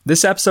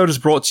This episode is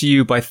brought to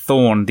you by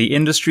Thorne, the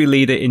industry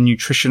leader in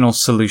nutritional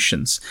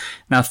solutions.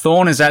 Now,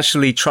 Thorne is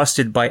actually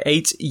trusted by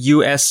 8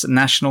 US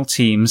national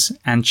teams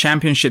and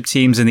championship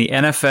teams in the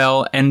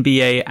NFL,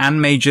 NBA,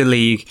 and Major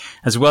League,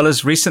 as well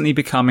as recently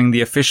becoming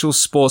the official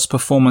sports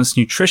performance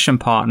nutrition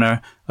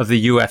partner of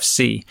the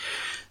UFC.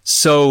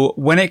 So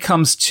when it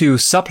comes to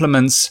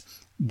supplements,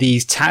 the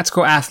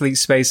tactical athlete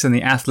space and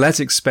the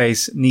athletic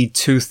space need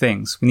two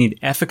things. We need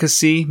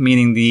efficacy,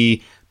 meaning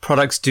the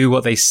products do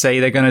what they say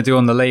they're going to do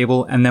on the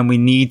label, and then we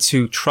need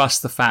to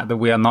trust the fact that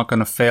we are not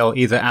going to fail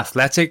either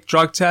athletic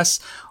drug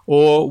tests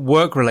or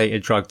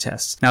work-related drug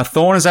tests. Now,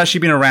 Thorne has actually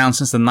been around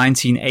since the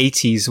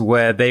 1980s,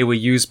 where they were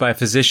used by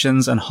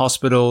physicians and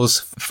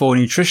hospitals for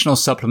nutritional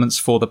supplements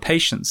for the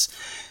patients.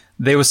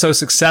 They were so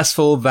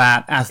successful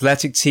that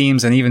athletic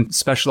teams and even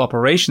special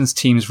operations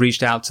teams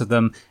reached out to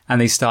them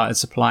and they started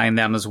supplying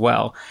them as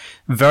well.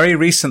 Very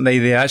recently,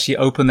 they actually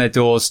opened their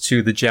doors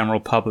to the general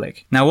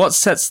public. Now, what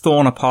sets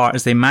Thorne apart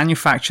is they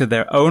manufacture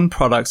their own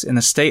products in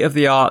a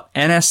state-of-the-art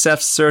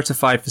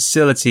NSF-certified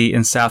facility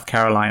in South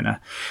Carolina.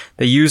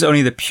 They use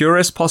only the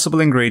purest possible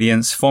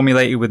ingredients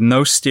formulated with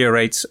no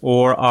stearates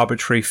or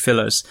arbitrary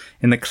fillers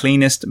in the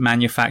cleanest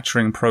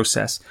manufacturing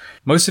process.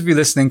 Most of you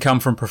listening come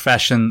from a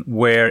profession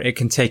where it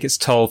can take its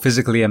toll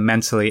physically and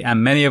mentally,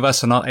 and many of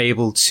us are not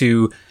able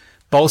to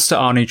bolster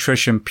our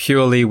nutrition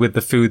purely with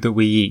the food that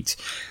we eat.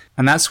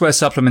 And that's where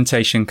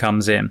supplementation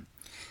comes in.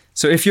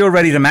 So if you're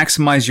ready to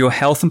maximize your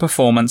health and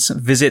performance,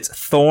 visit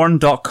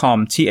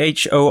thorne.com,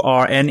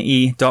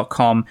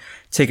 thorne.com.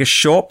 Take a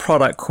short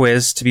product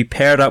quiz to be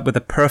paired up with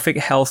the perfect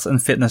health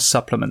and fitness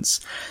supplements.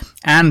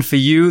 And for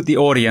you, the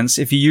audience,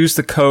 if you use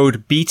the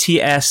code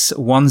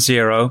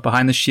BTS10,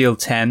 behind the shield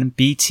 10,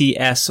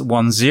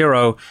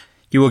 BTS10,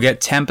 you will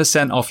get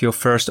 10% off your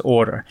first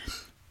order.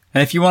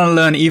 And if you want to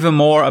learn even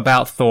more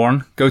about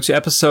Thorne, go to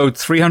episode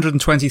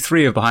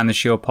 323 of Behind the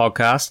Shield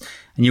podcast,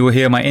 and you will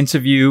hear my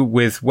interview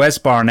with Wes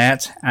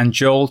Barnett and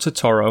Joel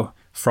Totoro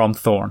from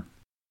Thorne.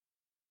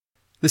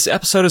 This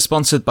episode is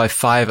sponsored by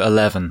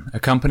 511, a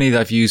company that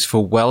I've used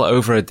for well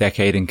over a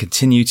decade and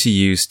continue to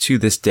use to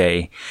this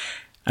day.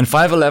 And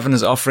 511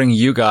 is offering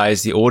you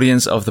guys, the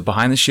audience of the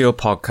Behind the Shield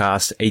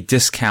podcast, a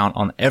discount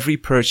on every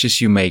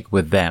purchase you make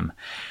with them.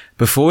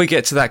 Before we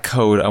get to that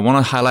code, I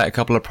want to highlight a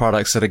couple of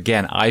products that,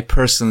 again, I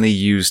personally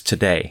use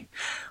today.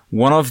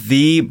 One of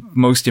the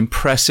most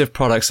impressive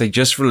products they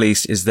just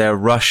released is their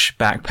Rush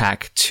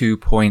Backpack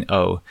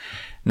 2.0.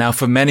 Now,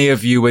 for many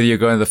of you, whether you're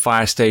going to the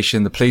fire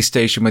station, the police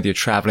station, whether you're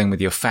traveling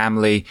with your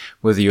family,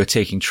 whether you're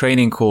taking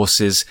training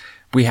courses,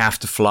 we have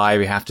to fly,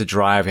 we have to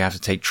drive, we have to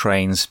take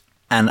trains.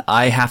 And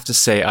I have to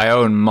say, I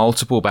own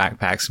multiple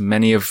backpacks,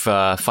 many of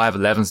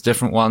 511's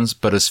different ones,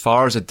 but as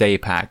far as a day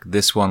pack,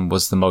 this one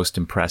was the most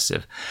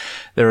impressive.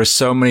 There are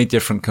so many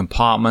different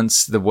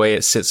compartments. The way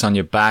it sits on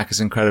your back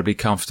is incredibly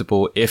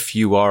comfortable. If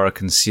you are a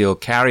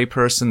concealed carry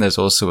person, there's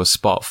also a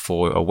spot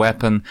for a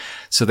weapon.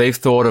 So they've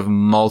thought of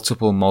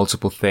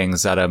multiple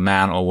things that a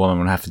man or woman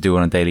would have to do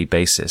on a daily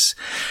basis.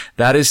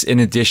 That is in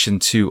addition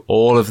to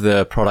all of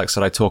the products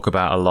that I talk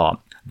about a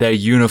lot. Their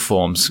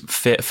uniforms,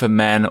 fit for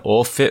men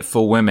or fit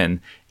for women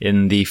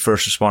in the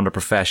first responder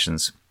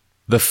professions.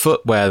 The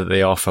footwear that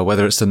they offer,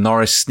 whether it's the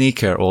Norris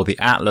sneaker or the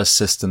Atlas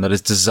system that is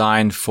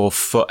designed for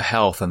foot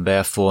health and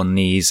therefore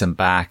knees and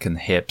back and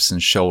hips and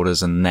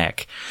shoulders and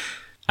neck.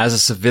 As a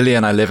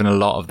civilian, I live in a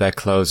lot of their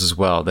clothes as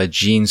well. Their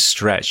jeans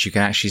stretch. You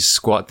can actually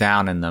squat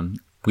down in them.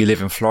 We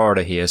live in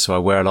Florida here, so I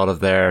wear a lot of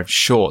their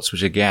shorts,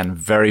 which again,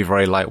 very,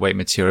 very lightweight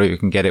material. You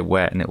can get it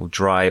wet and it will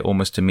dry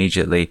almost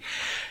immediately.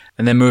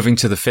 And then moving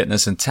to the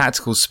fitness and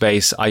tactical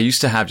space, I used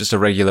to have just a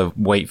regular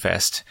weight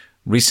vest.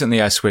 Recently,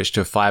 I switched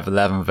to a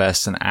 511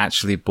 vest and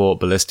actually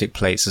bought ballistic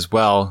plates as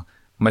well.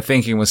 My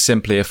thinking was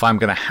simply, if I'm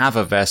going to have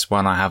a vest,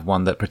 why not have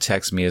one that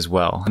protects me as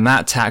well? And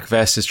that tac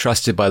vest is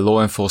trusted by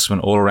law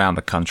enforcement all around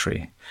the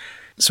country.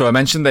 So I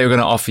mentioned they were going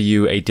to offer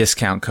you a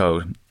discount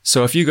code.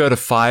 So if you go to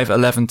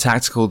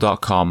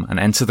 511tactical.com and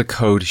enter the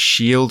code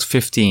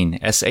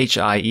SHIELD15,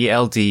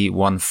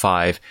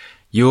 SHIELD15,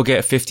 you'll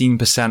get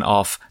 15%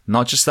 off,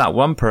 not just that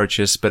one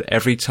purchase, but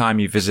every time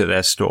you visit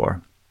their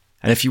store.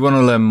 And if you want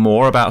to learn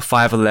more about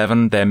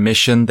 511, their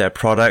mission, their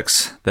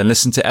products, then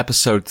listen to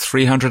episode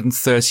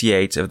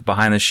 338 of the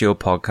Behind the Shield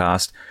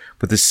podcast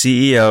with the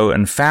CEO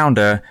and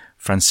founder,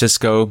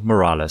 Francisco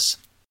Morales.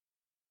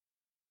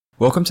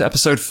 Welcome to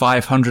episode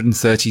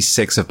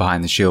 536 of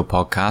Behind the Shield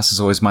podcast.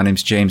 As always, my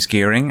name's James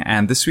Gearing,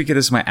 and this week it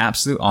is my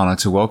absolute honor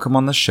to welcome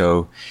on the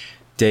show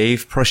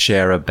Dave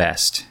Prochera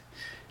Best.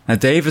 Now,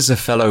 Dave is a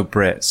fellow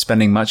Brit,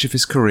 spending much of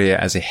his career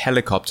as a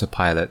helicopter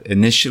pilot,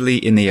 initially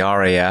in the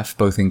RAF,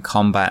 both in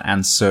combat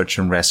and search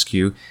and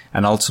rescue,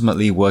 and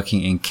ultimately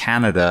working in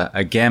Canada,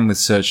 again with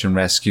search and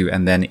rescue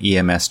and then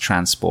EMS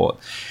transport.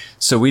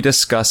 So we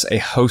discuss a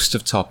host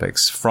of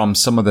topics, from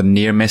some of the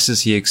near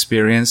misses he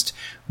experienced,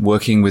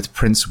 working with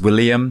Prince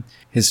William,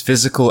 his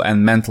physical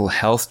and mental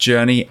health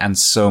journey, and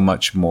so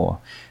much more.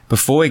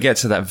 Before we get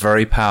to that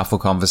very powerful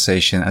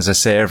conversation, as I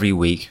say every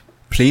week,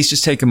 please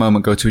just take a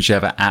moment, go to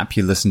whichever app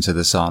you listen to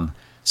this on,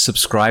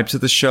 subscribe to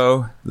the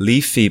show,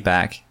 leave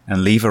feedback,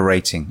 and leave a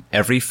rating.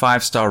 Every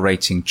 5-star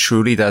rating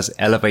truly does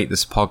elevate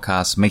this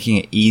podcast, making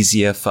it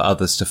easier for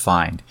others to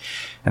find.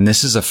 And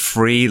this is a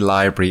free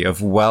library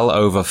of well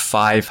over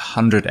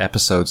 500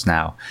 episodes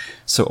now.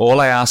 So all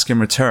I ask in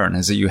return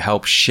is that you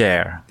help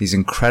share these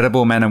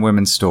incredible men and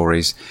women's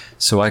stories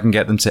so I can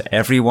get them to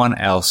everyone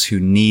else who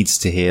needs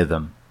to hear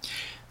them.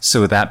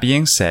 So with that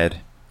being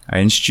said, I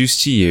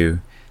introduce to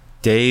you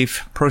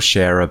Dave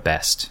Prochera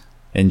Best.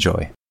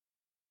 Enjoy.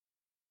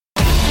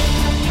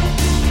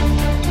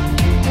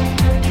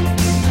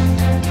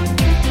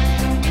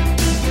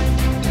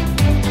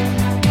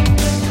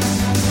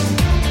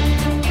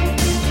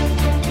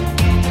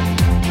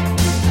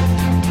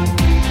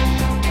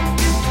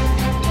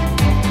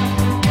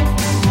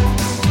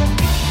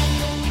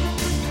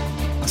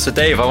 So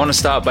Dave, I want to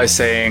start by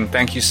saying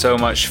thank you so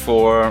much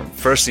for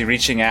firstly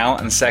reaching out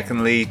and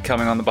secondly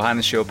coming on the Behind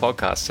the Shield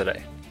podcast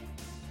today.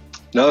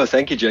 No,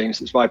 thank you,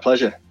 James. It's my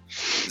pleasure.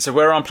 So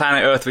where on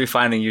planet Earth are we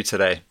finding you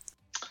today?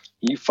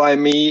 You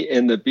find me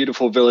in the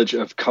beautiful village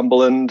of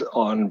Cumberland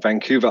on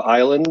Vancouver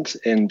Island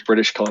in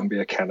British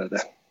Columbia,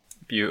 Canada.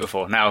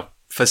 Beautiful. Now,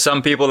 for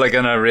some people, they're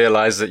going to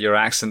realize that your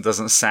accent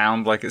doesn't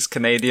sound like it's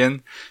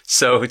Canadian.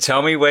 So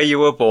tell me where you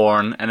were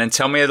born and then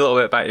tell me a little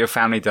bit about your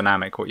family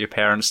dynamic, what your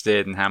parents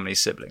did and how many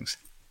siblings.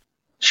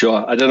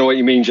 Sure. I don't know what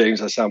you mean,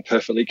 James. I sound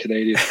perfectly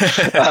Canadian.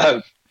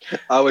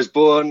 I was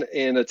born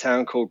in a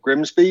town called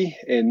Grimsby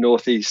in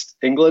northeast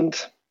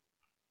England.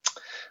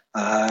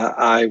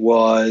 I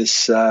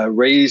was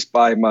raised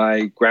by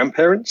my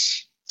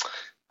grandparents,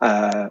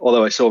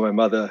 although I saw my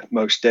mother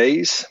most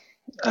days.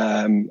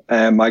 And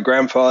my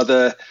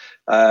grandfather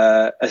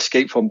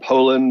escaped from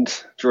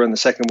Poland during the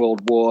Second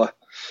World War,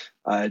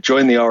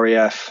 joined the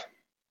RAF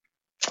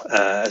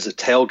as a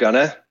tail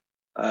gunner,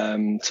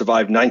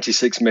 survived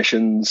 96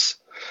 missions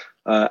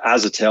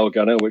as a tail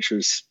gunner, which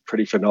was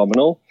pretty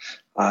phenomenal.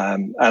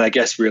 And I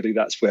guess really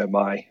that's where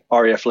my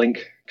RAF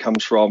link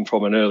comes from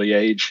an early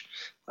age,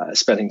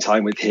 spending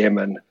time with him.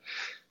 And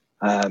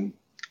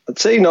I'd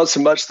say not so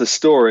much the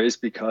stories,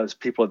 because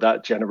people of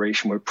that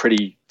generation were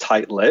pretty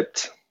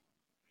tight-lipped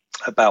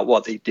about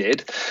what they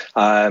did.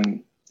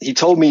 He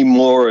told me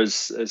more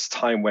as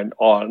time went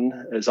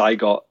on, as I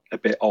got a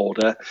bit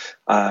older.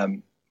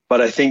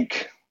 But I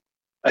think,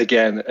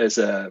 again, as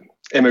an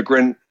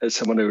immigrant, as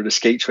someone who had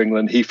escaped to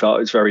England, he felt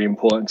it was very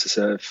important to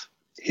serve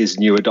his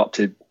new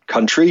adopted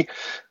country,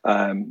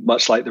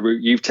 much like the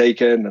route you've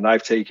taken and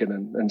I've taken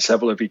and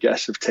several of your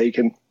guests have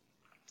taken.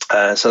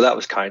 So that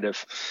was kind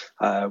of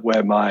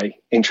where my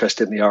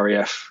interest in the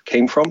RAF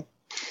came from.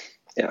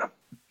 Yeah.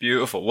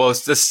 Beautiful. Well,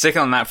 just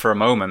sticking on that for a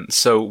moment.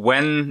 So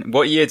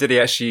what year did he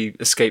actually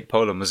escape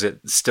Poland? Was it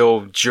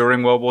still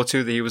during World War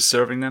II that he was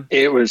serving them?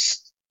 It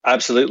was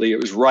absolutely.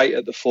 It was right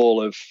at the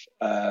fall of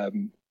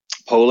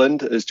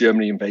Poland as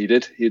Germany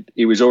invaded.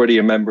 He was already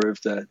a member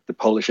of the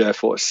Polish Air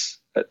Force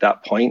at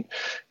that point.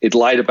 He'd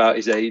lied about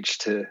his age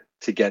to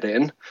get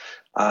in.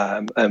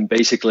 And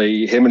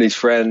basically him and his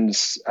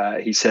friends,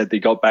 he said they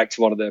got back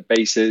to one of their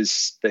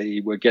bases. They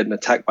were getting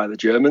attacked by the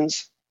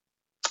Germans.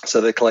 So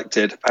they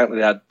collected, apparently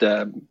they had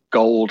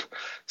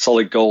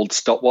solid gold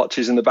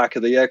stopwatches in the back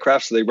of the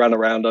aircraft. So they ran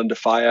around under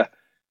fire,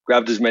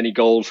 grabbed as many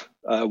gold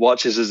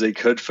watches as they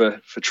could for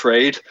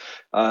trade,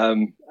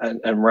 and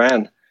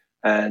ran.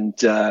 And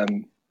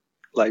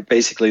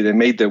basically they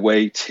made their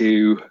way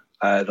to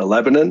the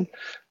Lebanon,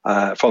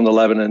 from the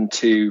Lebanon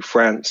to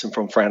France, and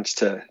from France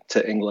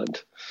to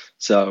England.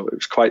 So it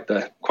was quite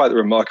the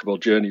remarkable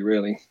journey,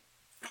 really.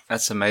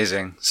 That's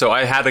amazing. So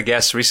I had a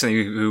guest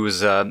recently who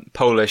was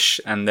Polish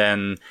and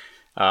then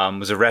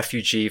was a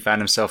refugee,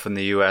 found himself in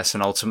the US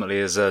and ultimately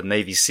is a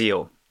Navy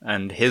SEAL.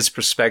 And his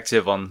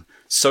perspective on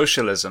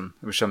socialism,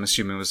 which I'm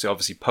assuming was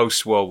obviously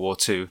post-World War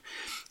II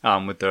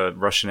with the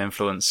Russian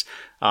influence,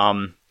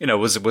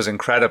 was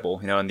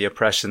incredible, and the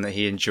oppression that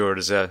he endured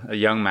as a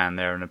young man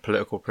there and a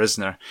political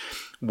prisoner.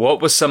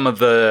 What were some of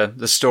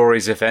the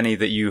stories, if any,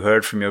 that you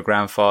heard from your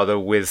grandfather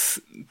with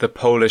the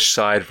Polish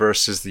side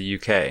versus the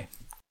UK?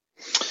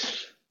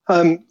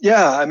 I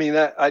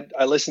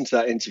listened to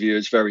that interview.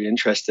 It's very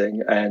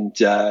interesting. And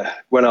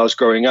when I was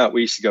growing up,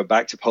 we used to go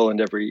back to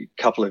Poland every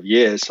couple of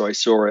years. So I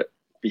saw it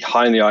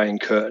behind the Iron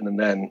Curtain and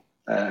then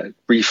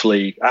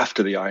briefly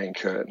after the Iron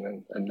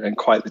Curtain, and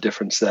quite the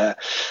difference there.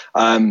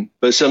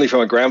 But certainly for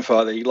my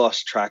grandfather, he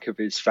lost track of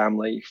his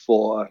family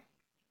for,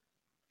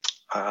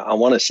 I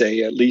want to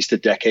say, at least a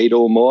decade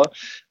or more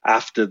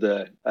after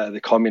the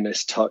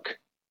communists took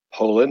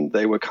Poland.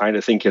 They were kind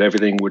of thinking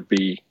everything would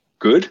be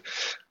good,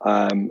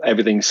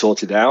 everything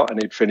sorted out,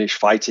 and he'd finish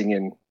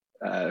fighting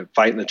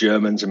the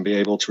Germans and be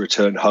able to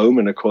return home.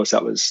 And of course,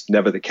 that was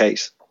never the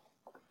case.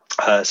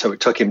 So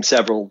it took him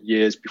several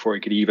years before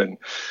he could even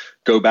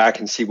go back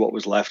and see what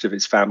was left of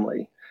his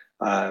family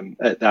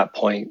at that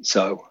point.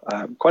 So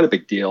quite a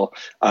big deal.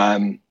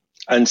 And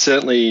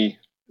certainly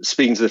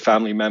speaking to the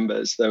family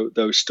members,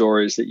 those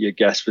stories that your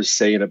guest was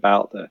saying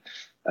about the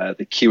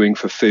queuing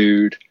for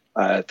food,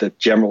 the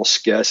general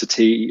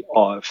scarcity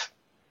of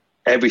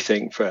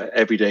everything for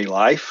everyday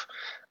life,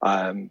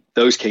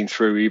 Those came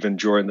through even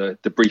during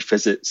the brief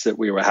visits that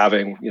we were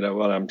having,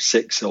 when I'm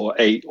 6 or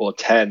 8 or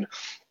 10.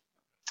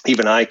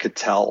 Even I could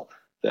tell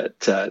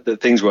that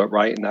things weren't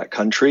right in that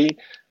country.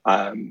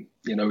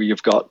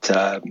 You've got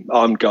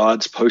armed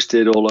guards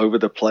posted all over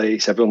the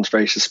place. Everyone's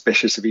very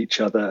suspicious of each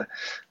other.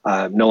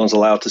 No one's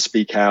allowed to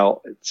speak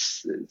out.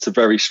 It's a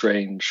very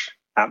strange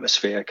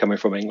atmosphere coming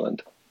from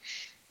England.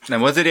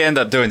 And what did he end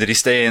up doing? Did he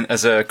stay in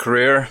as a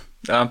career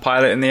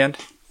pilot in the end?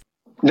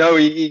 No,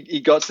 he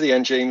got to the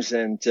end, James,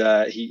 and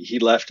he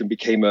left and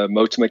became a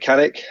motor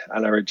mechanic.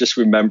 And I just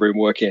remember him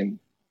working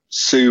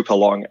super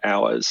long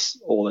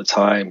hours all the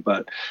time.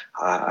 But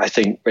I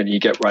think when you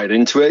get right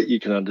into it, you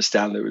can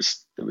understand there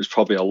was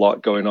probably a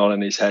lot going on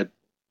in his head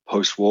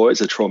post-war.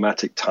 It's a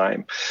traumatic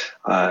time.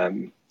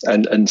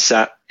 And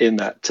sat in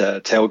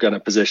that tail gunner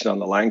position on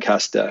the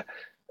Lancaster.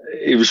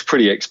 It was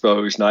pretty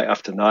exposed night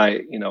after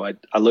night.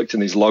 I looked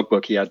in his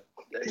logbook. He had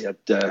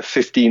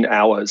 15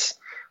 hours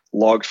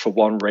logged for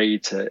one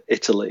raid to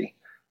Italy.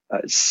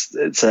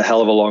 It's a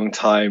hell of a long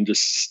time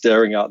just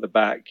staring out the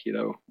back,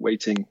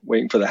 waiting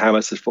for the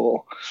hammer to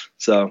fall.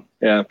 So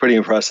yeah, pretty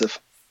impressive.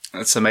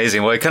 That's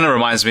amazing. Well, it kind of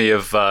reminds me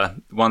of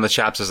one of the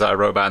chapters that I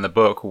wrote about in the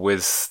book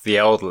with the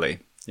elderly,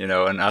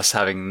 and us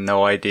having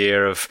no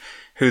idea of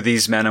who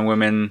these men and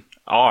women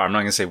are. I'm not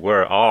going to say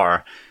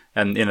are,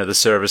 and the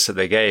service that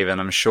they gave. And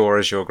I'm sure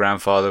as your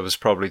grandfather was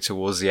probably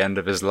towards the end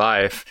of his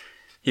life,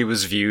 he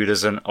was viewed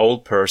as an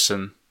old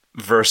person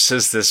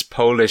versus this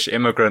Polish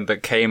immigrant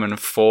that came and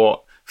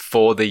fought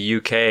for the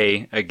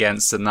UK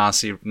against the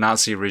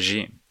Nazi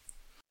regime.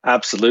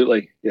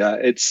 Absolutely. Yeah,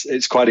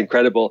 it's quite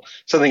incredible.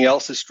 Something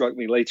else that struck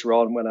me later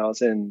on when I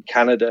was in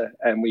Canada,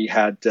 and we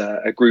had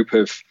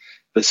the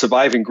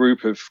surviving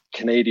group of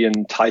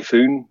Canadian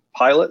Typhoon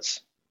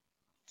pilots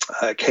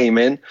came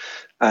in,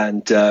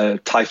 and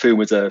Typhoon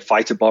was a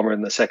fighter bomber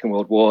in the Second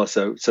World War.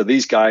 So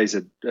these guys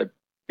had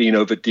been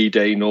over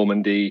D-Day,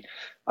 Normandy,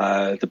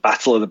 the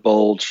Battle of the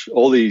Bulge,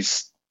 all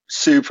these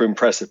super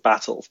impressive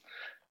battles.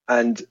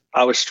 And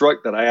I was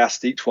struck that I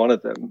asked each one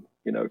of them,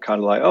 kind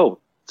of like, oh,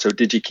 so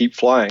did you keep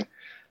flying?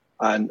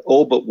 And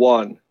all but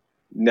one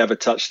never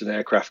touched an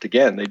aircraft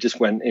again. They just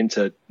went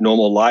into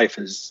normal life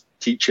as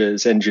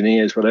teachers,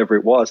 engineers, whatever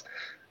it was.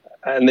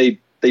 And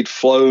they'd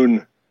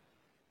flown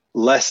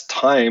less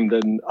time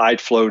than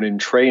I'd flown in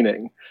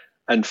training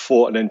and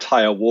fought an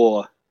entire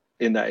war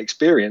in that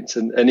experience.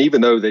 And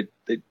even though they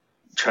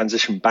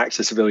transitioned back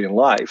to civilian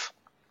life,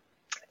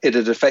 it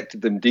had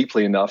affected them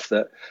deeply enough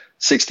that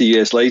 60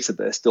 years later,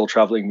 they're still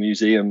traveling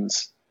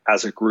museums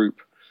as a group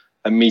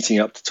and meeting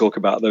up to talk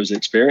about those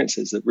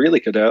experiences that really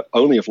could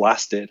only have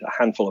lasted a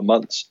handful of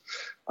months.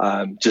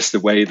 Just the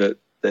way that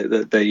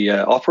they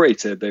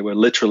operated. They were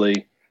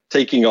literally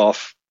taking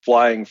off,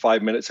 flying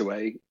 5 minutes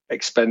away,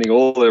 expending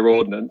all their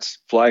ordnance,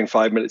 flying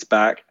 5 minutes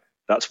back.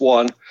 That's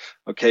one.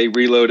 Okay,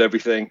 reload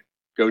everything,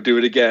 go do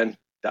it again.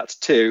 That's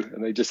two.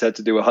 And they just had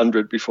to do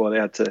 100 before they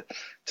had to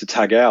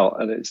tag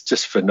out. And it's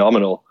just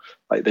phenomenal.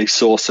 Like, they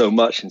saw so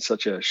much in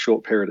such a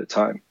short period of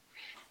time.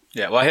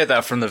 Yeah, well, I heard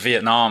that from the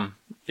Vietnam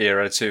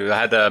era too.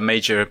 I had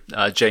Major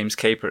James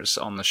Capers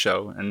on the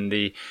show, and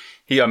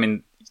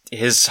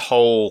his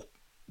whole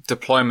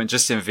deployment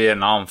just in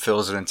Vietnam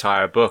fills an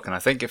entire book. And I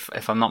think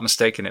if I'm not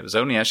mistaken, it was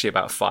only actually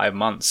about 5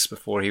 months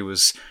before he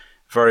was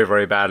very,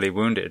 very badly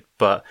wounded.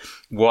 But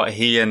what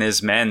he and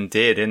his men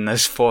did in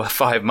those 4 or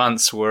 5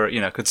 months were,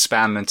 could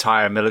span an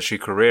entire military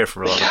career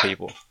for a lot of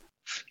people.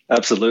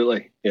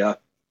 Absolutely. Yeah.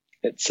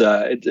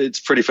 It's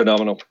pretty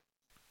phenomenal.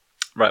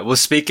 Right. Well,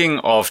 speaking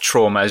of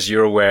trauma, as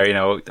you're aware,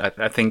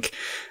 I think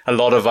a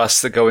lot of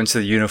us that go into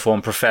the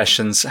uniform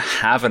professions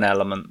have an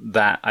element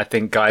that I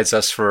think guides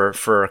us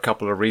for a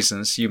couple of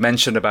reasons. You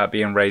mentioned about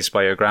being raised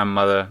by your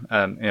grandmother,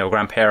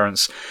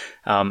 grandparents,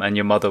 and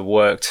your mother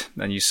worked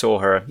and you saw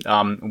her.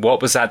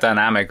 What was that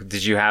dynamic?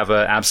 Did you have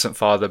an absent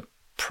father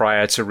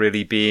prior to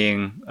really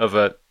being of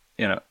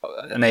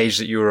an age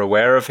that you were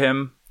aware of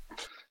him?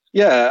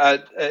 Yeah,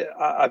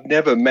 I've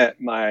never met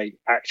my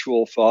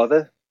actual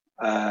father.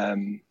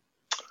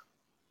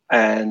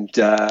 And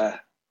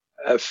at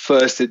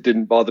first it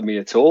didn't bother me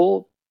at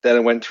all. Then I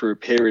went through a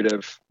period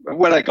of,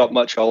 when I got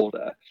much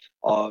older,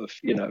 of,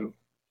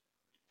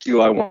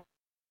 do I want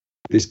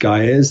this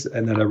guy is?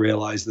 And then I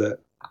realized that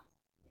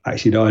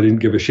actually, no, I didn't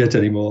give a shit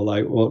anymore.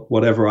 Like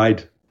whatever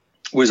I'd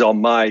was on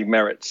my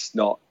merits,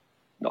 not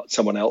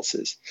someone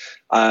else's.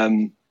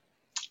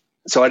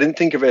 So I didn't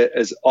think of it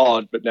as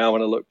odd, but now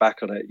when I look back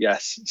on it,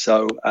 yes.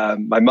 So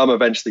my mum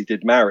eventually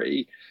did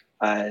marry,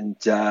 and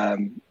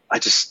I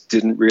just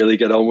didn't really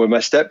get on with my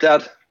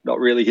stepdad. Not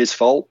really his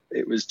fault.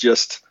 It was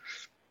just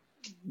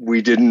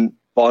we didn't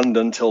bond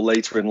until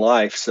later in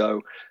life.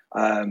 So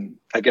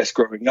I guess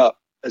growing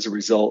up, as a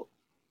result,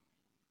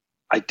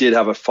 I did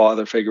have a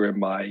father figure in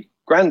my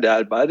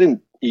granddad, but I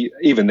didn't.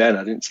 Even then,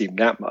 I didn't see him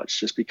that much,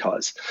 just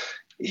because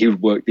he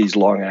would work these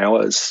long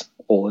hours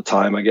all the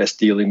time. I guess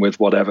dealing with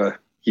whatever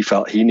he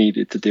felt he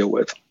needed to deal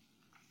with.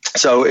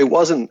 So it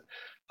wasn't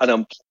an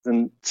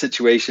unpleasant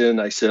situation.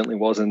 I certainly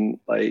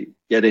wasn't like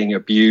getting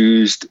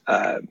abused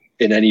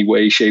in any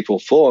way, shape, or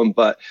form.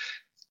 But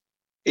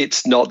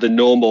it's not the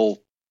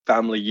normal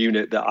family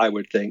unit that I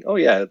would think, oh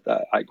yeah,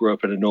 that I grew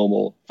up in a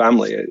normal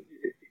family.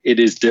 It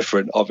is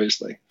different,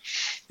 obviously.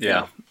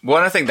 Yeah.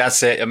 Well, I think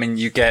that's it. I mean,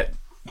 you get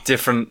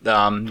different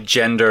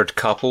gendered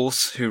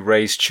couples who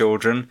raise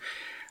children,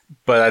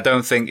 but I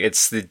don't think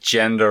it's the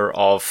gender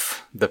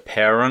of the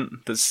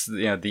parent that's,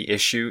 the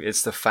issue.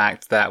 It's the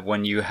fact that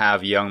when you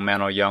have young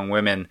men or young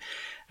women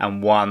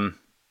and one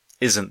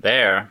isn't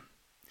there,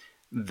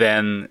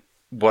 then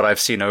what I've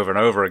seen over and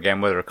over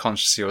again, whether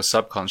consciously or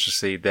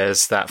subconsciously,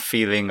 there's that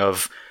feeling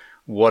of,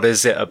 what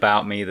is it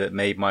about me that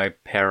made my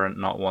parent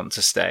not want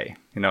to stay?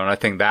 And I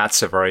think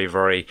that's a very,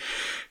 very,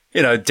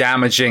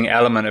 damaging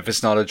element if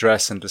it's not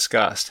addressed and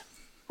discussed.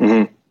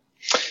 Mm-hmm.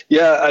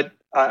 Yeah,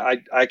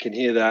 I can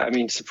hear that. I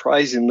mean,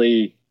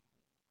 surprisingly,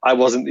 I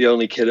wasn't the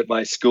only kid at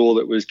my school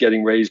that was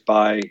getting raised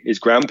by his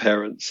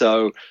grandparents.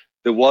 So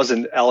there was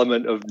an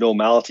element of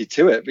normality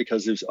to it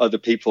because there's other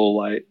people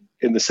like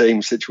in the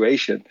same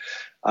situation.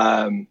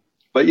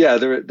 But yeah,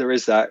 there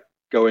is that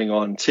going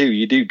on too.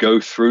 You do go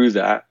through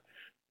that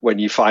when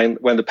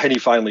the penny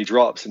finally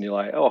drops and you're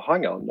like, oh,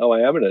 hang on, no,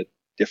 I am in a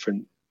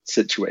different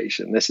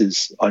situation. This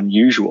is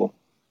unusual.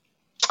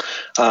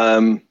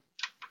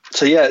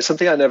 So yeah, it's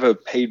something I never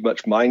paid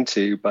much mind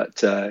to,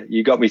 but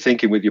you got me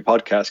thinking with your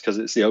podcast because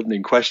it's the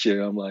opening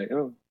question. I'm like,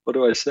 oh, what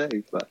do I say?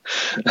 But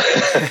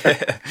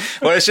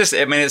well,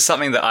 it's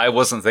something that I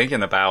wasn't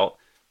thinking about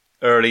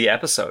early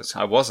episodes.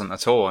 I wasn't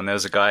at all. And there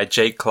was a guy,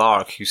 Jake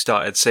Clark, who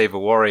started Save a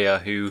Warrior,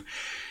 who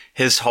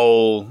his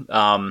whole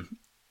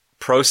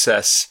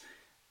process,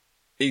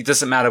 it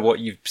doesn't matter what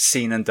you've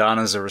seen and done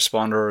as a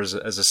responder or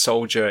as a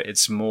soldier.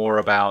 It's more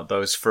about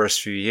those first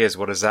few years.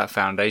 What is that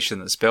foundation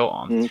that's built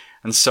on? Mm-hmm.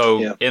 And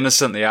so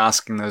innocently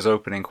asking those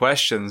opening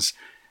questions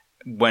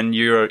when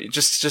you're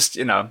just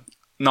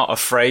not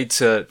afraid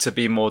to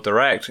be more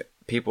direct.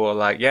 People are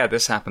like, yeah,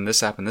 this happened,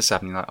 this happened, this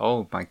happened. You're like,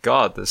 oh my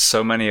God, there's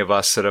so many of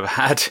us that have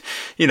had,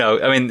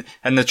 and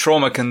the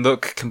trauma can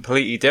look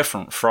completely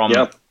different from,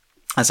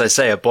 as I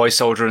say, a boy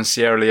soldier in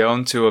Sierra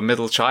Leone to a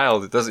middle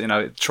child. It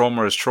doesn't,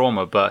 trauma is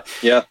trauma, but,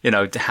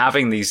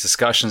 having these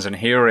discussions and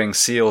hearing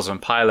SEALs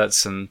and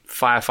pilots and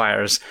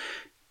firefighters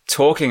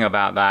talking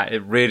about that,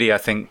 it really, I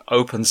think,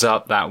 opens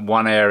up that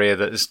one area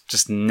that is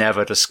just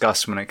never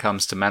discussed when it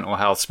comes to mental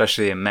health,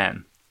 especially in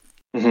men.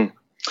 Mm-hmm.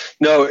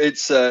 No,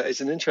 it's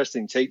an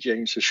interesting take,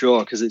 James, for sure,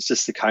 because it's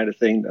just the kind of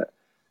thing that,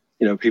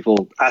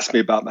 people ask me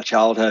about my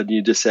childhood and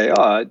you just say,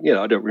 oh, I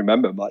don't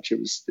remember much. It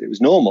was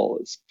normal.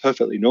 It's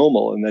perfectly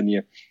normal. And then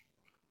you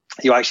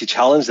actually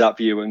challenge that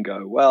view and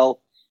go,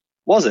 well,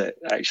 was it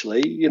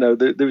actually?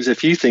 There was a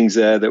few things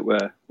there that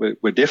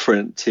were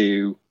different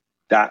to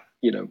that,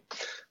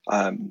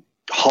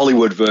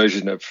 Hollywood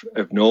version of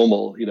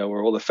normal,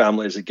 where all the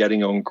families are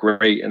getting on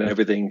great and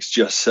everything's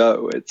just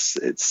so. It's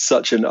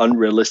such an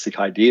unrealistic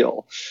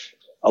ideal,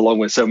 along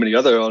with so many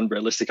other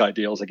unrealistic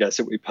ideals, I guess,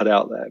 that we put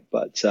out there.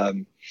 But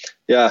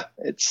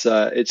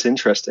it's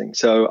interesting.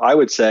 So I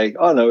would say,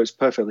 oh no, it's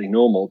perfectly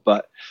normal.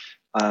 But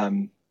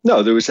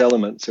no, there was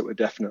elements that were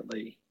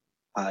definitely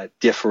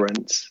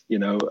different.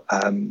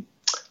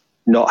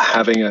 Not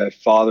having a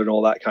father and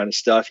all that kind of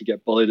stuff. You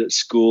get bullied at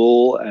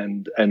school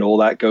and all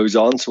that goes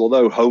on. So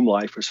although home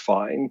life was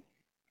fine,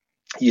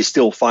 you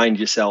still find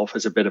yourself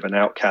as a bit of an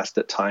outcast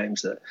at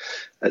times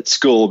at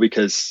school,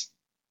 because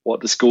what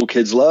do school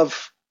kids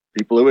love?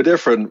 People who are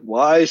different.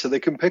 Why? So they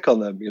can pick on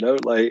them,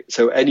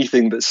 so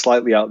anything that's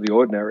slightly out of the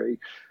ordinary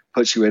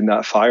puts you in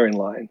that firing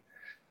line.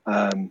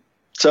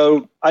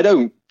 So I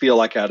don't feel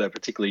like I had a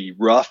particularly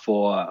rough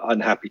or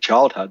unhappy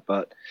childhood,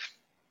 but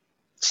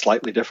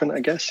slightly different,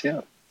 I guess.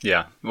 Yeah.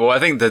 Yeah. Well, I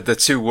think the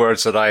two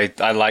words that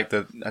I like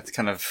that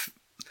kind of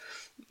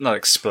not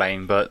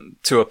explain, but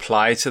to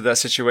apply to that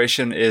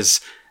situation is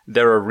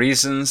there are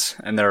reasons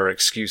and there are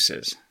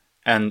excuses.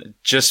 And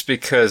just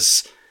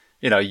because,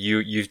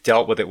 you've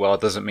dealt with it well,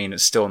 doesn't mean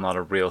it's still not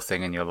a real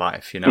thing in your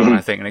life, Mm-hmm. And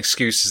I think an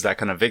excuse is that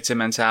kind of victim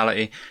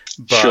mentality,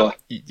 but, sure.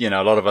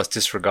 A lot of us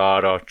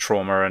disregard our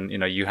trauma and,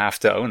 you have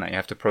to own it. You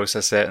have to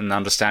process it and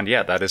understand,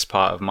 that is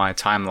part of my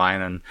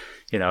timeline and,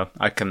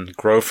 I can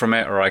grow from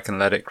it or I can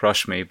let it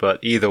crush me. But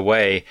either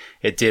way,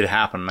 it did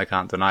happen. I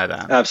can't deny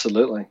that.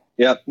 Absolutely.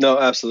 Yeah, no,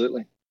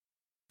 absolutely.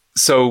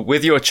 So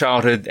with your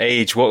childhood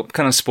age, what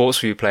kind of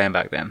sports were you playing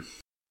back then?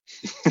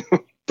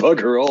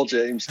 Bugger all,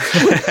 James.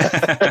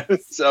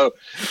 So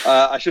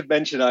I should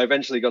mention I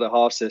eventually got a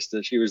half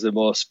sister. She was the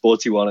more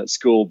sporty one at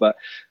school, but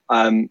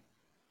I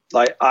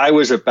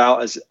was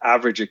about as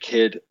average a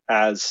kid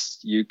as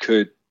you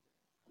could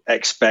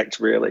expect,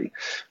 really.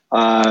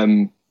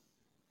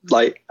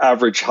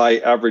 Average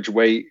height, average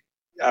weight,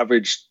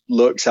 average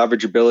looks,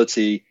 average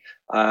ability.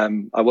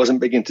 I wasn't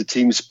big into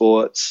team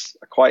sports.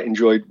 I quite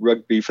enjoyed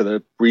rugby for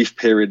the brief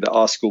period that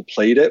our school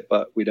played it,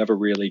 but we never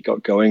really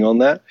got going on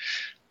that.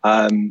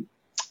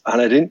 And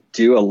I didn't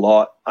do a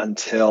lot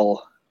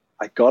until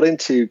I got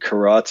into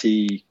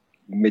karate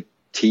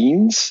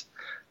mid-teens.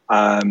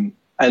 And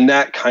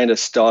that kind of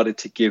started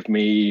to give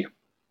me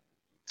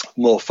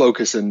more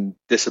focus and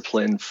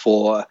discipline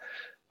for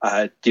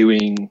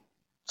doing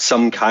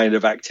some kind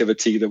of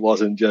activity that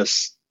wasn't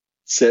just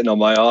sitting on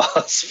my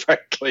ass,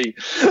 frankly.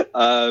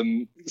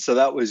 So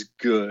that was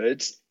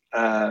good.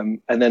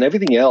 And then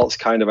everything else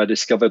kind of I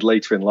discovered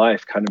later in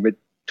life, kind of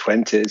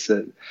mid-20s,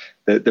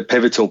 that the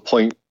pivotal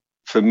point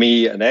for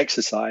me and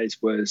exercise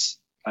was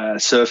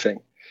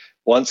surfing.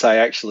 Once I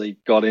actually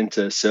got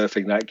into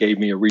surfing, that gave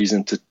me a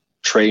reason to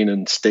train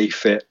and stay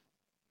fit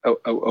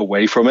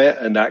away from it.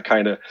 And that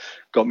kind of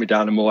got me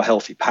down a more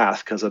healthy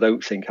path, because I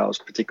don't think I was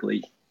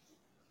particularly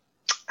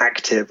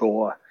active,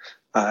 or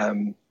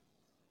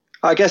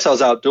I guess I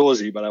was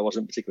outdoorsy, but I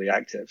wasn't particularly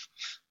active.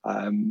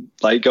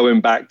 Like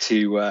going back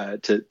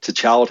to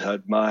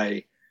childhood,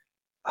 I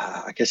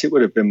guess it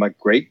would have been my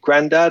great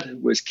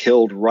granddad was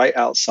killed right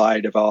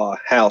outside of our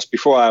house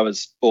before I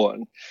was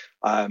born,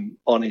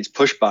 on his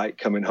push bike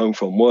coming home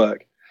from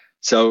work.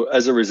 So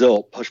as a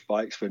result, push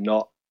bikes were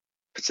not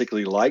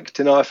particularly liked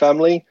in our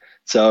family.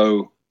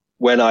 So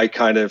when I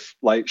kind of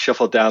like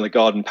shuffled down the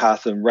garden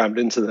path and rammed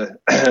into the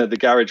the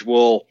garage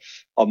wall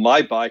on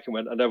my bike and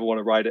went, I never want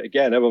to ride it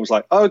again, everyone was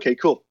like, oh, okay,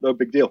 cool, no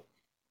big deal.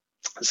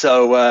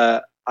 So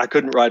I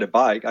couldn't ride a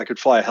bike. I could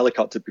fly a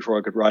helicopter before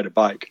I could ride a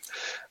bike.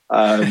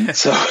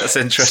 So that's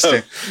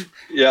interesting.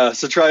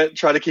 So try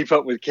to keep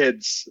up with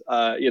kids,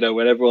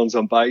 when everyone's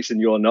on bikes and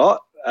you're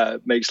not,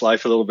 makes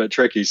life a little bit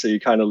tricky. So you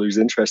kind of lose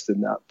interest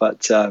in that.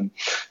 But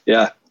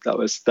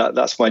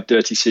that's my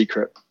dirty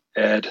secret.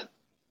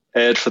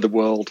 Aired for the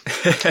world.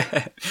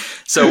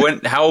 So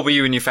how old were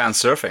you when you found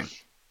surfing?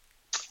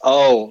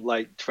 Oh,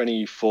 like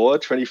 24,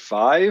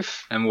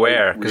 25. And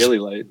where? Really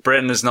late.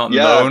 Britain is not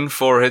known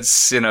for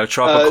its,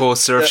 tropical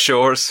surf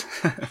shores.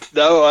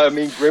 No, I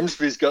mean,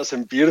 Grimsby's got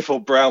some beautiful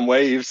brown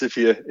waves if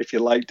you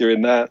like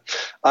doing that.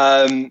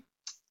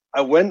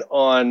 I went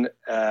on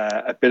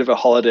a bit of a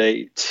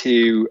holiday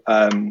to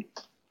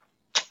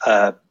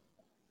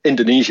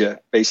Indonesia,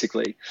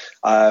 basically.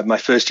 My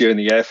first year in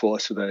the Air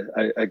Force with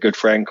a good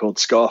friend called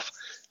Scoff.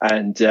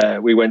 And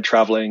we went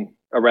traveling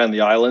around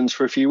the islands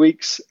for a few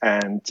weeks,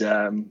 and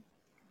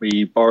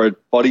we borrowed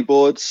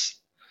bodyboards,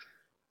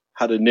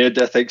 had a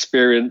near-death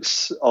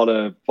experience on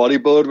a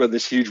bodyboard when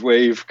this huge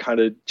wave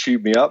kind of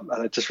chewed me up.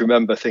 And I just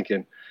remember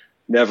thinking,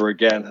 never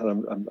again.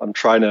 And I'm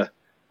trying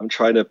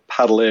to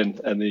paddle in,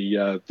 and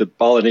the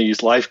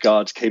Balinese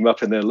lifeguards came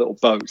up in their little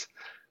boat,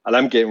 and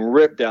I'm getting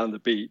ripped down the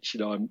beach.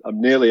 I'm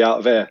nearly out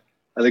of air,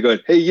 and they're going,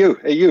 hey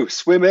you,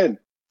 swim in.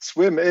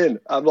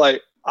 I'm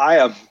like, I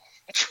am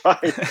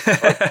trying.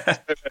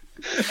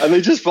 And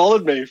they just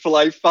followed me for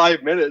like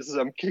 5 minutes as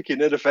I'm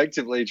kicking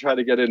ineffectively, trying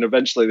to get in.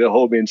 Eventually they'll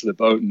hold me into the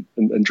boat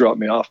and drop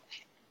me off.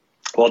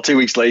 Well, 2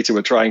 weeks later,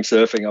 we're trying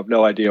surfing. I've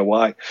no idea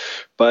why,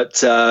 but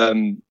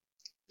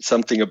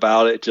something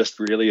about it just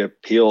really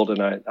appealed,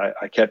 and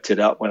I kept it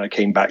up when I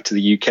came back to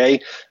the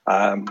UK.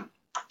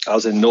 I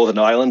was in Northern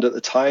Ireland at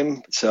the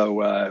time,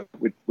 so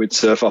we'd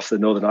surf off the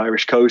Northern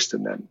Irish coast,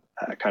 and then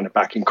kind of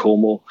back in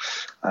Cornwall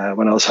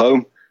when I was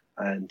home.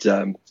 And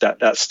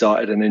that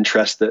started an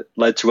interest that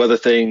led to other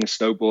things: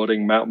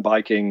 snowboarding, mountain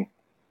biking,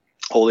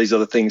 all these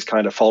other things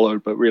kind of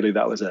followed. But really,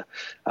 that was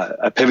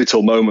a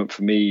pivotal moment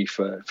for me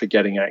for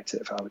getting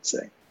active, I would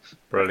say.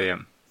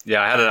 Brilliant.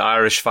 Yeah, I had an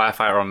Irish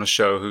firefighter on the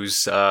show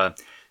who's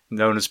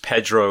known as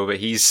Pedro, but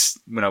he's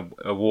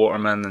a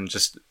waterman and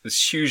just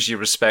this hugely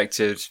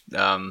respected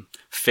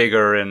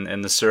figure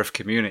in the surf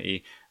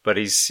community. But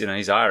he's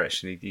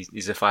Irish, and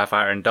he's a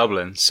firefighter in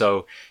Dublin.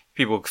 So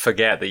people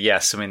forget that,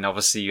 yes, I mean,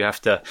 obviously you have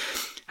to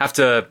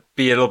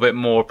be a little bit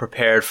more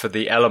prepared for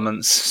the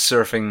elements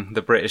surfing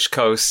the British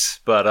coast,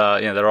 but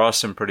there are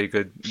some pretty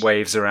good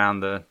waves around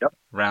the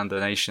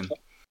nation.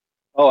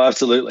 Oh,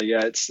 absolutely.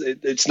 Yeah,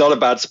 it's not a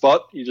bad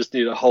spot. You just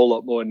need a whole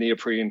lot more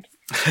neoprene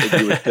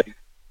than you would think.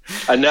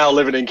 And now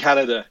living in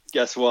Canada,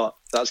 guess what?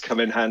 That's come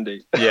in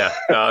handy. Yeah,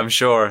 I'm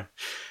sure.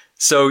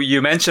 So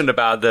you mentioned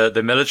about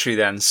the military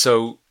then.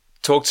 So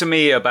talk to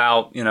me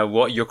about,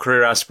 what your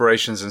career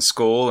aspirations in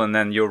school and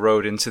then your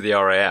road into the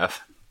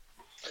RAF.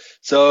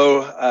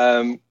 So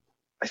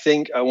I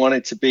think I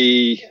wanted to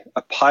be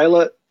a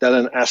pilot, then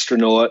an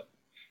astronaut,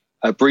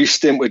 a brief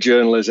stint with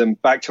journalism,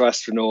 back to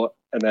astronaut,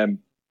 and then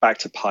back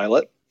to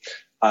pilot.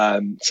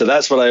 So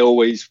that's what I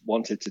always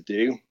wanted to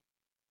do.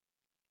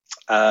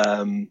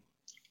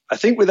 I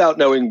think without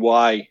knowing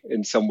why,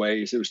 in some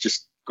ways, it was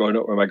just growing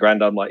up with my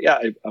granddad. I'm like, yeah,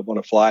 I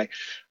want to fly.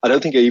 I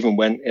don't think I even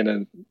went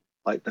in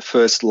the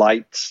first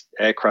light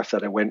aircraft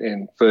that I went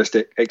in, first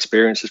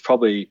experience was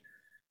probably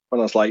when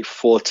I was like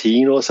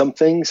 14 or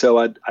something. So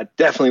I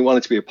definitely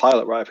wanted to be a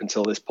pilot right up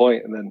until this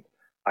point. And then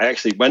I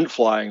actually went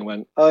flying and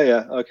went, oh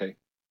yeah, okay.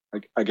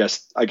 I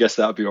guess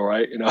that would be all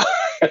right.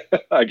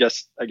 I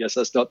guess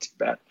that's not too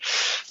bad.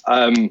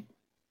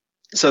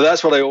 So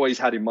that's what I always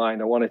had in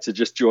mind. I wanted to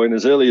just join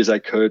as early as I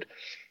could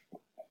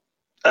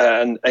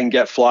and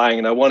get flying.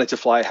 And I wanted to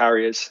fly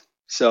Harriers.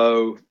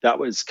 So that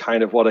was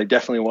kind of what I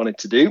definitely wanted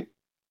to do.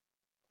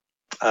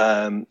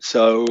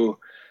 So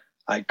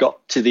I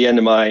got to the end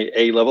of my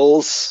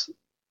A-levels,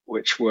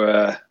 which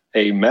were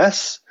a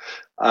mess.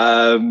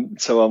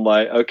 So I'm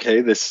like,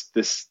 okay,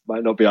 this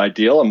might not be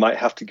ideal. I might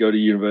have to go to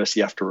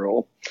university after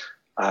all.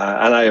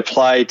 And I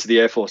applied to the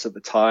Air Force at the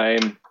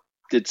time,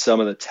 did some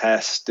of the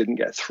tests, didn't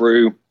get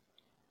through.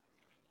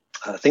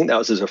 I think that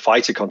was as a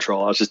fighter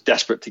control. I was just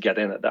desperate to get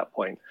in at that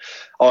point.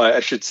 Oh, I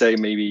should say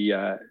maybe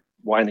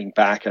winding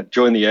back, I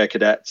joined the Air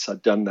Cadets.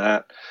 I'd done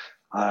that.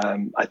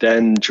 I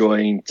then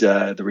joined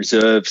the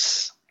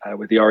reserves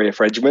with the RAF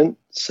Regiment.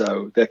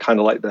 So they're kind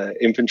of like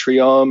the infantry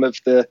arm of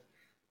the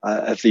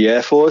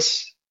Air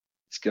Force.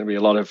 It's going to be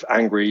a lot of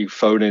angry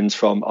phone-ins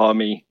from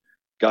Army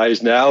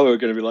guys now who are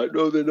going to be like,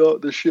 no, they're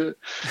not, they're shit.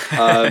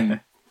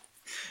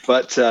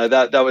 But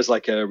that was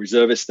like a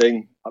reservist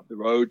thing up the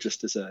road,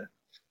 just as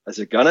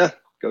a gunner.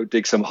 Go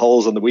dig some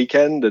holes on the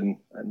weekend and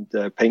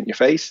paint your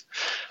face.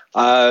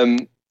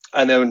 And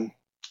then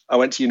I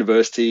went to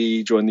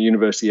university, joined the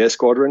University Air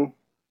Squadron,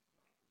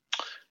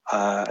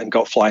 and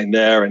got flying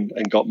there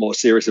and got more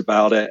serious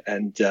about it.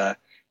 And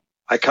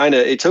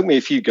it took me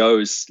a few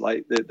goes.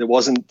 Like there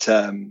wasn't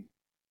a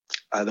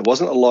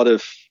lot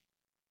of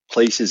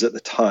places at the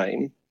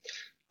time.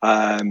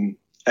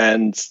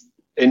 And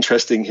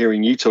interesting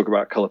hearing you talk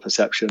about color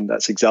perception.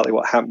 That's exactly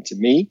what happened to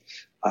me.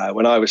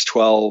 When I was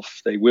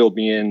 12, they wheeled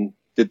me in,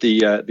 did the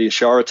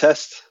Ashara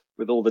test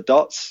with all the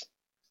dots.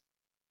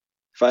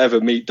 If I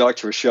ever meet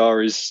Dr.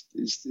 Ashar, is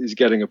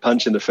getting a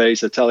punch in the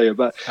face, I tell you.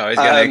 But he's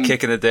getting a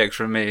kick in the dick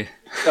from me.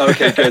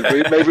 Okay,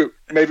 good.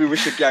 Maybe we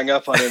should gang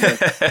up on him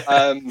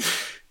then.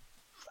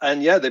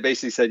 And yeah, they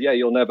basically said, yeah,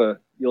 you'll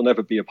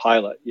never be a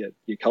pilot.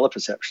 Your color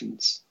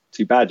perception's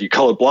too bad. You're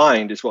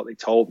colorblind, is what they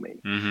told me.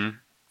 Mm-hmm.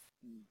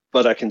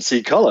 But I can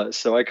see colors,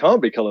 so I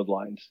can't be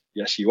colorblind.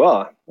 Yes, you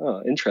are.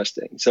 Oh,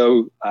 interesting.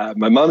 So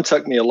my mum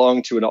took me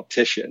along to an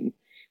optician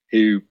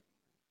who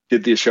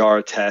did the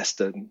Ashara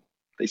test, and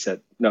they said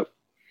no.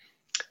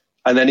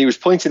 And then he was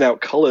pointing out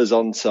colors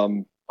on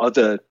some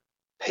other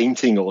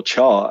painting or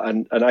chart,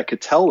 and I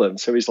could tell them.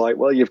 So he's like,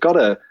 well, you've got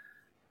a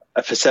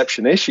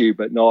perception issue,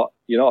 but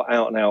you're not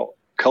out and out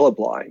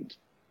colorblind.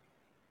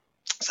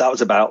 So that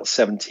was about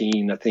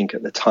 17, I think,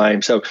 at the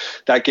time. So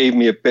that gave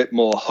me a bit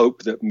more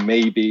hope that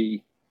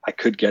maybe I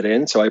could get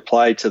in. So I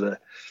applied to the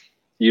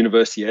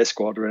University Air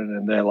Squadron,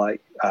 and they're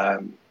like,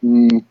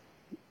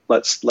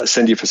 let's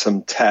send you for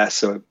some tests.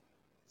 So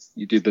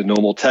you do the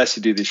normal test,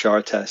 you do the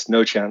Ashara test,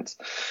 no chance.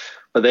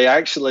 But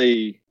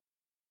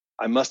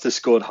I must have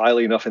scored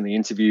highly enough in the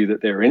interview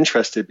that they were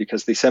interested,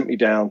 because they sent me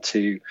down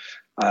to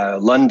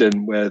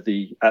London, where at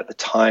the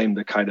time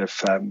the kind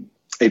of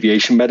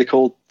aviation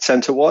medical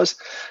center was.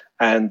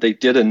 And they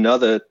did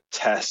another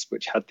test,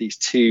 which had these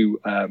two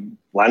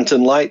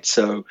lantern lights.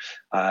 So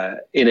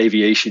in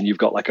aviation, you've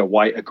got like a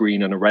white, a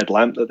green, and a red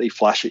lamp that they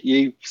flash at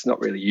you. It's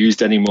not really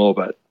used anymore,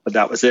 but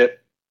that was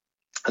it.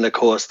 And of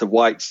course, the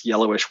white's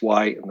yellowish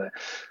white, and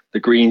the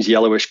green's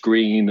yellowish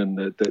green,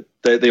 and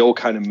they all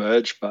kind of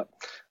merge. But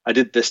I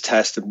did this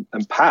test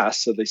and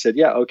passed. So they said,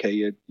 yeah,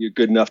 okay, you're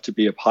good enough to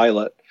be a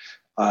pilot,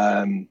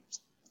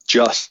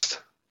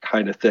 just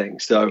kind of thing.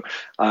 So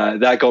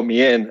that got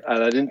me in,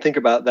 and I didn't think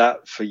about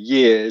that for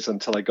years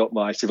until I got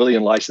my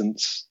civilian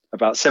license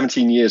about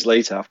 17 years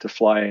later, after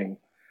flying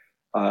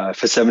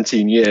for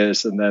 17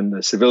 years. And then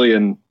the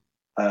civilian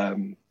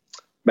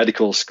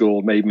medical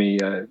school made me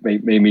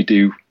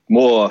do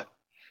more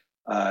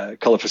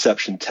color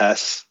perception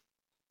tests,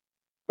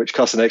 which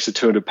cost an extra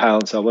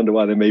 £200. So I wonder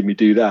why they made me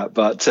do that.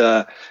 But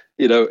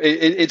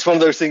it's one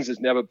of those things that's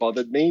never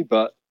bothered me.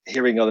 But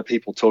hearing other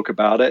people talk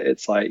about it,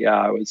 it's like, yeah,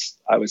 I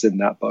was in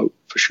that boat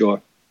for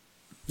sure.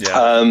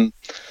 Yeah.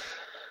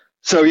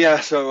 So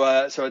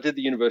I did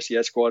the University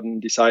Air Squadron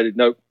and decided,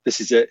 nope, this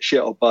is it,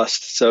 shit or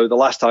bust. So the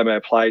last time I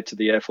applied to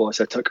the Air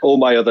Force, I took all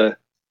my other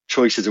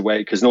choices away,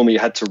 because normally you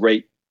had to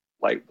rate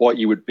like what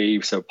you would be.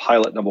 So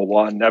pilot number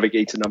 1,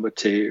 navigator number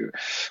 2,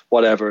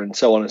 whatever, and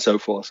so on and so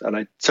forth. And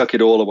I took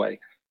it all away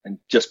and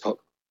just put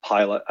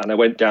pilot. And I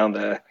went down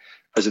there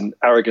as an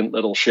arrogant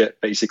little shit,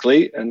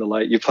 basically. And they're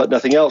like, you put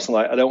nothing else. I'm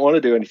like, I don't want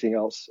to do anything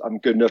else. I'm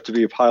good enough to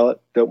be a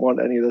pilot. Don't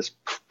want any of this.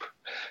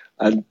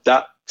 And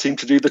that seemed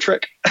to do the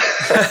trick.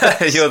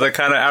 You're the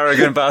kind of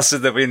arrogant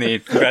bastard that we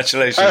need.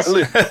 Congratulations.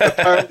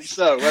 Apparently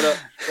so. When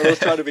I was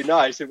trying to be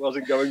nice, it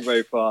wasn't going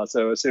very far.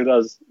 So as soon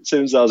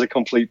as I was a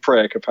complete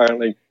prick,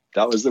 apparently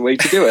that was the way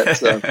to do it.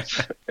 So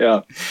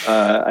yeah,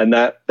 and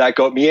that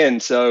got me in.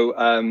 So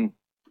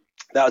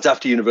that was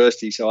after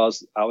university. So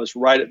I was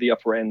right at the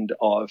upper end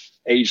of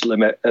age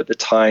limit at the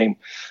time,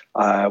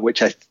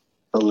 which I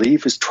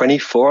believe was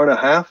 24 and a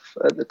half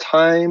at the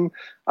time,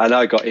 and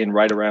I got in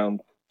right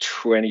around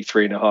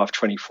 23 and a half,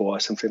 24,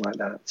 something like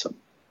that. So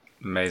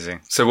amazing.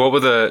 So what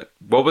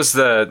was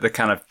the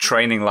kind of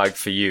training like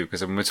for you?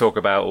 Because when we talk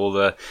about all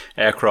the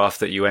aircraft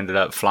that you ended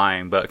up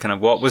flying, but kind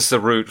of what was the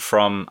route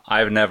from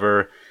I've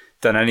never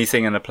done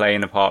anything in a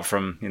plane apart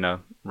from,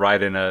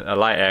 riding a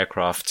light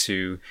aircraft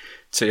to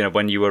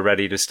when you were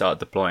ready to start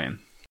deploying?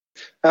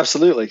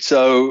 Absolutely.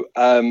 So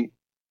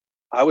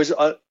I was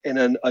in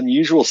an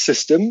unusual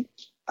system,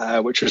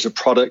 which was a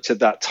product at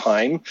that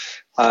time,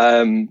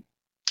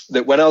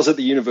 that when I was at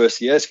the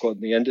University Air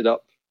Squadron, they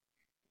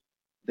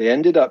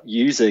ended up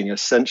using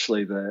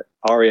essentially the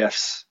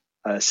RAF's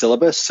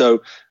syllabus.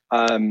 So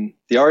the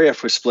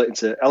RAF was split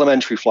into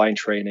elementary flying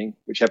training,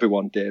 which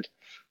everyone did,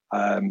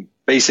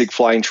 basic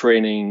flying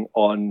training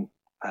on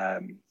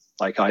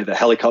like either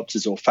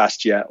helicopters or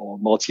fast jet or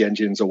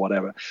multi-engines or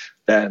whatever,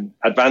 then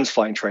advanced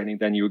flying training,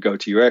 then you would go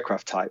to your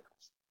aircraft type.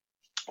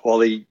 Well,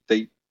 they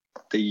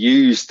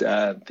used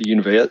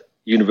the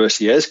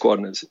University Air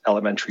Squadron as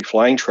elementary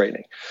flying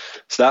training.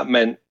 So that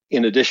meant,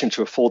 in addition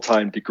to a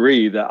full-time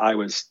degree, that I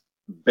was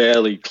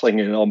barely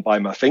clinging on by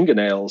my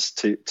fingernails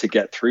to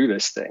get through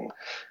this thing.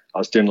 I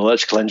was doing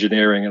electrical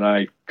engineering and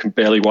I can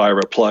barely wire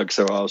a plug,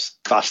 so I was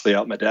vastly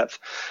out my depth.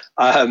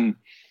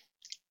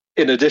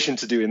 In addition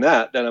to doing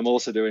that, then I'm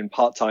also doing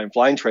part-time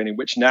flying training,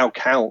 which now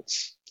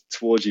counts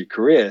towards your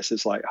career. So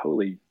it's like,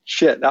 holy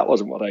shit, that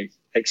wasn't what I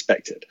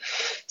expected.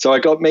 So I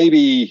got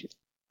maybe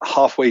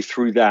halfway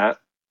through that,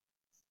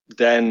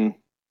 then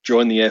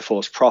joined the Air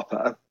Force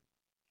proper.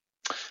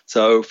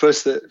 So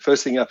first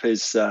thing up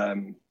is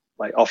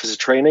like officer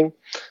training.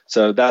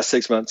 So that's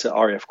 6 months at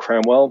RAF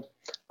Cranwell,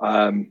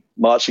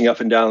 marching up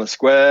and down the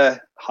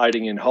square,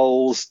 hiding in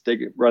holes,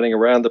 running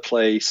around the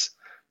place,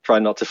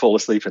 trying not to fall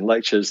asleep in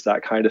lectures,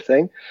 that kind of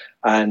thing.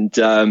 And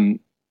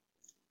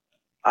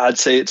I'd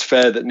say it's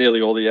fair that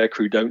nearly all the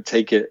aircrew don't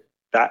take it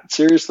that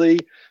seriously,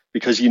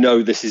 because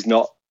this is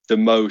not the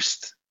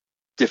most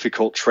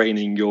difficult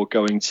training you're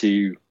going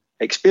to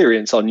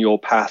experience on your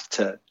path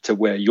to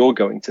where you're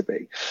going to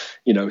be.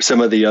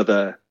 Some of the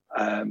other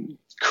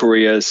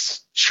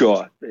careers,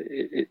 sure,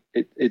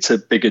 it's a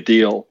bigger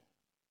deal.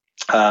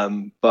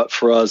 But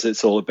for us,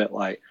 it's all a bit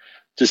like,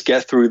 just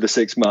get through the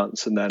 6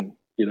 months and then,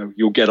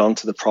 you'll get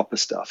onto the proper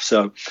stuff.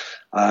 So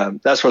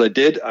that's what I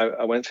did.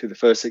 I went through the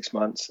first 6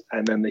 months,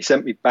 and then they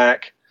sent me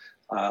back,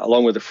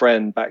 along with a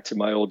friend, back to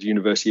my old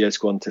University Air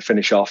Squadron to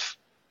finish off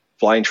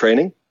flying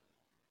training.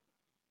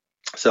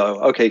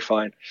 So, okay,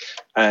 fine.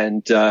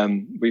 And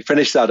we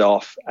finished that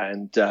off.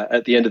 And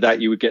at the end of that,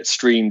 you would get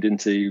streamed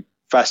into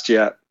fast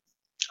jet,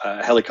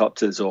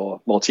 helicopters, or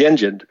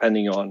multi-engine,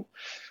 depending on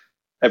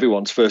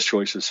everyone's first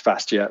choice was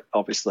fast jet,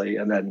 obviously.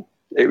 And then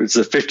it was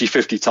a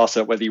 50-50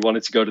 toss-up whether you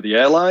wanted to go to the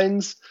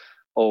airlines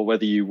or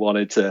whether you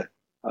wanted to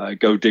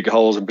go dig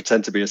holes and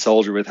pretend to be a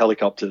soldier with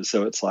helicopters.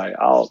 So it's like,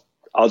 I'll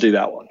do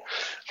that one.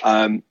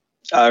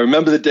 I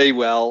remember the day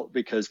well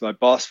because my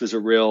boss was a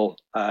real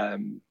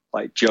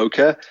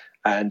joker,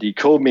 and he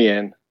called me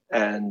in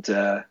and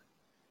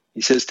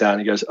he sits down.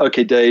 He goes,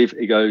 "Okay, Dave."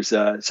 He goes,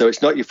 "So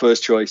it's not your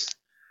first choice,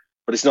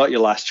 but it's not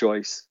your last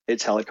choice.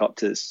 It's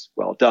helicopters.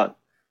 Well done."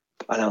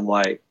 And I'm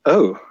like,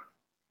 "Oh,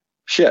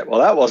 shit,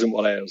 well, that wasn't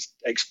what I was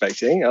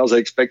expecting. I was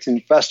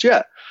expecting fast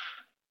jet."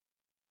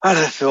 And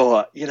I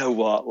thought, you know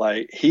what,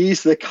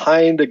 he's the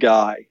kind of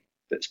guy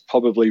that's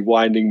probably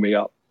winding me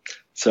up.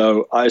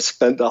 So I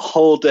spent the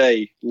whole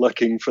day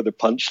looking for the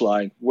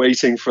punchline,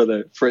 waiting for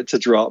it to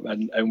drop.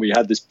 And we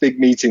had this big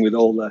meeting with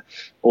all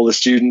the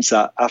students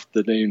that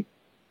afternoon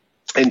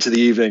into the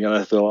evening. And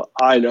I thought,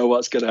 I know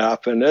what's going to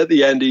happen. At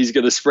the end, he's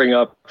going to spring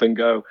up and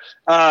go,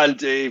 "And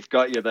Dave,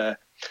 got you there."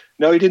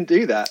 No, he didn't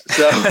do that.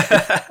 So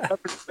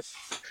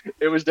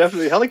it was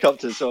definitely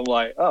helicopters. So I'm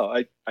like,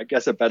 oh, I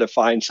guess I better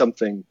find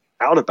something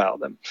out about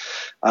them.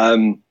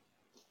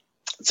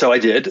 So I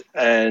did,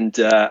 and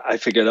I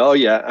figured, oh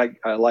yeah,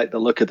 I like the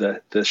look of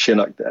the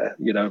Chinook there.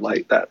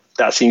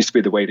 That seems to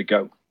be the way to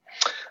go.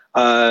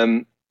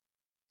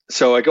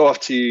 So I go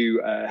off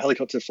to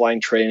helicopter flying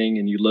training,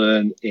 and you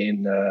learn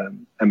in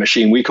a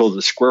machine we call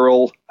the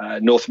Squirrel.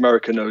 North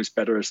America knows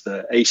better as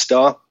the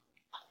A-Star.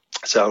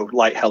 So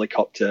light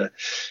helicopter,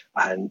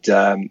 and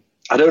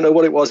I don't know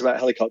what it was about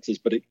helicopters,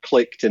 but it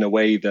clicked in a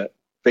way that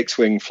fixed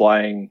wing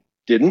flying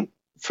didn't.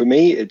 For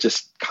me, it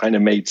just kind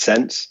of made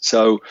sense.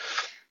 So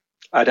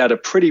I'd had a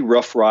pretty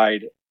rough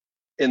ride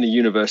in the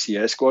University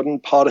Air Squadron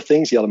part of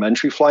things, the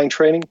elementary flying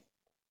training,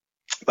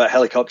 but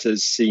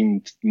helicopters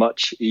seemed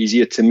much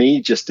easier to me.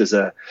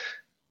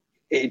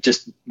 It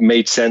just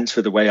made sense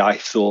for the way I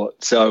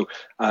thought. So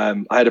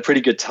I had a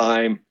pretty good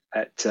time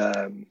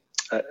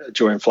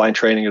during flying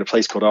training at a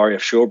place called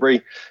RAF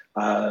Shawbury.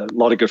 A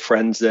lot of good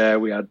friends there.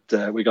 We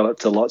got up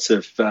to lots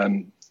of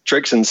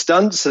tricks and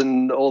stunts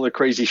and all the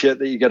crazy shit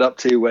that you get up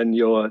to when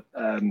you're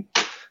an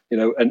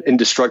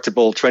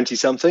indestructible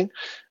 20-something.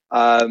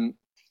 And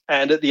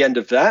at the end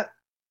of that,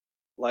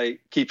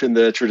 keeping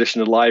the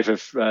tradition alive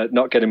of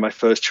not getting my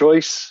first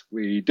choice,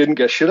 we didn't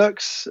get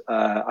Chinooks.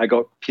 I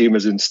got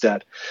Pumas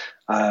instead.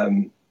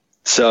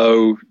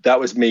 So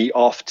that was me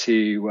off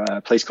to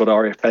a place called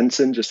RAF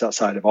Benson, just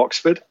outside of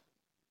Oxford.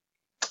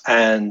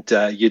 And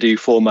you do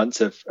 4 months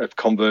of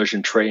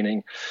conversion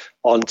training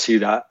onto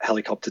that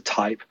helicopter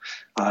type.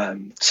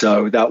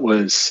 So that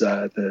was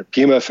the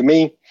Puma for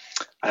me.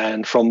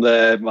 And from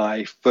there,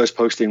 my first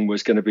posting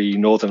was going to be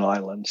Northern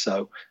Ireland.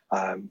 So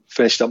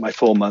finished up my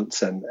 4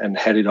 months and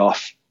headed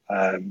off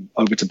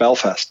over to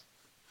Belfast.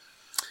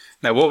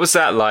 Now, what was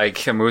that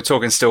like? And we were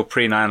talking still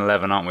pre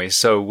 9/11, aren't we?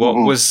 So what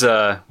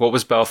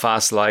was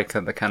Belfast like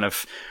at the kind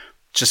of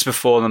just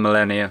before the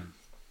millennium?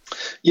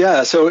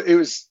 Yeah, so it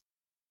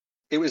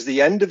was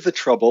the end of the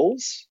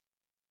Troubles,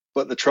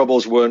 but the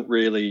Troubles weren't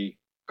really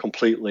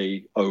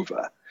completely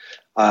over.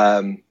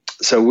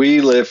 So we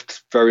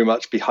lived very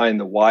much behind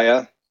the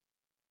wire.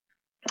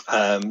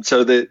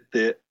 So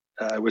there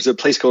was a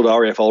place called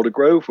RAF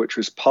Aldergrove, which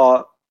was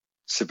part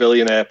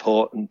civilian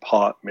airport and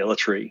part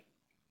military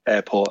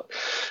airport.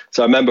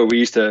 So I remember we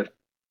used to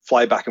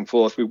fly back and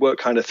forth. We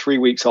worked kind of 3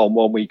 weeks on,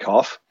 1 week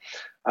off.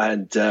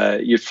 And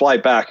you'd fly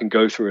back and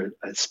go through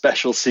a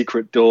special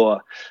secret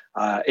door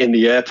in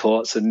the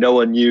airport, so no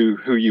one knew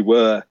who you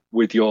were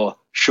with your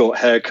short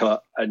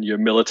haircut and your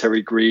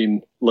military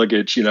green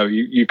luggage. You know,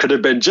 you could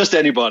have been just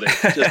anybody,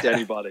 just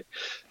anybody.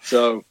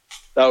 So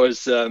that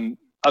was,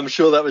 I'm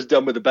sure that was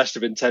done with the best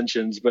of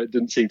intentions, but it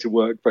didn't seem to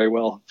work very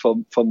well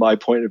from my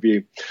point of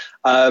view.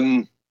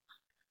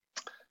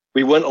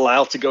 We weren't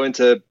allowed to go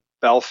into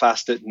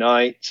Belfast at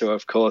night, so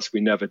of course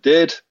we never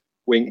did.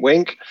 Wink,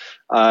 wink.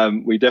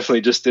 We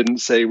definitely just didn't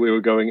say we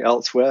were going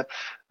elsewhere.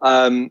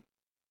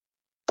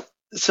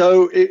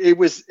 So it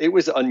was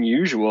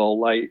unusual.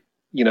 Like,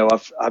 you know,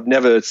 I've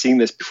never seen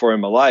this before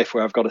in my life,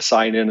 where I've got to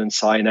sign in and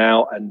sign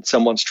out, and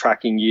someone's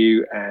tracking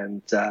you,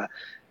 and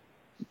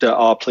there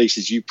are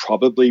places you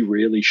probably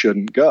really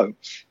shouldn't go.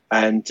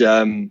 And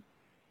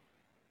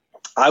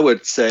I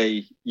would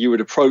say you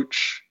would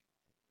approach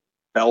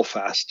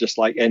Belfast just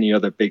like any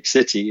other big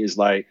city. Is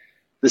like,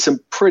 there's some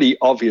pretty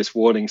obvious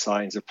warning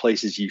signs of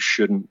places you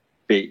shouldn't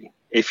be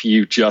if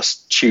you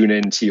just tune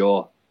into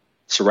your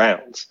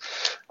surrounds.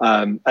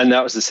 And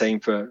that was the same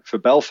for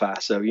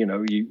Belfast. So, you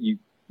know, you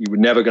were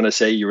never going to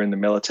say you're in the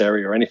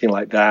military or anything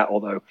like that,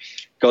 although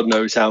God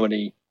knows how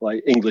many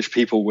like English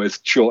people with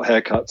short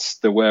haircuts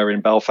there were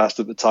in Belfast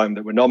at the time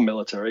that were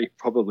non-military,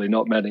 probably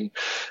not many.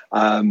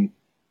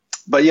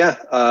 But yeah,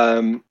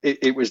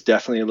 it was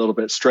definitely a little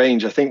bit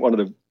strange. I think one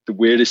of the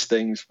weirdest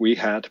things we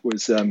had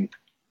was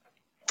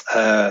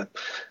I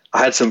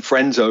had some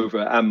friends over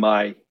and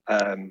my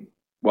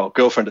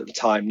girlfriend at the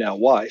time, now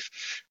wife,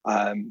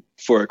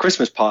 for a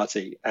Christmas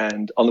party.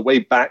 And on the way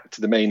back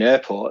to the main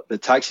airport, the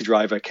taxi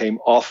driver came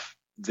off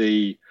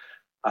the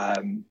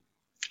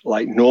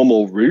like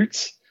normal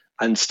route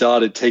and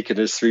started taking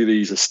us through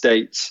these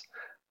estates.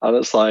 And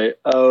it's like,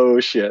 oh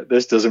shit,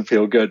 this doesn't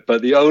feel good.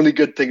 But the only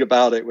good thing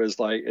about it was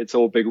like, it's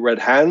all big red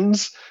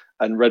hands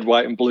and red,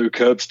 white, and blue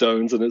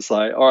curbstones. And it's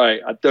like, all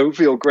right, I don't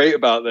feel great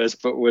about this,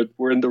 but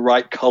we're in the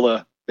right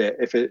color bit.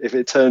 If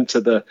it turned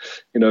to the,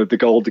 you know, the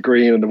gold, the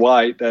green, and the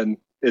white, then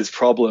it's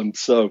problem.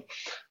 So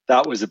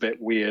that was a bit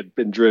weird,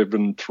 been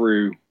driven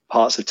through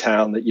parts of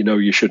town that, you know,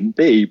 you shouldn't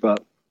be.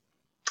 But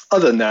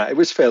other than that, it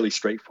was fairly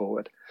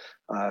straightforward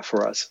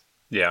for us.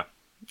 Yeah.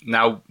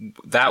 Now,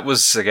 that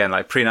was, again,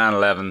 like pre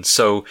 9/11.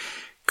 So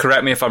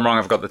correct me if I'm wrong,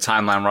 I've got the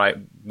timeline right.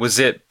 Was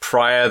it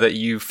prior that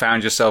you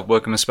found yourself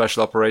working with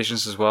special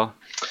operations as well?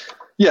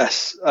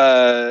 Yes.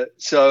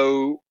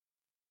 So,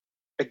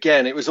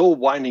 again, it was all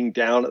winding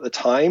down at the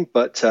time,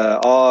 but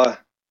our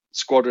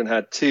squadron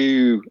had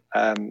two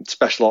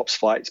special ops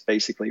flights,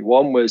 basically.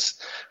 One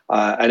was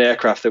an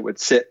aircraft that would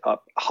sit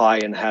up high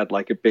and had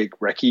like a big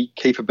recce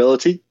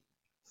capability.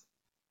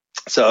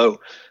 So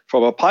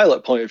from a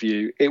pilot point of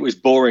view, it was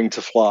boring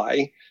to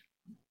fly,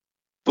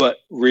 but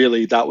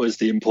really that was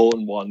the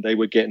important one. They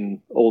were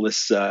getting all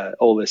this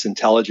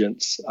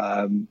intelligence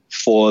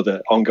for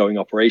the ongoing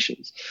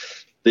operations.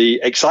 The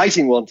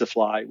exciting one to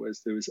fly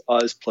was there was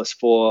us plus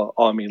 4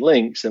 Army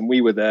links, and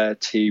we were there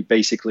to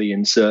basically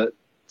insert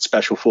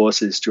special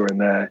forces during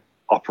their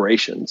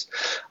operations.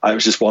 It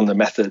was just one of the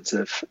methods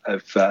of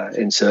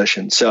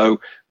insertion.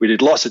 So we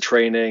did lots of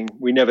training.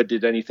 We never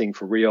did anything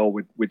for real.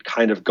 We'd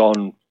kind of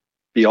gone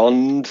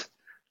beyond,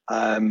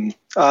 not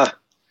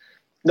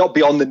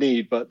beyond the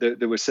need, but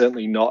there were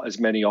certainly not as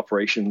many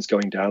operations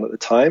going down at the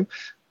time.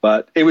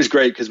 But it was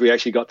great because we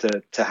actually got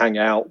to hang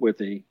out with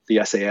the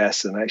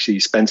SAS and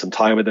actually spend some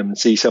time with them and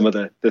see some of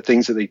the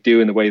things that they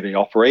do and the way they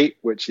operate,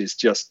 which is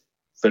just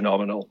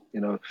phenomenal.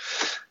 You know,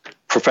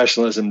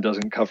 professionalism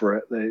doesn't cover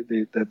it.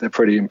 They're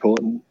pretty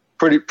important,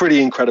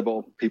 pretty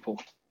incredible people.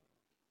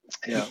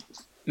 Yeah.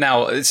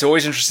 Now, it's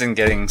always interesting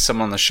getting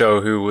someone on the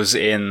show who was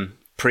in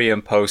pre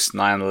and post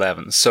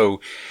 9/11.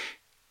 So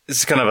this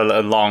is kind of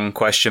a long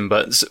question,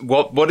 but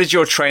what did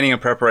your training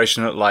and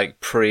preparation look like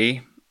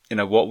pre? You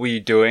know, what were you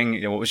doing?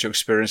 You know, what was your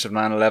experience of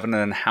 9/11, and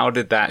then how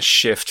did that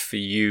shift for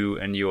you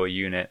and your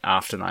unit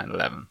after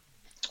 9/11?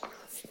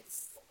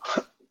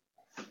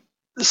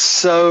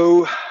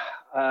 So,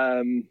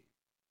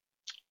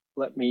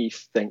 let me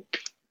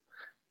think.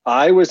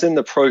 I was in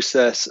the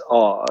process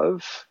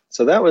of,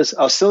 I was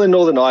still in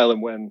Northern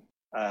Ireland when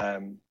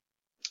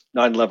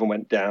 9/11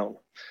 went down,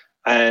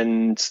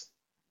 and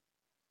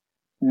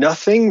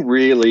nothing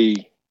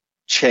really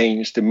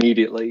changed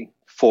immediately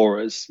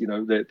for us. You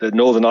know, the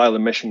Northern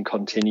Ireland mission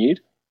continued,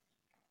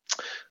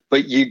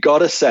 but you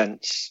got a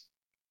sense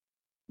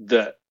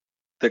that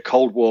the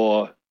Cold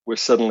War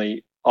was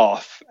suddenly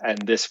off, and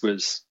this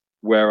was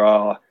where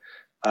our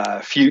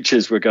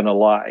futures were going to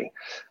lie.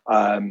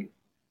 And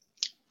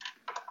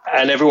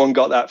everyone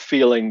got that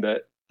feeling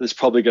that there's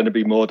probably going to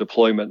be more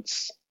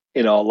deployments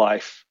in our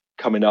life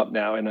coming up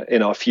now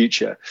in our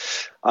future.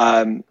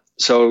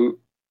 So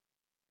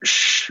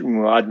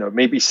I don't know,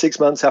 maybe 6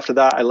 months after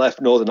that, I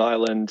left Northern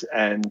Ireland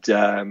and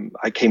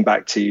I came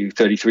back to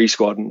 33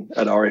 Squadron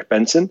at RAF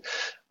Benson.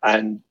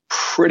 And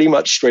pretty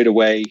much straight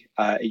away,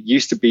 it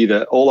used to be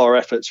that all our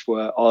efforts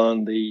were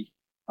on the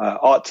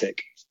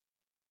Arctic.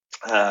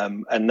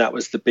 And that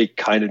was the big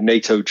kind of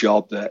NATO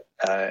job that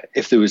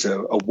if there was a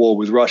war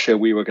with Russia,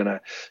 we were going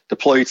to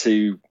deploy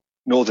to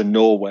northern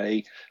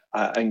Norway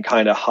and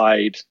kind of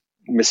hide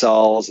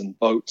missiles and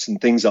boats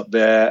and things up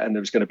there. And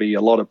there was going to be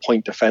a lot of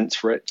point defense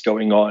for it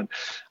going on.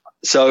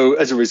 So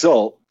as a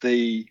result,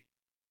 the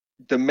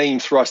main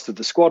thrust of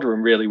the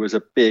squadron really was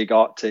a big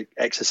Arctic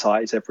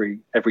exercise every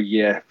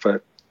year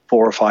for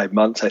 4 or 5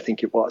 months, I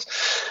think it was.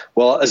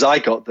 Well, as I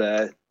got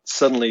there,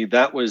 suddenly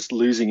that was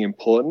losing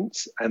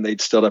importance, and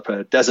they'd stood up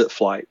a desert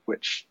flight,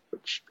 which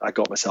I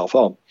got myself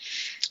on.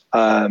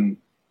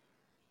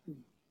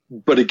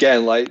 But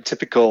again, like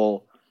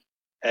typical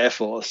Air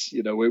Force,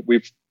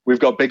 we've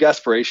got big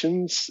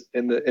aspirations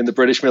in the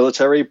British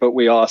military, but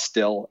we are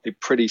still a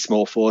pretty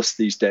small force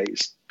these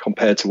days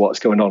compared to what's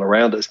going on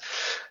around us.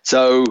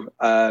 So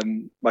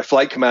my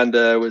flight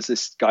commander was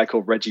this guy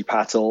called Reggie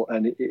Patel,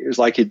 and it was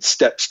like he'd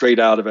stepped straight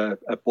out of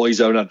a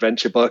Boy's Own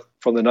Adventure book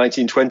from the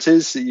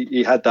 1920s.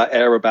 He had that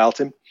air about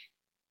him.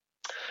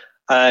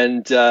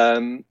 And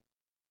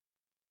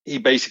he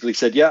basically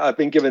said, yeah, I've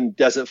been given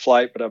desert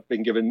flight, but I've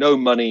been given no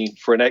money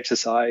for an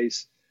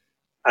exercise.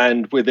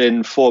 And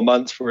within 4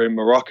 months, we're in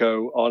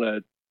Morocco on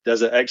a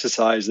desert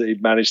exercise that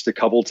he'd managed to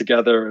cobble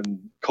together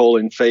and call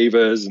in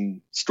favors and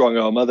strong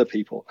arm other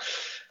people.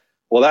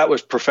 Well, that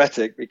was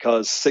prophetic,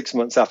 because 6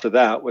 months after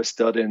that, we're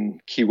stood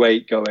in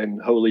Kuwait going,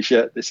 holy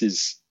shit, this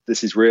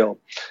is real.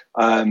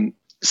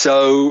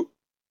 So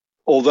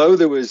although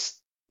there was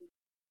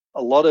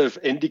a lot of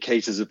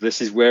indicators of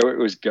this is where it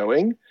was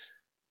going,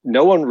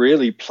 no one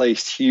really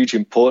placed huge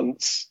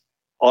importance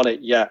on it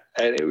yet.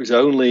 And it was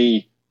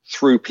only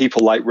through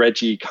people like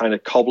Reggie kind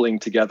of cobbling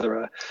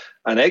together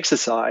an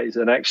exercise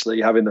and actually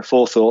having the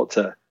forethought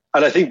to,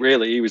 and I think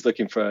really he was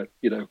looking for,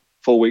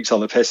 4 weeks on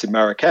the piss in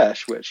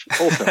Marrakesh, which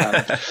also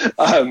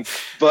happened.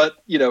 But,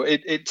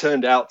 it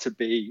turned out to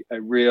be a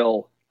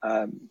really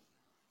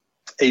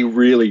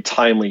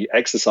timely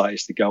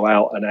exercise to go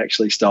out and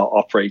actually start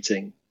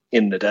operating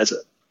in the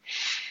desert.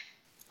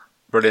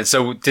 Brilliant.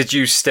 So did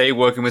you stay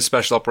working with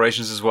special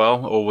operations as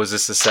well, or was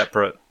this a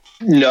separate?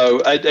 No,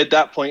 at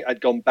that point,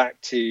 I'd gone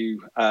back to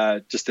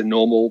just a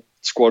normal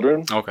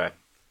squadron. Okay.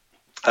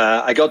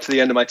 I got to the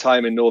end of my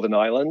time in Northern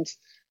Ireland,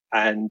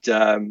 and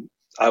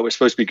I was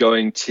supposed to be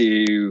going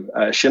to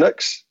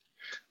Chinooks,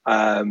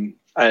 and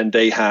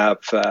they have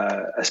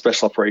a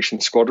special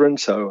operations squadron.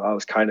 So I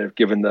was kind of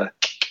given the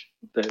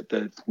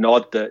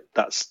nod that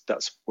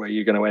that's where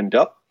you're going to end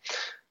up.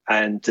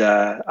 And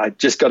I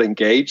just got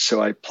engaged,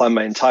 so I planned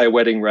my entire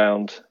wedding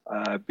round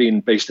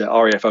being based at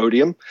RAF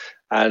Odium,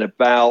 and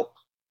about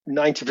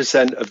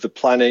 90% of the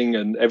planning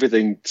and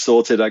everything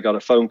sorted, I got a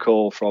phone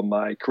call from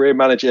my career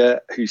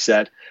manager who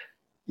said,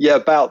 yeah,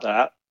 about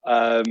that.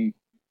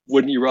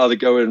 Wouldn't you rather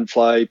go and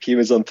fly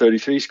Pumas on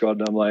 33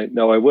 Squadron? I'm like,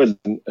 no, I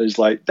wouldn't. It's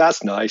like,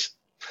 that's nice,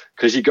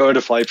 because you're going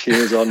to fly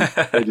Pumas on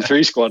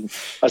 33 Squadron.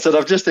 I said,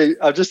 I've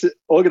just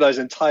organized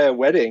an entire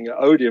wedding at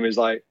Odium. Is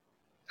like,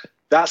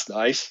 that's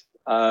nice.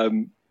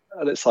 And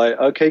it's like,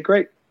 okay,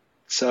 great.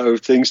 So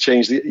things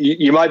changed.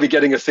 You might be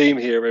getting a theme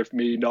here of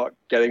me not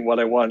getting what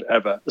I want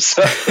ever.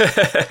 So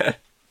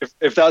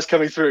if that's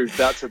coming through,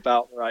 that's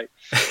about right.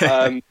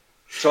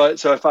 So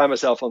I find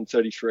myself on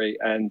 33,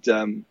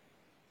 and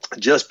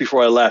just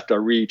before I left, I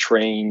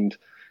retrained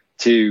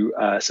to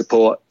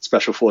support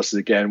Special Forces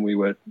again. We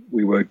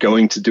were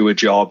going to do a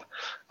job,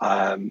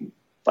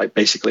 like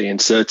basically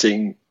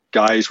inserting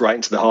guys right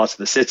into the heart of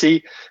the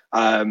city.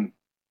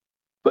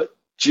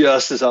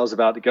 Just as I was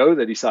about to go,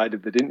 they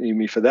decided they didn't need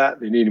me for that.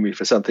 They needed me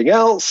for something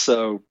else.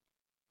 So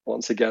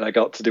once again, I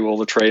got to do all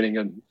the training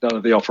and none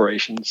of the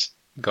operations.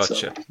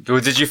 Gotcha. So,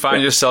 did you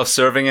find yourself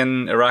serving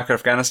in Iraq or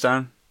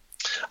Afghanistan?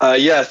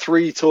 Yeah,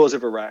 3 tours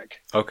of Iraq.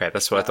 Okay,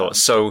 that's what I thought.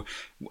 So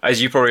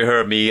as you probably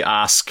heard me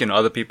ask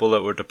other people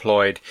that were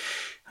deployed,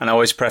 and I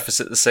always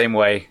preface it the same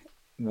way,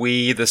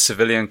 we, the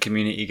civilian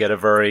community, get a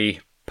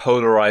very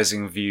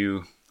polarizing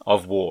view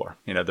of war.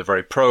 They're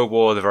very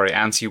pro-war, they're very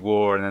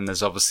anti-war, and then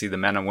there's obviously the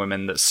men and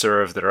women that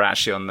serve that are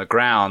actually on the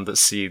ground that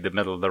see the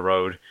middle of the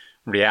road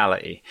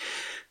reality.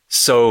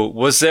 So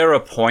was there a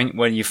point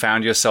when you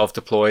found yourself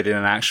deployed in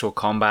an actual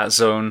combat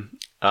zone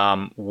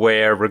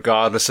where,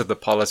 regardless of the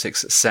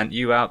politics that sent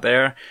you out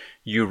there,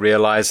 you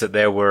realized that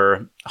there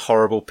were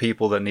horrible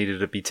people that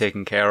needed to be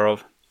taken care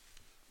of?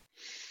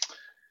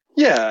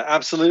 Yeah,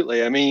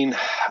 absolutely. I mean,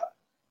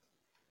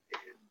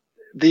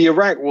 the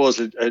Iraq was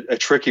a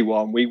tricky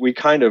one. We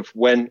kind of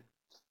went,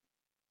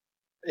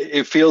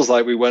 it feels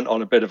like we went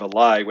on a bit of a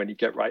lie when you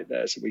get right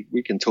there. So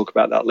we can talk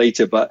about that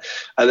later. But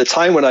at the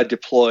time when I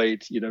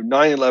deployed,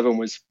 9/11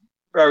 was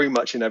very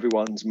much in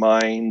everyone's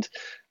mind.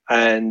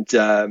 And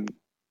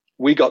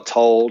we got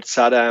told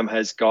Saddam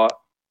has got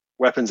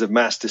weapons of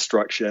mass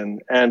destruction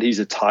and he's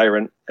a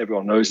tyrant.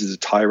 Everyone knows he's a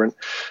tyrant.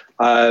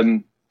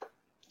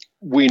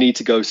 We need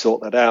to go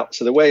sort that out.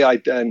 So the way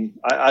I'd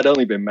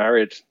only been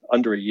married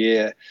under a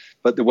year,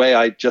 but the way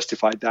I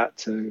justified that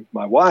to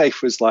my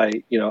wife was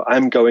like,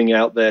 I'm going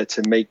out there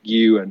to make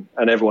you and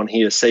everyone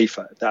here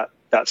safer.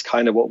 that's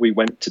kind of what we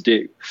went to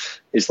do.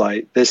 Is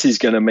like, this is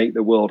going to make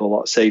the world a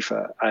lot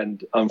safer.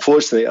 And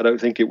unfortunately, I don't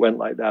think it went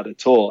like that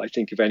at all. I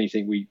think if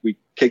anything, we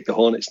kicked the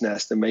hornet's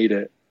nest and made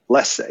it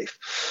less safe.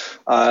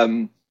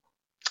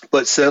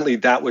 But certainly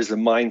that was the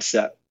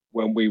mindset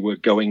when we were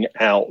going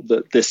out,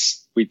 that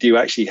we do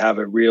actually have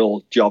a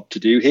real job to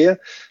do here.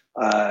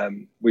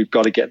 We've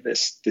got to get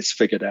this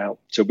figured out.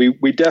 So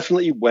we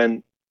definitely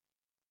went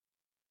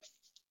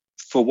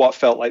for what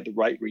felt like the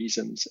right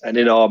reasons. And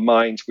in our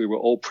minds, we were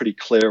all pretty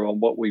clear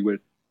on what we were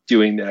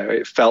doing there.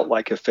 It felt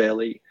like a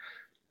fairly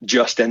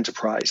just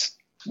enterprise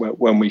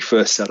when we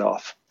first set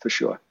off, for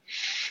sure.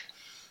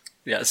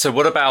 Yeah. So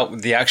what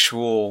about the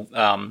actual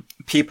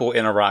people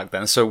in Iraq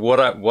then? So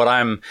what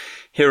I'm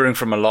hearing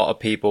from a lot of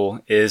people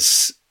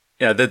is,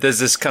 there's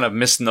this kind of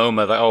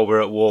misnomer that, oh,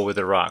 we're at war with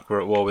Iraq,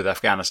 we're at war with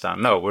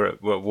Afghanistan. No, we're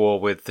at war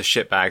with the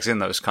shitbags in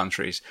those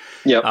countries.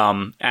 Yep.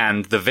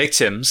 And the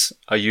victims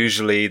are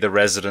usually the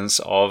residents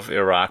of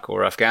Iraq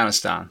or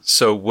Afghanistan.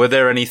 So were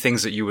there any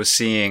things that you were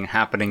seeing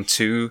happening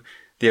to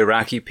the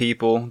Iraqi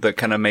people that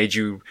kind of made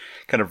you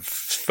kind of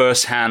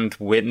firsthand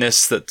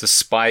witness that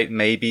despite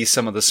maybe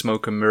some of the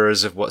smoke and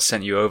mirrors of what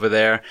sent you over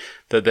there,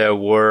 that there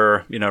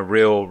were,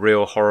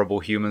 real horrible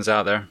humans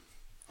out there?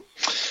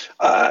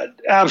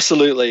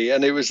 Absolutely.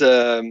 And it was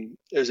a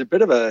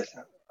bit of a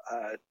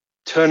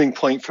turning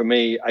point for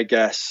me, I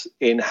guess,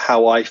 in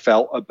how I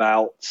felt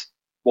about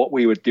what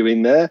we were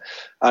doing there.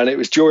 And it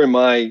was during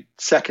my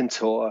second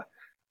tour,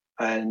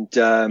 and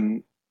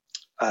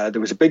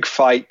there was a big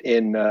fight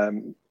in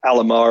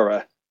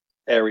Alamara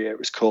area, it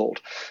was called.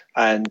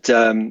 And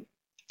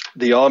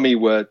the army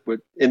were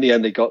in the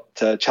end, they got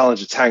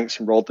Challenger tanks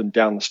and rolled them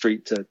down the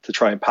street to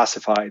try and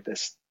pacify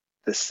this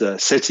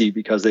city,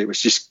 because it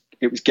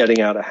was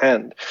getting out of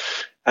hand.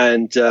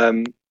 And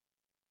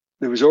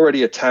there was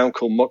already a town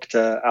called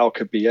Muqta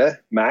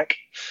al-Kabir, MAC,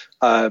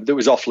 that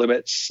was off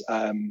limits.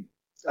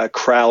 A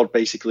crowd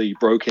basically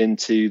broke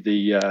into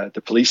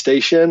the police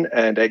station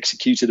and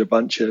executed a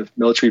bunch of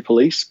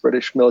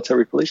British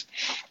military police.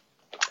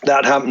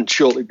 That happened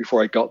shortly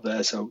before I got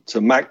there, so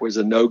MAC was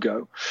a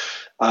no-go.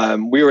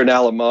 We were in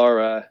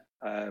Alamara,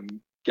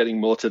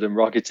 getting mortared and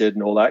rocketed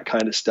and all that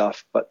kind of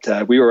stuff.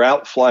 But we were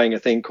out flying a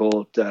thing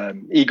called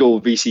Eagle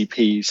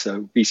VCP,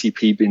 so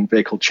VCP being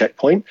vehicle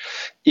checkpoint,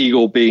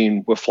 Eagle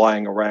being we're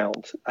flying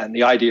around. And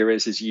the idea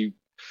is you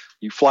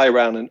fly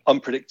around and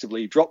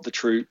unpredictably drop the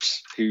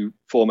troops who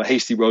form a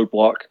hasty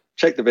roadblock,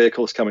 check the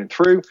vehicles coming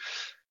through,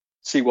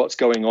 see what's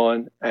going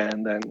on,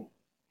 and then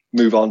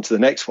move on to the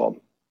next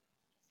one.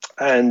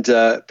 And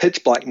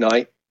pitch black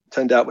night,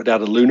 turned out we'd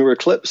had a lunar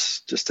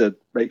eclipse just to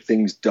make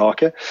things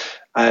darker.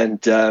 And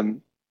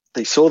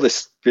they saw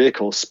this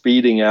vehicle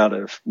speeding out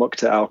of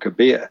Muqta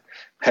al-Kabir,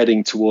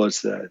 heading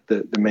towards the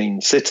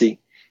main city.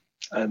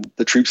 And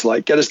the troops are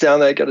like, get us down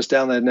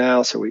there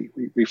now. So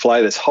we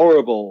fly this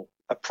horrible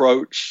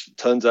approach.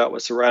 Turns out we're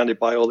surrounded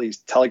by all these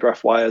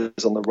telegraph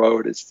wires on the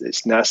road.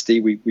 It's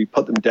nasty. We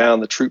put them down.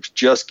 The troops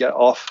just get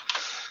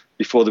off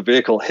before the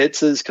vehicle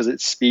hits us because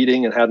it's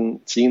speeding and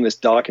hadn't seen this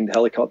darkened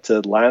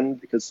helicopter land,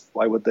 because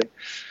why would they?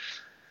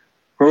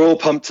 We're all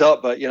pumped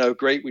up, but,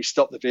 great, we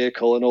stopped the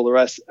vehicle and all the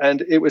rest.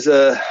 And it was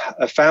a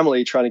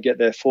family trying to get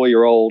their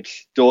 4-year-old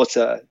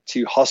daughter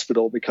to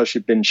hospital because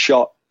she'd been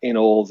shot in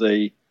all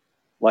the,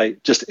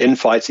 just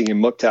infighting in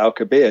Muqta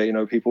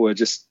al-Kabir. People were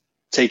just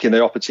taking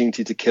their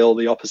opportunity to kill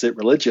the opposite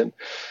religion.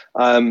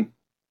 And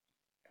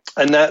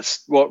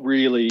that's what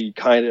really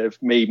kind of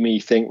made me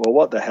think, well,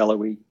 what the hell are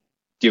we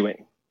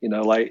doing?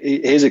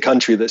 Here's a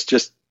country that's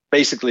just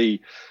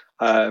basically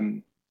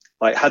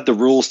had the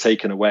rules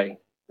taken away.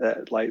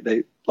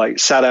 They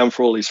Saddam,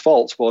 for all his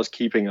faults, was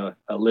keeping a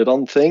lid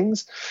on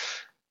things.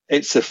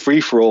 It's a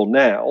free-for-all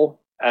now.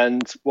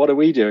 And what are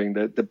we doing?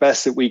 The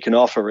best that we can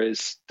offer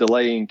is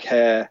delaying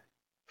care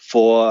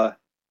for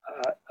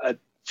a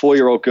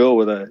 4-year-old girl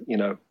with a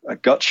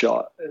gut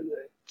shot.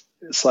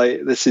 It's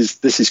like, this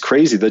is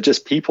crazy. They're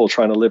just people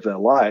trying to live their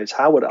lives.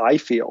 How would I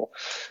feel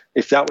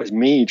if that was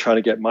me trying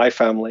to get my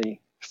family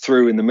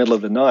through in the middle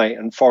of the night,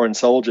 and foreign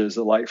soldiers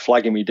are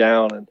flagging me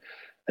down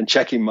and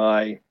checking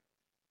my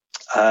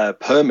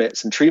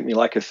permits and treat me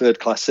like a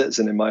third-class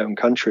citizen in my own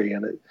country?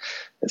 And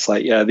it's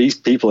like, yeah, these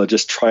people are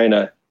just trying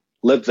to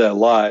live their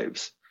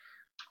lives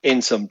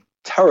in some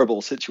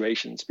terrible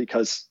situations,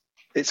 because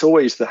it's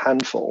always the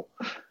handful.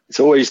 It's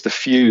always the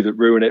few that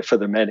ruin it for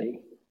the many.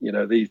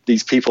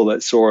 These people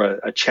that saw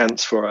a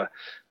chance for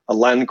a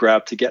land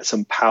grab to get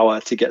some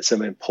power, to get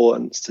some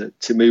importance,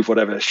 to move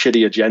whatever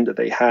shitty agenda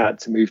they had,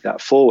 to move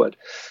that forward,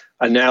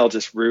 are now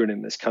just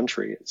ruining this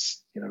country.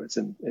 It's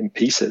in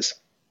pieces.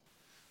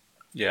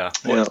 Yeah.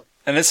 Well,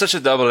 and it's such a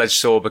double-edged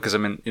sword, because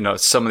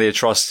some of the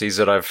atrocities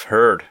that I've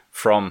heard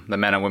from the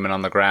men and women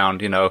on the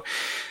ground,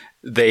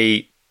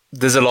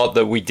 there's a lot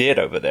that we did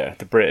over there,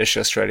 the British,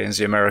 Australians,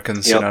 the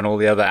Americans, yep, and all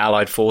the other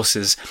allied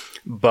forces.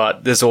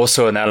 But there's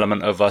also an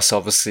element of us,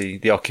 obviously,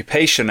 the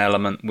occupation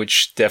element,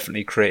 which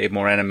definitely created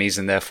more enemies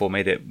and therefore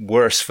made it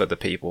worse for the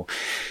people.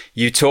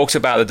 You talked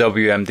about the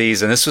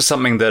WMDs, and this was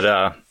something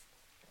that,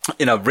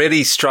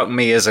 really struck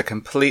me as a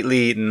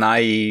completely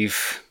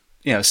naive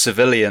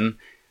civilian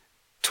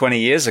 20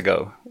 years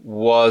ago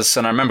was,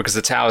 and I remember because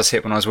the towers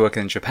hit when I was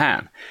working in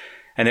Japan,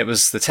 and it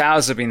was the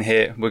towers have been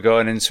hit, we're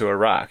going into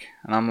Iraq.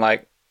 And I'm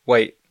like,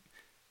 wait,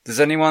 does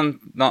anyone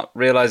not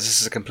realize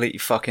this is a completely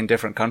fucking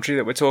different country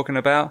that we're talking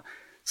about?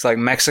 It's like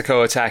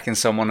Mexico attacking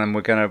someone and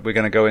we're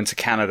gonna go into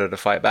Canada to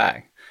fight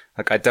back.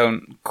 Like, I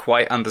don't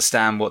quite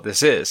understand what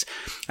this is.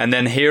 And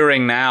then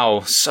hearing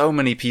now so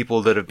many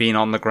people that have been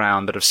on the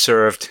ground, that have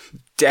served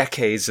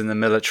decades in the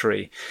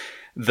military,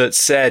 that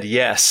said,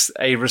 yes,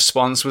 a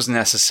response was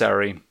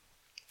necessary,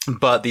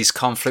 but these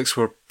conflicts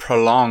were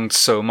prolonged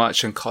so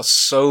much and caused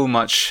so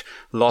much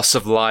loss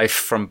of life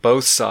from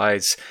both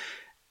sides.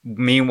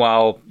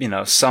 Meanwhile,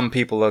 some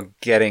people are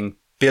getting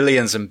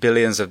billions and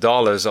billions of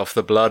dollars off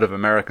the blood of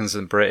Americans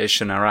and British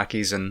and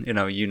Iraqis and,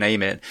 you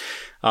name it.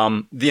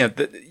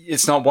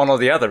 It's not one or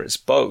the other, it's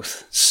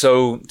both.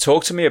 So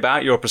talk to me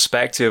about your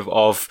perspective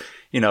of,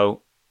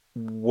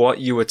 what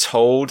you were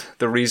told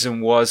the reason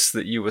was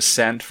that you were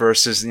sent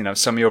versus,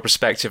 some of your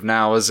perspective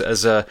now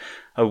as a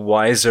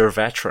wiser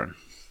veteran.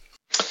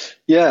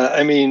 Yeah,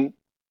 I mean,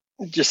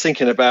 just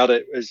thinking about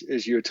it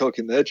as you were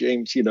talking there,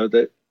 James,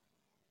 that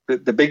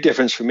the big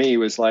difference for me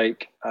was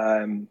like,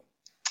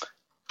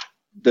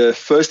 the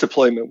first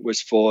deployment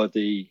was for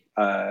the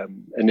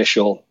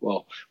initial,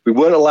 well, we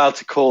weren't allowed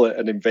to call it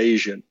an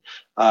invasion.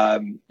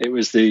 It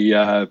was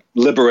the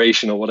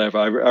liberation or whatever.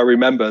 I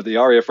remember the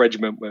RAF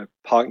regiment were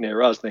parked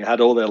near us, and they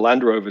had all their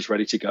Land Rovers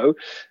ready to go.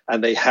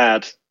 And they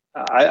had,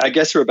 I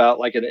guess they're about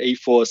like an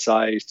A4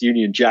 sized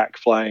Union Jack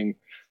flying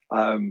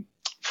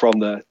from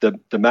the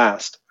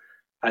mast.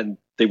 And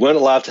they weren't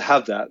allowed to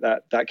have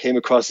that. That came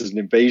across as an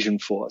invasion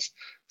force.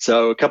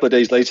 So a couple of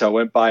days later, I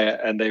went by it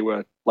and they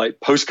were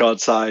like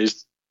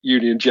postcard-sized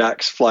Union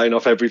Jacks flying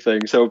off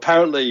everything. So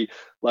apparently,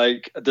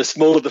 like, the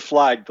smaller the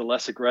flag, the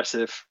less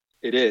aggressive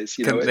it is.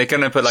 They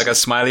couldn't put like a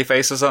smiley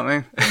face or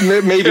something?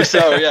 Maybe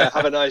so, yeah.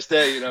 Have a nice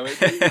day.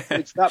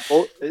 It's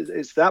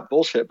that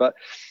bullshit. But,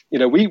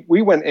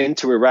 we went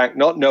into Iraq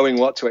not knowing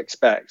what to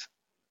expect.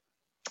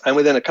 And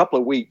within a couple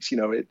of weeks,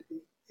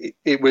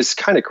 it was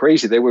kind of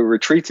crazy. They were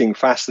retreating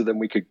faster than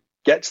we could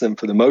get to them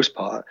for the most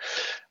part.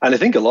 And I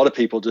think a lot of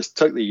people just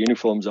took their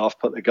uniforms off,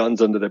 put their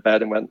guns under their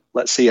bed and went,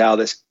 let's see how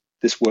this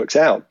works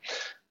out.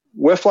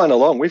 We're flying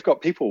along. We've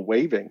got people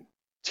waving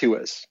to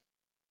us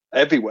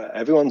everywhere.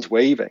 Everyone's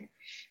waving.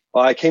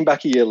 Well, I came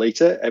back a year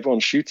later.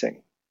 Everyone's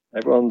shooting.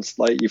 Everyone's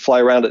like, you fly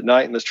around at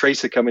night and there's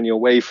tracer coming your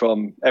way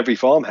from every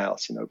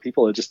farmhouse.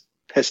 People are just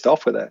pissed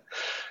off with it.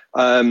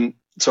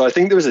 So I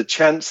think there was a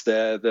chance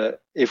there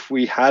that if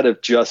we had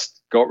have just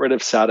got rid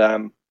of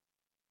Saddam,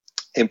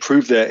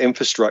 improved their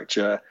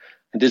infrastructure,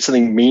 and did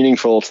something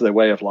meaningful to their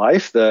way of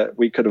life, that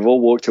we could have all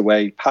walked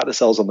away, pat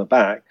ourselves on the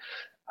back,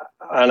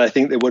 and I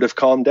think they would have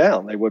calmed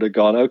down. They would have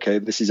gone, okay,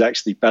 this is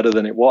actually better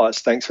than it was.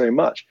 Thanks very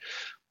much.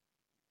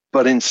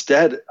 But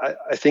instead,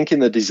 I think in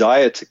the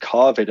desire to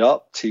carve it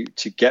up, to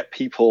get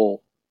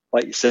people,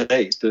 like you say,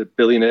 the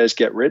billionaires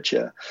get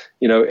richer,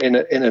 in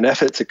an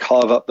effort to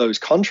carve up those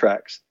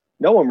contracts,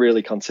 no one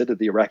really considered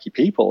the Iraqi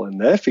people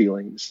and their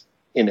feelings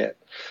in it.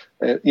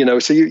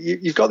 So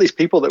you've got these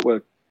people that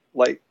were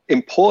like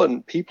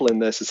important people in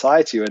their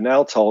society who are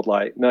now told,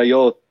 like, no,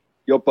 you're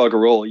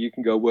bugger all. You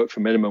can go work for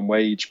minimum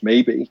wage,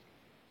 maybe.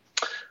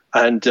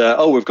 And,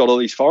 we've got all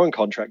these foreign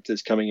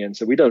contractors coming in,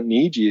 so we don't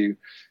need you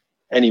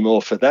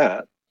anymore for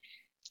that.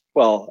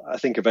 Well, I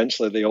think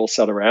eventually they all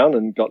sat around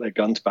and got their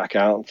guns back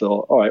out and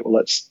thought, all right, well,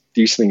 let's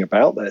do something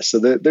about this. So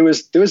there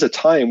was a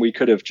time we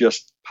could have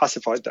just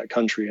pacified that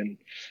country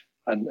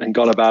and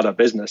gone about our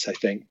business, I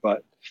think.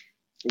 But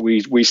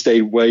we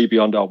stayed way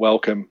beyond our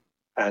welcome,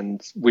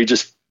 and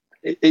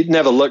it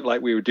never looked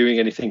like we were doing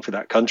anything for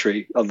that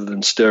country other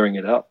than stirring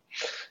it up.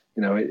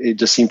 It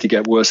just seemed to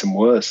get worse and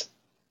worse.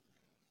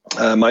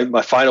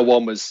 My final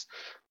one was,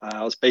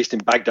 I was based in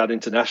Baghdad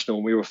International,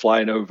 and we were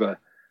flying over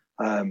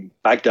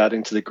Baghdad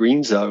into the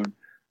Green Zone.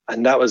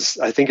 And that was,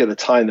 I think at the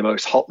time, the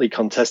most hotly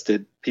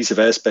contested piece of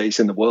airspace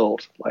in the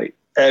world. Like,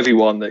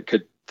 everyone that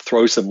could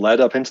throw some lead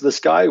up into the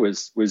sky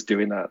was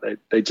doing that.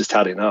 They just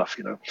had enough.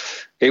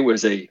 It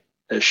was a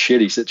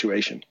shitty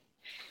situation.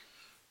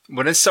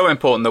 Well, it's so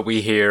important that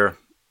we hear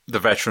the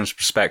veterans'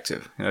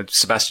 perspective.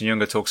 Sebastian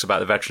Junger talks about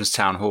the Veterans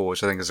Town Hall,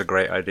 which I think is a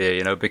great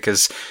idea,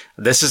 because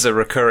this is a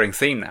reoccurring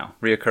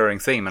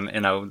theme.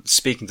 And,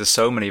 speaking to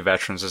so many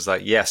veterans is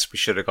like, yes, we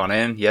should have gone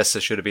in. Yes,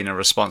 there should have been a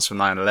response from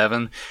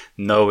 9/11.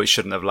 No, it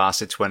shouldn't have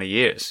lasted 20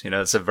 years.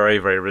 It's a very,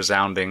 very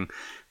resounding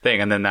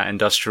thing. And then that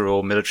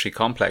industrial military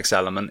complex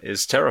element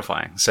is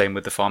terrifying. Same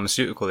with the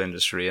pharmaceutical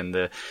industry and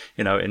the,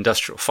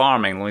 industrial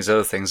farming, all these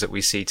other things that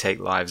we see take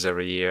lives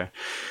every year.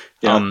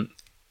 Yeah.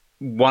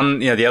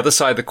 The other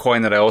side of the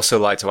coin that I also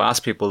like to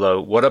ask people, though,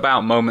 what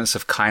about moments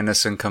of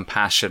kindness and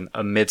compassion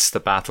amidst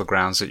the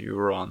battlegrounds that you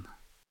were on?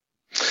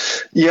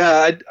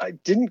 Yeah, I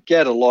didn't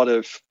get a lot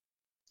of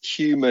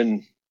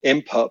human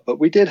input, but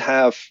we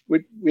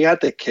had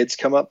the kids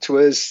come up to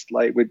us.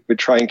 Like, we'd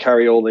try and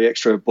carry all the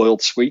extra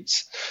boiled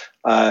sweets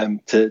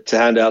to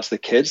hand out to the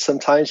kids.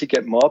 Sometimes you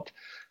get mobbed,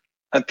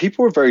 and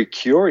people were very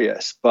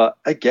curious. But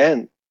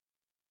again,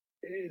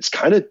 it's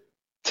kind of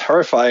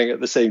terrifying at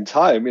the same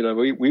time.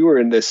 We were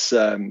in this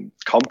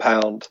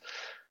compound.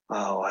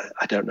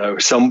 I don't know,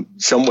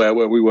 somewhere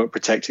where we weren't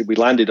protected. We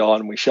landed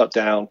on, we shut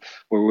down.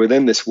 We were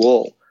within this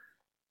wall,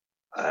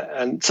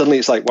 and suddenly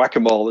it's like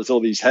whack-a-mole. There's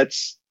all these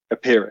heads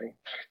appearing,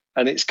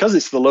 and it's because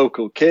it's the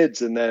local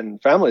kids and then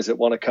families that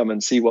want to come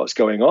and see what's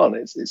going on.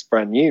 It's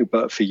brand new,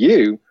 but for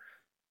you,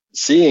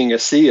 seeing a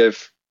sea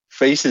of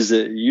faces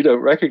that you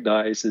don't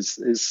recognize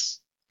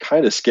is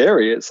kind of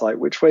scary. It's like,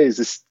 which way is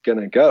this going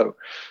to go?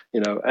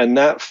 And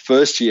that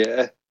first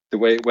year, the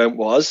way it went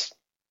was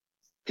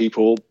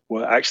people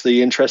were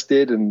actually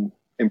interested and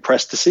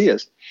impressed to see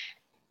us.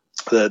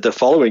 The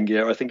following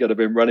year, I think I'd have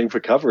been running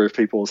for cover if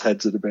people's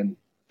heads had been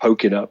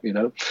poking up,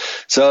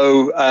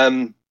 So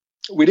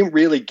we didn't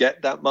really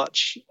get that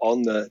much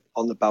on the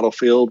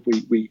battlefield.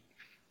 We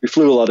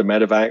flew a lot of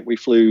medevac. We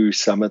flew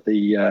some of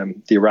the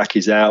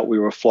Iraqis out. We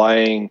were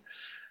flying.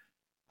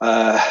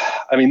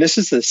 This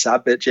is the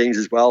sad bit, James,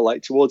 as well.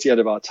 Like towards the end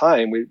of our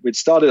time, we'd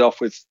started off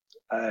with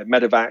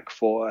medevac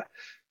for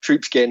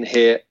troops getting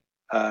hit,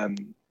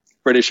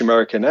 British,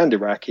 American, and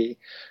Iraqi.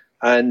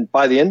 And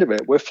by the end of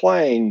it, we're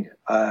flying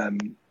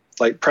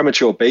like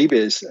premature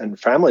babies and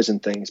families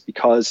and things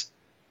because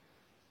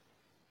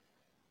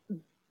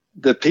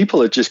the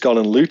people had just gone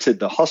and looted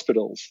the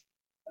hospitals.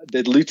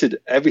 They'd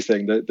looted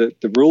everything.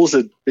 The rules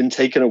had been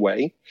taken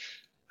away.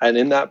 And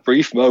in that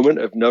brief moment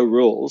of no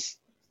rules,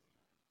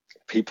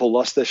 people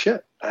lost their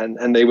shit.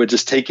 And they were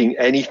just taking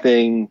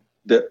anything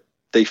that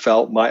they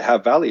felt might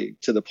have value,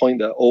 to the point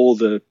that all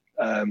the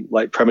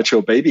like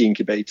premature baby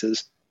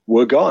incubators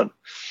were gone.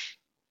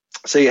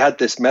 So you had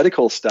this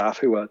medical staff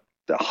who are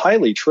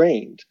highly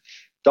trained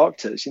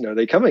doctors.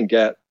 They come and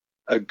get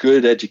a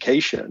good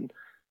education,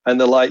 and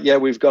they're like, yeah,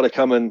 we've got to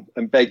come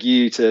and beg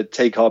you to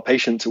take our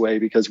patients away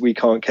because we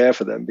can't care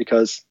for them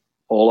because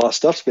all our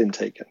stuff's been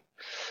taken.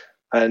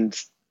 And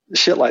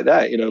shit like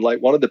that,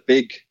 like one of the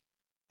big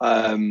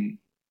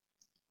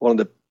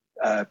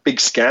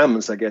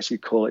scams, I guess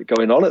you'd call it,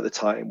 going on at the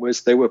time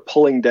was they were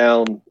pulling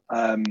down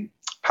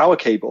power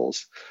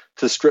cables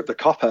to strip the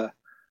copper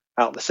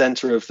out the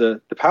center of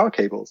the power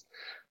cables.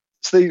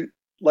 So they,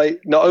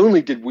 like, not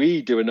only did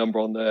we do a number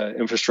on the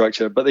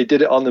infrastructure, but they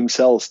did it on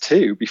themselves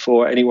too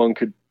before anyone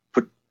could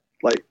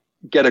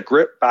get a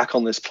grip back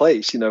on this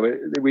place.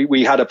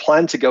 We had a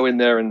plan to go in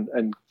there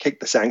and kick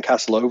the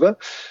sandcastle over,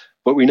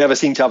 but we never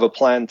seemed to have a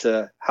plan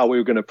to how we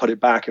were going to put it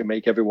back and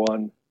make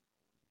everyone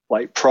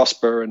like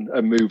prosper and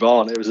move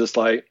on. It was just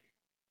like,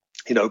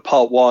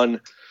 part one,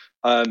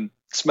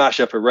 smash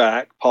up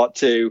Iraq. Part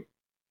two,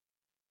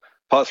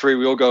 part three,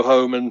 we all go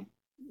home and,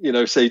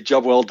 say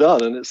job well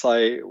done. And it's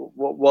like,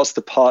 what's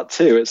the part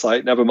two? It's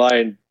like, never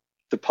mind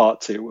the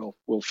part two.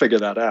 We'll figure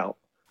that out.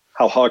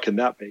 How hard can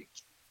that be?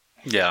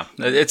 Yeah,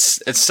 it's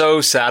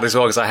so sad as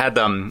well, because I had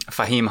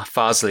Fahim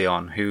Fazli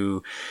on,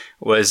 who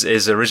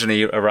is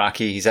originally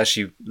Iraqi. He's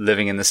actually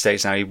living in the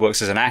States now. He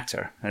works as an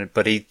actor,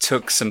 but he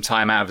took some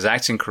time out of his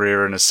acting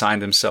career and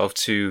assigned himself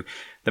to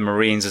the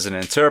Marines as an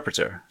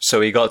interpreter.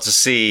 So he got to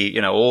see,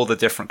 all the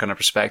different kind of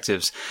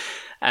perspectives.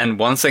 And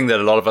one thing that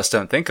a lot of us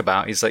don't think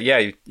about is like,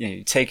 yeah,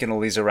 you're taking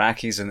all these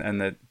Iraqis and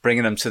they're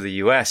bringing them to the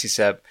US. He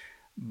said,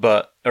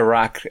 but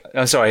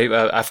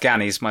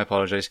Afghanis, my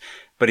apologies.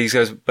 But he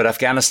goes, but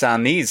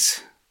Afghanistan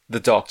needs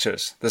the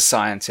doctors, the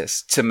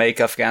scientists to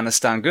make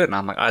Afghanistan good. And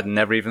I'm like, I'd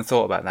never even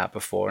thought about that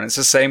before. And it's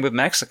the same with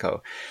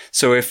Mexico.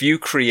 So if you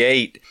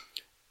create,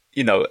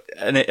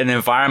 an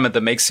environment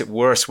that makes it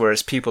worse,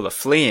 whereas people are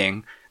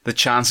fleeing, the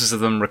chances of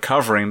them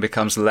recovering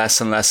becomes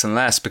less and less and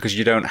less, because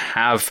you don't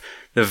have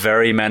the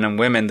very men and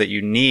women that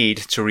you need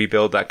to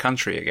rebuild that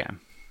country again.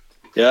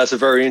 Yeah, that's a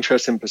very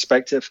interesting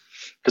perspective,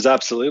 because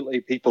absolutely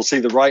people see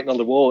the writing on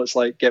the wall. It's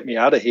like, get me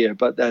out of here.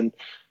 But then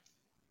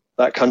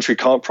that country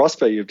can't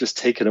prosper. You've just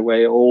taken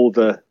away all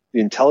the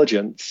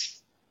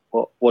intelligence.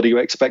 What do you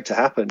expect to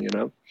happen?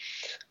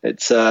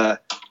 It's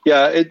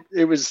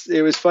it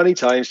was funny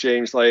times,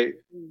 James. Like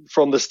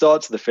from the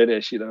start to the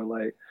finish,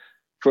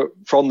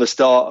 from the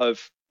start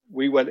of,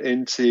 we went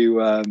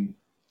into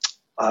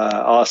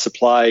our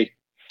supply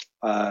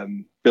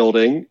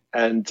building,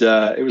 and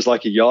it was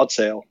like a yard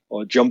sale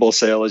or a jumbo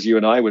sale, as you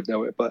and I would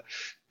know it, but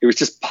it was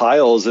just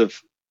piles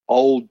of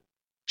old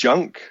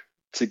junk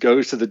to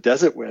go to the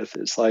desert with.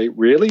 It's like,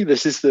 really,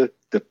 this is the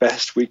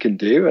best we can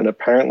do? And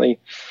apparently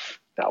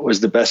that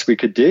was the best we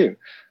could do.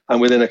 And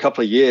within a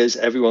couple of years,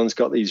 everyone's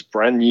got these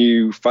brand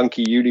new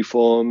funky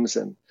uniforms,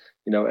 and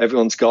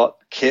everyone's got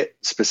kit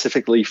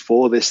specifically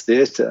for this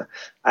theater.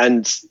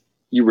 And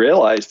you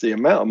realize the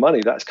amount of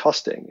money that's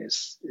costing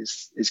is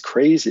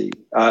crazy.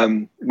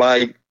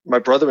 My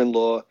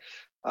brother-in-law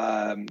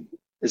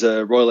is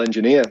a Royal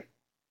Engineer,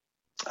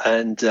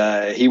 and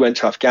he went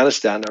to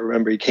Afghanistan. I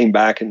remember he came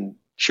back and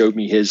showed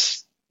me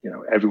his,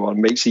 everyone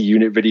makes a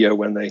unit video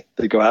when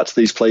they go out to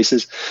these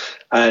places.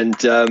 And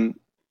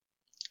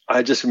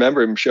I just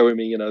remember him showing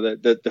me,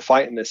 the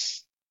fighting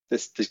this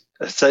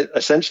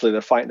essentially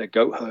they're fighting a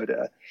goat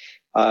herder,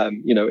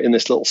 in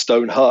this little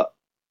stone hut.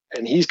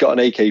 And he's got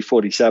an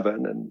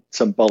AK-47 and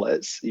some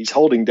bullets. He's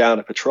holding down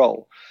a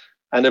patrol.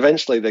 And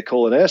eventually they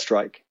call an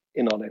airstrike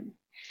in on him.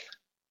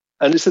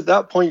 And it's at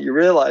that point you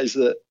realize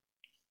that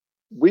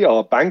we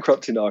are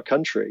bankrupt in our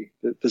country.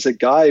 There's a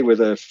guy with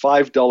a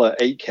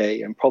 $5 AK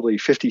and probably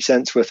 50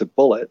 cents worth of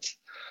bullets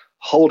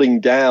holding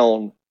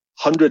down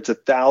hundreds of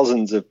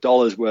thousands of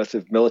dollars worth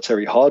of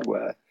military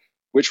hardware,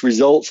 which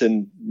results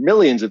in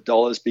millions of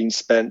dollars being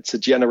spent to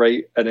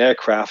generate an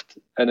aircraft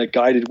and a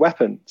guided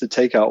weapon to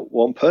take out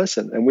one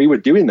person. And we were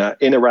doing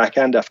that in Iraq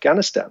and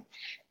Afghanistan.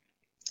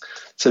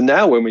 So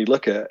now when we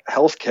look at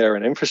healthcare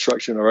and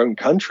infrastructure in our own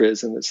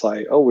countries, and it's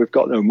like, oh, we've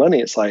got no money.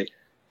 It's like,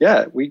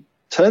 yeah, we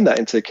turn that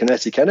into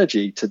kinetic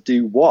energy to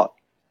do what?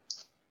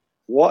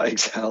 What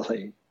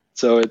exactly?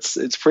 So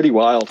it's pretty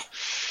wild.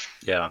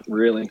 Yeah.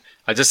 Really.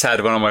 I just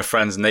had one of my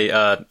friends,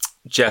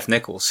 Jeff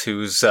Nichols,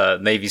 who's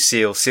Navy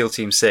SEAL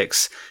Team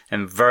 6,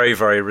 and very,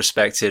 very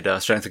respected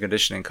strength and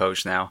conditioning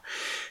coach now.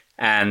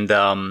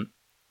 And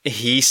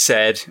he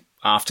said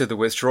after the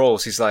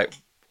withdrawals, he's like,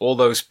 all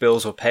those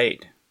bills were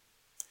paid.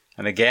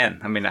 And again,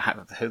 I mean,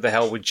 who the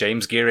hell would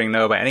James Gearing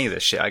know about any of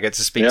this shit? I get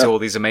to speak to all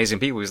these amazing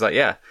people. He's like,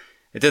 yeah,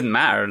 it didn't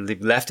matter. They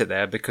left it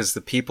there because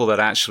the people that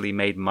actually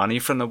made money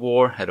from the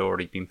war had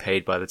already been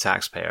paid by the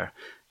taxpayer.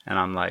 And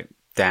I'm like,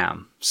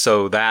 damn.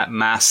 So that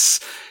mass,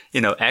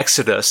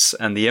 exodus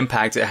and the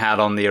impact it had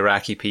on the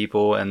Iraqi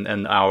people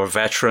and our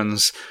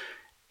veterans,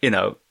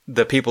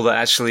 the people that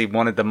actually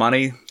wanted the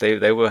money,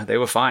 they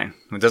were fine.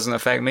 It doesn't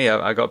affect me.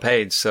 I got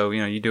paid. So,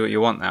 you do what you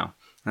want now.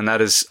 And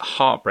that is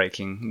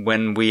heartbreaking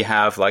when we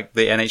have like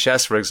the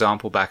NHS, for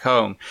example, back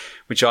home,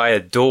 which I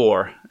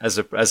adore as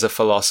a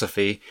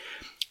philosophy,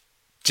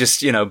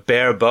 just,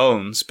 bare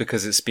bones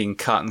because it's been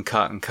cut and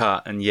cut and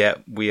cut. And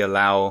yet we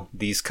allow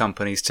these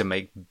companies to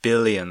make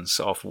billions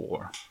off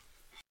war.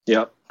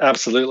 Yeah,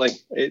 absolutely.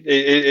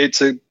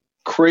 It's a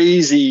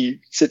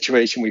crazy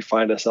situation we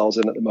find ourselves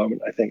in at the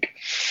moment, I think,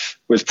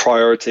 with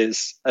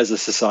priorities as a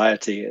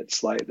society.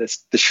 It's like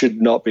this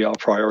should not be our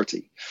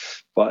priority,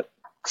 but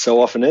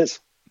so often is.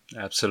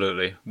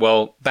 Absolutely.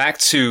 Well, back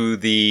to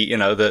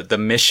the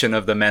mission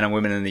of the men and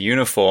women in the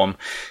uniform.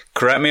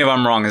 Correct me if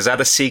I'm wrong. Is that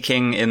a Sea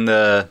King in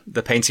the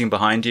painting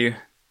behind you?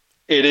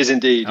 It is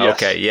indeed, yes.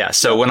 Okay, yeah.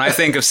 So when I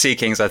think of Sea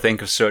Kings, I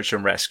think of search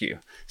and rescue.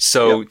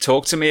 So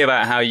talk to me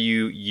about how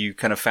you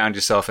kind of found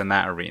yourself in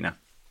that arena.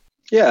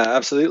 Yeah,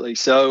 absolutely.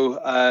 So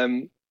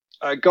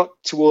I got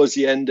towards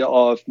the end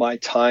of my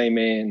time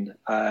in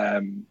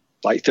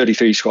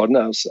 33 Squadron.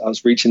 I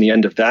was reaching the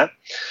end of that.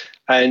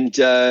 And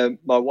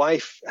my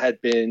wife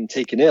had been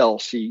taken ill.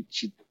 She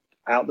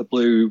out of the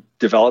blue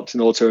developed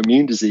an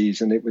autoimmune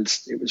disease, and it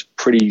was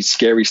pretty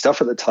scary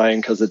stuff at the time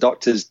because the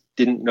doctors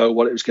didn't know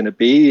what it was going to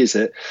be. Is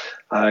it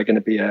going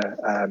to be a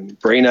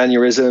brain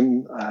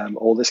aneurysm?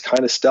 All this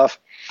kind of stuff.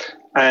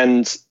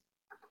 And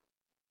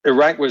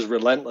Iraq was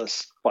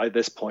relentless by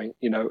this point.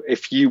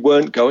 If you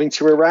weren't going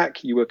to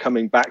Iraq, you were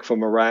coming back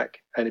from Iraq,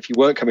 and if you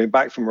weren't coming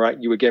back from Iraq,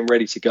 you were getting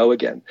ready to go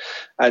again.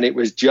 And it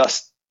was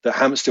just the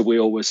hamster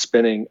wheel was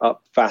spinning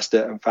up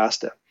faster and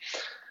faster.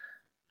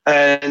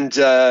 And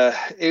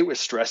it was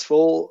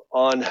stressful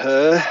on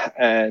her.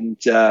 And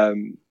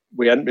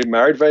we hadn't been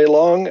married very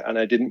long. And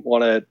I didn't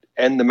want to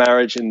end the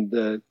marriage in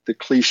the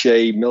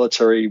cliche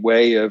military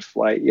way of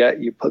like, yeah,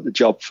 you put the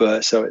job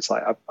first. So it's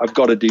like, I've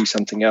got to do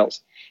something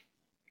else.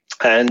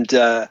 And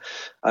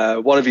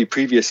one of your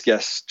previous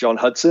guests, John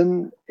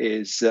Hudson,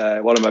 is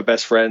one of my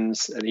best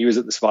friends. And he was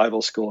at the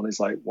survival school. And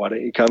he's like, why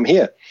don't you come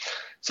here?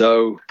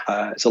 So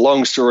it's a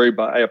long story,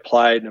 but I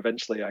applied and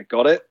eventually I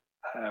got it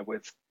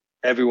with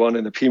everyone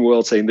in the Pima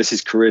world saying this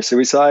is career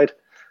suicide.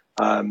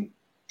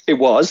 They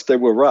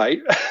were right,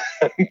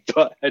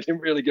 but I didn't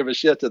really give a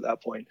shit at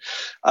that point.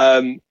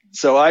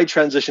 So I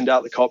transitioned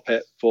out the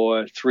cockpit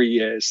for 3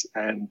 years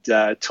and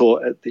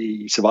taught at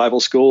the survival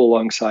school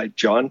alongside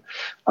John,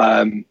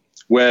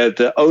 where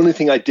the only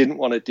thing I didn't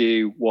want to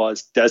do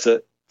was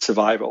desert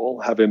survival,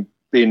 having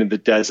been in the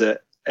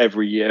desert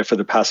every year for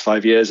the past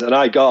 5 years. And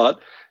I got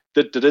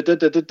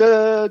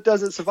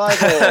desert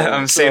survival.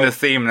 I'm seeing a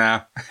theme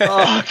now.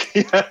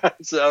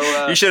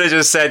 So you should have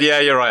just said, "Yeah,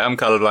 you're right. I'm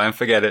colorblind.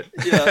 Forget it."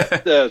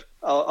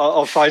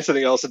 I'll find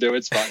something else to do.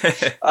 It's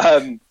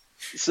fine.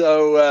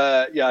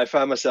 I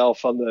found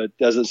myself on the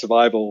desert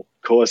survival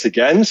course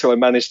again. So I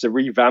managed to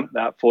revamp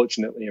that,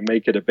 fortunately, and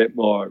make it a bit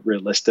more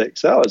realistic.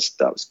 So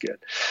that was good.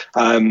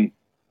 And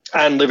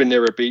living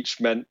near a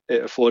beach meant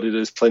it afforded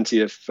us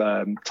plenty of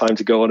time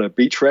to go on a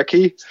beach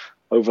recce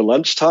over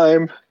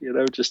lunchtime,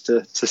 just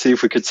to see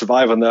if we could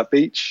survive on that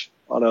beach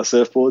on our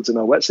surfboards and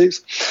our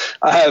wetsuits.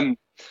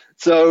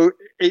 So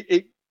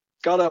it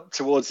got up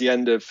towards the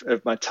end of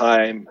my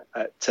time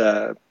at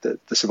the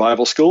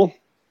survival school.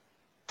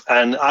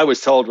 And I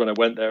was told when I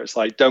went there, it's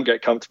like, don't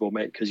get comfortable,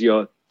 mate, because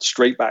you're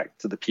straight back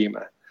to the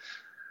Puma.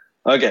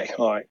 Okay,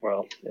 all right,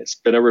 well, it's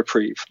been a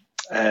reprieve.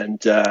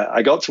 And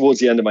I got towards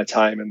the end of my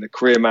time and the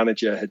career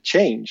manager had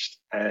changed.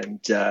 And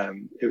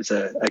it was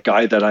a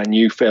guy that I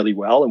knew fairly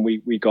well, and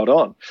we got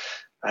on.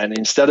 And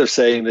instead of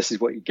saying, this is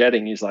what you're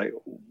getting, he's like,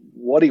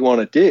 what do you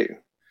want to do?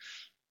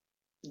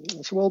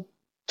 I said, well,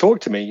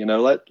 talk to me,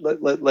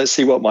 let's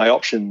see what my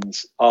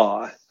options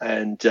are.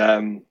 And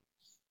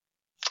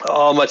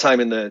all my time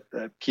in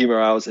the Puma,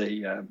 I was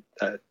a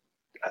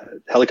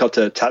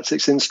helicopter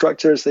tactics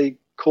instructor, as they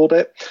called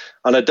it.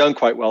 And I'd done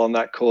quite well on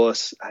that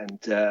course.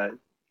 And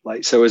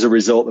so as a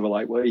result, they were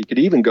like, well, you could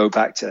even go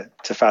back to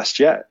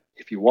FastJet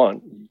if you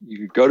want. You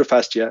could go to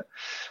FastJet.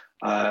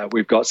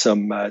 We've got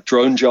some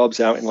drone jobs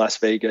out in Las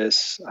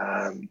Vegas.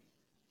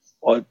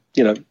 Or,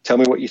 tell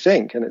me what you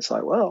think. And it's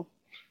like, well,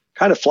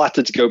 kind of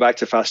flattered to go back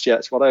to FastJet.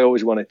 It's what I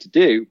always wanted to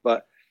do.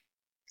 But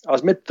I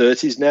was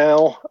mid-30s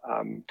now.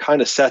 I'm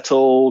kind of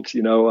settled.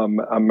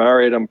 I'm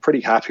married. I'm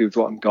pretty happy with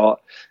what I've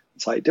got.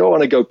 It's like, do I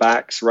want to go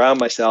back, surround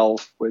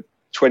myself with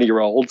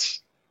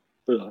 20-year-olds,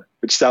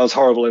 which sounds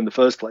horrible in the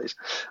first place,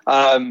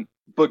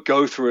 but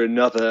go through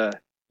another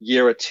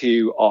year or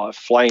two of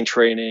flying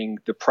training,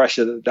 the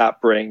pressure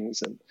that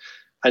brings.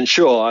 And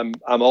sure,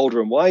 I'm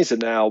older and wiser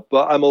now,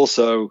 but I'm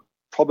also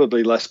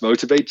probably less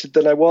motivated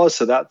than I was.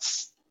 So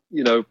that's,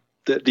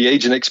 the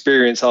age and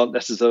experience aren't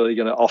necessarily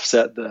going to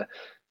offset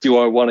do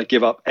I want to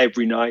give up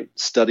every night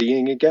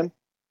studying again?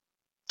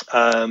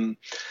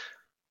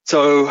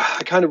 So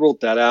I kind of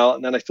ruled that out.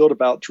 And then I thought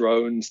about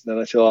drones. And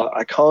then I thought,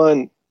 I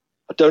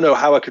don't know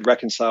how I could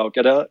reconcile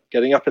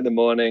getting up in the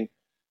morning,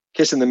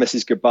 kissing the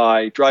missus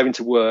goodbye, driving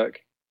to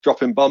work,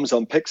 dropping bombs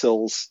on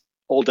pixels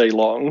all day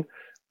long,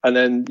 and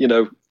then,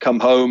 come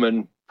home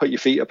and put your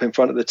feet up in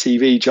front of the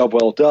TV, job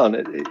well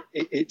done.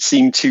 It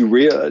seemed too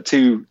real,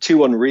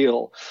 too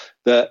unreal,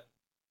 that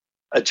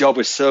a job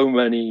with so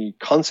many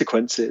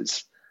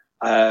consequences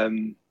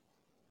that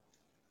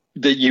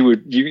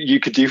you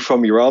could do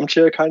from your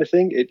armchair kind of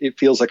thing. It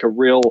feels like a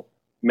real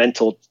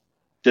mental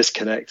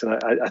disconnect. And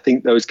I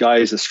think those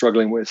guys are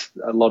struggling with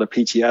a lot of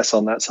PTS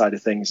on that side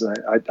of things. And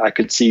I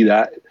could see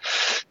that.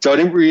 So I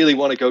didn't really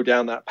want to go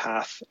down that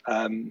path.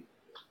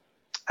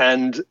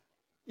 And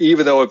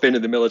even though I've been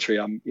in the military,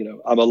 I'm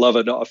a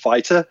lover, not a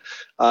fighter.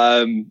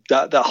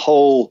 That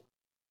whole,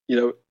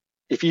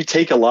 if you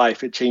take a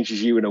life, it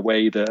changes you in a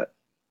way that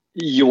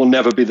you will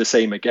never be the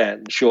same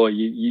again. Sure,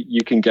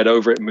 you can get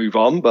over it and move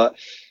on, but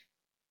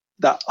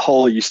that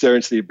whole, you stare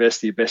into the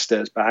abyss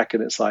stares back,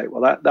 and it's like,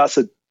 well, that's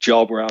a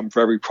job where I'm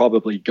very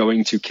probably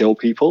going to kill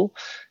people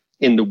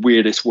in the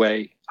weirdest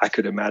way I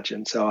could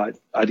imagine. So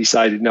I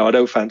decided, no, I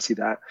don't fancy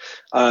that.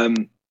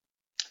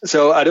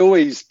 So I'd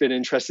always been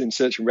interested in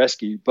search and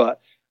rescue,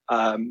 but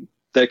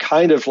they're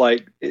kind of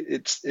like,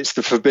 it's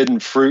the forbidden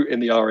fruit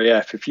in the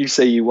RAF. If you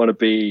say you want to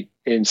be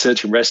in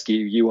search and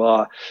rescue, you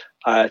are,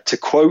 to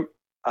quote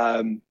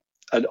an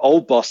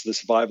old boss of the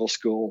survival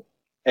school,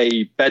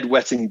 a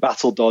bedwetting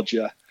battle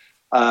dodger.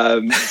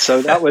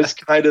 So that was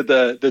kind of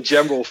the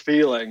general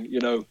feeling.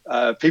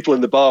 People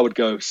in the bar would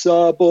go,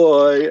 "Sir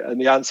boy," and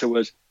the answer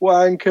was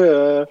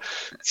 "wanker."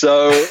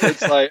 So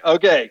it's like,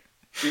 okay,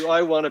 do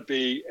I want to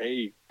be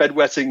a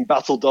bedwetting,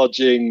 battle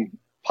dodging,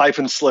 pipe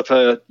and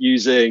slipper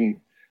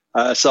using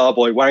 "Sir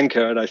boy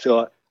wanker"? And I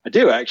thought, I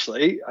do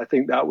actually. I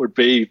think that would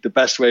be the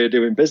best way of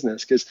doing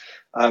business, because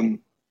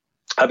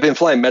I've been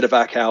flying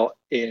medevac out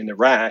in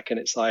Iraq, and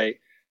it's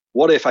like,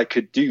 what if I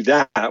could do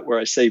that where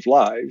I save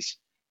lives?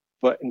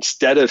 But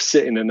instead of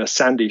sitting in a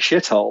sandy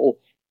shithole,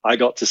 I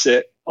got to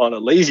sit on a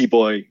lazy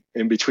boy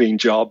in between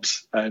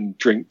jobs and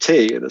drink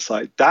tea. And it's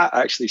like, that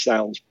actually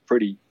sounds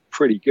pretty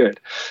good.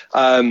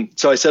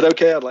 So I said,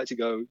 okay, I'd like to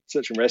go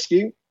search and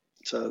rescue.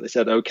 So they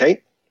said,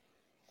 okay.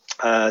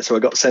 So I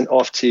got sent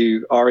off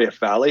to RAF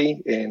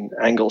Valley in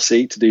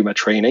Anglesey to do my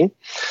training.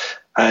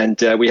 And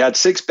we had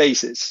 6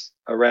 bases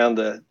around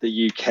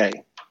the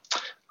UK.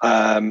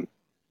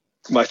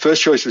 My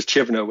first choice was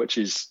Chivenor, which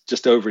is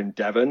just over in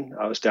Devon.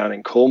 I was down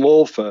in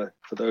Cornwall for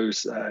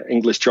those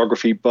English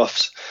geography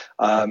buffs.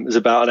 It was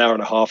about an hour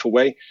and a half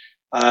away.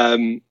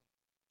 And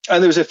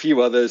there was a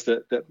few others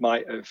that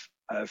might have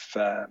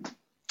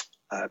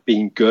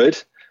been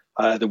good.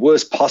 The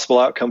worst possible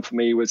outcome for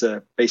me was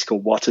a base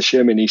called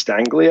Watersham in East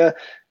Anglia,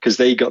 because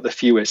they got the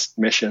fewest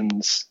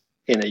missions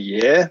in a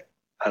year.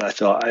 And I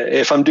thought,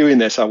 if I'm doing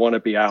this, I want to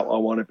be out. I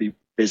want to be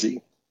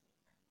busy.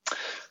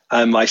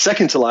 And my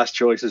second to last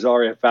choice is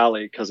RAF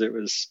Valley, because it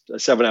was a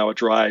 7-hour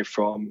drive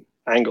from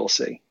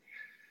Anglesey.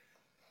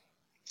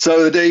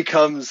 So the day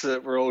comes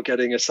that we're all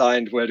getting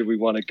assigned where do we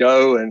want to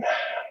go, and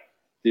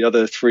the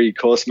other 3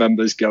 course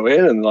members go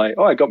in and like,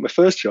 oh, I got my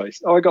first choice.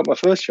 Oh, I got my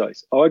first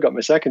choice. Oh, I got my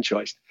second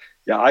choice.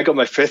 Yeah, I got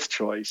my 5th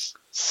choice.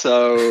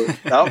 So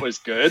that was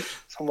good.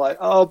 So I'm like,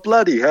 oh,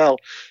 bloody hell.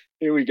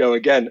 Here we go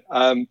again.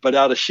 But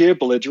out of sheer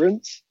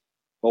belligerence,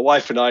 my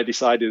wife and I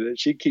decided that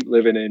she'd keep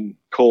living in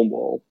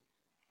Cornwall,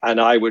 and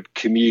I would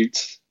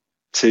commute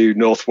to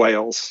North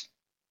Wales.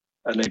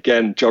 And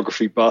again,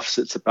 geography buffs,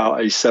 it's about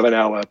a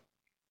 7-hour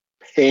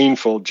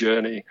painful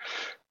journey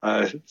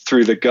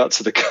through the guts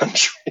of the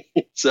country.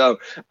 So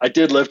I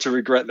did live to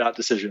regret that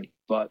decision,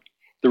 but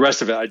the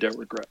rest of it I don't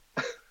regret.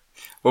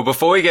 Well,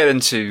 before we get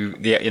into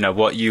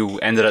what you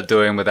ended up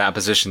doing with that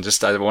position,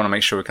 just I want to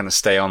make sure we kind of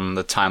stay on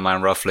the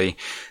timeline roughly.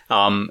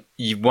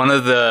 One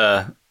of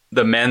the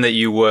men that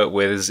you work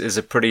with is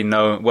a pretty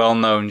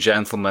well-known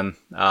gentleman.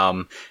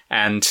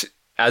 And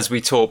as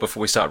we talked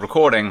before we start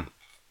recording,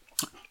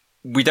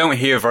 we don't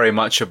hear very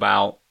much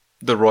about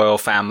the royal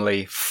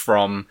family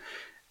from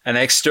an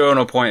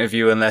external point of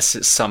view, unless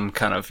it's some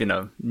kind of,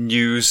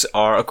 news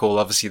article.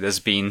 Obviously, there's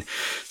been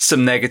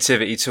some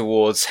negativity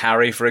towards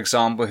Harry, for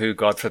example, who,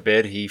 God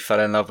forbid, he fell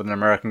in love with an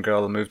American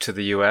girl and moved to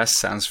the US.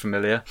 Sounds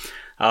familiar.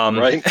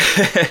 Right.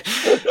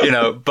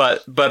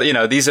 but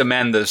these are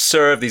men that have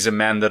served. These are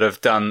men that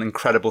have done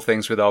incredible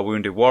things with our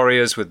wounded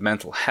warriors, with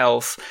mental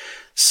health.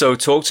 So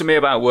talk to me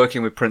about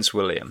working with Prince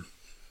William.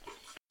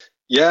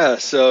 Yeah.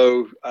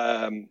 So,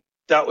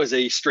 that was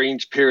a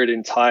strange period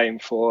in time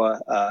for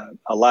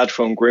a lad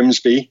from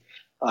Grimsby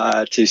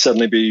to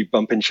suddenly be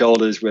bumping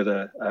shoulders with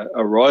a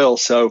royal.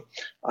 So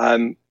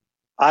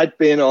I'd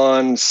been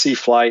on Sea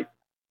Flight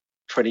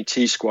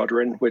 22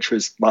 Squadron, which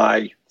was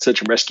my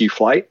search and rescue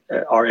flight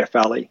at RAF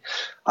Valley.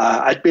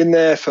 I'd been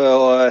there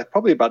for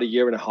probably about a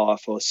year and a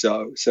half or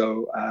so.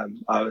 So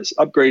I was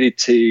upgraded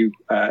to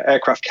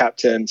aircraft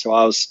captain. So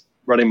I was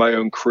running my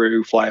own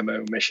crew, flying my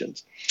own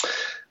missions.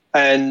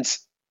 And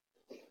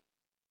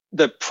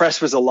the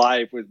press was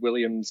alive with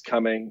Williams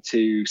coming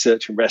to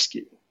search and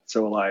rescue.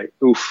 So we're like,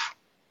 oof,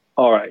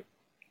 all right,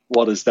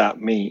 what does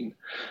that mean?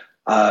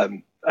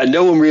 And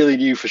no one really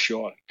knew for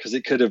sure, because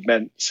it could have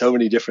meant so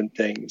many different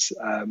things.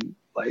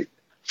 Like,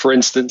 for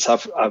instance,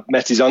 I've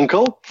met his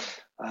uncle,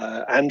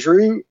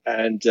 Andrew,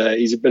 and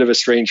he's a bit of a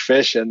strange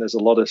fish. And there's a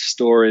lot of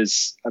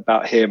stories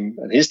about him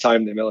and his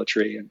time in the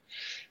military.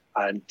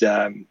 And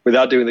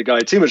without doing the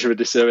guy too much of a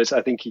disservice,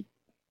 I think he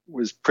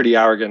was pretty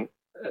arrogant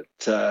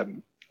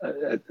at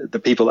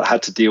the people that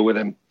had to deal with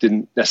him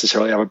didn't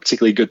necessarily have a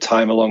particularly good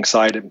time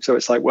alongside him. So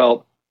it's like,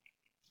 well,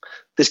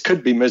 this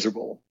could be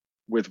miserable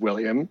with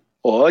William,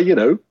 or,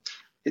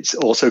 it's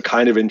also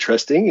kind of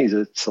interesting. He's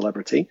a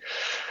celebrity.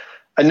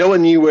 And no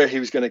one knew where he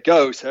was going to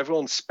go. So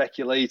everyone's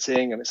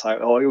speculating, and it's like,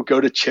 oh, he'll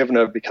go to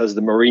Chivenor because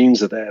the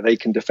Marines are there. They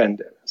can defend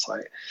him. It's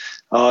like,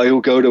 oh,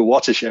 he'll go to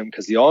Wattisham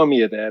because the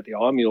army are there. The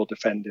army will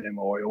defend him.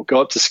 Or he'll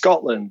go up to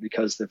Scotland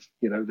because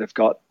they've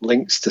got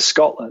links to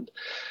Scotland.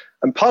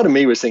 And part of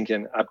me was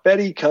thinking, I bet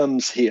he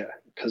comes here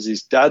because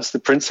his dad's the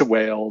Prince of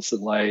Wales,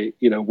 and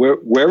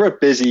we're a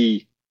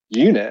busy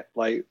unit.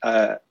 Like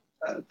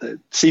the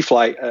Sea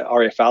Flight at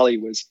RAF Valley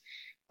was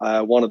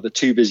one of the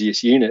two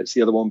busiest units.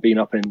 The other one being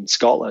up in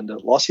Scotland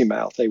at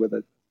Lossiemouth. They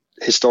were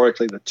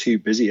historically the two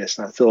busiest.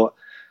 And I thought,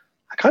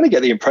 I kind of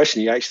get the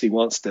impression he actually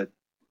wants to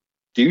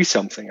do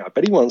something. I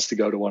bet he wants to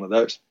go to one of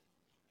those.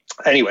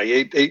 Anyway,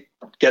 it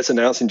gets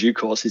announced in due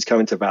course he's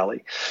coming to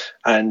Valley,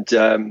 and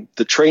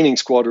the training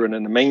squadron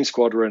and the main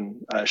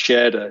squadron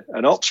shared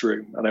an ops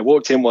room. And I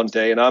walked in one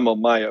day, and I'm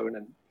on my own,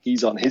 and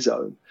he's on his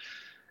own.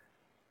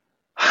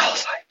 I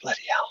was like,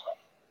 bloody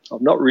hell!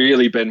 I've not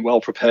really been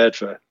well prepared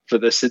for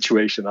this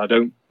situation.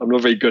 I'm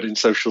not very good in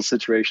social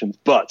situations.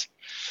 But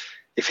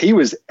if he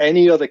was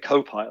any other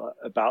co-pilot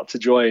about to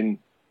join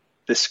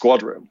this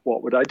squadron,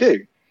 what would I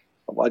do?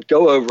 I'd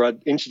go over,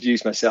 I'd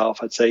introduce myself,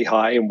 I'd say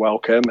hi and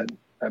welcome,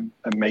 and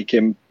make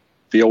him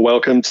feel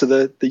welcome to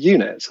the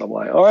unit. So I'm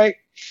like, all right,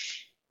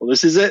 well,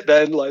 this is it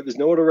then. Like, there's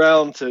no one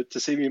around to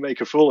see me make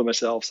a fool of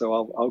myself. So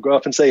I'll go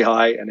up and say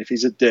hi. And if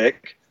he's a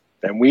dick,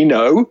 then we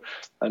know.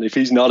 And if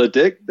he's not a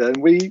dick, then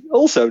we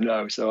also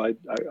know. So I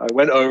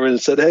went over and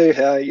said, hey,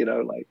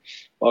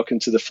 welcome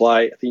to the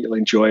flight. I think you'll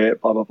enjoy it,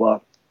 blah, blah,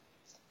 blah.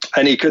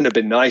 And he couldn't have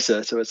been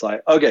nicer. So it's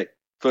like, okay,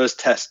 first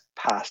test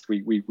passed.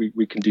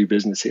 We can do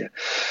business here.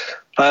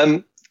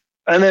 And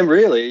then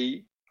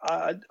really,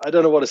 I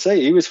don't know what to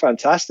say. He was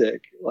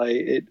fantastic. Like,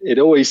 it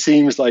always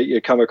seems like you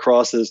come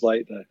across as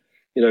like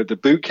the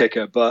boot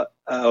kicker,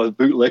 or the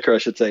boot licker, I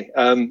should say.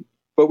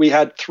 But we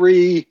had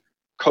 3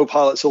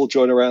 co-pilots all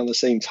join around the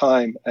same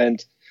time.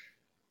 And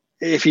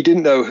if you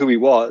didn't know who he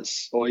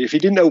was, or if you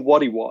didn't know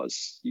what he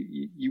was,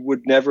 you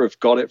would never have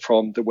got it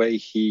from the way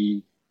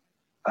he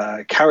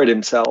carried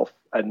himself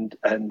and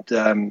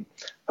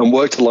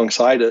worked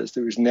alongside us.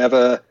 There was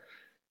never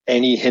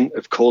any hint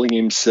of calling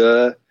him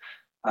sir.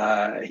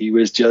 He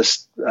was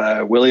just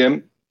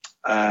William,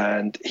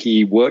 and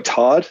he worked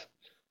hard,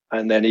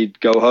 and then he'd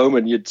go home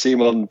and you'd see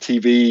him on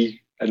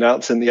TV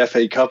announcing the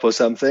FA Cup or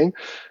something.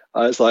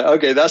 It's like,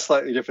 okay, that's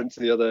slightly different to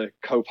the other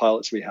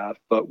co-pilots we have.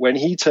 But when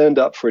he turned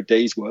up for a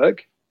day's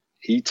work,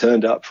 he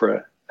turned up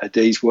for a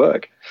day's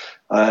work.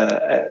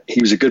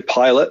 He was a good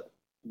pilot,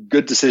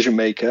 good decision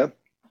maker,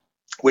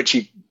 which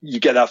you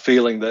get that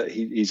feeling that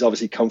he's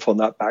obviously come from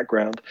that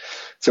background.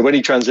 So when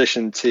he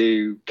transitioned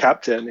to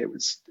captain, it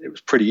was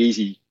pretty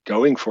easy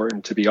going for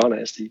him, to be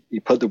honest. He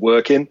put the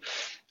work in.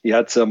 He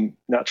had some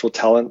natural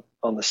talent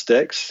on the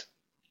sticks.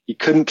 He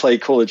couldn't play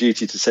Call of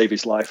Duty to save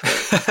his life.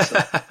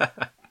 So.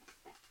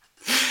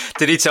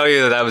 Did he tell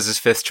you that was his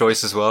 5th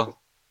choice as well?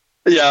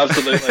 Yeah,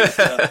 absolutely.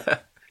 Yeah.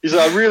 He said,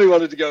 I really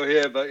wanted to go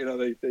here, but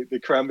they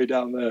crammed me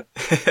down there.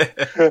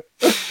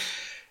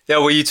 Yeah,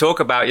 well, you talk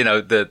about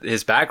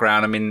his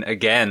background. I mean,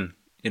 again,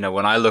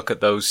 when I look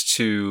at those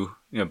 2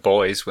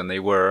 boys when they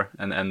were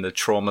and the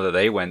trauma that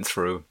they went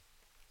through,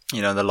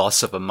 the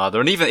loss of a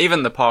mother, and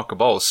even the Parker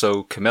Bowles.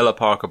 So Camilla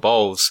Parker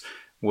Bowles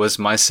was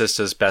my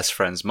sister's best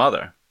friend's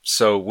mother.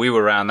 So we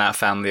were around that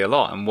family a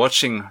lot, and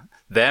watching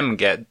them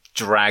get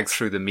dragged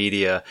through the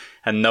media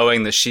and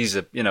knowing that she's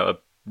a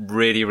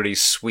really, really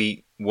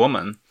sweet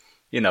woman,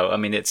 I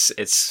mean,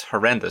 it's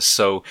horrendous.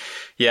 So,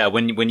 yeah,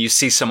 when you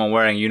see someone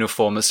wearing a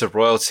uniform that's of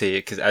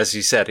royalty, as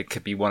you said, it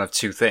could be one of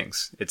two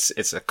things.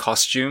 It's a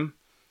costume,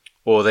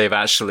 or they've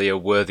actually are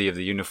worthy of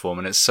the uniform.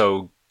 And it's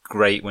so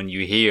great when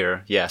you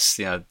hear, yes,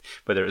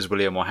 whether it was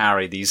William or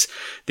Harry, these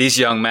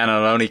young men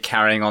are not only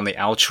carrying on the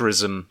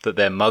altruism that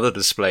their mother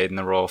displayed in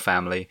the royal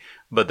family,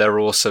 but they're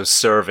also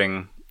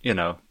serving,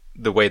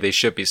 the way they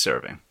should be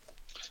serving.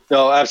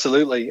 No,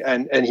 absolutely.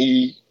 And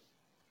he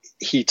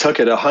took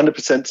it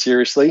 100%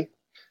 seriously,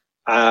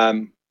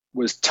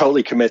 was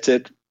totally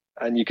committed,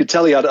 and you could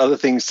tell he had other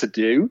things to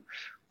do.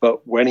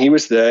 But when he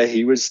was there,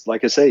 he was,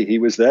 like I say, he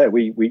was there.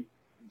 We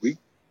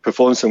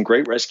performed some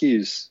great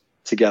rescues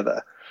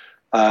together,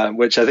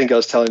 which I think I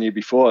was telling you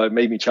before. It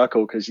made me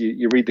chuckle because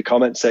you read the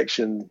comment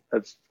section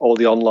of all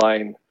the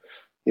online,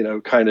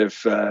 kind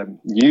of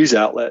news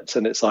outlets,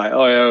 and it's like,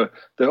 oh, yeah,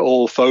 they're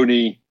all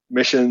phony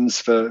missions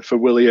for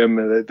William,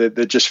 and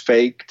they're just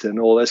faked and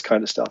all this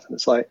kind of stuff. And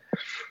it's like,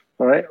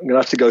 all right, I'm going to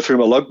have to go through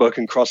my logbook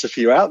and cross a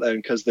few out there,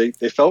 because they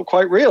felt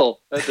quite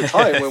real at the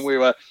time when we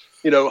were,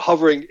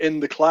 hovering in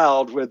the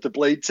cloud with the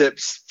blade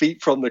tips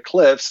feet from the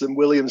cliffs and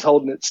William's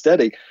holding it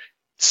steady.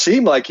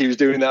 Seemed like he was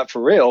doing that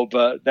for real,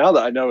 but now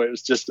that I know it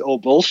was just all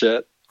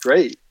bullshit,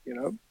 great,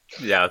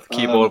 Yeah, the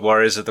keyboard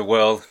warriors of the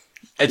world,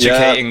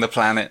 educating the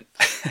planet.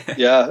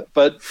 Yeah,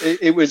 but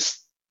it was,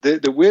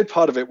 the weird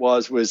part of it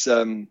was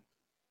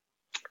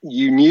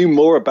you knew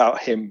more about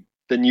him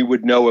than you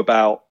would know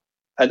about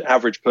an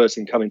average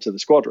person coming to the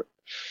squadron,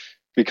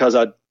 because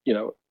I'm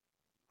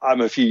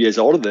a few years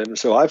older than him,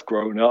 so I've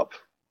grown up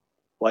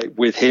like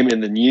with him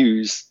in the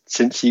news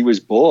since he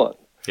was born.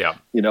 Yeah.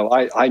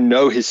 I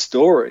know his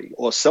story,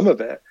 or some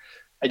of it,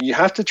 and you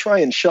have to try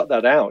and shut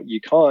that out. You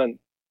can't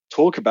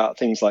talk about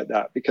things like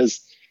that,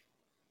 because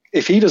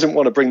if he doesn't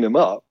want to bring them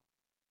up,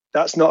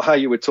 that's not how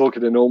you would talk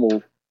in a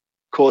normal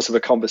course of a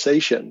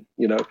conversation,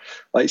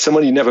 like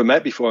someone you never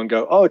met before, and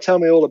go, oh, tell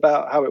me all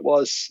about how it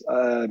was,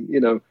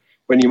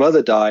 when your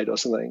mother died or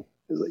something.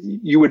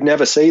 You would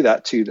never say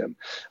that to them.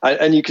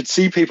 And you could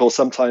see people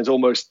sometimes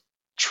almost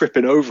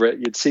tripping over it.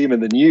 You'd see them in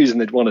the news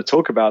and they'd want to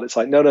talk about it. It's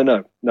like,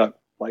 no.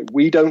 Like,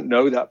 we don't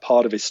know that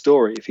part of his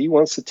story. If he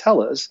wants to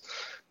tell us,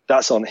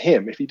 that's on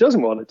him. If he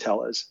doesn't want to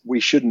tell us, we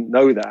shouldn't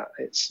know that.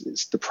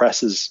 It's the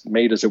press has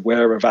made us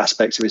aware of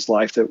aspects of his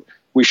life that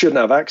we shouldn't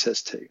have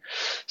access to.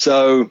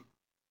 So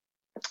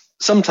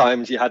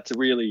sometimes you had to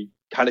really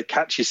kind of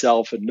catch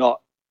yourself and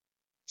not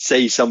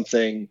say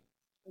something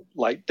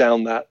like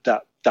down that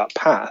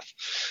path,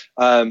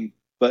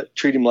 but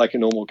treat him like a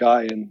normal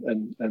guy,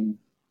 and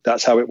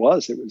that's how it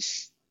was.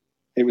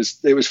 It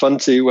was fun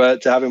to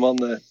have him on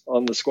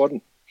the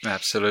squadron.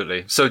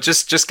 Absolutely. So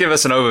just give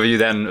us an overview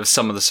then of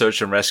some of the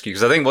search and rescue,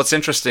 because I think what's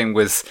interesting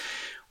with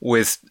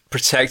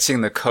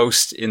protecting the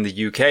coast in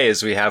the UK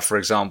is we have, for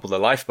example, the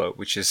lifeboat,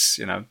 which is,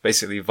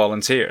 basically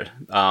volunteered,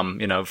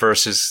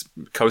 versus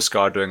Coast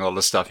Guard doing all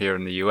the stuff here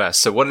in the US.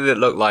 So what did it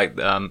look like,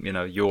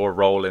 your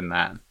role in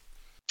that?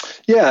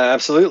 Yeah,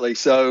 absolutely.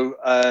 So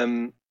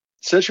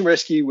search and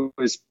rescue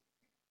was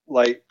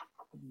like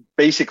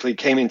basically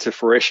came into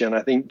fruition.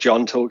 I think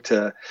John talked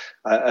a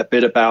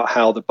bit about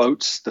how the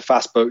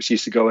fast boats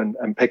used to go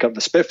and pick up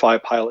the Spitfire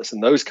pilots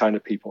and those kind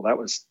of people. That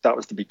was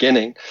the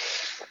beginning.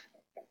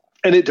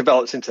 And it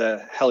develops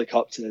into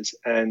helicopters,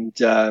 and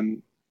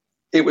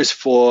it was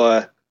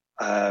for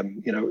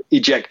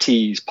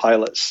ejectees,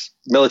 pilots,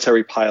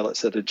 military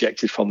pilots that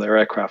ejected from their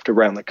aircraft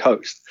around the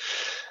coast.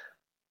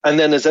 And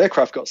then as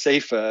aircraft got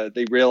safer,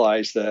 they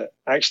realized that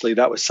actually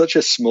that was such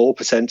a small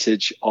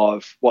percentage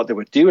of what they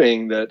were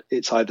doing that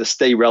it's either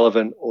stay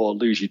relevant or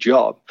lose your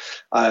job.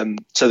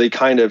 So they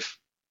kind of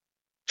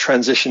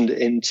transitioned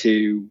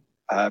into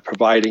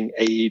providing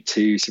aid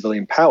to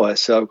civilian power.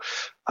 So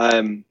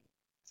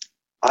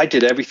I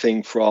did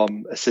everything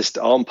from assist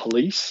armed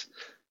police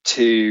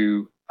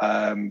to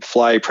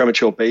fly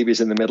premature babies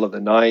in the middle of the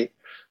night,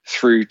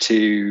 through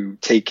to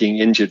taking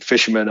injured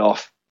fishermen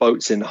off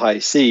boats in high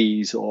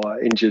seas or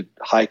injured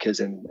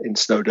hikers in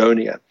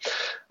Snowdonia.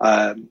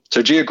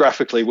 So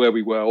geographically, where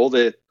we were, all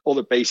the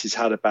bases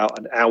had about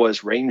an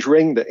hour's range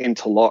ring that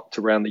interlocked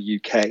around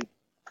the UK.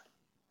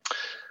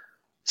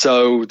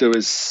 So there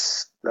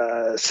was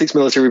 6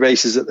 military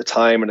bases at the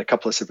time and a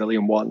couple of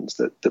civilian ones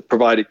that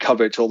provided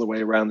coverage all the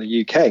way around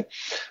the UK.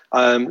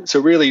 So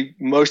really,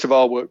 most of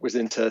our work was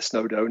into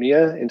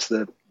Snowdonia, into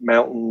the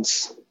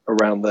mountains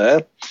around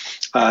there.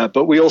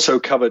 But we also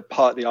covered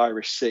part of the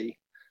Irish Sea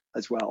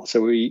as well.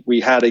 So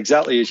we had,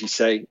 exactly as you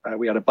say,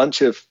 we had a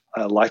bunch of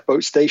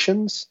lifeboat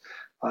stations,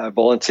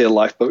 volunteer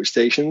lifeboat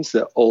stations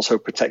that also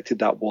protected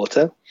that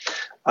water.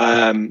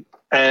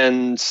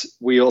 And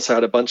we also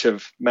had a bunch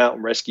of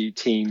mountain rescue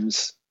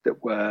teams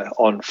that were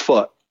on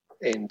foot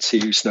into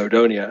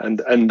Snowdonia,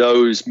 and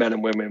those men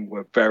and women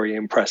were very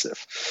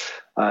impressive.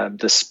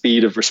 The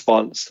speed of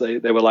response, they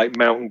were like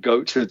mountain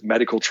goats with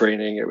medical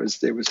training. It was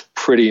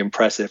pretty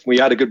impressive. We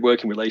had a good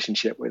working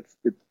relationship with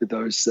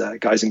those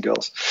guys and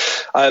girls.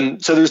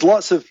 So there's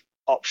lots of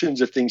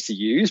options of things to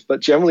use,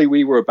 but generally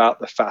we were about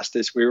the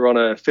fastest. We were on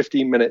a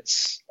 15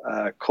 minutes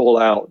call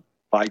out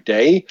by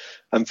day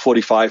and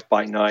 45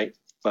 by night.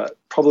 But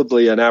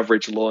probably an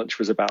average launch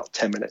was about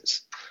 10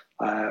 minutes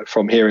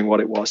from hearing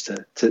what it was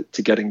to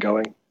getting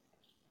going.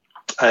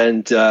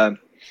 And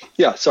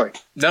sorry.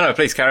 No,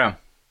 please carry on.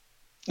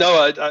 No,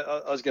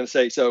 I was going to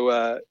say,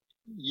 so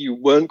you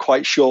weren't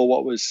quite sure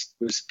what was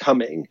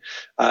coming.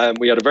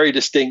 We had a very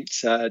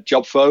distinct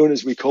job phone,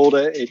 as we called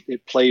it.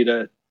 It played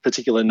a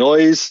particular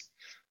noise.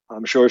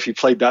 I'm sure if you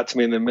played that to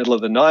me in the middle of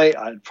the night,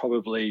 I'd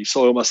probably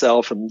soil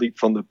myself and leap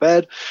from the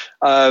bed.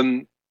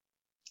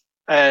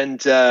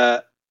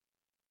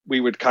 We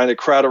would kind of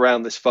crowd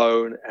around this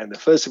phone, and the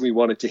first thing we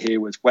wanted to hear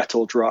was wet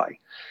or dry.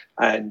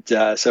 And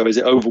so is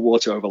it over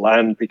water, over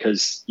land?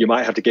 Because you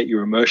might have to get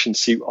your immersion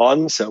suit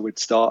on. So we'd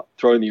start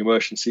throwing the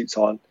immersion suits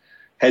on,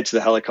 head to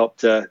the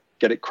helicopter,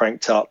 get it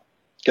cranked up,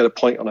 get a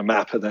point on a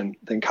map, and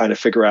then kind of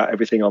figure out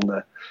everything on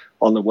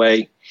the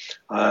way.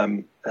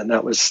 And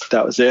that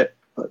was it.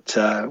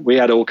 But we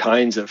had all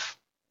kinds of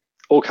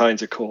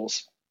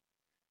calls,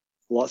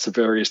 lots of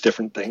various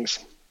different things.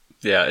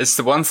 Yeah, it's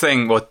the one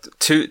thing. What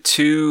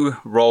two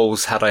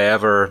roles had I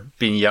ever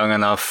been young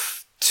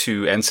enough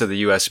to enter the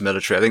U.S.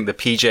 military? I think the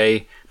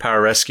PJ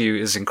pararescue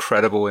is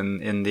incredible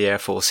in the Air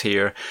Force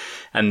here,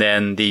 and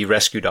then the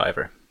rescue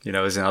diver,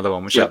 is another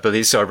one, which I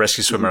believe, so a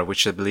rescue swimmer,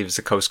 which I believe is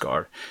the Coast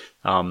Guard.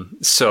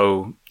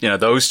 So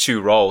those two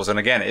roles, and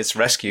again, it's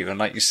rescue, and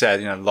like you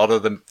said, a lot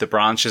of the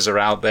branches are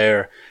out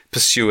there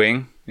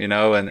pursuing,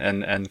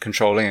 and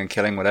controlling and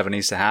killing whatever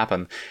needs to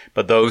happen.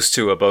 But those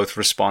two are both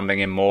responding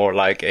in more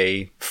like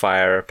a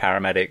fire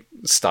paramedic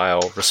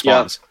style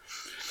response.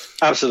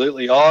 Yeah,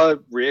 absolutely. Our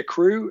rear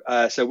crew,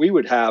 so we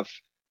would have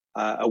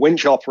a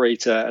winch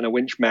operator and a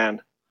winch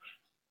man.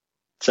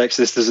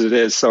 Sexist as it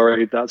is,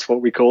 sorry, that's what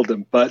we called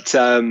them. But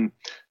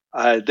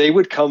they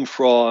would come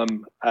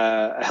from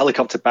a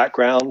helicopter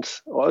background,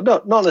 or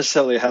not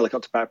necessarily a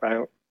helicopter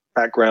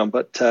background,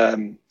 but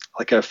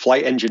like a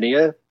flight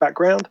engineer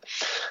background.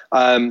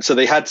 So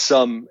they had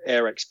some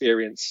air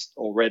experience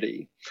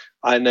already.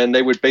 And then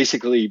they would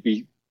basically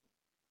be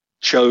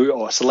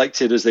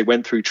selected as they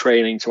went through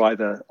training to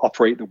either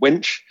operate the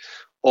winch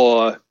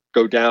or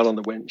go down on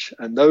the winch.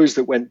 And those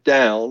that went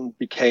down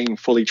became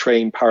fully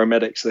trained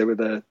paramedics. They were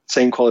the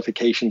same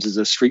qualifications as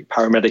a street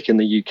paramedic in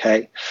the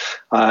UK.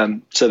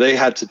 So they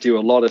had to do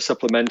a lot of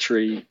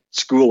supplementary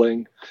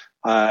schooling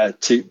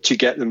to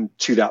get them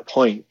to that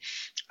point.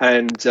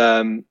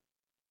 And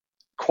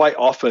quite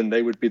often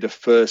they would be the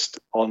first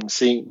on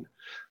scene.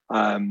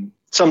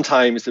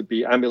 Sometimes there'd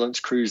be ambulance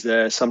crews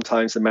there.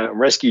 Sometimes the mountain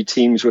rescue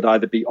teams would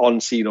either be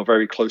on scene or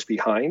very close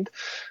behind.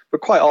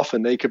 But quite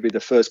often they could be the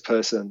first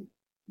person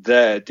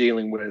there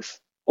dealing with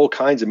all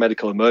kinds of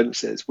medical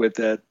emergencies with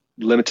their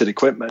limited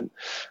equipment.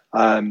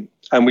 And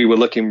we were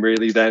looking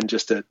really then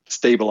just to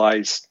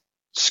stabilize,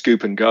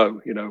 scoop and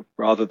go,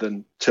 rather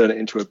than turn it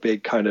into a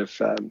big kind of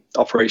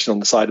operation on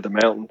the side of the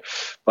mountain.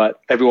 But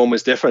everyone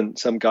was different.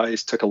 Some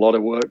guys took a lot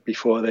of work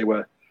before they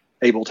were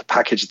able to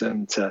package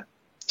them to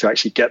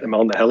actually get them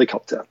on the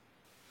helicopter.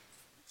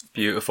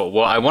 Beautiful.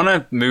 Well, I want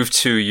to move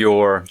to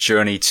your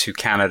journey to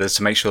Canada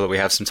to make sure that we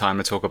have some time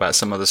to talk about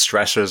some of the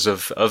stressors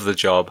of the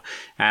job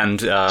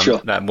and Sure.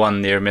 that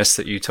one near miss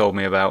that you told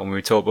me about when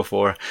we talked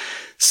before.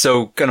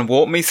 So kind of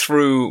walk me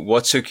through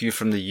what took you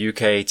from the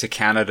UK to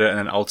Canada and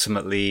then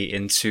ultimately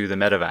into the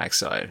medevac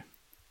side.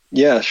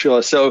 Yeah,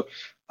 sure. So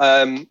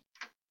my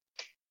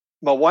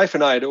wife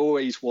and I had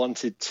always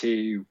wanted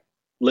to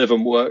live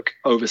and work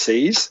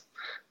overseas.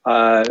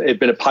 It'd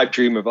been a pipe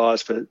dream of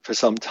ours for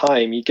some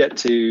time. You get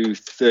to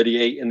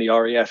 38 in the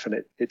RAF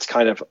and it's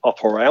kind of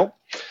up or out.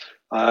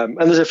 And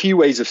there's a few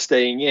ways of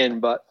staying in,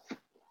 but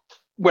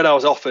when I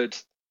was offered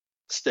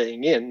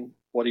staying in,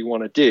 what do you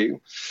want to do?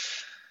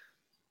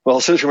 Well,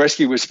 search and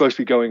rescue was supposed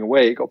to be going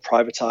away. It got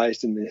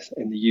privatized in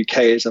the UK,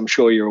 as I'm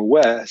sure you're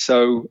aware.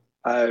 So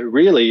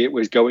really it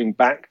was going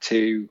back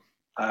to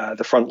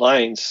the front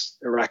lines,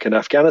 Iraq and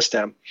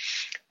Afghanistan.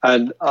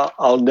 And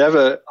I'll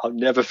never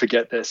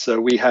forget this.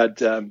 So we had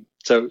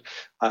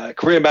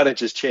career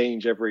managers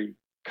change every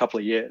couple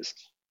of years,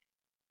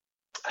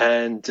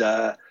 and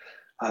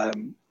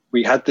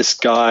we had this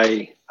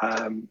guy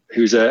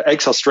who's an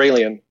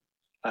ex-Australian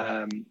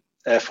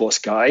Air Force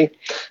guy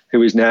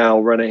who is now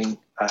running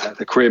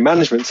the career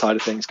management side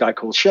of things. A guy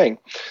called Shane,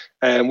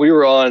 and we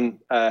were on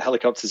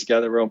helicopters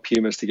together. We're on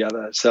Pumas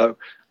together. So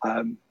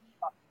I'm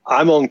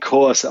on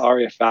course at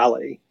RAF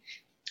Valley,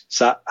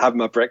 sat having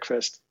my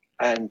breakfast.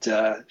 And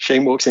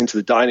Shane walks into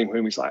the dining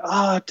room. He's like,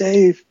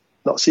 Dave,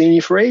 not seen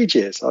you for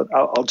ages.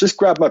 I'll just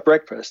grab my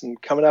breakfast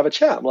and come and have a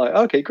chat. I'm like,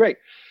 okay, great.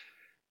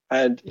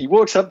 And he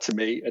walks up to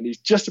me and he's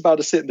just about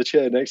to sit in the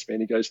chair next to me.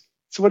 And he goes,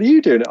 so what are you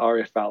doing at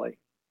RAF Valley?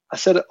 I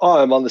said,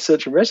 I'm on the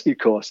search and rescue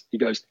course. He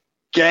goes,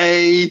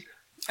 gay.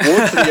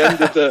 Walked to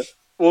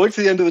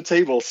the end of the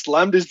table,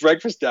 slammed his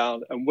breakfast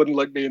down and wouldn't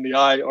look me in the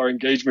eye or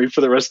engage me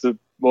for the rest of the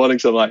morning.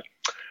 So I'm like,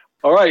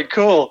 all right,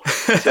 cool.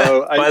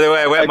 So By the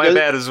way, I wet my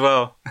bed as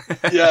well.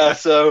 Yeah,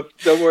 so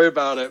don't worry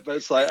about it. But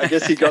it's like, I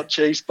guess he got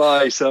chased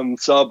by some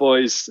SAR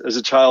boys as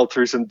a child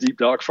through some deep,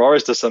 dark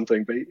forest or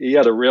something, but he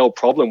had a real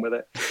problem with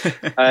it.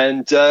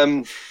 And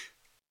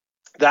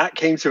that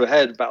came to a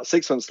head about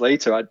 6 months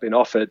later. I'd been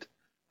offered,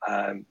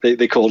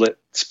 they called it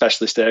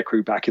specialist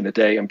aircrew back in the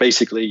day. And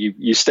basically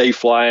you stay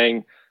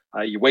flying,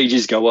 your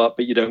wages go up,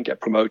 but you don't get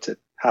promoted.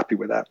 Happy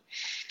with that.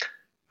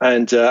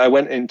 And I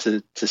went in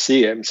to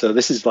see him. So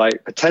this is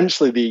like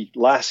potentially the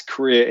last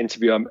career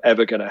interview I'm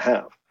ever going to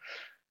have,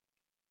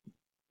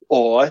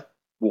 or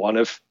one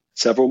of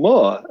several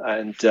more.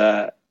 And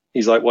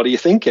he's like, what are you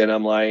thinking?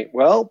 I'm like,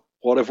 well,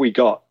 what have we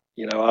got?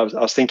 You know, I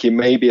was thinking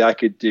maybe I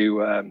could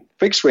do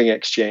fixed wing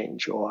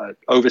exchange or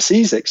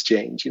overseas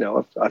exchange. You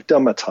know, I've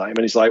done my time.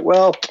 And he's like,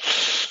 well,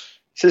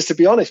 he says, to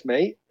be honest,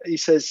 mate, he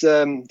says,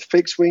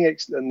 fixed wing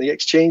and the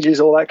exchanges,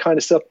 all that kind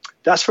of stuff,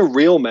 that's for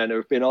real men who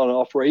have been on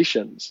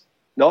operations,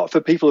 not for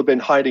people who've been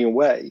hiding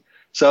away.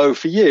 So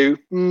for you,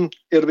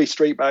 it'll be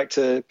straight back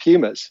to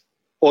Pumas,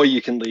 or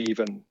you can leave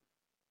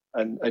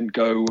and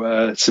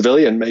go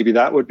civilian. Maybe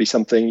that would be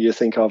something you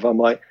think of. I'm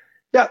like,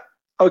 yeah,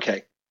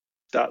 okay.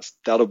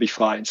 That'll be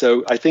fine.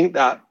 So I think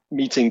that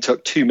meeting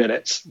took 2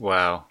 minutes.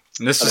 Wow.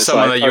 And this is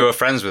someone that you were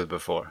friends with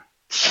before.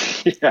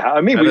 Yeah,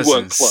 I mean, we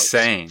weren't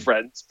insane. close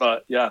friends,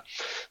 but yeah,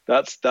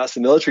 that's the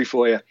military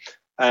for you.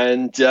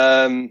 And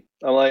I'm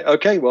like,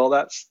 okay, well,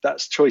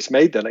 that's choice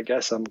made then, I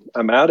guess.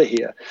 I'm out of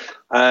here.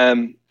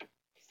 And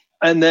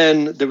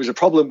then there was a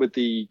problem with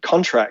the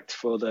contract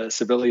for the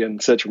civilian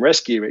search and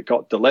rescue. It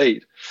got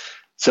delayed.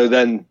 So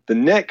then the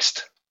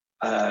next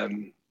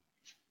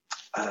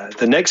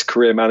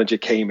career manager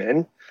came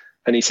in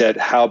and he said,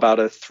 how about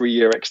a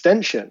 3-year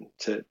extension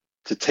to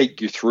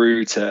take you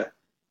through to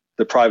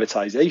the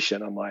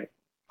privatization? I'm like,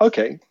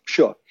 okay,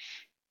 sure.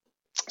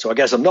 So I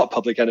guess I'm not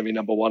public enemy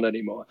number one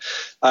anymore.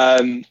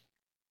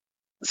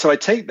 So I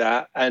take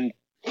that, and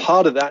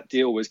part of that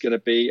deal was going to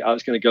be, I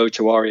was going to go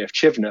to RAF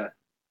Chivner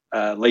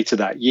later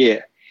that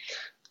year.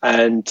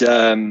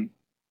 And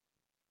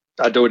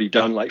I'd already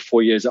done like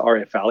 4 years at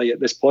RAF Valley at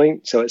this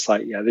point. So it's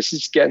like, yeah, this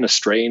is getting a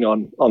strain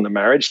on the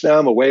marriage now.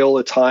 I'm away all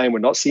the time. We're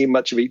not seeing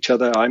much of each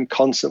other. I'm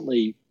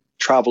constantly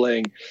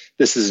traveling.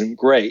 This isn't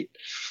great.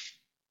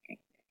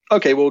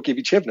 Okay, we'll give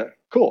you Chivner.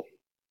 Cool.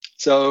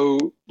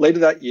 So later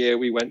that year,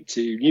 we went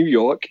to New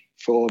York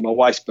for my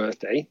wife's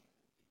birthday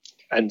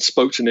and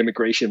spoke to an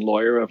immigration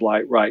lawyer of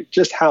like, right,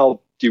 just how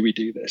do we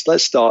do this?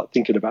 Let's start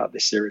thinking about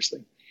this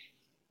seriously.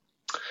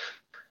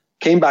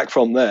 Came back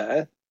from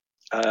there.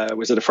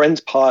 Was at a friend's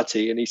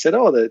party, and he said,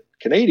 oh, the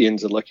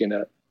Canadians are looking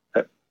at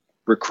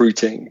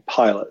recruiting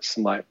pilots.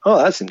 I'm like, oh,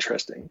 that's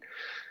interesting.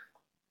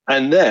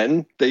 And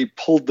then they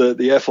pulled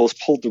the Air Force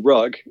pulled the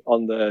rug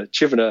on the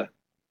Chivner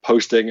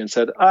posting and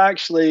said,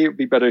 actually, it'd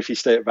be better if you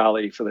stay at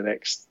Valley for the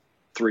next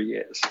 3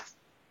 years.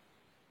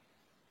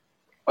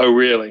 Oh,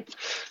 really?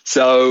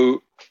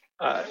 So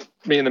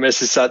me and the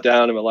missus sat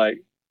down and were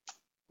like,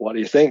 what do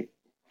you think?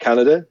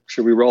 Canada,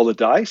 should we roll the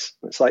dice?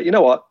 And it's like, you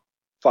know what?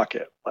 Fuck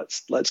it.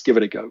 Let's give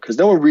it a go. Because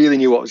no one really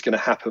knew what was going to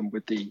happen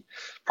with the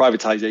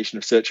privatization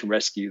of search and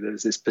rescue.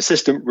 There's this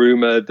persistent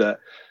rumor that,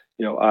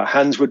 you know, our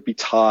hands would be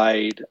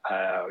tied.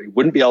 We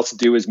wouldn't be able to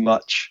do as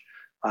much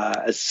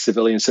as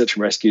civilian search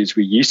and rescue as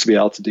we used to be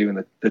able to do,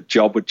 and the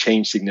job would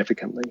change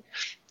significantly.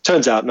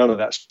 Turns out none of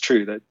that's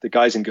true. The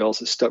guys and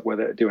girls are stuck with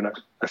it, doing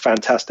a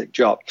fantastic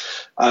job.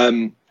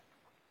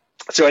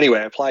 So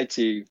anyway, I applied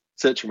to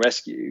search and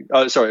rescue.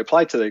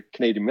 Applied to the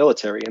Canadian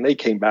military, and they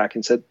came back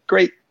and said,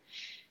 great.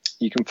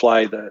 You can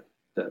fly the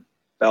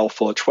Bell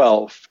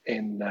 412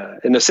 in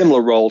a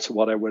similar role to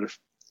what I would have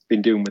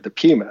been doing with the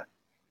Puma.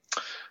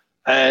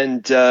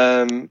 And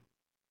I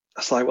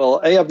was like,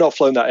 well, A, I've not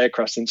flown that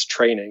aircraft since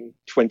training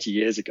 20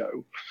 years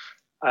ago.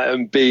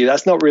 And B,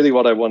 that's not really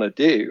what I want to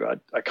do.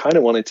 I kind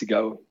of wanted to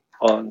go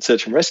on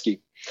search and rescue.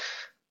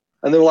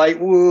 And they were like, I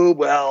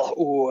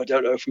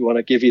don't know if we want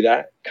to give you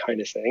that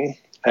kind of thing.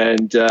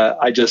 And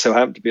I just so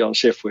happened to be on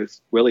shift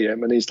with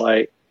William, and he's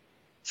like,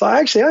 so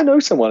actually, I know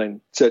someone in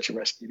search and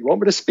rescue. You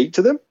want me to speak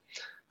to them?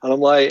 And I'm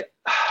like,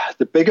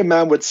 the bigger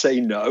man would say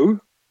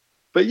no,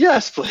 but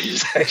yes,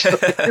 please.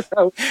 Actually,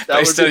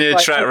 based on your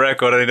track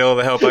record, I need all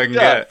the help I can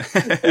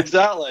get.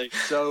 Exactly.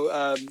 So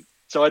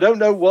I don't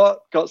know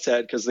what got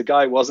said, because the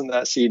guy wasn't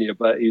that senior,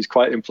 but he's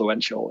quite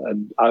influential.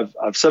 And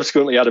I've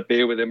subsequently had a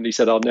beer with him, and he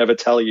said, I'll never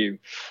tell you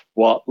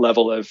what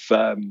level of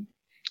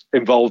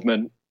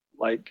involvement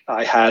like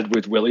I had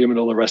with William and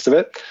all the rest of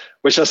it,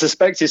 which I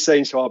suspect he's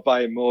saying, so I'll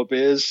buy him more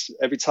beers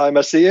every time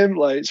I see him.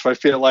 Like, so I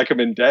feel like I'm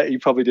in debt. He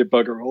probably did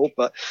bugger all.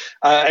 But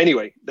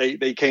anyway,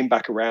 they came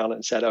back around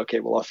and said,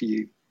 okay, we'll offer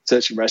you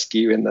search and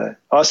rescue in the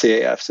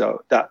RCAF.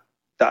 So that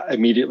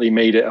immediately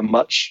made it a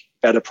much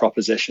better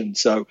proposition.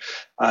 So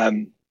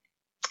I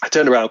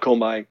turned around and called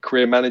my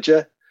career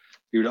manager,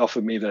 who would offer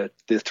me the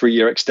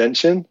 3-year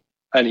extension.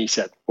 And he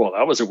said, well,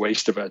 that was a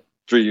waste of a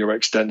 3-year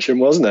extension,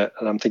 wasn't it?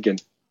 And I'm thinking,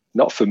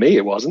 not for me,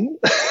 it wasn't.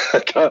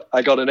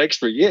 I got an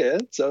extra year,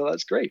 so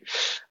that's great.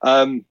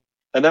 And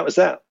that was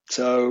that.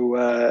 So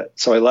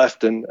I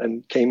left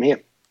and came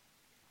here.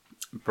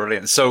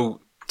 Brilliant. So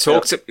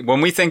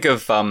when we think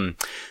of a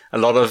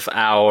lot of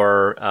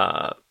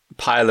our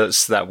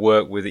pilots that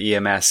work with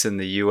EMS in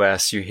the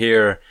US, you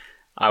hear,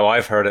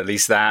 I've heard at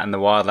least that, in the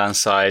wildland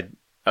side,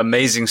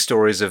 amazing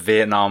stories of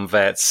Vietnam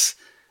vets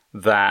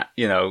that,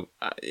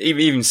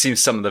 even seen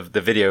some of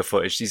the video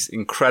footage, these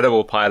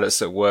incredible pilots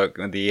that work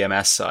on the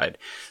EMS side.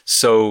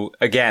 So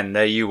again,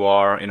 there you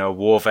are, a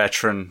war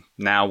veteran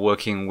now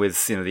working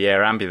with, the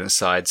air ambulance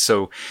side.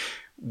 So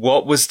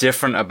what was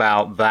different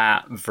about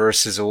that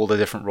versus all the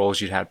different roles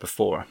you'd had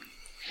before?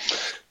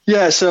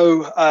 Yeah,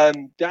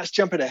 so that's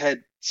jumping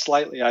ahead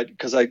slightly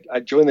because I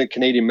joined the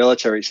Canadian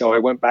military. So I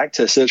went back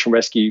to search and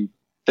rescue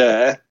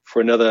there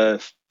for another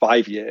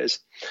 5 years.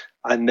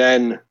 And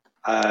then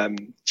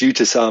due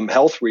to some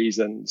health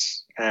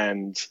reasons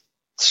and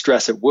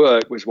stress at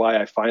work was why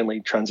I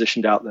finally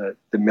transitioned out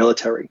the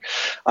military.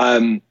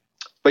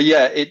 But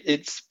yeah,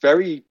 it's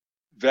very,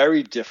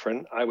 very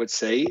different, I would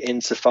say,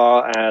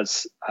 insofar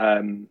as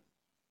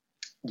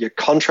you're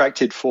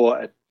contracted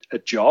for a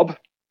job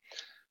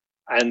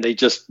and they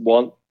just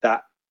want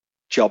that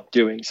job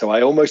doing. So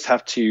I almost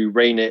have to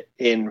rein it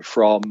in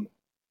from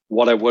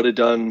what I would have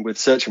done with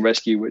search and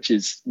rescue, which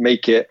is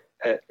make it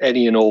at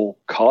any and all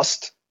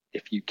cost,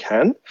 if you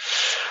can,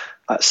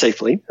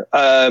 safely,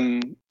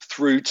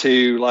 through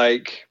to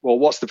like, well,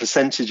 what's the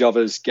percentage of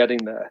us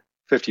getting there?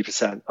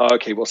 50%. Oh,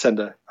 okay, we'll send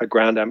a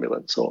ground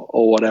ambulance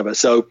or whatever.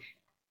 So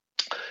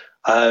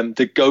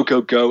the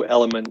go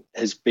element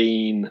has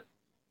been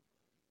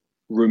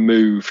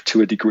removed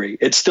to a degree.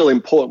 It's still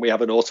important. We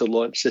have an auto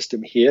launch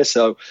system here.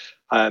 So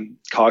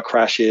car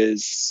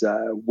crashes,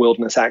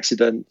 wilderness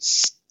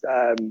accidents,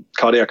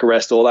 cardiac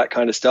arrest, all that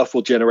kind of stuff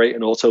will generate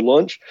an auto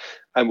launch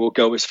and we'll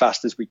go as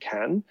fast as we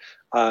can.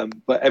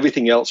 But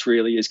everything else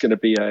really is going to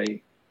be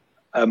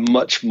a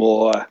much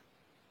more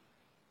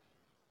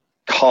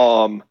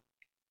calm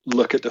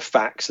look at the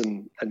facts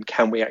and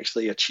can we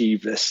actually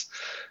achieve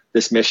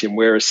this mission,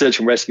 whereas search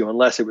and rescue,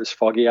 unless it was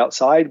foggy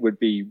outside, would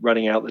be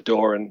running out the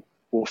door and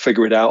we'll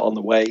figure it out on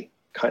the way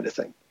kind of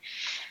thing.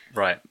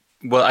 Right.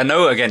 Well, I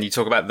know, again, you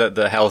talk about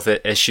the health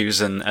issues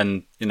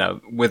and,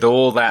 with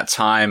all that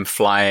time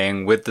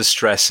flying, with the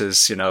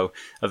stresses,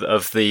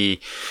 of the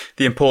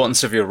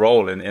importance of your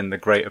role in the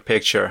greater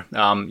picture.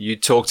 You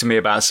talked to me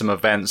about some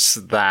events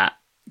that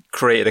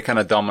created a kind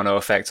of domino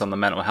effect on the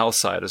mental health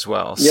side as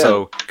well. Yeah.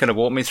 So kind of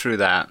walk me through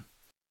that.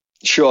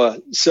 Sure.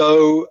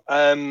 So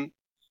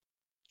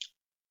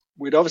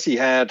we'd obviously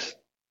had,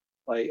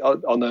 like,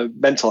 on the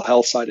mental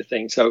health side of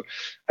things. So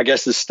I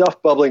guess there's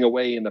stuff bubbling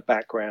away in the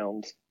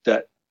background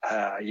that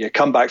you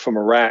come back from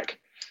Iraq,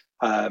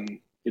 1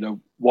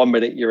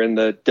 minute you're in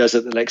the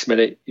desert, the next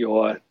minute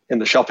you're in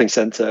the shopping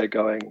center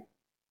going,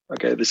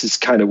 okay, this is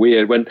kind of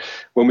weird. When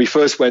we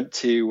first went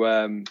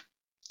to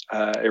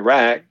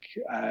Iraq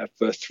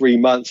for 3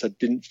 months, I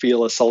didn't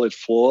feel a solid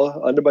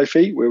floor under my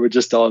feet. We were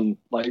just on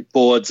like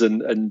boards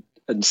and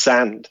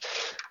sand.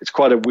 It's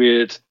quite a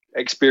weird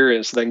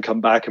experience to then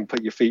come back and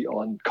put your feet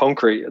on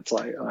concrete. It's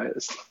like,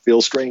 it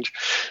feels strange.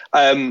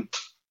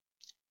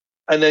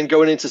 And then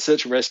going into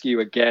search and rescue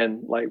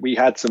again, like we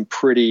had some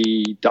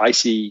pretty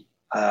dicey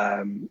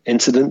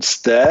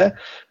incidents there,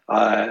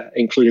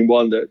 including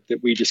one that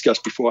we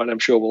discussed before, and I'm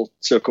sure we'll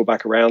circle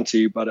back around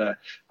to, but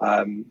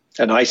an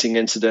icing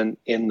incident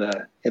in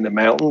the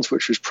mountains,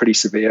 which was pretty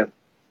severe.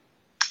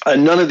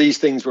 And none of these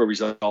things were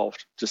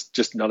resolved,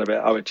 just none of it.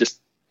 I would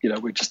just,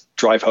 we'd just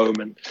drive home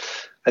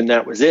and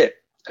that was it.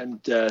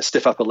 And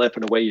stiff upper lip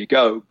and away you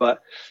go.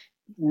 But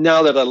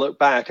now that I look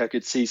back, I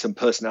could see some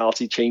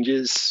personality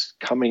changes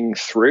coming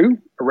through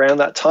around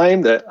that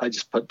time that I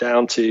just put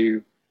down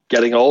to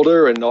getting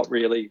older and not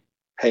really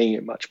paying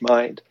it much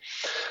mind.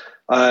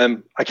 I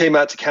came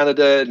out to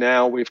Canada.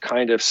 Now we've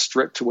kind of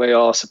stripped away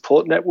our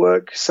support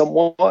network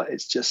somewhat.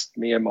 It's just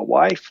me and my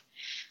wife.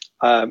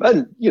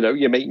 And,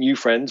 you make new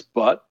friends,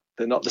 but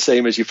they're not the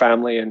same as your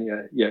family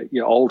and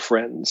your old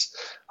friends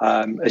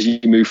as you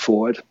move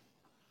forward.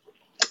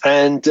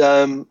 And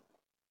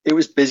it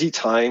was busy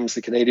times.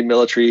 The Canadian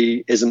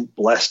military isn't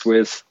blessed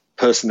with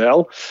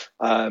personnel,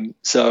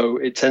 so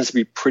it tends to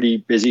be pretty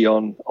busy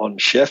on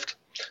shift.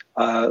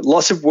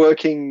 Lots of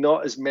working,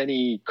 not as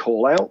many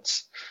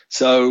call-outs.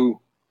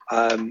 So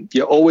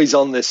you're always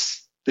on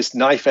this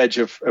knife edge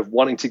of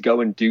wanting to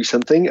go and do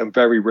something, and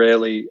very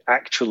rarely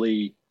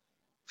actually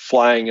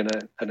flying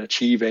and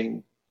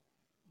achieving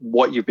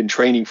what you've been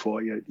training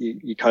for.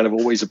 You're kind of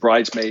always a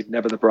bridesmaid,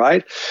 never the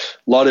bride.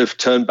 A lot of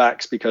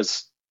turnbacks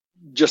because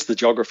just the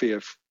geography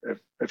of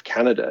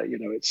Canada,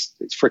 it's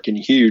freaking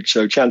huge.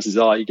 So chances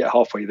are you get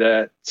halfway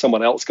there,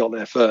 someone else got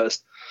there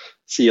first,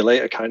 see you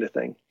later kind of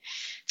thing.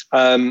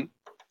 And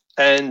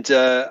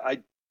I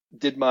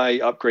did my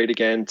upgrade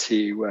again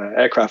to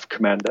aircraft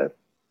commander.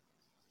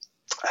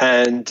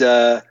 And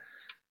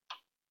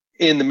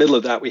in the middle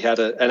of that, we had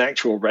an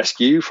actual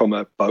rescue from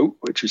a boat,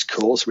 which was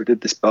cool. So we did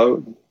this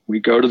boat.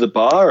 We go to the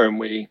bar and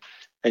we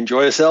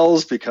enjoy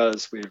ourselves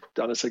because we've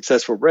done a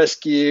successful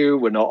rescue.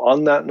 We're not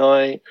on that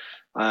night.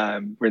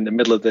 We're in the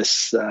middle of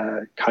this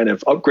kind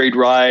of upgrade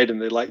ride,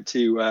 and they like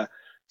to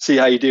see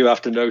how you do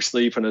after no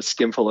sleep and a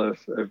skinful of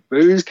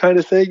booze kind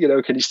of thing.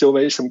 Can you still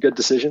make some good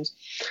decisions?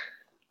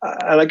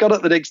 And I got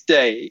up the next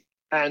day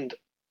and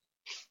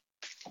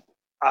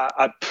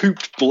I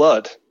pooped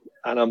blood.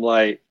 And I'm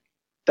like,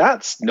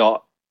 that's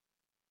not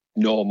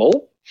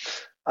normal.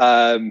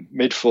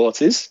 mid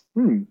 40s.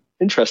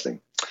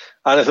 Interesting.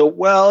 And I thought,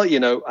 well,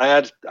 I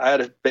had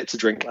a bit to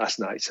drink last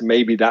night, so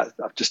maybe that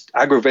I've just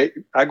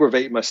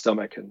aggravated my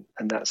stomach,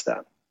 and that's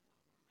that.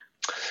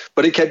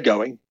 But it kept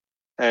going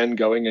and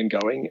going and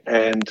going,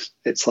 and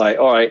it's like,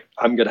 all right,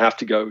 I'm going to have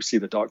to go see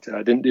the doctor.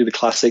 I didn't do the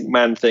classic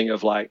man thing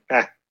of like,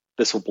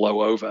 this will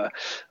blow over. I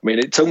mean,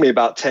 it took me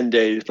about 10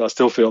 days, but I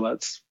still feel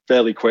that's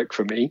fairly quick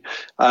for me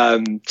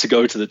to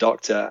go to the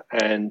doctor,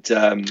 and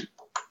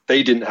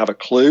they didn't have a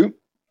clue.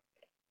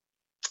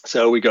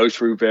 So we go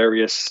through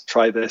various,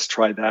 try this,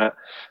 try that.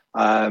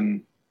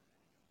 In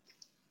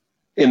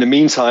the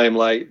meantime,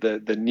 like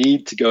the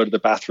need to go to the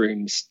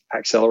bathroom's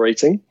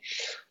accelerating.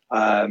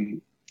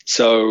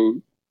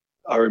 So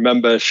I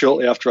remember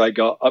shortly after I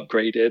got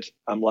upgraded,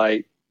 I'm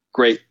like,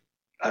 great.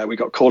 We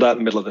got called out in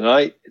the middle of the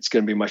night. It's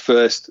going to be my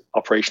first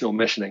operational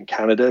mission in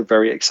Canada.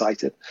 Very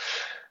excited.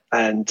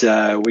 And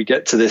we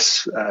get to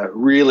this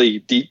really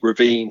deep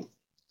ravine,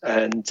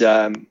 and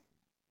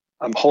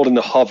I'm holding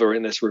the hover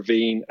in this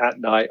ravine at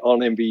night on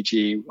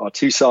MVG. Our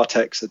two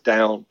Sartecs are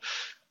down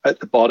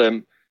at the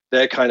bottom.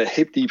 They're kind of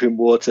hip deep in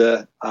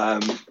water.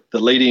 The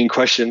lady in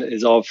question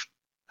is of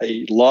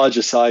a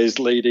larger sized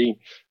lady.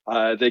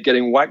 They're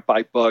getting whacked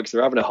by bugs.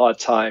 They're having a hard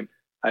time.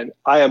 And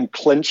I am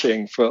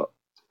clenching for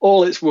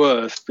all it's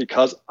worth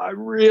because I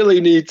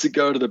really need to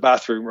go to the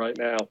bathroom right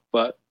now.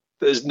 But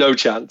there's no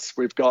chance.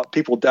 We've got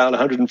people down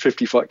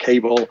 150-foot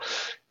cable.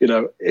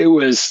 It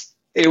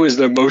was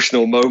an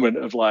emotional moment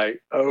of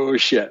like, oh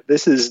shit,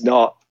 this is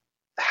not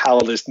how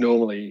this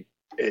normally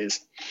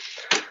is.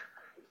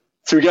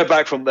 So we get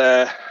back from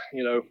there,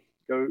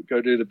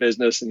 go do the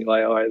business, and you're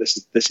like, all right,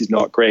 this is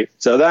not great.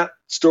 So that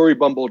story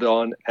bumbled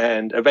on,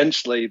 and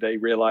eventually they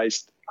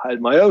realized I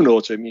had my own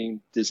autoimmune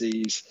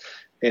disease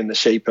in the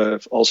shape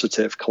of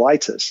ulcerative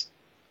colitis.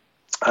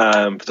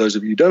 For those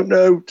of you who don't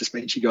know, this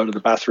means you go to the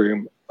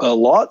bathroom a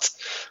lot,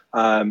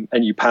 and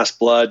you pass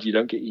blood, you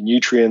don't get your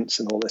nutrients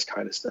and all this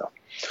kind of stuff.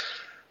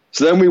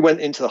 So then we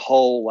went into the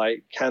whole,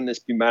 like, can this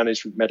be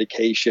managed with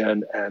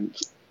medication? And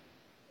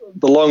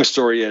the long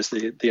story is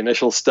the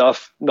initial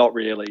stuff, not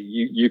really.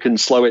 You can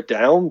slow it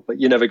down, but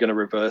you're never going to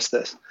reverse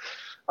this.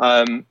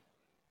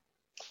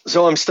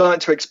 So I'm starting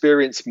to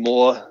experience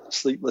more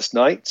sleepless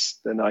nights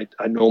than I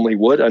normally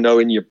would. I know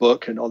in your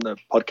book and on the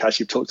podcast,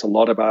 you've talked a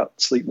lot about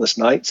sleepless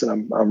nights,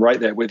 and I'm right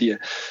there with you.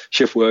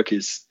 Shift work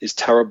is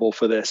terrible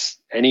for this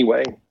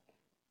anyway.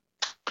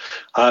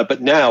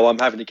 But now I'm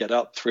having to get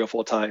up 3 or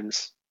 4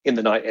 times in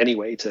the night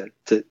anyway to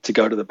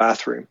go to the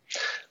bathroom.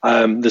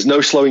 There's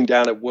no slowing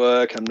down at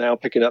work. I'm now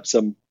picking up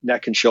some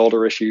neck and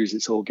shoulder issues.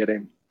 It's all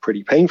getting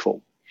pretty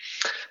painful.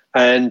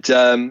 And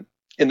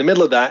in the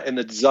middle of that, in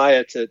the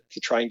desire to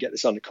try and get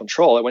this under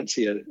control, I went to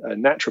see a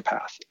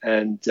naturopath,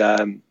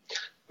 and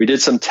we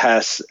did some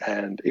tests,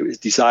 and it was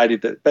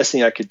decided that the best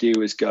thing I could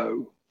do is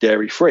go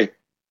dairy-free.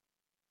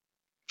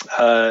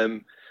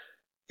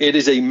 It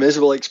is a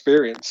miserable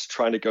experience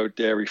trying to go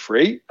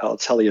dairy-free, I'll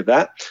tell you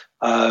that.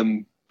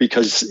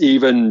 Because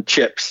even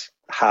chips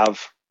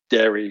have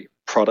dairy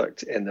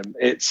product in them.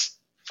 It's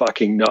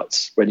fucking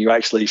nuts when you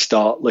actually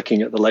start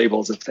looking at the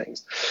labels of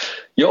things.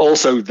 You're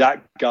also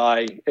that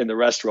guy in the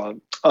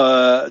restaurant.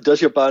 Does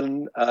your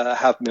bun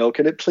have milk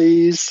in it,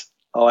 please?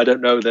 Oh, I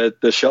don't know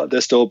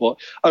the store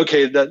bought.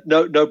 Okay,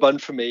 no bun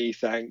for me,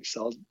 thanks.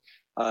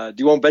 Do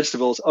you want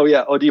vegetables? Oh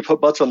yeah. Oh, do you put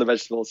butter on the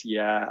vegetables?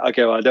 Yeah.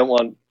 Okay, well, I don't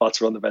want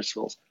butter on the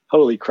vegetables.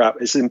 Holy crap,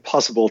 it's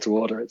impossible to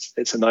order.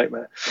 It's a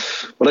nightmare.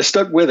 But I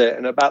stuck with it,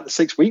 and about the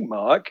 6-week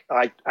mark,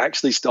 I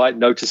actually started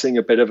noticing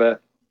a bit of an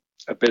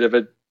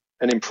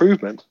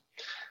improvement,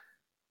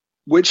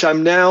 which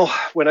I'm now,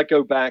 when I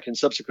go back and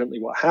subsequently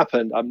what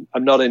happened,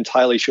 I'm not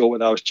entirely sure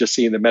whether I was just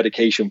seeing the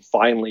medication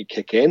finally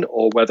kick in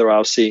or whether I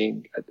was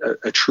seeing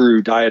a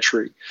true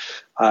dietary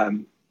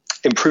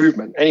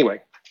improvement.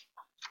 Anyway,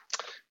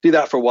 do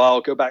that for a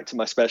while, go back to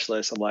my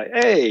specialist. I'm like,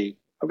 hey,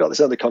 I've got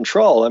this under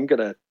control. I'm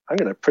gonna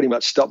pretty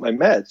much stop my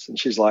meds. And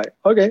she's like,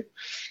 okay.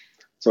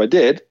 So I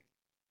did.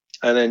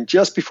 And then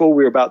just before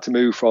we were about to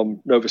move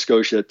from Nova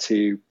Scotia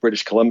to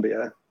British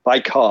Columbia by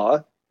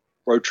car,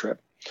 road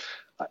trip,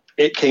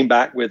 it came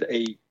back with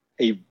a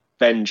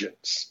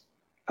vengeance.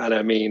 And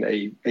I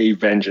mean a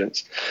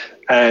vengeance.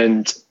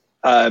 And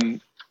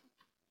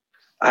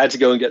I had to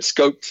go and get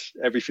scoped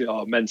every few.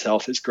 Oh, men's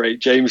health is great,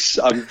 James.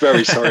 I'm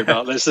very sorry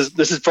about this.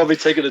 This is probably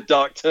taking a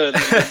dark turn.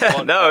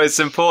 No, it's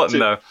important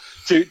though.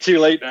 Too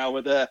late now.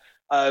 We're there.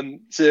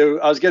 So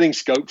I was getting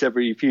scoped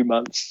every few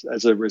months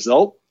as a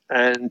result,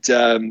 and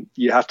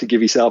you have to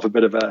give yourself a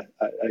bit of a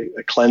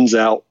cleanse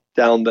out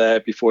down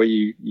there before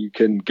you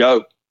can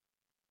go.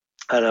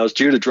 And I was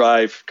due to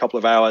drive a couple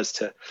of hours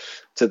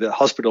to the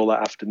hospital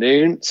that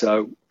afternoon,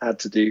 so I had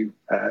to do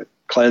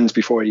cleanse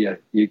before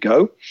you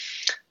go.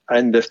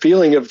 And the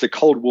feeling of the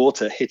cold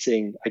water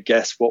hitting, I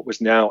guess, what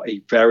was now a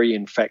very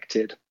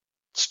infected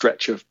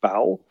stretch of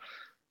bowel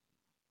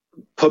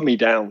put me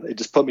down. It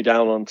just put me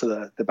down onto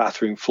the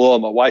bathroom floor.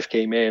 My wife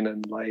came in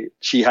and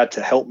she had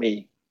to help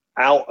me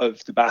out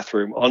of the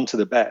bathroom onto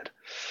the bed,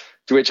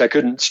 to which I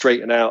couldn't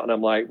straighten out. And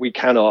I'm like, we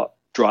cannot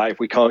drive.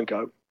 We can't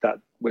go. that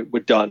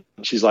we're done.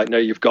 She's like, no,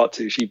 you've got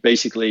to. She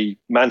basically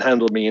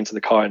manhandled me into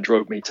the car and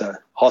drove me to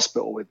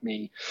hospital with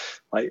me,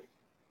 like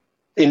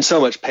in so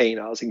much pain.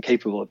 I was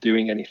incapable of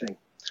doing anything.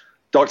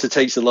 Doctor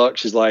takes a look.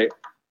 She's like,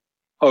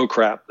 oh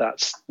crap,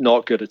 that's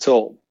not good at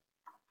all.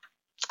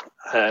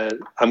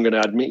 I'm going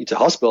to admit you to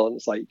hospital. And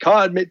it's like, you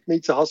can't admit me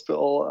to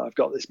hospital. I've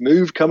got this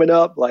move coming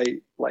up,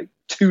 like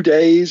 2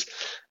 days.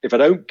 If I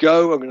don't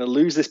go, I'm going to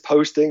lose this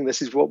posting.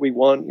 This is what we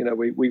want. You know,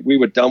 we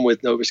were done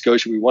with Nova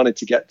Scotia. We wanted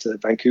to get to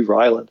Vancouver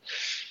Island.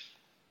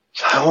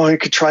 Oh, I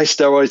could try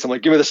steroids. I'm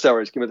like, give me the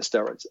steroids, give me the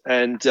steroids.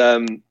 And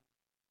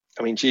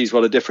I mean, geez,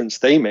 what a difference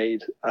they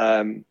made.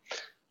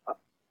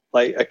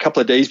 Like a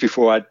couple of days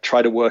before, I'd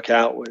try to work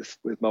out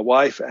with my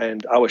wife,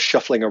 and I was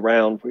shuffling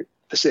around with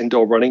this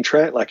indoor running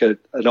track like an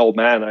old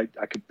man.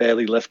 I could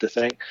barely lift a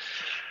thing.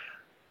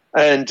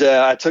 And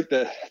I took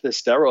the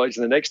steroids,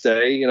 and the next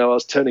day, you know, I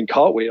was turning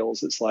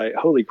cartwheels. It's like,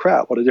 holy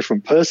crap, what a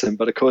different person.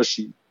 But of course,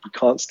 you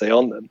can't stay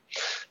on them.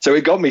 So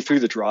it got me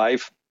through the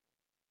drive,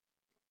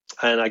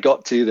 and I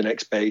got to the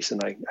next base,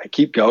 and I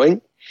keep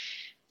going.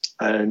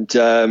 And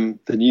the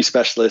new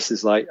specialist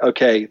is like,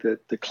 okay,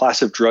 the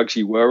class of drugs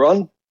you were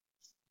on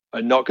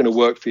are not going to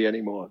work for you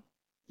anymore.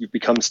 You've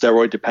become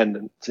steroid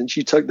dependent. Since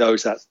you took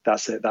those,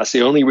 that's it. That's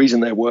the only reason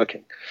they're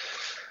working.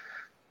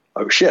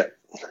 Oh, shit.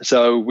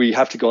 So we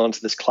have to go on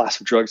to this class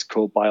of drugs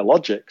called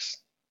biologics.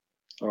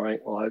 All right,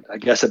 well, I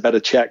guess I better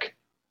check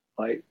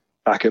like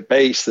back at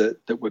base that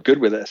we're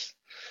good with this.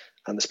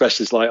 And the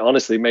specialist is like,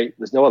 honestly, mate,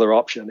 there's no other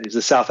option. He's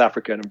a South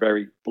African and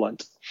very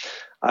blunt.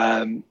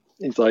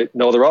 He's like,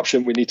 no other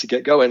option. We need to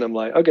get going. I'm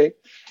like, okay.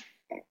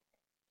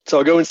 So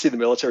I go and see the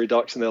military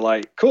docs, and they're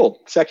like,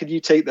 cool. Second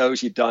you take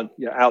those, you're done.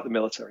 You're out the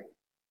military.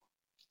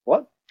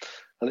 What?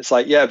 And it's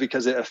like, yeah,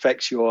 because it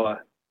affects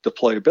your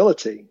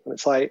deployability. And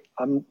it's like,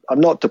 I'm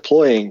not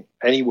deploying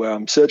anywhere.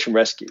 I'm search and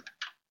rescue.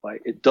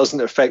 Like, it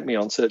doesn't affect me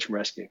on search and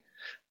rescue.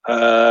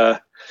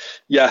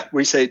 Yeah,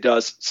 we say it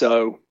does.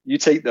 So you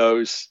take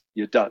those,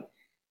 you're done.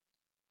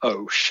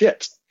 Oh,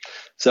 shit.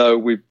 So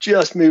we've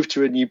just moved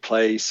to a new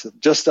place,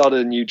 just started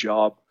a new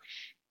job.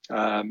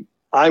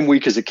 I'm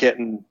weak as a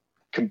kitten,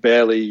 can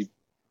barely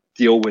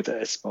deal with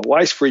this. My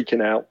wife's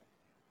freaking out.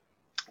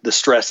 The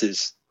stress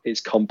is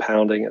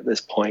compounding at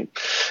this point.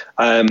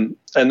 And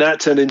that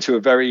turned into a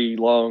very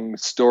long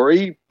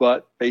story,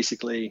 but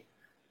basically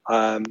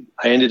I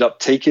ended up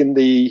taking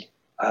the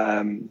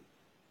biologics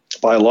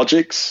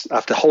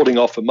after holding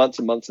off for months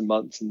and months and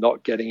months and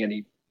not getting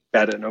any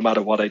better no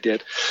matter what I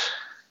did.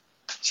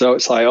 So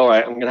it's like, all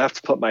right, I'm going to have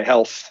to put my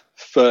health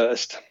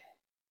first.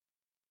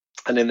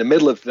 And in the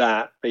middle of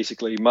that,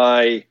 basically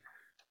my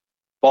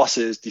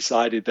bosses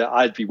decided that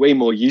I'd be way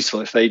more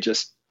useful if they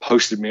just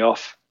posted me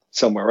off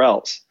somewhere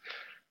else.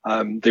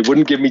 They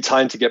wouldn't give me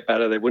time to get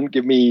better. They wouldn't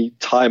give me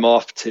time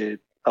off to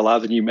allow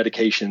the new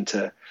medication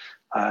to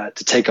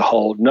take a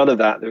hold. None of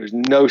that. There was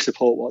no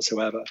support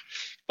whatsoever.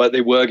 But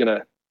they were going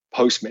to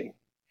post me,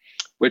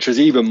 which was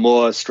even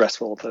more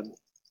stressful than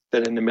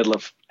in the middle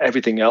of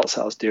everything else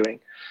I was doing.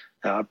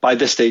 By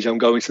this stage, I'm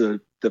going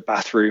to the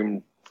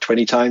bathroom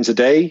 20 times a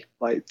day,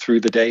 like through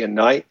the day and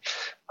night.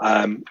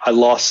 I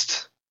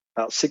lost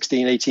about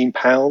 16, 18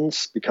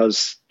 pounds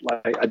because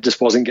like, I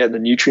just wasn't getting the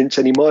nutrients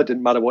anymore. It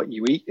didn't matter what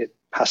you eat. It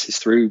passes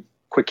through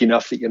quick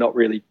enough that you're not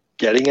really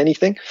getting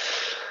anything.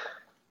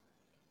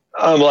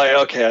 I'm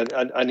like, okay,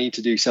 I need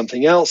to do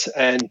something else.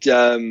 And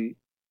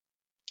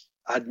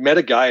I'd met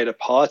a guy at a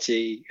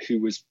party who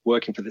was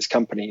working for this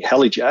company,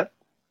 Helijet,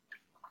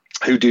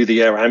 who do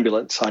the air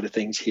ambulance side of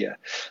things here.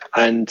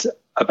 And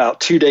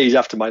about 2 days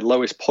after my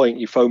lowest point,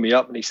 he phoned me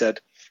up and he said,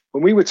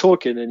 when we were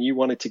talking and you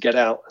wanted to get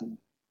out and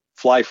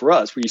fly for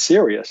us, were you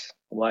serious?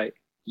 I'm like,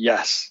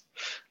 yes.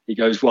 He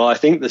goes, well, I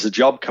think there's a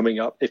job coming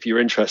up if you're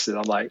interested.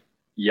 I'm like,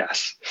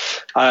 yes.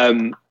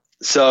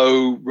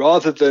 So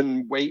rather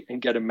than wait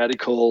and get a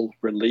medical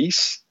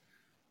release,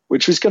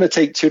 which was going to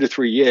take 2 to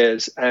 3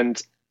 years,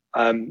 and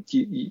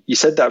you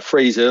said that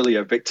phrase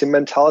earlier, victim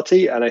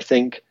mentality, and I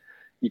think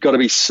you've got to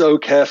be so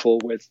careful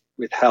with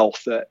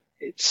health that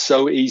it's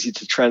so easy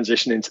to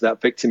transition into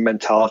that victim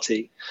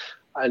mentality.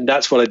 And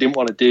that's what I didn't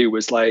want to do,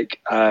 was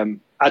like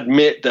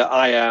admit that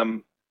I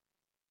am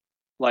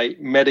like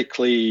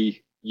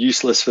medically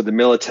useless for the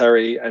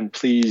military, and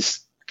please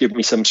give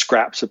me some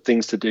scraps of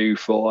things to do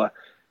for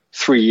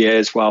 3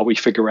 years while we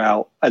figure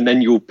out, and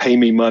then you'll pay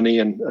me money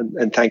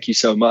and thank you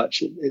so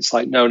much. It's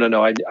like,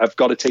 no, I've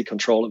got to take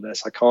control of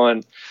this. I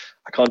can't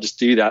just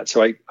do that.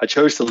 So I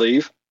chose to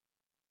leave,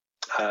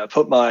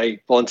 put my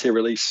volunteer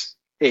release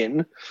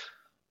in.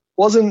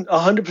 Wasn't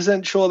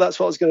 100% sure that's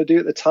what I was going to do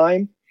at the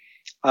time.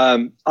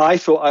 I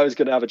thought I was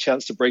going to have a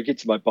chance to break it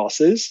to my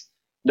bosses.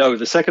 No,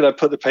 the second I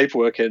put the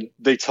paperwork in,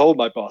 they told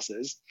my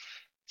bosses.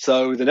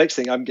 So the next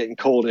thing, I'm getting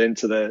called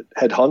into the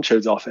head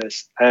honcho's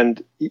office,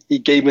 and he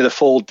gave me the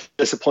full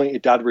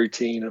disappointed dad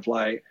routine of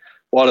like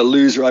what a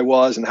loser I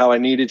was and how I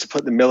needed to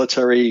put the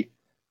military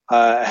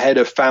ahead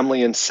of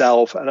family and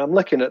self. And I'm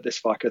looking at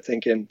this fucker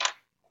thinking,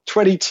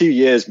 22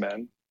 years,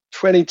 man,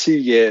 22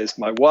 years.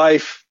 My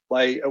wife,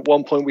 Like at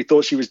one point we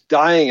thought she was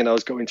dying and I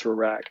was going to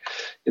Iraq.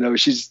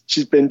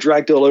 She's been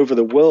dragged all over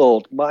the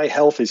world. My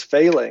health is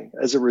failing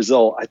as a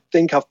result. I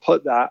think I've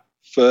put that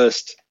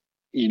first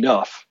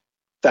enough.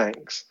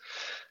 Thanks.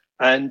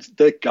 And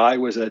the guy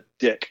was a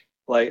dick,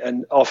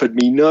 and offered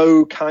me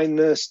no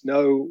kindness,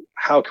 no,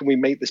 how can we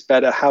make this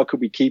better? How could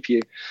we keep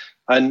you?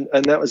 And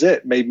that was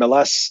it.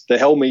 They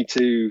held me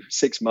to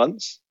 6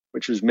 months,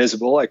 which was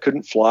miserable. I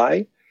couldn't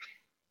fly.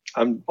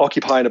 I'm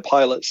occupying a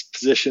pilot's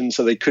position,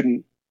 so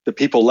the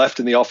people left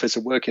in the office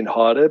are working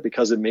harder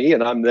because of me,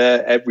 and I'm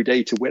there every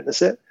day to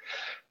witness it.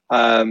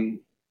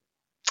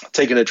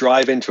 Taking a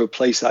drive into a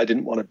place I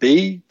didn't want to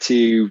be,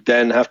 to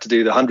then have to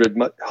do the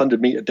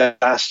 100-meter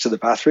dash to the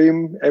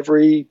bathroom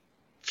every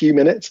few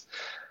minutes.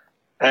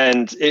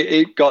 And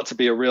it got to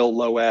be a real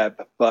low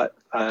ebb. But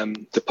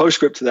the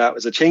postscript to that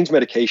was I changed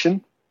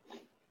medication.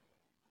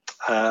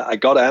 I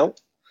got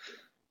out.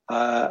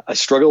 I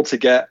struggled to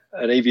get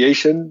an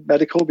aviation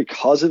medical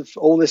because of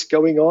all this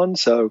going on.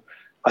 So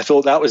I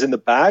thought that was in the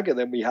bag. And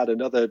then we had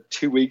another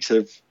 2 weeks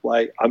of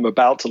I'm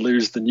about to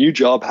lose the new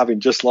job, having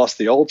just lost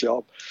the old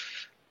job.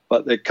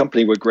 But the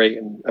company were great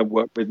and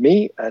worked with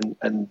me,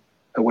 and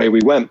away we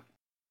went.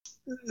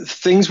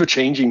 Things were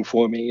changing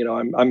for me.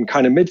 I'm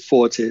kind of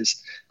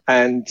mid-40s,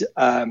 and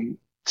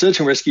search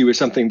and rescue was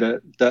something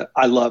that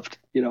I loved.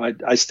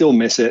 I still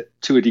miss it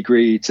to a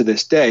degree to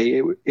this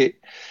day.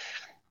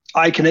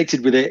 I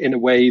connected with it in a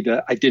way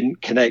that I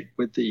didn't connect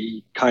with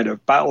the kind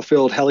of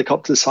battlefield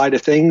helicopter side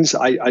of things.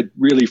 I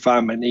really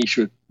found my niche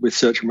with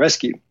search and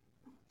rescue,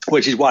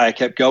 which is why I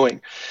kept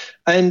going.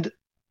 And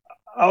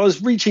I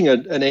was reaching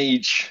an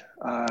age,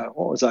 what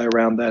was I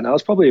around then? I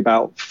was probably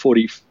about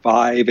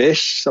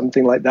 45-ish,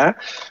 something like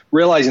that,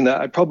 realizing that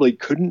I probably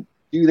couldn't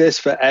do this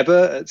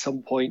forever. At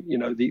some point,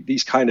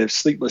 these kind of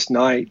sleepless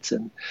nights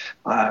and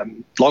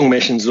long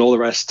missions and all the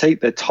rest take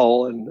their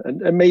toll,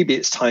 and maybe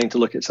it's time to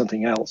look at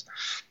something else.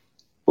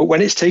 But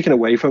when it's taken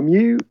away from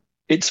you,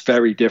 it's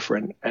very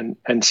different.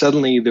 And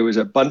suddenly there was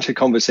a bunch of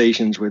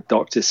conversations with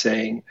doctors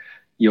saying,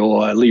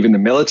 you're leaving the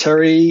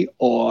military,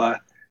 or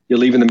you're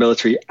leaving the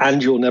military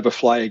and you'll never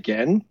fly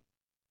again.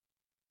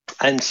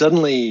 And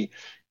suddenly,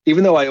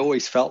 even though I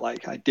always felt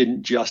like I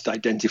didn't just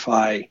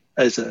identify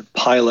as a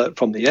pilot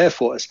from the Air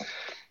Force,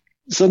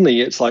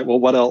 suddenly it's like, well,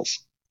 what else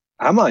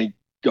am I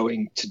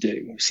going to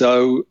do?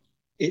 So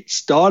it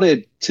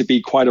started to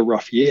be quite a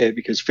rough year,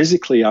 because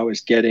physically I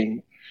was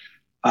getting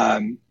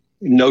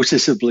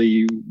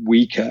noticeably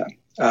weaker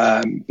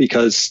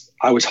because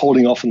I was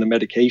holding off on the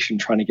medication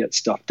trying to get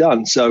stuff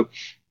done. So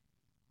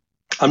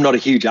I'm not a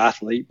huge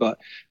athlete, but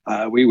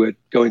we were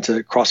going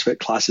to CrossFit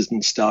classes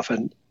and stuff,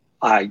 and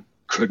I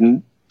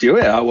couldn't do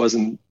it. I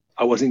wasn't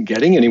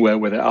getting anywhere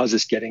with it. I was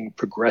just getting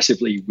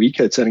progressively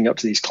weaker turning up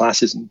to these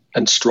classes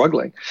and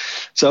struggling.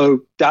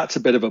 So that's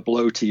a bit of a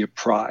blow to your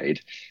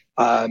pride.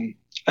 And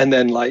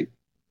then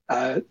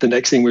the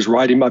next thing was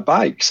riding my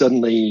bike.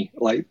 Suddenly,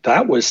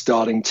 that was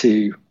starting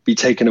to be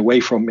taken away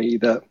from me.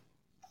 That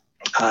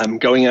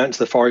going out into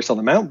the forest on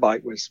the mountain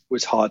bike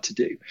was hard to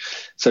do.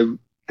 So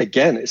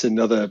again, it's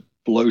another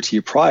blow to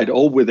your pride,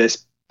 all with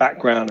this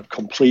background of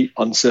complete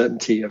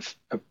uncertainty of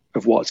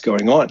what's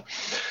going on.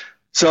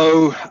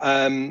 So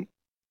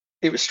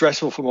it was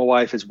stressful for my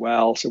wife as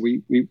well. So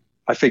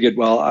I figured,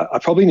 well, I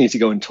probably need to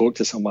go and talk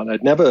to someone.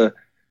 I'd never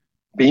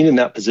been in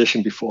that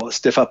position before,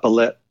 stiff upper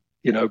lip,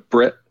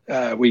 Brit.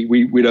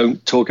 We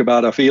don't talk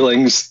about our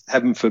feelings,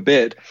 heaven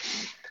forbid.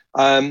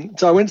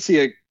 So I went to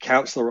see a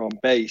counselor on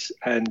base,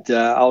 and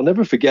I'll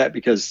never forget,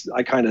 because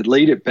I kind of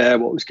laid it bare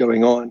what was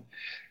going on.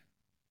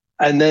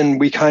 And then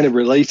we kind of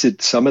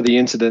related some of the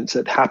incidents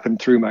that happened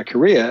through my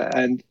career.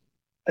 And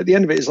at the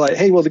end of it, it's like,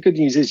 hey, well, the good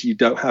news is you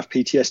don't have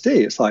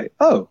PTSD. It's like,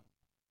 oh,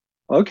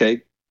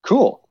 okay,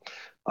 cool.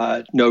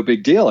 No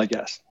big deal, I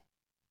guess.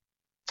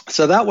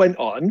 So that went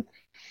on.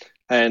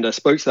 And I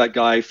spoke to that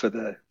guy for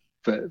the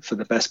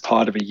best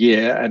part of a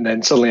year. And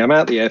then suddenly I'm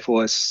out the Air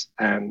Force,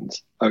 and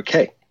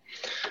okay.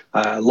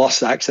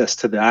 Lost access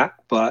to that,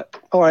 but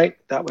all right,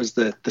 that was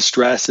the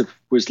stress of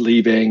was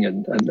leaving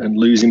and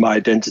losing my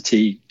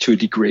identity to a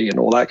degree and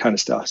all that kind of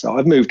stuff. So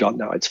I've moved on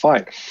now. It's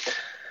fine.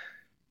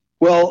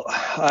 Well,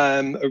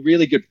 a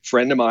really good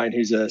friend of mine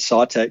who's a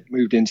SARTEC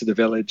moved into the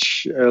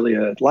village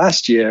earlier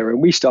last year,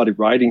 and we started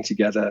riding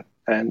together.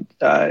 And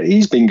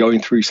he's been going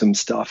through some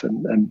stuff,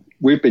 and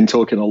we've been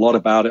talking a lot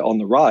about it on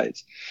the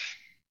rides.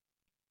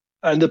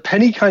 And the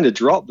penny kind of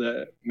dropped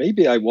that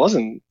maybe I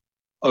wasn't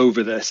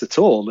over this at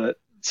all, that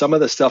some of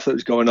the stuff that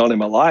was going on in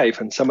my life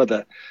and some of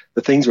the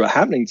things that were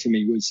happening to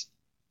me was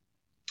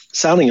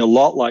sounding a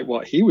lot like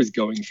what he was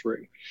going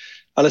through.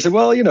 And I said,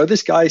 well,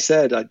 this guy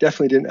said I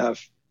definitely didn't have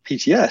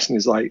PTS. And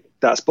he's like,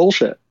 that's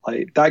bullshit.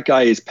 Like, that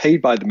guy is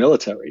paid by the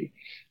military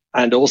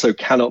and also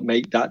cannot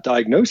make that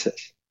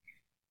diagnosis.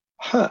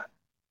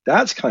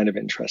 That's kind of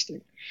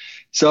interesting.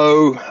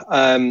 So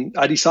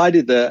I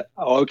decided that,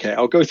 okay,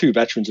 I'll go through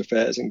Veterans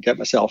Affairs and get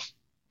myself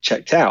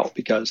checked out,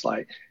 because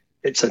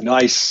it's a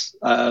nice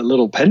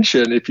little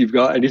pension if you've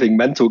got anything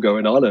mental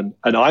going on,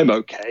 and I'm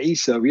okay.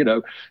 So,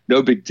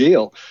 no big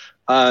deal.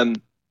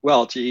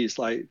 Well, geez,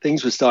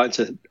 things were starting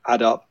to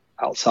add up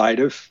outside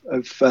of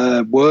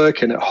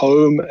work and at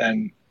home,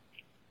 and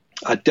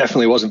I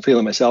definitely wasn't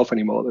feeling myself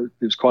anymore. There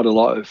was quite a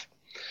lot of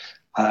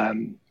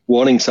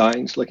warning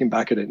signs looking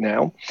back at it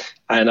now.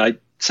 And I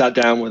sat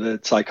down with a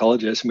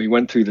psychologist and we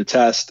went through the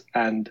test,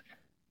 and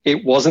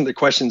it wasn't the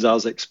questions I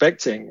was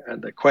expecting.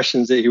 And the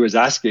questions that he was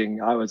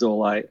asking, I was all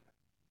like,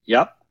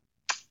 yep,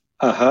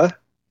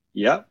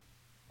 yep,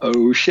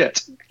 oh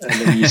shit.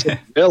 And then you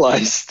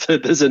realize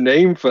that there's a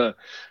name for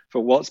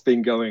what's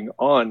been going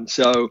on.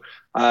 So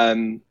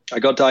I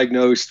got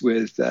diagnosed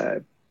with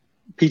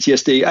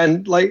PTSD,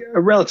 and like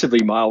a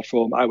relatively mild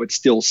form. I would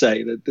still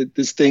say that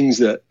there's things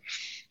that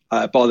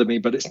bother me,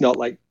 but it's not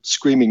like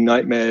screaming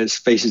nightmares,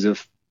 faces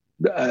of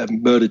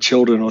murdered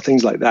children or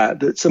things like that.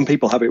 That some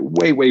people have it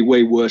way, way,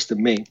 way worse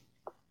than me.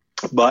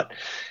 But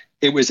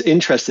it was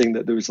interesting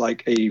that there was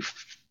like a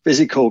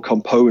physical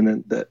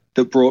component that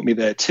brought me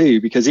there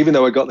too, because even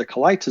though I got the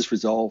colitis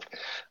resolved,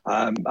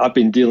 I've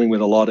been dealing with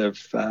a lot of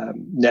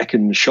neck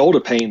and shoulder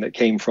pain that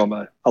came from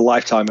a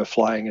lifetime of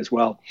flying as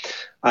well.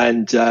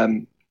 And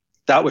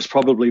that was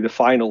probably the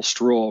final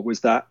straw,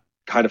 was that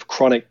kind of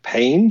chronic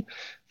pain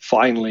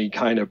finally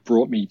kind of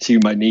brought me to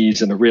my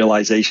knees, and the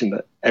realization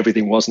that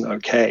everything wasn't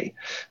okay,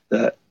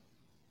 that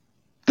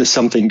there's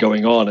something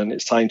going on and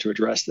it's time to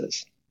address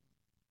this.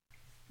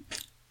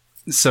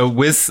 So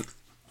with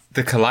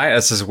the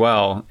colitis as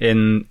well,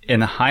 in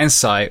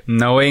hindsight,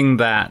 knowing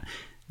that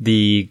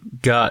the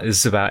gut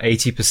is about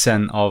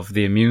 80% of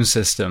the immune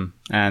system,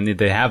 and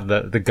they have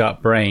the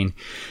gut brain,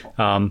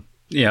 and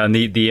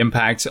the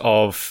impact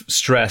of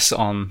stress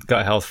on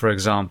gut health, for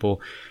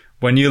example.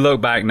 When you look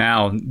back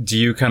now, do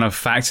you kind of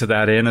factor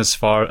that in as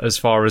far as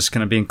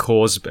kind of being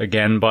caused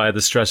again by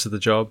the stress of the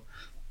job?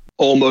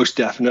 Almost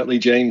definitely,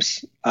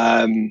 James.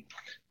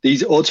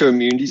 These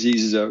autoimmune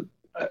diseases are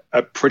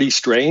pretty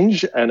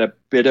strange and a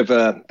bit of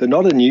they're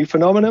not a new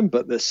phenomenon,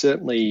 but there's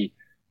certainly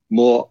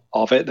more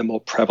of it. They're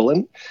more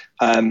prevalent.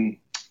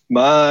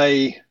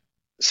 My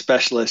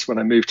specialist, when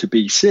I moved to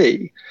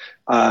BC,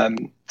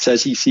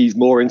 says he sees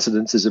more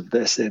incidences of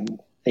this in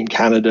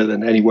Canada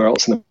than anywhere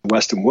else in the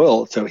Western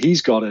world. So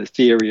he's got a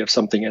theory of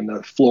something in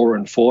the flora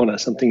and fauna,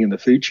 something in the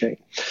food chain.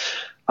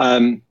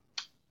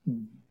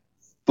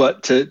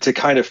 But to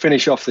kind of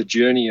finish off the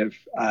journey of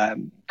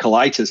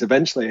colitis,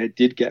 eventually I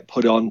did get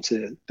put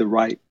onto the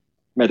right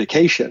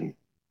medication,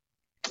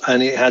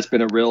 and it has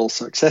been a real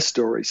success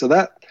story. So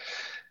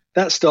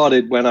that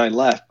started when I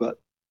left, but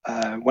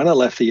when I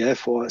left the Air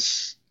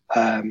Force,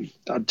 I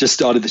just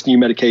started this new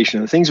medication,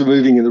 and things were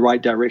moving in the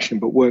right direction,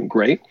 but weren't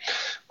great.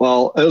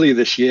 Well, earlier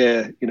this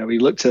year, we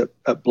looked at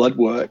blood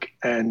work,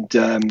 and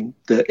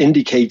the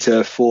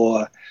indicator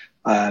for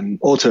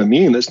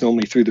autoimmune that's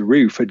normally through the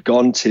roof had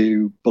gone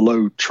to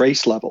below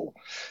trace level.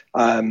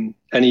 And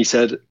he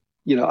said,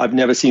 I've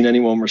never seen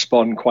anyone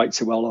respond quite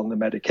so well on the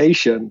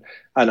medication.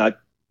 And I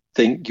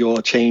think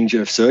your change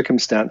of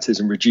circumstances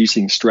and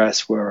reducing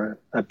stress were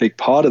a big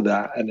part of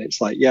that. And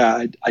it's like,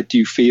 yeah, I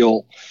do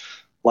feel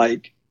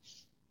like,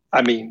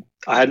 I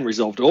hadn't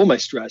resolved all my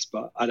stress,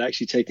 but I'd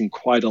actually taken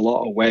quite a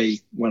lot away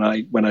when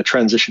I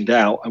transitioned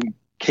out and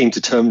came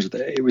to terms with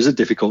it. It was a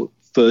difficult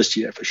first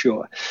year for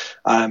sure.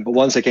 But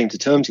once I came to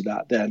terms with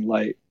that, then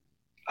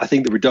I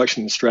think the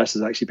reduction in stress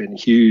has actually been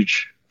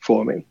huge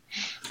for me.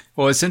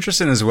 Well, it's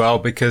interesting as well,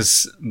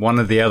 because one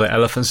of the other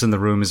elephants in the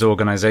room is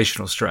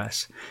organizational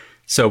stress.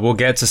 So we'll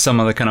get to some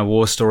of the kind of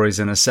war stories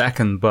in a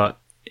second, but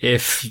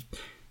if,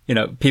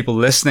 people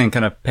listening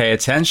kind of pay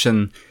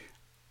attention,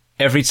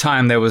 every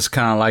time there was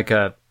kind of like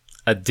a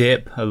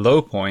dip, a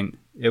low point,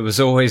 it was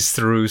always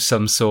through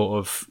some sort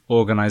of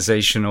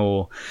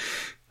organizational,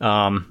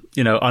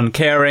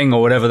 uncaring,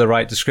 or whatever the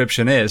right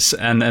description is.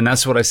 And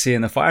that's what I see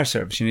in the fire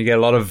service. You get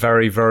a lot of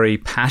very, very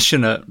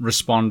passionate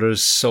responders,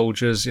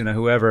 soldiers,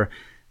 whoever,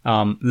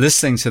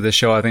 listening to the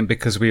show, I think,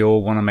 because we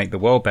all want to make the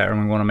world better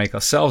and we want to make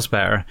ourselves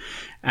better.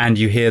 And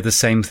you hear the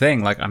same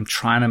thing, like, I'm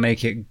trying to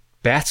make it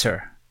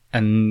better.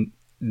 And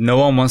no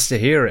one wants to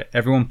hear it.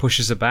 Everyone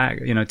pushes it back,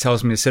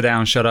 tells me to sit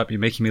down, shut up, you're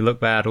making me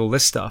look bad, all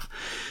this stuff.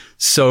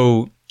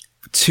 So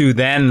to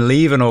then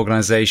leave an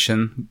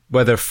organization,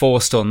 whether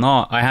forced or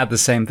not, I had the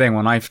same thing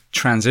when I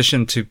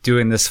transitioned to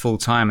doing this full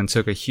time and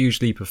took a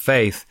huge leap of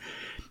faith.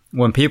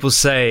 When people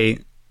say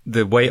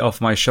the weight off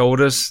my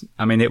shoulders,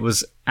 it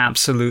was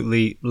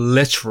absolutely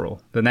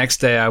literal. The next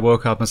day I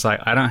woke up and was like,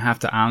 I don't have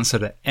to answer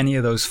to any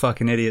of those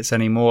fucking idiots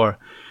anymore.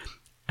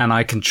 And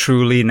I can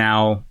truly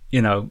now,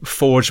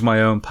 forge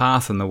my own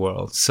path in the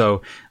world.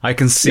 So I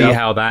can see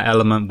how that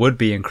element would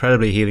be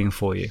incredibly healing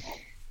for you.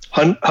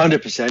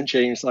 100%,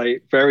 James.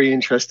 Very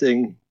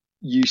interesting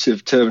use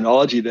of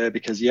terminology there,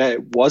 because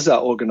it was that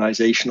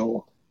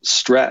organizational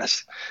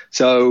stress.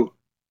 So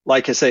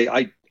like I say,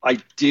 I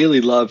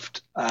dearly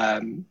loved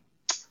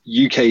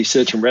UK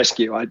search and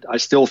rescue. I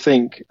still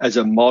think as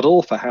a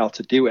model for how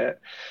to do it,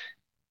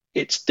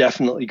 it's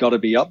definitely got to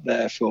be up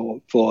there for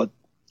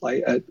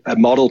a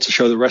model to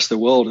show the rest of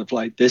the world of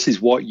this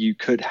is what you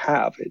could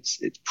have. It's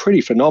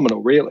pretty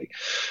phenomenal, really.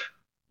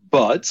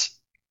 But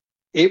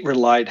it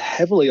relied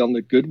heavily on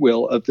the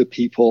goodwill of the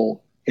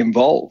people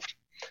involved.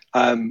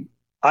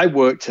 I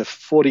worked a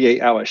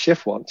 48-hour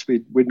shift once.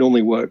 We'd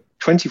normally work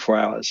 24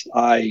 hours.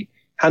 I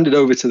handed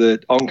over to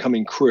the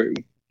oncoming crew.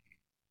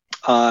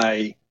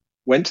 I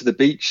went to the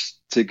beach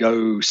to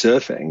go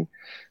surfing,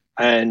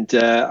 and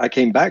I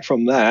came back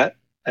from that,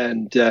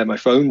 and my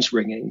phone's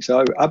ringing.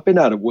 So I've been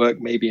out of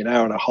work maybe an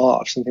hour and a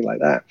half, something like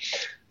that.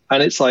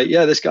 And it's like,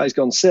 yeah, this guy's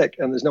gone sick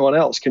and there's no one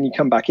else. Can you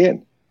come back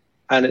in?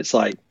 And it's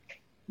like,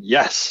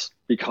 yes,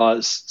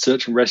 because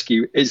search and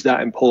rescue is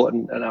that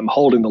important and I'm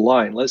holding the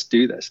line. Let's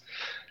do this.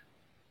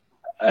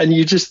 And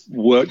you just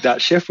work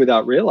that shift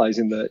without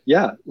realizing that,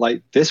 yeah,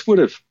 like this would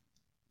have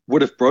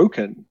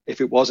broken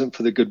if it wasn't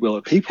for the goodwill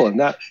of people. And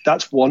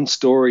that's one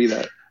story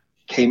that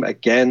came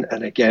again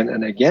and again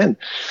and again.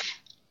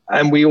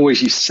 And we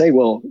always used to say,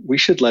 well, we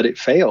should let it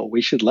fail.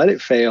 We should let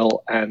it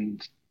fail,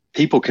 and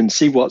people can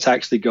see what's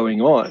actually going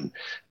on,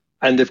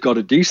 and they've got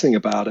to do something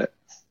about it.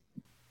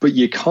 But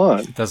you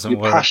can't. It doesn't You're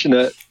work.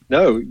 Passionate.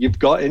 No, you've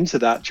got into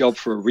that job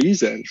for a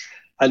reason.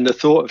 And the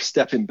thought of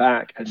stepping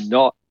back and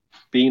not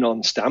being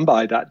on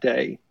standby that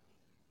day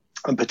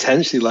and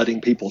potentially letting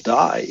people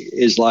die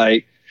is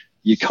like,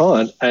 you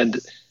can't. And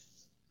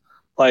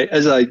like,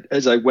 as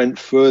I went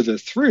further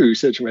through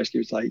search and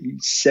rescue, it's like, you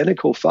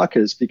cynical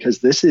fuckers,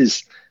 because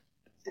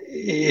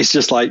it's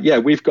just like, yeah,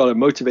 we've got a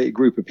motivated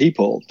group of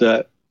people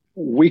that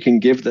we can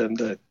give them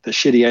the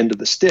shitty end of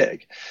the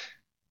stick,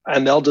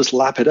 and they'll just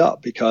lap it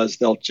up because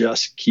they'll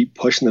just keep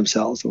pushing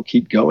themselves. They'll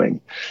keep going.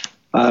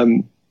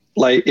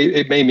 Like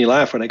it made me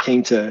laugh when I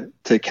came to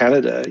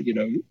Canada.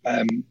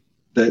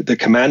 The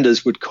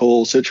commanders would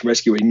call search and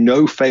rescue a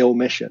no-fail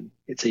mission.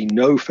 It's a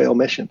no-fail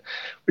mission,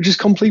 which is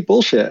complete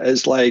bullshit.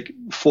 As like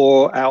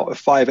 4 out of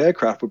 5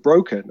 aircraft were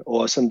broken,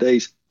 or some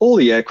days all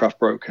the aircraft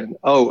broken.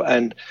 Oh,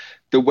 and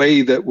the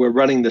way that we're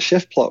running the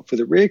shift plot for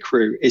the rear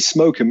crew is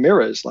smoke and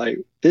mirrors. Like,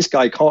 this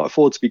guy can't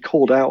afford to be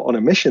called out on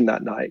a mission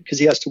that night because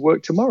he has to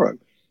work tomorrow.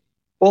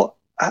 Well,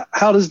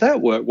 how does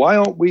that work? Why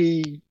aren't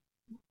we,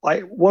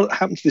 like, what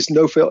happened to this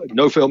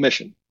no-fail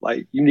mission?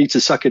 Like, you need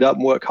to suck it up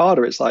and work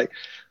harder. It's like,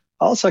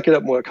 I'll suck it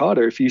up and work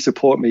harder if you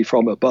support me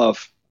from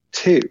above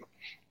too.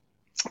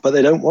 But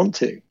they don't want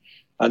to.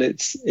 And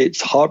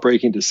it's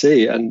heartbreaking to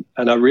see. And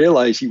I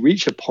realize you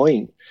reach a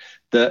point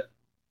that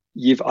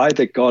you've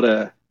either got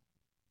to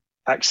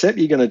accept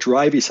you're going to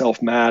drive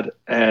yourself mad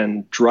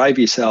and drive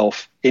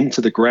yourself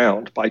into the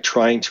ground by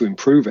trying to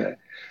improve it,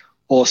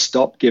 or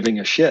stop giving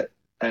a shit.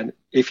 And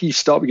if you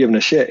stop giving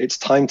a shit, it's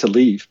time to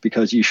leave,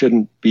 because you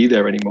shouldn't be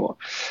there anymore.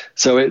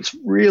 So it's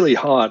really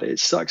hard. It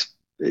sucks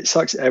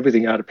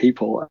everything out of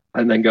people,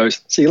 and then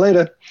goes, see you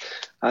later.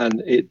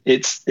 And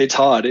it's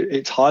hard.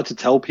 It's hard to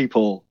tell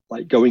people,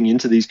 like, going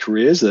into these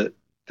careers, that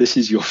this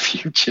is your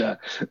future.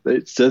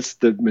 It's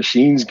just the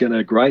machine's going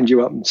to grind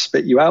you up and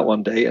spit you out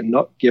one day, and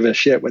not give a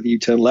shit whether you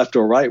turn left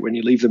or right when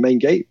you leave the main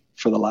gate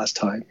for the last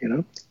time.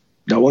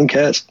 No one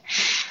cares.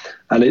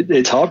 And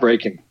it's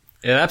heartbreaking.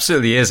 It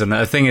absolutely is. And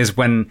the thing is,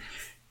 when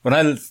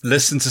I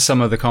listen to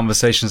some of the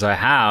conversations I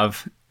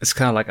have, it's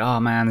kind of like, oh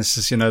man, this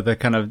is, the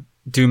kind of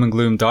doom and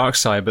gloom dark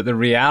side. But the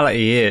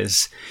reality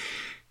is,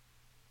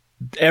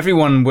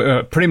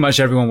 pretty much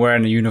everyone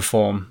wearing a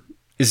uniform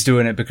is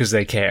doing it because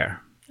they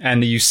care.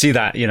 And you see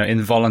that,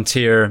 in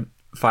volunteer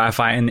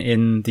firefighting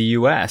in the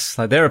US.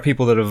 Like, there are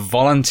people that are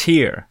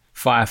volunteer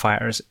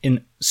firefighters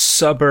in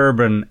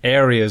suburban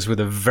areas with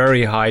a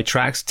very high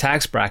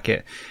tax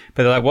bracket.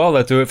 But they're like, well,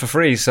 they'll do it for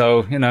free.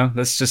 So,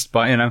 let's just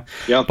buy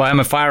them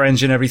a fire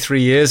engine every 3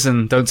 years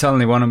and don't tell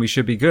anyone, and we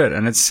should be good.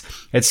 And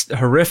it's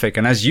horrific.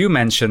 And as you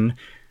mentioned,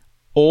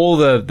 all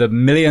the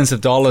millions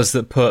of dollars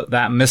that put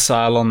that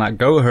missile on that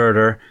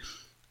go-herder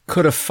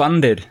could have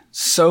funded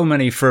so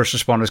many first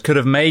responders, could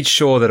have made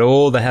sure that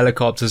all the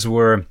helicopters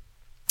were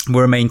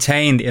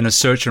maintained in a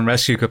search and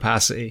rescue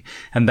capacity.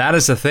 And that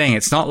is the thing.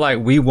 It's not like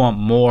we want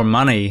more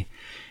money.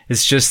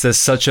 It's just there's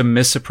such a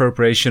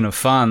misappropriation of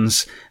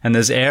funds, and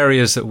there's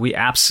areas that we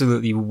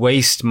absolutely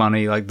waste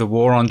money, like the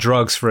war on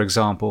drugs, for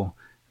example.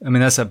 I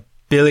mean, that's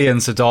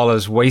billions of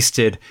dollars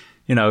wasted,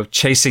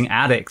 chasing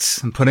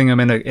addicts and putting them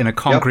in a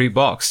concrete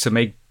box to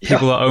make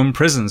people that own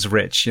prisons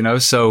rich,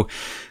 So,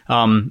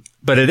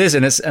 but it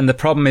is, and the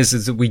problem is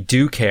that we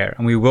do care,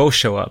 and we will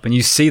show up, and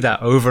you see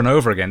that over and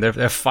over again.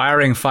 They're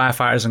firing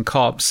firefighters and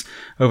cops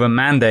over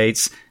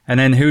mandates, and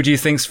then who do you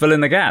think's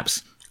filling the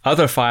gaps?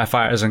 Other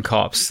firefighters and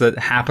cops that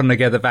happen to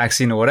get the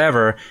vaccine or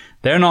whatever.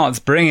 They're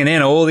not bringing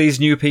in all these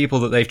new people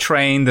that they've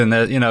trained, and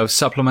they're,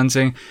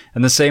 supplementing.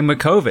 And the same with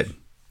COVID.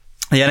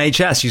 The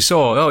NHS, you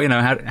saw,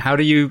 how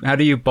do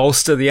you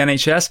bolster the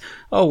NHS?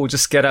 Oh, we'll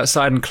just get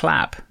outside and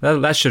clap.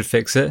 That should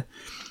fix it.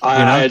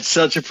 I had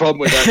such a problem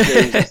with that,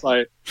 James. It's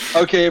like,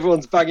 okay,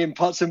 everyone's banging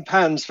pots and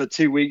pans for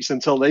 2 weeks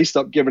until they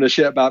stop giving a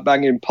shit about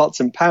banging pots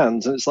and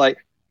pans. And it's like,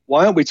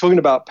 why aren't we talking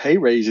about pay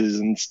raises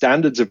and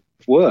standards of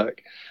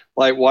work?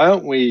 Like, why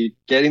aren't we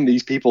getting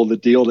these people the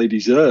deal they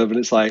deserve? And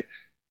it's like,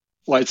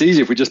 well, it's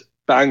easy if we just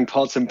bang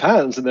pots and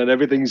pans and then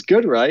everything's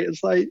good, right?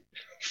 It's like,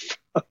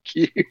 fuck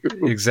you.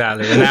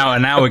 Exactly. And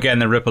now we're getting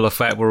the ripple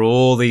effect where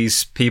all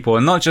these people,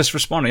 and not just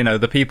responding,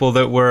 the people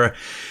that were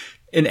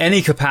in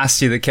any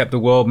capacity that kept the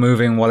world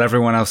moving while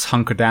everyone else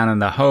hunkered down in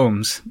their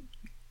homes,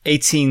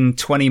 18,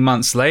 20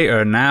 months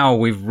later, now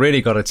we've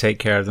really got to take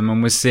care of them.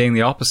 And we're seeing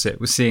the opposite.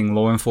 We're seeing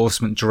law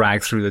enforcement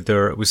dragged through the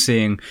dirt. We're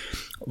seeing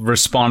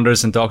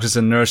responders and doctors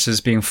and nurses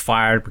being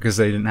fired because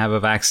they didn't have a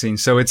vaccine.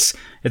 So it's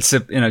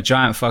a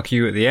giant fuck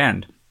you at the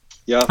end.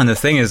 Yeah. And the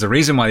thing is, the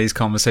reason why these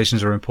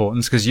conversations are important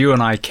is because you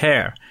and I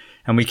care.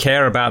 And we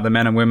care about the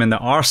men and women that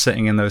are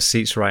sitting in those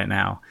seats right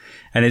now.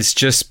 And it's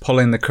just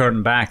pulling the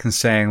curtain back and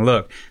saying,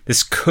 look,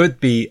 this could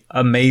be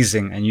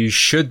amazing and you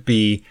should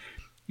be,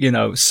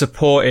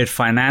 supported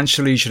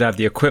financially. You should have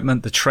the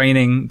equipment, the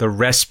training, the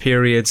rest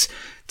periods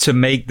to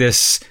make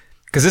this,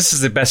 because this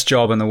is the best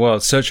job in the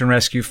world. Search and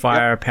rescue,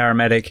 fire,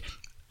 paramedic,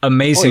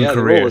 amazing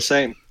career. They're all the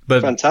same.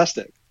 But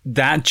fantastic.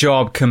 That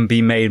job can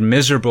be made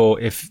miserable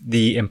if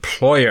the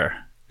employer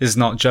is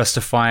not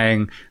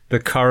justifying the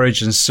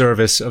courage and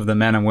service of the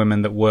men and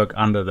women that work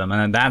under them.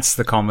 And that's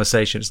the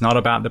conversation. It's not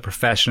about the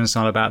profession. It's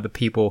not about the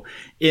people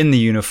in the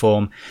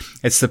uniform.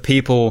 It's the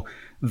people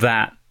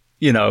that,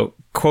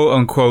 quote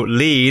unquote,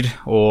 lead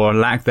or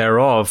lack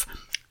thereof,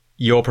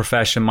 your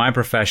profession, my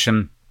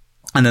profession,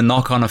 and the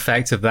knock-on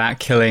effect of that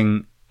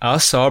killing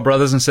us, our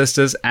brothers and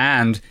sisters,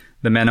 and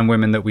the men and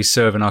women that we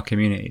serve in our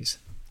communities.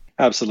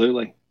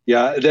 Absolutely.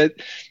 Yeah.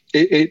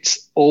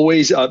 It's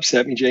always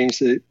upset me, James,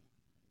 that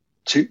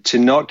to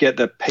not get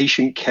the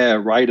patient care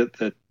right at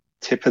the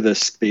tip of the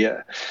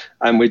spear.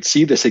 And we'd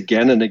see this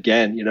again and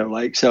again,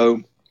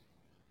 so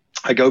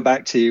I go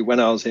back to when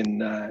I was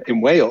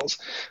in Wales.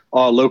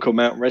 Our local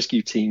mountain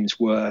rescue teams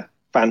were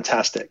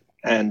fantastic.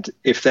 And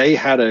if they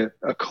had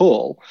a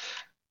call,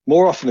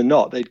 more often than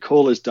not, they'd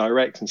call us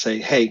direct and say,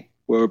 hey,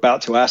 we're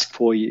about to ask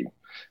for you.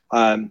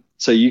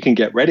 So you can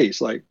get ready.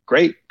 It's like,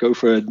 great, go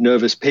for a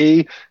nervous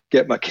pee,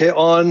 get my kit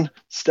on,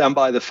 stand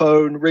by the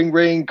phone, ring,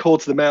 ring, call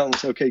to the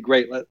mountains. Okay,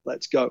 great,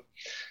 let's go.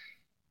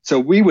 So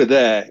we were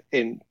there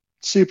in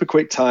super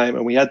quick time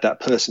and we had that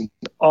person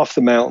off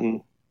the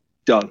mountain,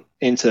 done,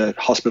 into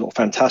hospital.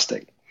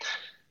 Fantastic.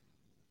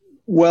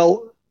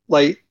 Well,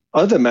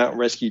 other mountain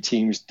rescue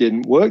teams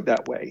didn't work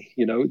that way.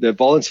 They're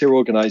volunteer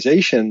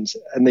organizations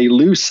and they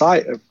lose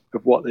sight of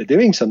what they're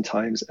doing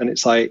sometimes. And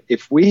it's like,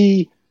 if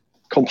we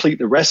complete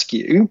the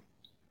rescue,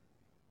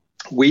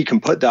 we can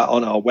put that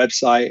on our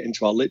website,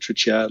 into our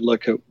literature,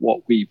 look at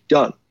what we've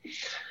done.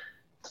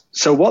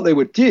 So what they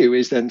would do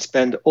is then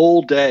spend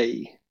all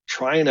day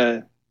trying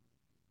to,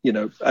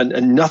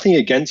 and nothing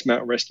against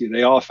mountain rescue.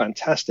 They are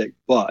fantastic,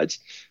 but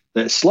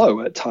they're slow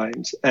at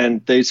times.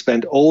 And they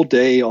spend all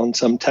day on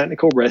some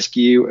technical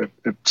rescue of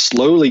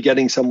slowly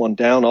getting someone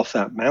down off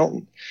that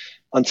mountain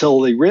until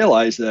they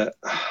realize that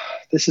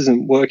this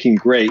isn't working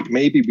great.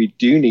 Maybe we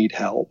do need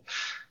help.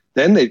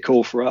 Then they'd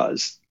call for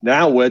us.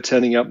 Now we're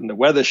turning up and the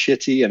weather's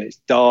shitty and it's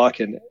dark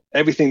and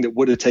everything that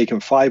would have taken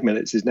 5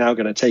 minutes is now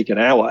going to take an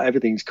hour.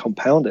 Everything's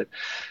compounded.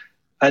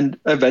 And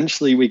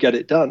eventually we get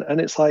it done.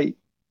 And it's like,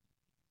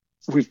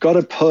 we've got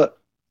to put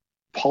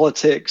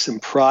politics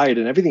and pride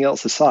and everything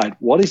else aside.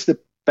 What is the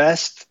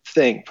best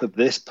thing for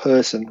this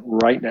person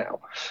right now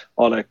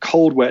on a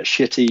cold, wet,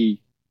 shitty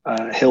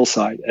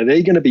hillside? Are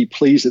they going to be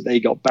pleased that they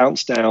got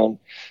bounced down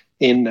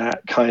in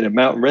that kind of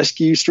mountain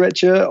rescue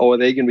stretcher, or are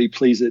they going to be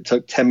pleased that it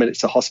took 10 minutes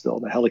to hospital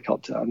in a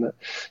helicopter? And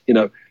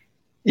that,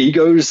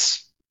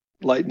 egos,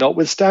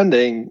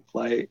 notwithstanding,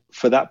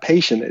 for that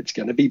patient, it's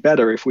going to be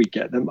better if we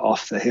get them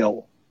off the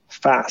hill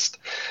fast.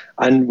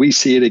 And we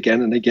see it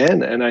again and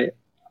again. And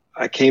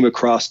I came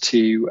across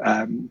to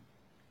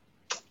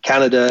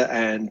Canada,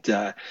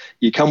 and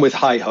you come with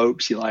high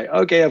hopes. You're like,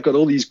 okay, I've got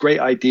all these great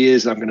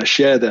ideas. I'm going to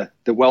share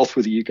the wealth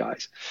with you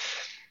guys.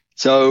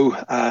 So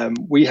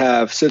we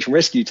have search and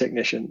rescue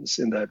technicians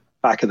in the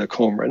back of the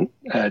cormorant,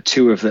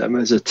 2 of them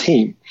as a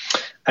team.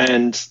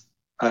 And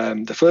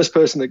the first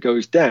person that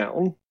goes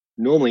down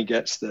normally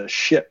gets the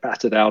shit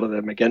battered out of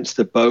them against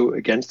the boat,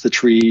 against the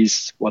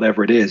trees,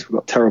 whatever it is. We've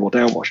got terrible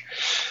downwash.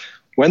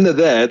 When they're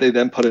there, they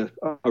then put a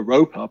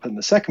rope up, and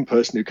the second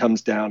person who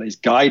comes down is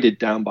guided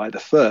down by the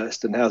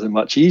first and has a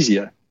much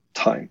easier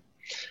time.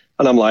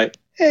 And I'm like,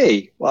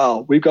 hey,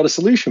 well, we've got a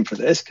solution for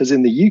this, because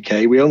in the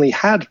UK, we only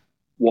had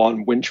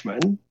one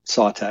winchman,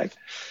 Sartec,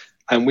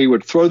 and we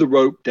would throw the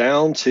rope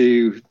down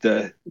to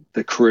the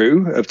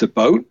crew of the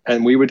boat,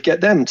 and we would get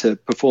them to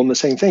perform the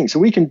same thing. So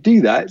we can do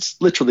that. It's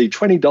literally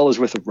 $20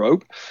 worth of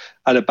rope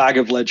and a bag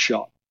of lead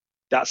shot.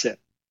 That's it.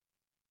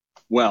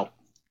 Well,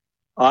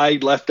 I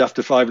left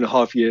after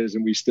 5.5 years,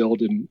 and we still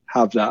didn't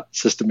have that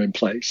system in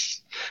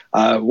place.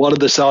 One of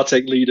the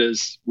Sartec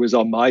leaders was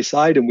on my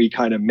side, and we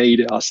kind of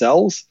made it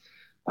ourselves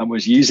and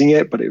was using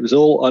it, but it was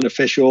all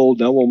unofficial.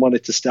 No one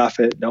wanted to staff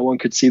it. No one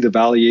could see the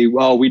value.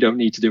 Well, we don't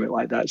need to do it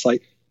like that. It's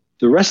like,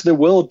 the rest of the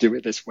world do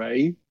it this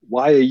way.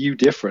 Why are you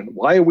different?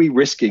 Why are we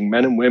risking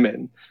men and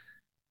women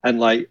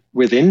and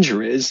with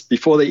injuries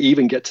before they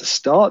even get to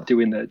start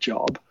doing their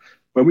job,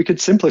 when we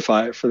could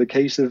simplify it for the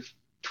case of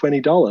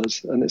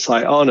 $20? And it's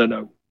like, oh,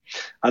 no.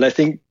 And I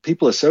think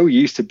people are so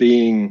used to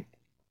being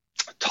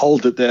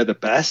told that they're the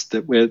best,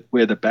 that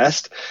we're the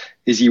best,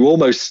 is you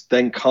almost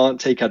then can't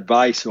take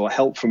advice or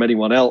help from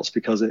anyone else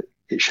because it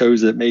shows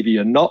that maybe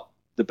you're not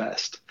the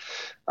best.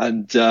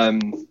 And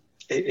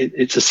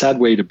it's a sad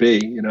way to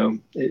be.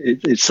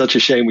 It's such a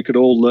shame. We could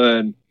all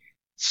learn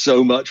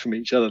so much from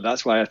each other.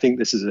 That's why I think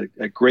this is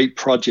a great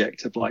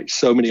project of like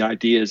so many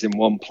ideas in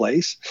one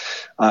place.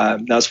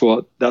 That's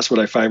what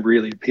I find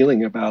really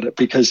appealing about it,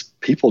 because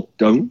people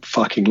don't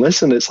fucking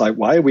listen. It's like,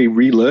 why are we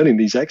relearning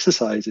these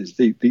exercises,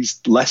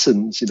 these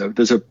lessons?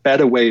 There's a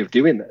better way of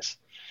doing this.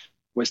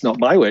 Well, it's not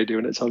my way of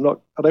doing it,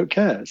 so I don't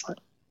care. It's like,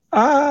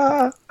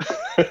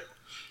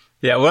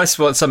 Yeah, well, that's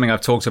something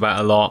I've talked about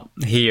a lot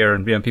here,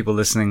 and people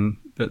listening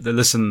that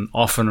listen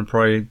often and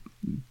probably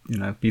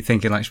be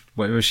thinking like,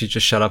 well, we should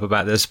just shut up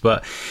about this.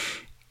 But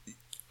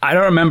I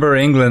don't remember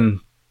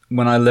England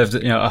when I lived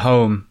at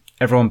home,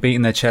 everyone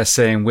beating their chest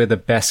saying we're the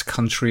best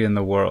country in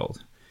the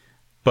world.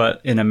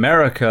 But in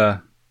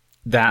America,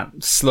 that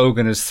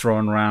slogan is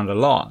thrown around a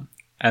lot,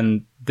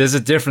 and there's a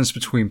difference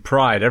between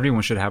pride.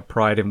 Everyone should have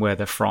pride in where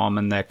they're from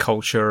and their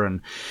culture,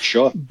 and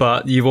sure.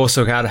 But you've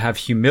also got to have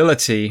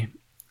humility.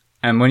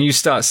 And when you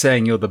start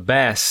saying you're the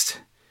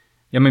best,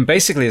 I mean,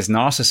 basically it's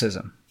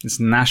narcissism. It's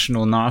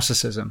national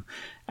narcissism.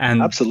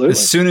 And absolutely,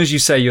 as soon as you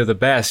say you're the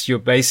best, you're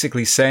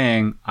basically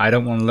saying, I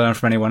don't want to learn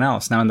from anyone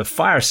else. Now, in the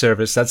fire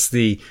service, that's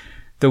the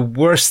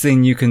worst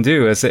thing you can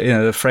do. As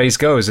the phrase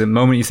goes, the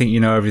moment you think you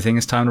know everything,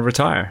 it's time to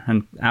retire.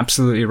 And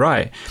absolutely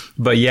right.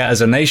 But yet,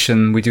 as a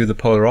nation, we do the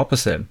polar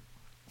opposite.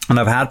 And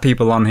I've had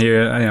people on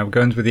here,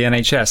 going with the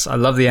NHS. I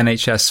love the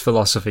NHS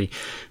philosophy,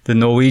 the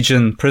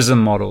Norwegian prison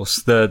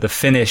models, the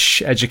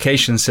Finnish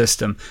education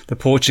system, the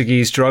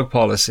Portuguese drug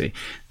policy.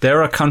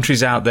 There are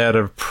countries out there that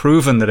have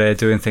proven that they're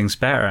doing things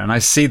better. And I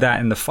see that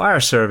in the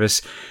fire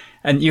service.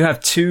 And you have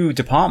two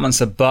departments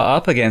that butt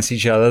up against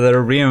each other that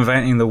are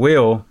reinventing the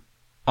wheel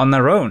on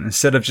their own,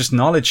 instead of just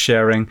knowledge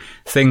sharing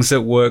things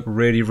that work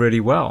really, really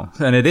well.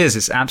 And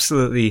it's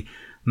absolutely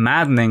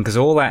maddening, because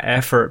all that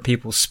effort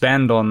people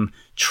spend on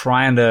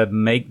trying to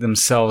make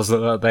themselves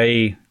look like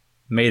they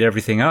made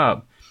everything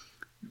up,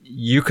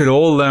 you could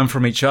all learn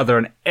from each other,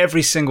 and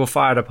every single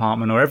fire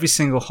department or every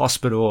single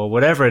hospital or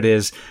whatever it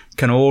is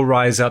can all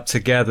rise up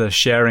together,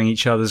 sharing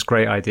each other's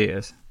great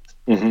ideas.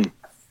 Mm-hmm.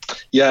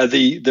 Yeah,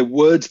 the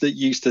words that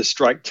used to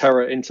strike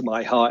terror into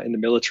my heart in the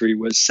military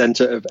was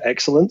center of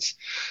excellence.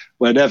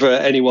 Whenever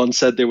anyone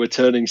said they were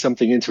turning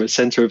something into a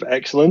center of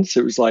excellence,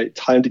 it was like,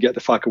 time to get the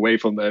fuck away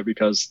from there,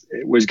 because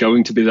it was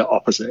going to be the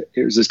opposite.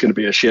 It was just going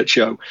to be a shit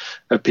show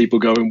of people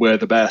going, we're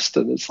the best.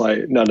 And it's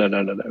like, no.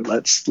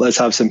 Let's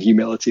have some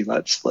humility.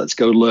 Let's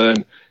go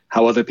learn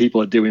how other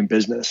people are doing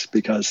business,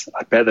 because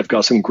I bet they've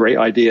got some great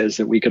ideas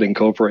that we could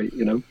incorporate,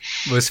 Well,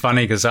 it's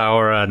funny because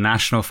our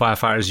National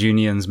Firefighters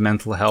Union's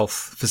mental health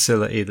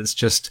facility, that's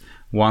just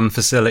one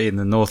facility in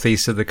the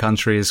northeast of the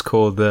country, is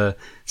called the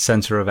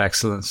Center of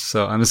Excellence.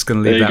 So I'm just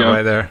going to leave that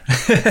right there.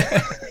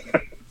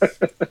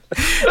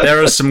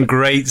 There are some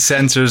great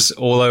centers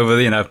all over,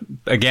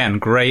 again,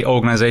 great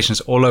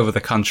organizations all over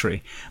the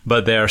country,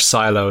 but they're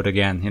siloed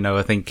again.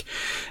 I think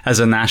as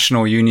a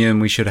national union,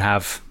 we should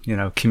have,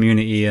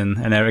 community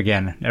and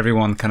again,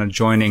 everyone kind of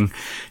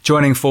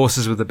joining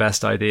forces with the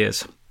best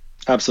ideas.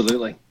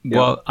 Absolutely. Yeah.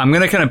 Well, I'm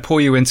going to kind of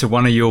pull you into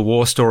one of your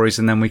war stories,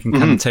 and then we can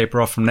kind of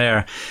taper off from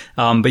there.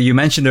 But you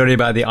mentioned earlier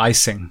about the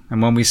icing.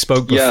 And when we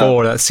spoke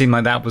before, that seemed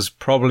like that was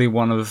probably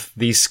one of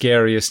the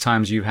scariest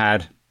times you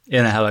had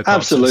in a helicopter.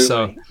 Absolutely.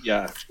 So.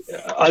 Yeah,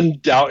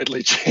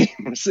 undoubtedly,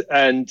 James.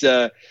 And,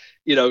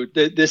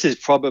 this is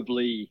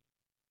probably,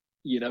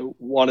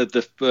 one of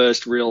the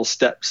first real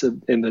steps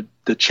in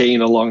the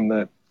chain along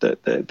the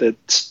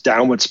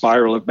downward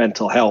spiral of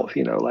mental health.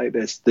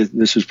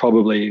 This was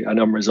probably an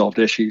unresolved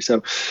issue.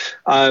 So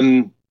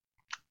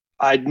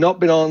I'd not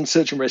been on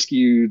search and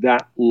rescue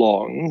that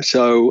long.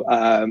 So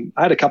I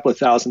had a couple of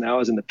thousand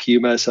hours in the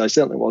Puma, so I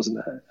certainly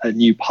wasn't a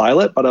new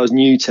pilot, but I was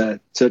new to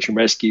search and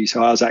rescue.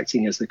 So I was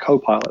acting as the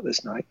co-pilot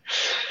this night.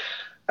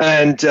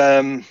 And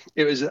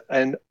it was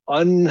an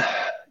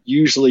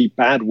unusually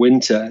bad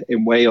winter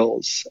in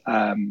Wales.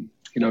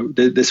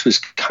 This was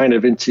kind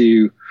of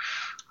into,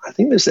 I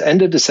think this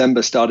end of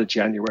December, start of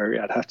January.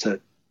 I'd have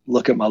to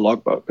look at my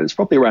logbook, but it's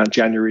probably around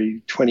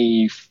January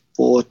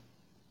 24th,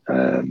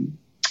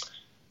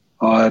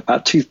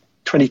 about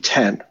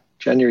 2010,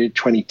 January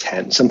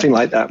 2010, something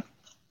like that.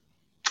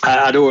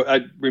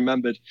 I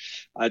remembered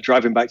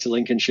driving back to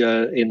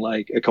Lincolnshire in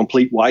like a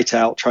complete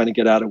whiteout, trying to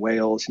get out of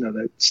Wales.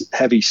 The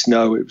heavy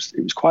snow. It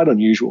was quite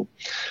unusual,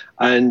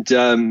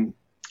 and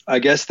I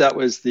guess that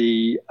was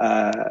the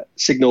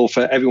signal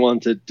for everyone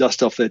to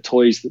dust off their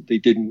toys that they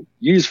didn't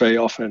use very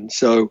often.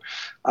 So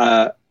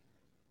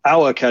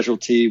our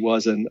casualty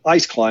was an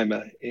ice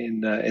climber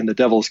in the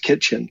Devil's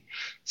Kitchen.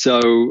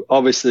 So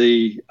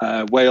obviously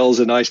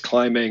Wales and ice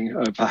climbing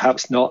are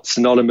perhaps not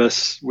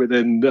synonymous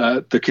within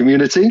the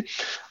community.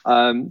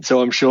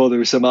 So I'm sure there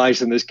was some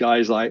ice, and this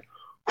guy's like,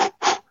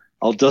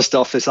 I'll dust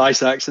off this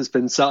ice axe that's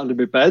been sat under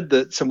my bed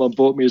that someone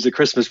bought me as a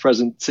Christmas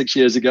present 6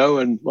 years ago,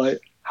 and like,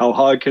 how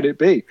hard could it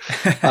be?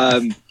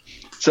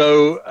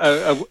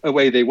 So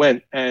away they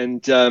went.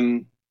 And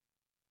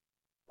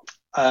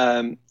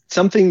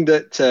something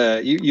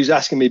that you was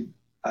asking me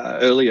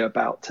earlier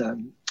about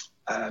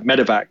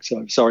medevac. So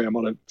I'm sorry, I'm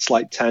on a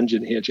slight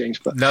tangent here, James.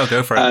 But no,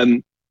 go for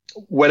it.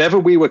 whenever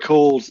we were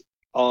called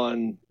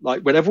on,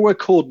 like whenever we're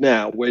called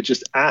now, we're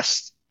just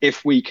asked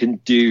if we can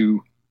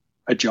do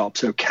a job.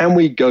 So can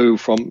we go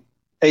from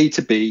A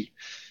to B,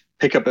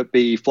 pick up at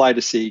B, fly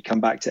to C, come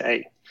back to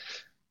A?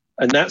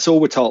 And that's all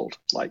we're told.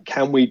 Like,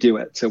 can we do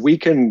it? So we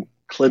can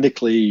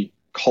clinically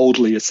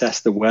coldly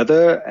assess the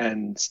weather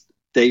and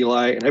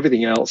daylight and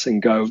everything else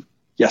and go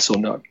yes or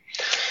no.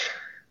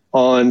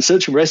 On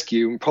search and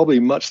rescue, and probably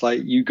much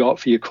like you got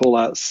for your call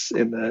outs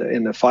in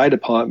the fire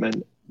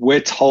department,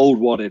 we're told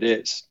what it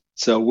is.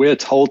 So we're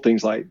told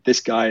things like,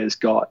 this guy has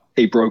got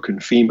a broken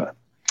femur.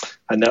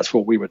 And that's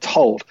what we were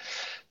told.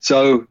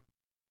 So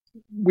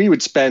we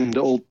would spend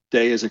all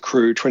day as a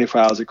crew,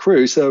 24 hours a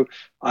crew. So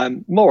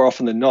more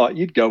often than not,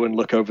 you'd go and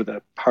look over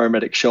the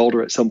paramedic's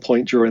shoulder at some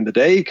point during the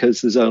day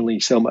because there's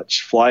only so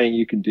much flying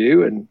you can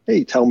do. And,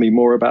 hey, tell me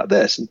more about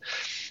this. And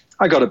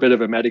I got a bit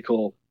of a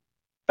medical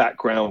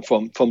background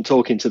from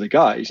talking to the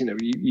guys. You know,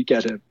 you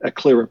get a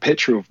clearer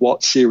picture of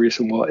what's serious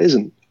and what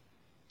isn't.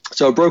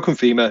 So a broken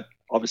femur,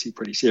 obviously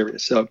pretty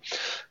serious. So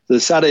the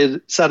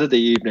Saturday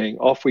evening,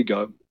 off we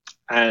go,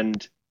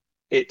 and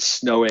it's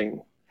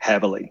snowing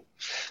heavily.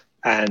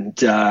 And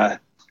to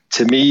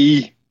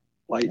me,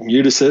 like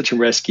new to search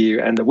and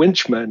rescue, and the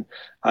winchman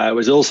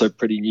was also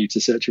pretty new to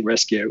search and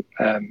rescue.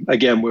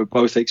 Again, we're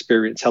both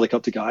experienced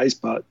helicopter guys,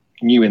 but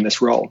new in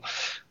this role.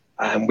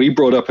 And we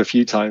brought up a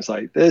few times,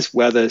 like, this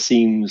weather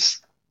seems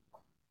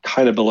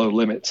kind of below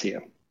limits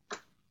here.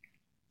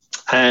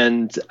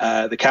 And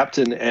the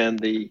captain and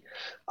the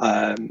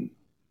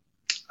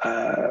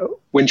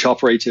winch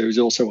operator, who's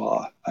also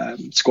our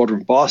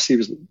squadron boss,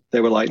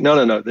 they were like,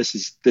 no, this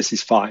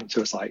is fine.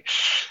 So it's like,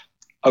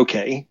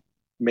 okay,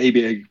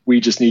 maybe we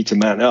just need to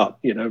man up.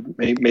 You know,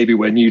 maybe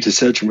we're new to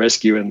search and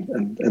rescue,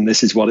 and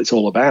this is what it's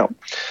all about.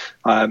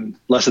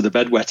 Less of the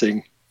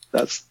bedwetting,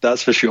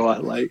 that's for sure.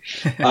 Like,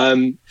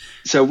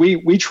 so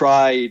we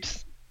tried.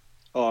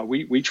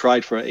 We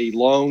tried for a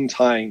long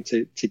time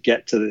to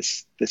get to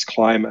this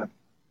climber,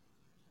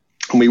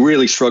 and we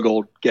really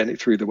struggled getting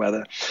it through the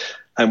weather.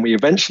 And we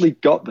eventually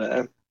got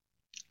there,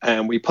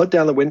 and we put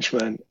down the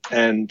winchman,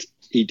 and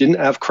he didn't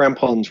have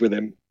crampons with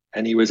him,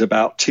 and he was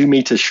about 2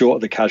 meters short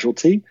of the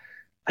casualty,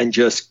 and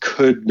just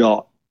could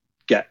not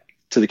get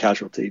to the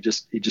casualty.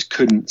 He just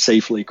couldn't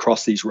safely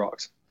cross these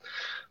rocks.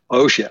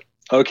 Oh shit.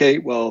 Okay,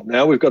 well,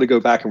 now we've got to go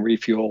back and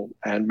refuel,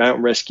 and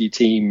mountain rescue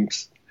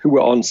teams who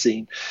were on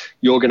scene,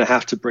 you're going to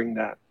have to bring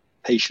that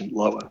patient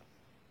lower.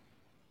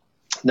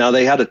 Now,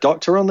 they had a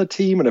doctor on the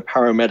team and a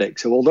paramedic.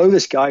 So although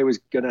this guy was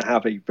going to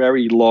have a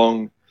very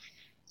long,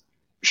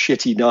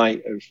 shitty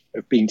night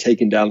of being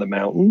taken down the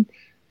mountain,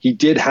 he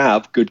did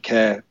have good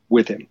care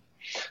with him.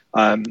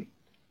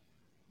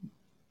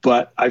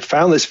 But I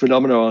found this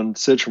phenomenon on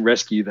search and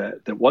rescue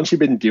that once you've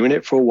been doing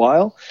it for a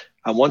while,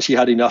 and once you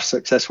had enough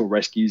successful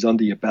rescues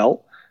under your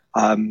belt,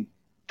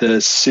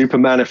 the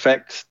Superman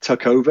effect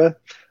took over.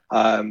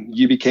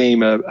 You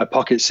became a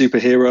pocket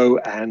superhero,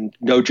 and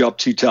no job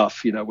too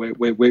tough. You know,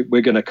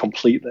 we're going to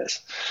complete this.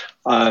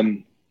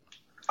 I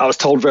was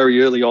told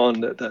very early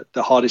on that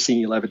the hardest thing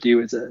you'll ever do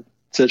as a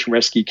search and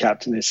rescue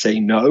captain is say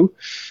no,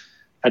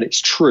 and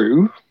it's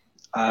true.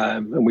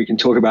 And we can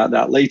talk about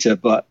that later.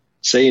 But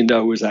saying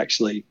no was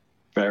actually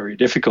very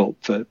difficult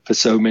for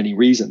so many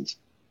reasons.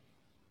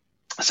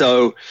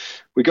 So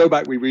we go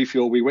back, we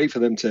refuel, we wait for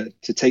them to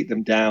take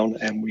them down,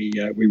 and we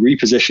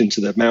reposition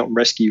to the mountain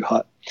rescue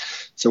hut.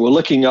 So we're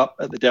looking up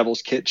at the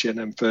Devil's Kitchen,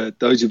 and for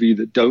those of you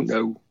that don't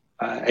know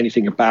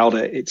anything about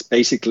it, it's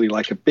basically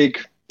like a big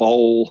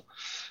bowl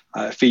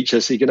feature.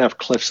 So you can have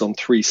cliffs on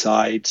three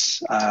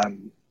sides,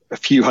 a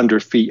few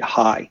hundred feet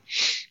high,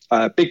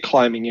 big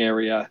climbing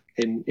area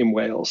in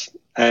Wales.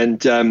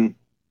 And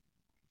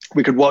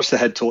we could watch the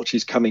head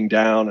torches coming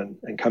down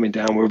and coming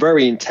down. We're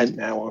very intent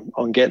now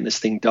on getting this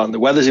thing done. The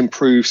weather's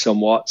improved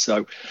somewhat,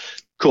 so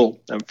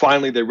cool. And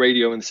finally, they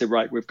radio and they say,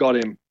 right, we've got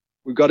him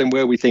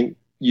where we think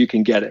you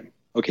can get him.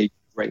 Okay,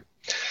 great.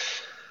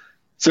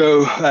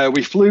 So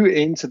we flew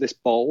into this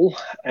bowl,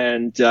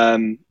 and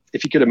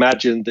if you could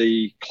imagine,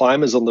 the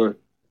climbers on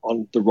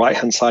the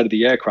right-hand side of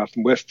the aircraft,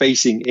 and we're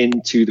facing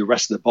into the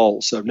rest of the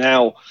bowl. So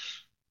now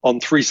on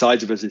three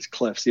sides of us is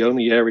cliffs. The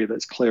only area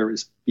that's clear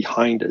is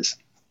behind us.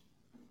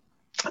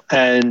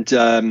 And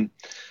the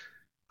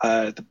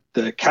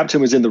captain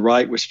was in the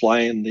right, was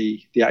flying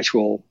the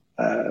actual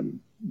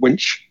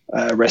winch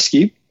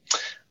rescue,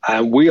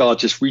 and we are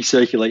just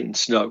recirculating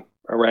snow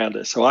around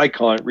us. So I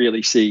can't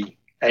really see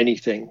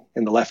anything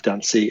in the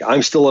left-hand seat.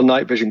 I'm still on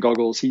night vision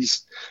goggles.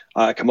 He's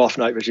come off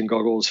night vision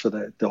goggles for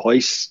the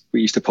hoist.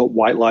 We used to put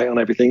white light on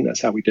everything.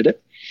 That's how we did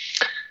it.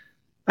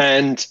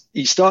 And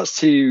he starts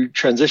to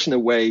transition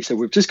away. So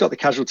we've just got the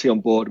casualty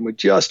on board, and we're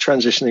just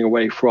transitioning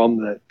away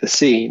from the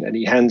scene, and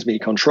he hands me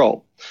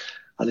control.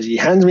 And as he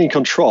hands me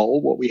control,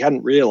 what we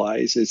hadn't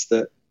realized is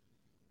that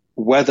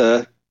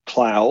weather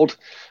cloud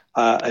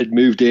had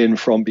moved in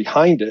from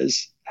behind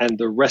us, and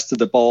the rest of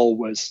the bowl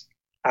was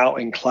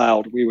out in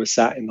cloud. We were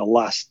sat in the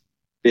last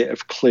bit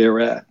of clear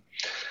air.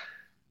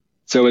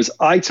 So as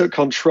I took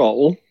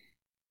control,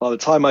 by the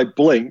time I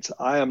blinked,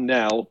 I am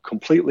now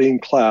completely in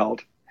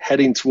cloud,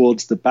 heading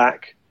towards the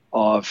back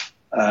of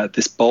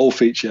this bowl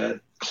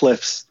feature,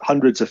 cliffs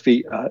hundreds of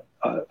feet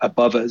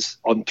above us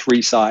on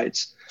 3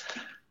 sides,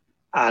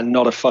 and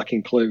not a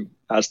fucking clue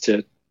as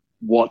to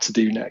what to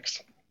do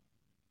next.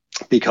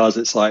 Because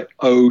it's like,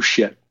 oh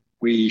shit,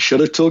 we should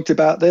have talked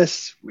about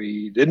this.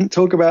 We didn't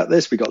talk about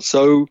this. We got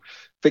so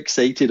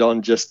fixated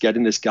on just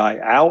getting this guy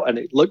out, and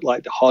it looked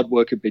like the hard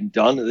work had been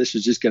done, and this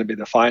was just going to be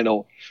the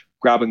final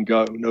grab and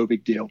go, no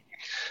big deal.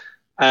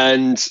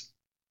 And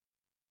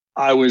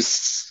I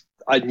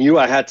knew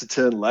I had to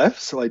turn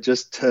left, so I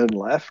just turned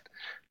left,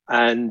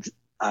 and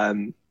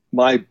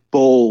my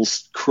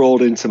balls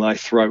crawled into my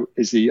throat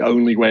is the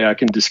only way I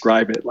can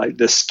describe it. Like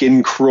the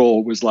skin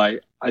crawl was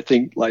like, I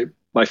think like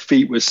my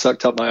feet was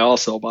sucked up my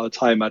arsehole by the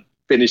time I'd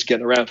finished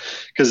getting around,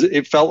 because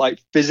it felt like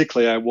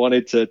physically I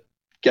wanted to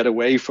get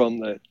away from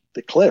the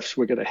cliffs.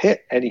 We're going to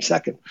hit any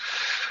second.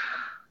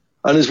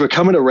 And as we're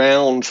coming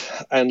around,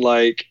 and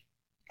like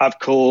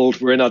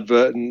we're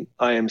inadvertent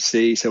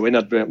IMC, so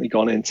inadvertently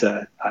gone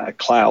into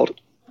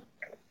cloud.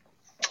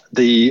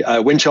 The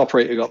winch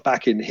operator got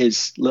back in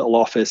his little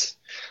office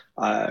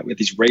with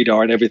his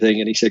radar and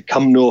everything, and he said,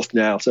 come north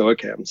now. So,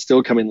 okay, I'm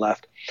still coming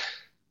left.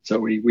 So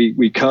we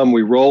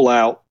roll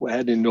out, we're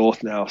heading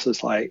north now. So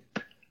it's like,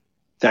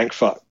 thank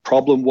fuck.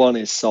 Problem 1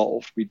 is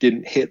solved. We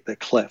didn't hit the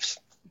cliffs.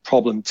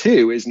 Problem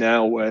 2 is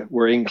now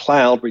we're in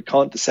cloud. We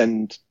can't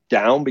descend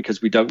down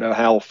because we don't know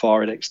how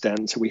far it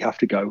extends. So we have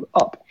to go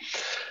up.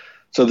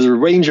 So there's a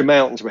range of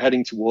mountains we're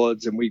heading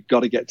towards, and we've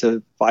got to get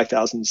to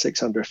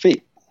 5,600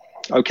 feet.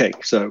 Okay,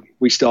 so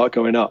we start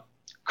going up.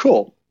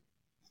 Cool.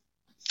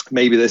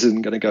 Maybe this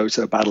isn't going to go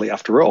so badly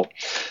after all.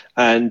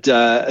 And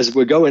as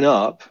we're going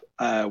up,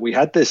 we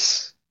had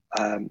this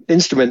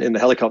instrument in the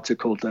helicopter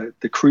called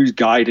the cruise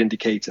guide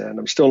indicator, and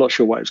I'm still not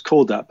sure why it was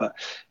called that, but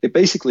it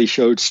basically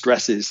showed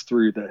stresses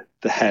through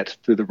the head,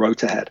 through the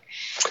rotor head.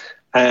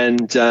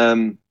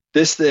 And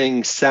this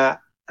thing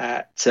sat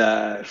at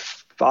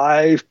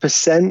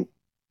 5%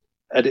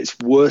 at its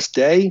worst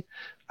day,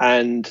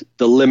 and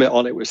the limit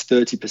on it was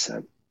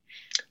 30%.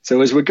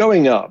 So as we're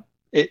going up,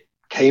 it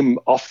came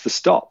off the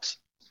stops.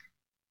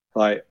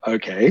 Like,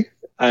 okay.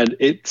 And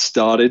it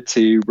started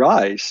to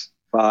rise,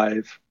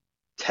 5,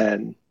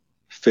 10,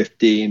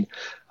 15.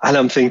 And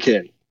I'm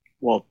thinking,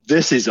 well,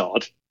 this is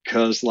odd,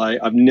 because like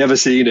I've never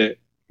seen it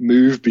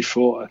move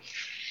before.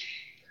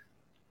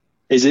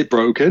 Is it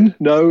broken?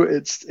 No,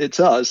 it's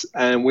us.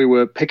 And we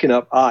were picking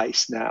up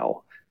ice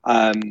now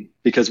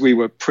because we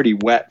were pretty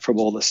wet from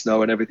all the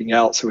snow and everything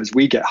else. So as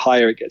we get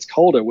higher, it gets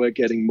colder. We're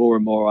getting more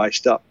and more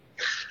iced up.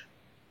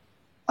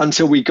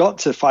 Until we got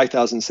to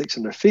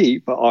 5,600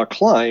 feet, but our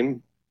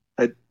climb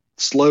had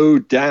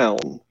slowed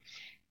down.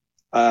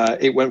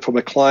 It went from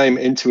a climb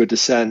into a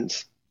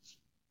descent.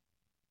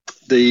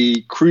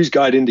 The cruise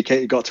guide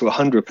indicator got to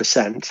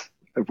 100%,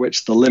 of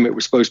which the limit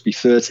was supposed to be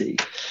 30.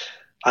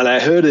 And I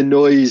heard a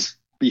noise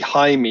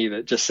behind me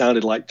that just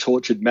sounded like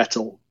tortured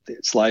metal.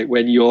 It's like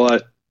when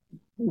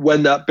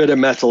that bit of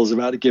metal is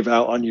about to give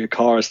out on your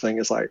car's thing,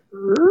 it's like,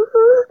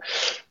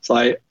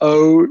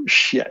 oh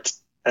shit.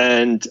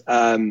 And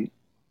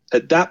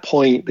at that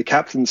point, the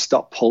captain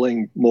stopped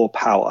pulling more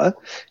power.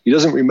 He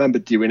doesn't remember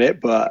doing it,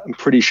 but I'm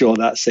pretty sure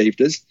that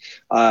saved us.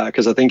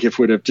 Because I think if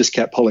we'd have just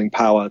kept pulling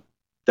power,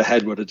 the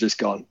head would have just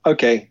gone,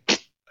 okay,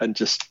 and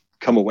just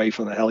come away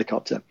from the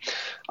helicopter.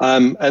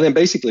 And then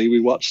basically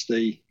we watched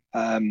the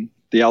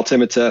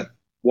altimeter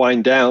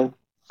wind down,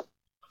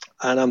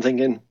 and I'm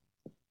thinking,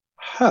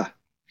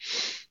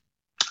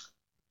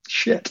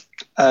 shit.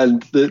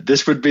 And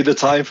this would be the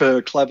time for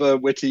a clever,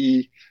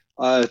 witty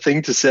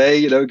thing to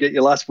say, get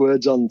your last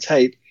words on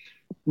tape.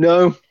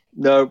 No,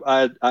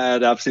 I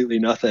had absolutely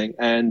nothing.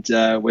 And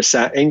we're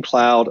sat in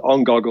cloud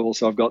on goggles.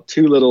 So I've got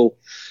 2 little,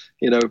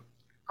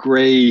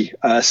 green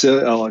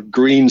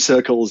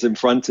circles in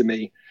front of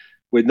me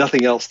with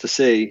nothing else to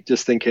see,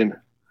 just thinking,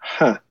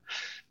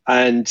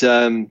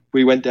 And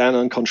we went down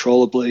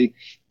uncontrollably.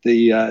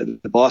 The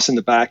boss in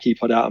the back, he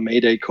put out a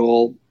mayday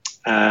call,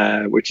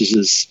 which is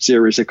as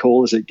serious a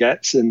call as it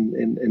gets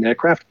in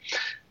aircraft.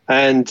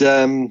 And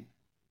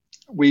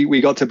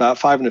we got to about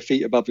 500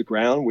 feet above the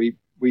ground. We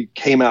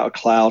came out of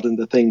cloud, and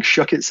the thing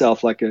shook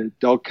itself like a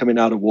dog coming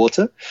out of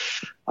water.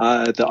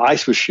 The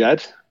ice was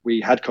shed. We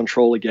had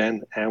control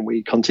again, and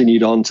we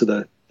continued on to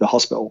the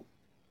hospital.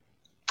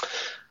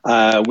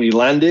 We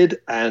landed,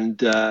 and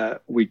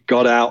we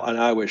got out, and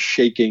I was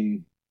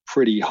shaking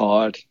pretty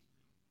hard,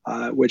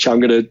 which I'm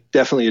going to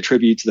definitely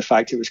attribute to the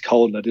fact it was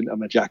cold and I didn't have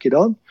my jacket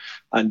on,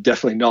 and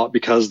definitely not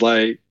because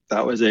that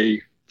was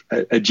a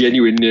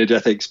genuine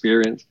near-death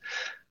experience.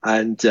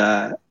 And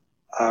I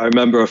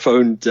remember I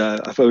phoned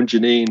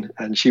Janine,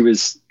 and she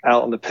was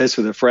out on the piss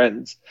with her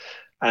friends.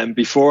 And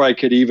before I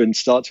could even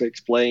start to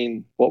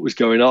explain what was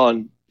going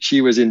on,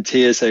 she was in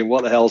tears saying,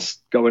 what the hell's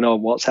going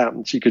on? What's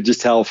happened? She could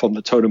just tell from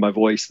the tone of my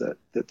voice that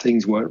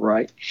things weren't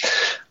right.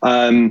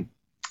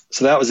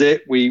 So that was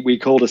it. We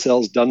called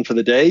ourselves done for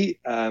the day.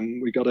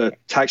 We got a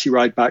taxi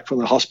ride back from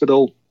the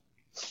hospital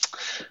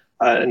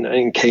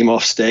and came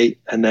off state.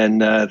 And then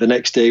the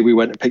next day we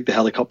went and picked the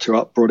helicopter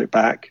up, brought it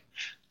back.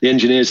 the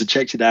engineers had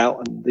checked it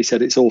out and they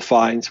said it's all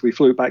fine. So we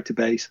flew it back to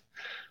base.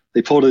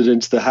 They pulled it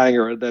into the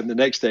hangar, and then the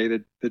next day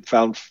they'd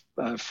found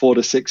 4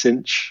 to 6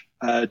 inch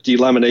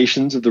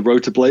delaminations of the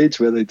rotor blades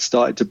where they'd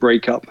started to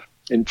break up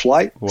in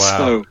flight.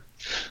 Wow.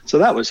 So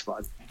that was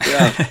fun.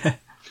 Yeah.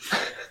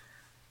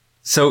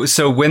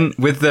 So when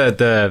with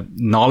the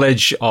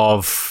knowledge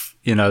of,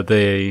 you know,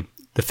 the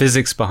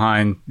physics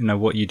behind, you know,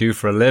 what you do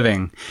for a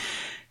living,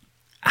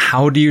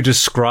 how do you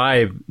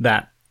describe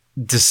that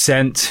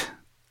descent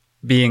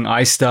being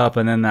iced up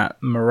and then that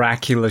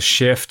miraculous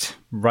shift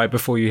right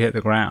before you hit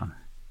the ground?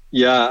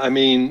 Yeah, I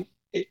mean,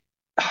 it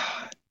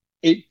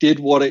did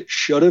what it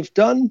should have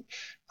done.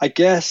 I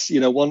guess, you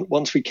know,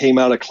 once we came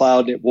out of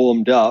cloud and it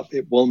warmed up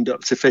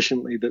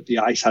sufficiently that the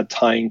ice had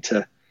time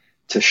to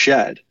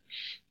shed.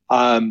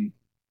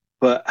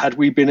 But had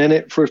we been in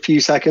it for a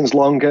few seconds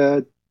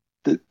longer,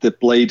 the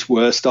blades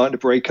were starting to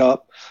break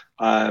up.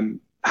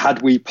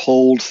 Had we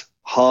pulled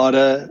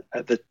harder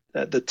at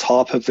the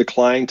top of the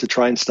climb to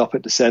try and stop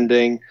it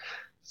descending,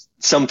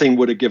 something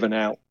would have given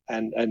out,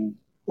 and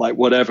like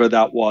whatever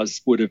that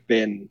was would have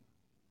been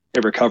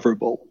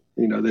irrecoverable.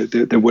 You know,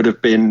 there would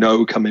have been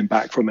no coming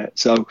back from it.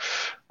 So,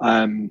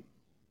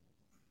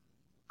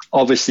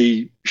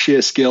 obviously,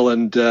 sheer skill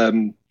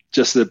and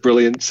just the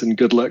brilliance and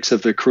good looks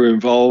of the crew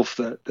involved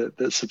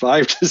that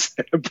survived us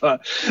there.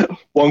 But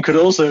one could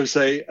also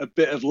say a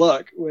bit of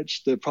luck,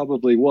 which there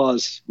probably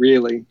was,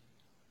 really.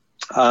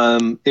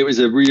 It was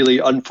a really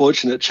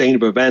unfortunate chain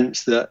of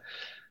events that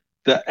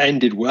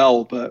ended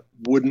well, but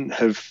you wouldn't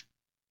have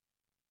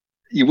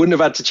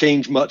had to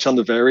change much on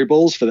the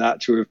variables for that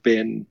to have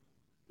been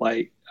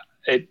like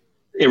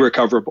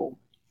irrecoverable,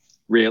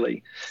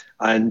 really.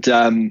 And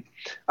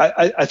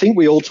I think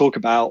we all talk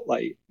about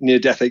like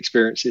near-death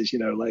experiences, you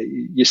know, like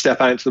you step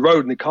out into the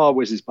road and the car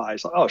whizzes by.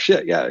 It's like, oh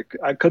shit, yeah,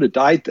 I could have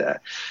died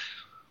there.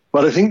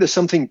 But I think there's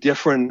something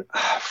different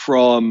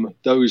from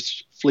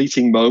those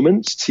fleeting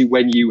moments to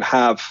when you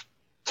have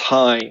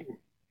time,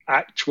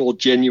 actual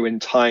genuine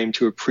time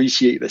to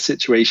appreciate the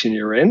situation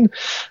you're in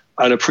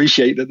and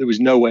appreciate that there was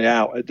no way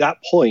out. At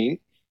that point,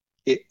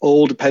 it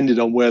all depended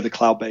on where the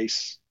cloud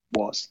base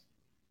was.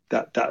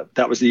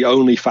 That was the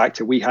only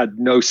factor. We had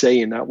no say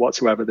in that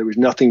whatsoever. There was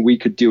nothing we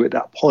could do at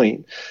that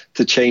point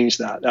to change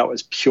that. That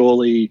was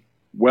purely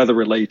weather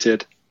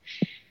related,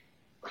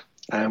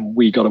 and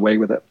we got away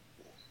with it.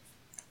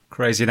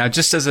 Crazy. Now,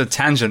 just as a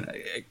tangent,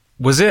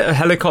 was it a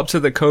helicopter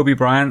that Kobe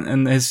Bryant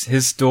and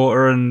his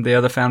daughter and the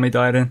other family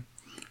died in?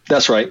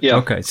 That's right, yeah.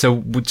 Okay,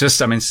 so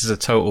just, I mean, this is a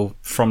total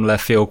from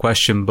left field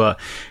question, but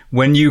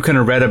when you kind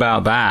of read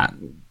about that,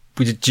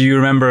 do you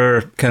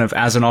remember kind of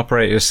as an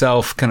operator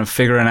yourself kind of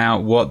figuring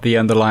out what the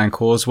underlying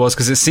cause was?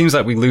 Because it seems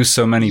like we lose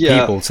so many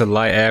people to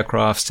light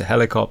aircrafts, to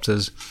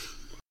helicopters.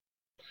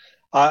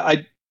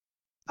 I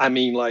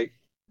mean, like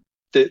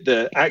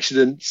the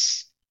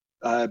accidents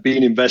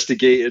being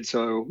investigated,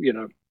 so, you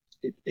know,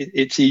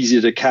 it's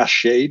easier to cast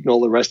shade and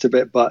all the rest of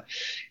it, but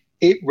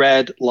it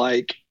read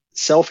like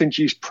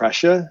self-induced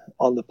pressure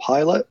on the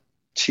pilot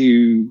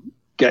to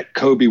get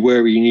Kobe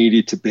where he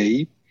needed to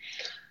be.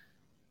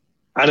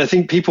 And I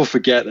think people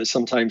forget that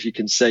sometimes you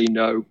can say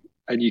no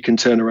and you can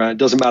turn around. It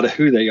doesn't matter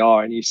who they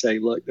are. And you say,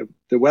 look,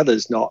 the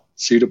weather's not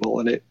suitable.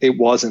 And it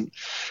wasn't.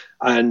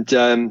 And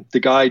the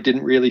guy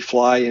didn't really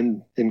fly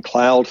in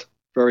cloud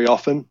very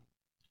often.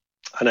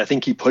 And I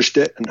think he pushed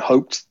it and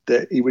hoped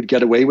that he would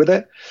get away with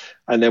it.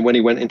 And then when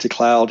he went into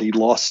cloud, he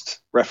lost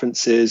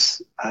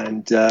references,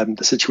 and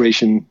the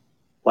situation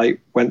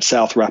like went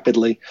south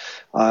rapidly.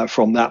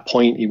 From that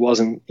point, he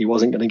wasn't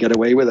going to get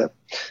away with it.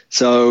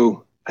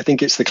 So I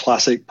think it's the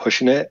classic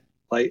pushing it.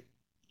 Like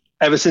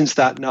ever since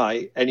that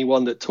night,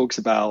 anyone that talks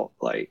about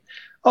like,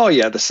 oh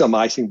yeah, there's some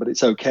icing, but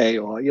it's okay,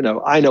 or, you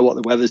know, I know what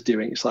the weather's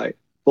doing. It's like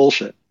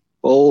bullshit.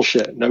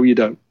 No, you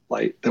don't.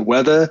 Like the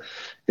weather,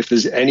 if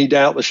there's any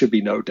doubt, there should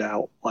be no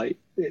doubt. Like,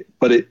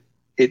 but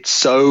it's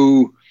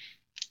so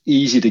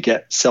easy to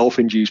get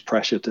self-induced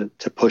pressure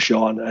to push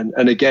on.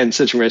 And again,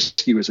 Search and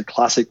Rescue is a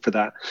classic for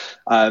that.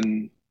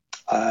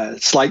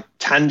 Slight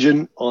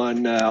tangent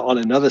on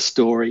another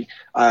story.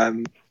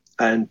 And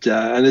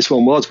this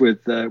one was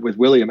with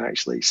William,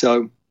 actually.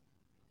 So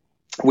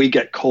we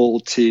get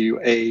called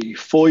to a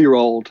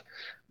 4-year-old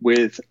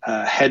with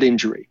a head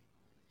injury.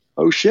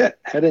 Oh shit,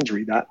 head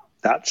injury.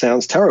 That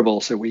sounds terrible.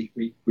 So we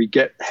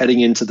get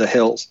heading into the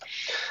hills.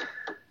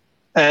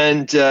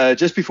 And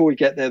just before we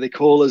get there, they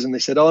call us and they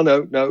said, oh,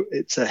 no,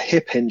 it's a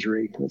hip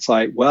injury. And it's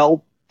like,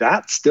 well,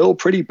 that's still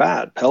pretty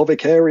bad.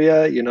 Pelvic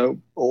area, you know,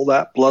 all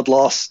that blood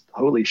loss.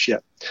 Holy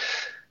shit.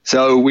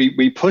 So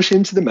we push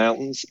into the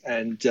mountains,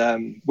 and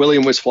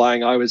William was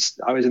flying. I was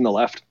in the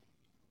left.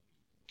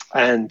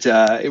 And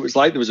it was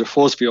like there was a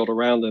force field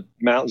around the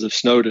mountains of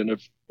Snowdon.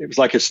 It was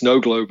like a snow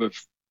globe of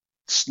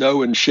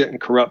snow and shit and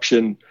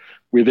corruption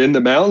within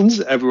the mountains.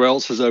 Everywhere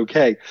else was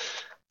okay.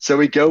 So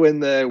we go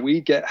in there,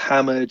 we get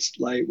hammered,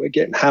 like we're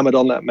getting hammered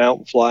on that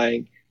mountain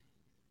flying.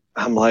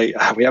 I'm like,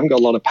 we haven't got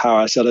a lot of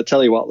power. I said, I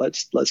tell you what,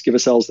 let's give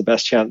ourselves the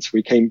best chance.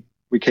 We came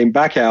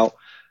back out.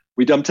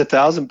 We dumped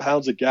 1,000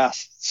 pounds of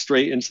gas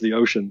straight into the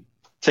ocean.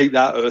 take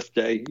that Earth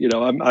Day.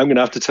 I'm going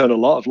to have to turn a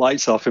lot of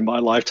lights off in my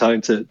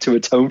lifetime to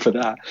atone for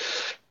that.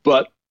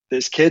 But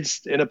this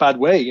kid's in a bad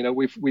way.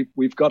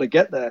 We've got to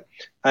get there.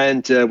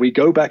 And we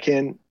go back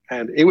in,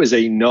 and it was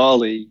a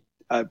gnarly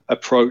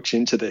approach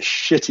into this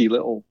shitty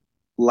little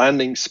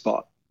landing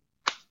spot.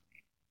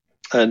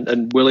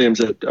 And William's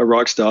a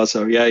rock star,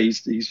 so yeah,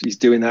 he's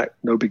doing that,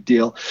 no big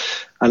deal.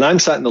 And I'm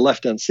sat in the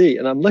left-hand seat,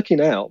 and I'm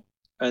looking out,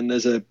 and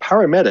there's a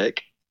paramedic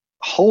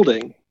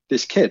holding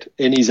this kid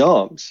in his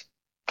arms.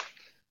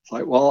 It's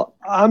like, well,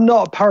 I'm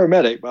not a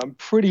paramedic, but I'm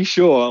pretty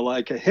sure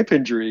like a hip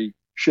injury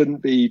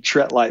shouldn't be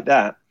treated like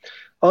that.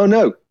 Oh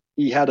no,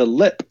 he had a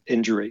lip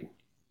injury,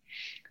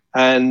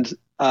 and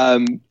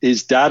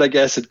his dad, I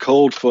guess, had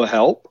called for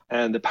help,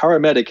 and the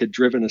paramedic had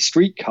driven a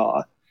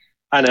streetcar,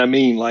 and I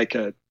mean like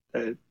a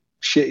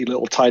shitty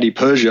little tiny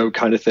Peugeot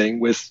kind of thing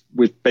with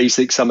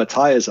basic summer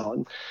tires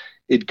on.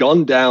 It'd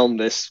gone down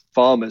this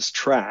farmer's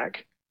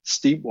track,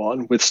 steep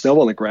one, with snow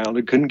on the ground,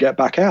 and couldn't get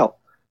back out.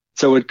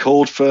 So it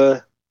called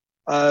for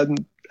a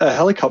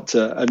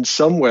helicopter, and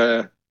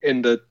somewhere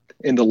in the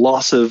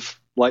loss of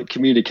like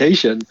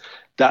communication,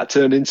 that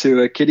turned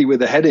into a kiddie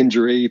with a head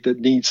injury that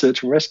needs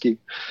search and rescue.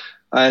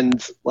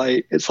 And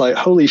like, it's like,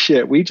 holy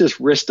shit, we just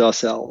risked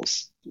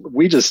ourselves.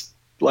 We just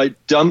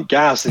like dump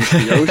gas into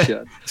the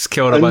ocean. It's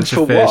killed a bunch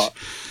of fish. What?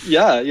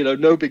 Yeah,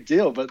 no big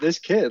deal. But this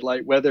kid,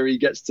 like whether he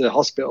gets to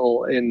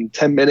hospital in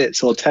 10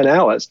 minutes or 10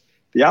 hours,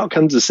 the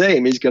outcome's the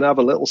same. He's going to have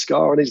a little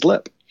scar on his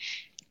lip.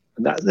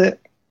 And that's it.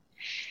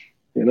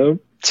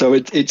 So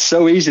it's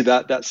so easy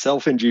that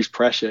self-induced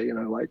pressure,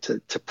 like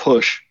to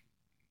push.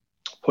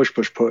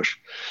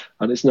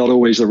 And it's not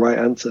always the right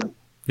answer.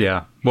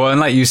 Yeah. Well, and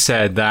like you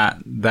said,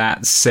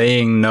 that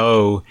saying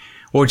no,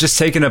 or just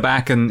taking it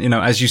back, and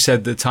as you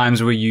said, the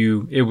times where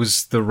it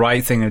was the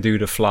right thing to do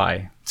to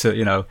fly,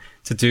 to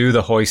do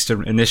the hoist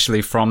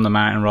initially from the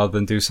mountain rather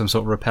than do some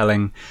sort of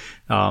rappelling,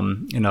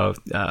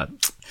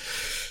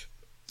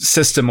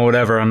 system or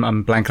whatever.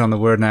 I'm blanking on the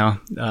word now.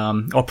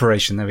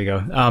 Operation. There we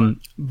go.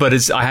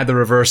 But I had the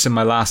reverse in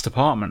my last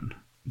apartment.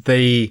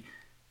 It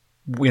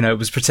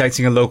was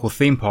protecting a local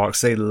theme park.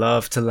 So they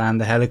love to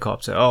land the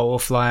helicopter. Oh, we'll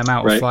fly them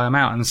out. We'll fly them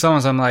out. And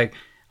sometimes I'm like,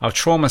 our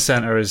trauma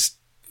center is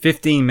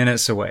 15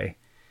 minutes away.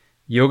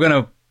 You're going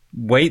to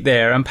wait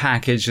there and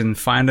package and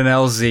find an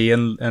LZ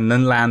and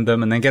then land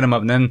them and then get them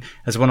up. And then,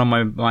 as one of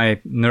my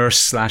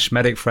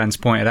nurse/medic friends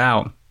pointed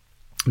out,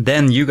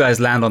 then you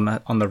guys land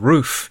on the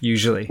roof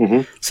usually.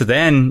 Mm-hmm. So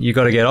then you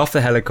got to get off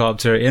the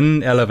helicopter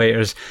in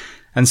elevators.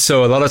 And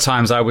so a lot of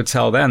times I would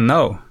tell them,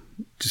 no,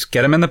 just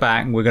get them in the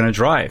back and we're going to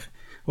drive.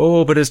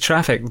 Oh, but there's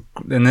traffic.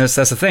 And that's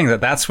the thing,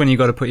 that's when you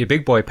got to put your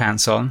big boy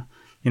pants on.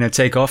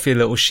 Take off your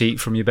little sheet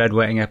from your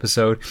bedwetting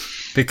episode,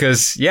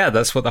 because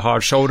that's what the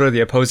hard shoulder,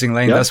 the opposing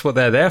lane, that's what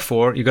they're there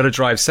for. You got to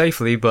drive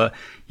safely. But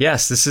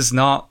yes, this is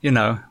not,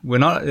 we're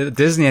not at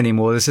Disney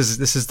anymore. This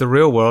is the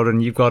real world,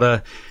 and you've got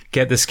to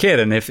get this kid.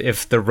 And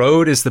if the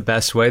road is the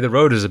best way, the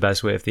road is the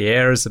best way. If the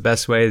air is the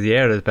best way, the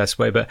air is the best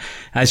way. But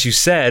as you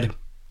said,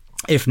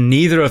 if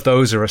neither of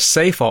those are a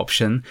safe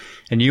option,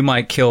 and you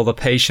might kill the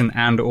patient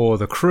and or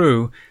the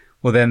crew,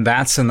 well, then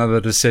that's another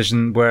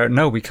decision where,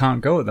 no, we can't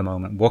go at the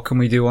moment. What can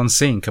we do on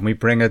scene? Can we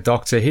bring a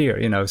doctor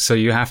here? So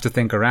you have to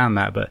think around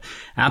that. But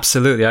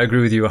absolutely, I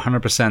agree with you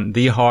 100%.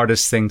 The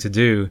hardest thing to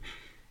do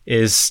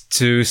is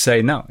to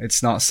say, no,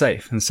 it's not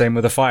safe. And same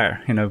with a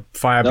fire,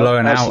 fire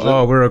blowing absolutely. Out.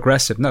 Oh, we're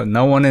aggressive.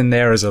 No one in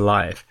there is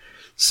alive.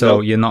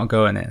 So you're not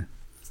going in.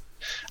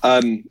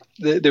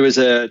 There was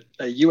a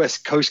U.S.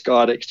 Coast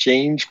Guard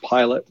exchange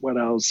pilot when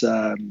I was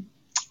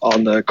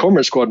on the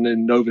Cormorant Squadron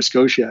in Nova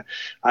Scotia.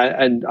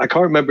 And I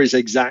can't remember his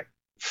exact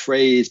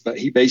phrase, but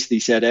he basically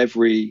said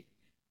every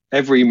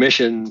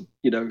mission,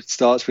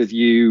 starts with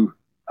you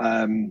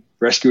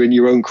rescuing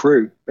your own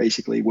crew,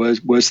 basically,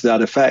 was to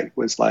that effect,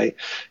 was like,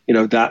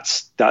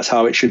 that's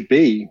how it should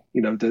be.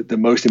 The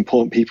most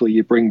important people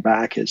you bring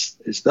back is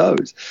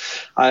those.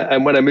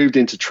 And when I moved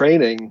into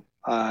training,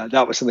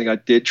 that was something I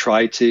did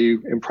try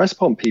to impress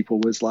upon people,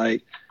 was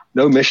like,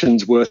 no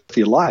mission's worth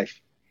your life.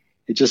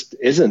 It just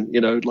isn't,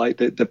 like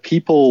the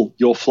people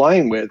you're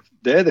flying with,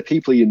 they're the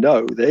people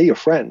they're your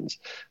friends.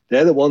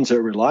 They're the ones that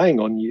are relying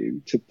on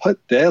you to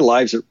put their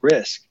lives at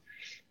risk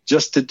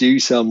just to do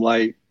some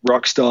like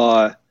rock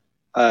star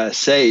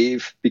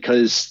save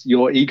because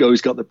your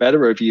ego's got the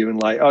better of you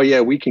and like, oh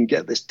yeah, we can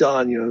get this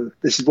done.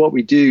 This is what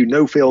we do,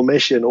 no fail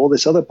mission, all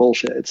this other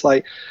bullshit. It's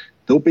like,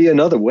 there'll be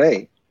another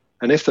way.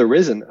 And if there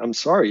isn't, I'm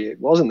sorry, it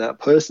wasn't that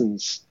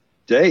person's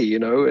day.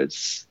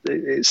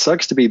 It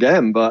sucks to be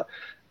them, but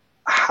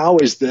how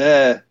is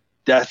their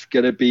death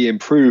going to be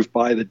improved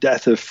by the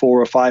death of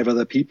 4 or 5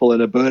 other people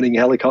in a burning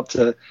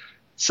helicopter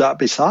sat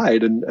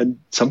beside? And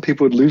some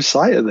people would lose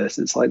sight of this.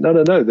 It's like, no.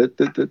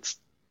 That's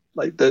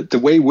like the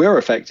way we're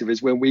effective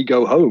is when we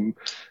go home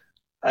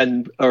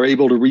and are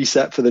able to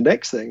reset for the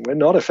next thing. We're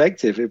not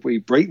effective if we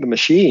break the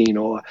machine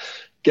or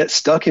get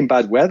stuck in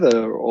bad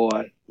weather or,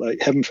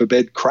 like, heaven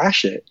forbid,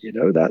 crash it.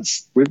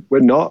 We're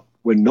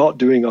not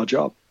doing our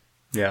job.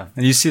 Yeah,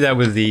 and you see that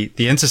with the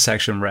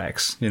intersection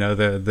wrecks,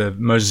 the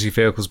emergency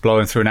vehicles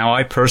blowing through. Now,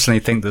 I personally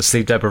think that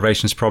sleep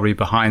deprivation is probably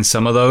behind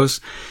some of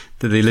those,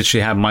 that they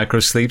literally have micro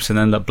sleeps and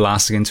end up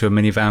blasting into a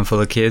minivan full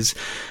of kids.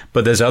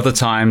 But there's other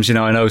times,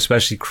 I know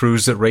especially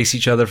crews that race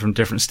each other from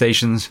different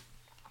stations,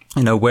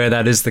 where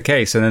that is the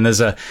case. And then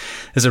there's a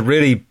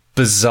really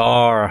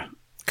bizarre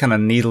kind of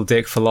needle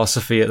dick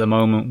philosophy at the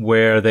moment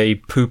where they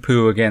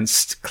poo-poo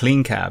against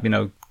clean cab,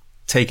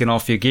 taking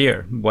off your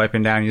gear,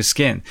 wiping down your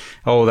skin.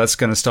 Oh, that's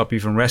going to stop you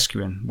from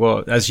rescuing.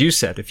 Well, as you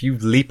said, if you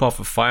leap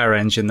off a fire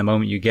engine the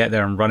moment you get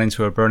there and run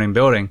into a burning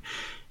building,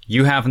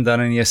 you haven't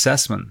done any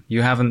assessment.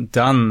 You haven't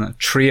done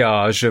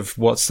triage of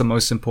what's the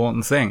most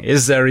important thing.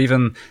 Is there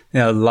even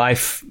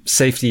life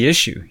safety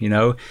issue?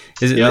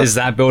 Is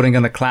that building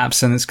going to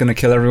collapse and it's going to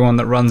kill everyone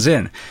that runs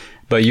in?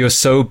 But you're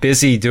so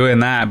busy doing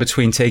that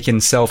between taking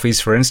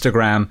selfies for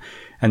Instagram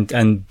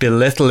and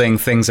belittling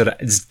things that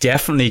is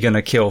definitely going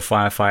to kill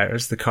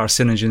firefighters, the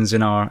carcinogens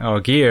in our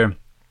gear,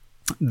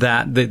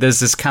 that there's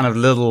this kind of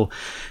little,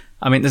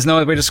 there's no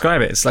other way to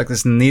describe it. It's like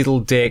this needle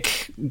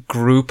dick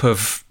group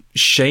of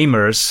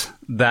shamers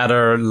that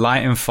are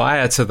lighting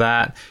fire to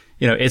that,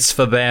 it's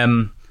for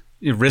them,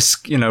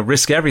 risk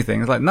everything.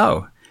 It's like,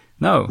 no,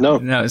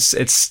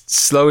 it's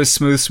slow is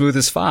smooth, smooth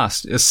is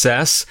fast.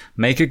 Assess,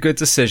 make a good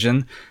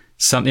decision.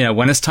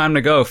 When it's time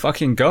to go,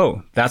 fucking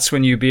go. That's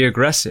when you be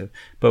aggressive.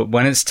 But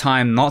when it's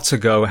time not to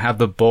go, have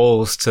the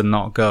balls to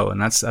not go.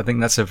 And I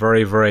think that's a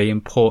very, very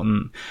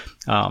important,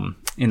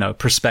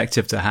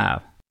 perspective to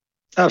have.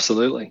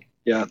 Absolutely.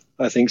 Yeah,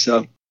 I think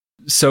so.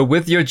 So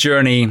with your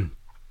journey,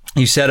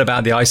 you said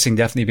about the icing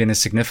definitely being a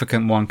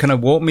significant one. Kind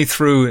of walk me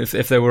through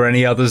if there were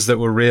any others that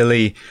were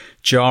really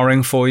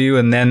jarring for you.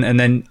 And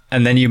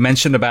then you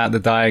mentioned about the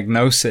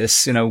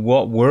diagnosis.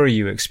 What were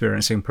you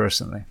experiencing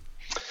personally?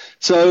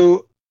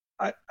 So,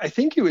 I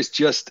think it was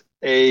just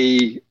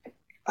a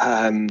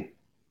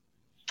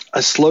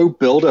slow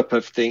buildup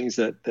of things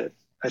that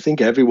I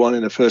think everyone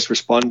in the first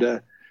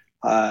responder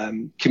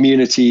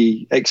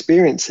community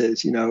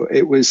experiences.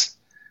 It was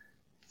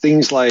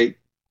things like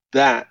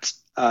that.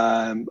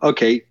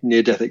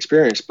 Near-death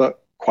experience,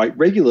 but quite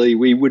regularly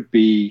we would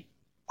be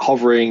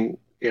hovering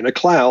in a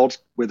cloud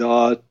with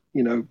our,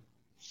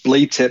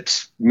 blade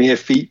tips mere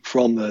feet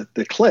from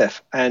the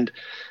cliff, and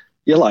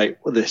you're like,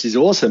 well, this is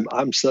awesome.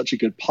 I'm such a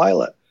good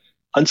pilot.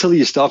 Until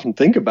you stop and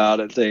think about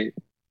it, think,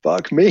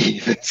 fuck me,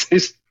 this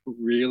is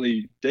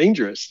really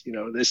dangerous.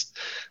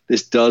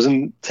 This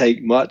doesn't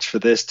take much for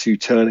this to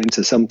turn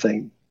into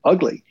something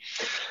ugly.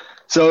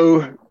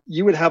 So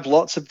you would have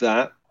lots of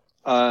that.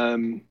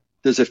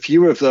 There's a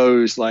few of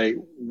those, like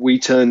you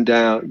turn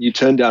down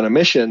a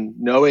mission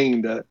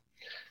knowing that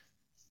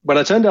when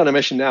I turn down a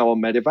mission now on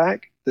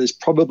medevac, there's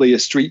probably a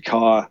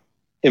streetcar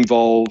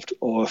involved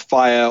or a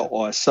fire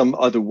or some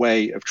other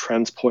way of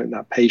transporting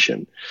that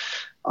patient.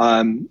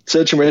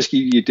 Search and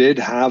rescue, there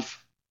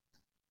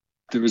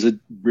was a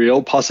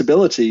real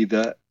possibility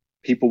that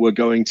people were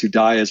going to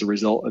die as a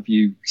result of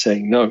you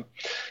saying no.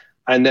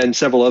 And then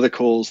several other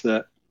calls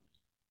that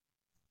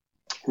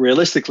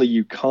realistically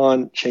you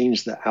can't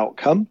change the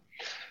outcome,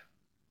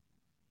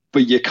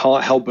 but you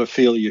can't help but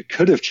feel you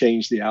could have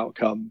changed the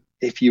outcome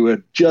if you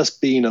had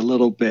just been a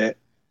little bit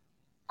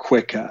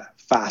quicker,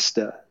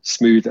 faster,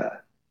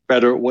 smoother,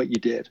 better at what you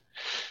did.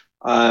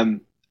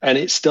 And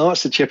it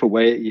starts to chip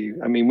away at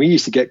you. We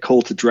used to get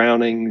called to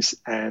drownings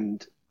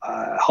and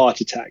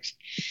heart attacks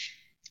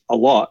a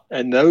lot.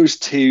 And those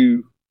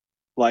two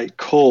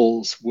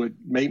calls would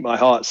make my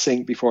heart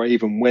sink before I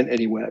even went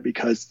anywhere,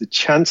 because the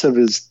chance of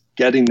us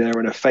getting there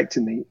and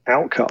affecting the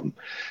outcome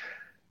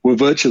were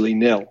virtually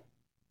nil.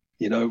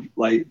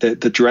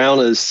 The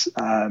drowners,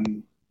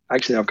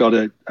 actually I've got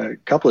a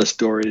couple of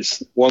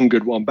stories, one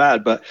good, one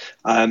bad, but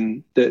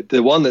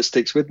the one that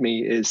sticks with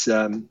me is,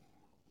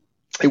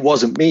 it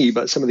wasn't me,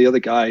 but some of the other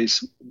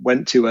guys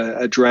went to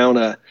a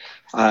drowner.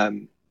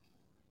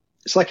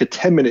 It's like a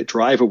 10-minute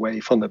drive away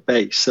from the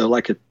base, so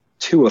like a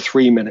 2 or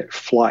 3 minute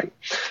flight.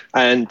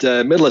 And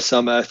middle of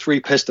summer,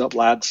 3 pissed up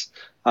lads.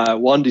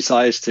 One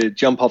decides to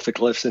jump off the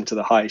cliffs into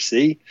the high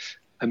sea,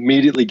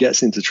 immediately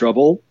gets into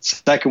trouble.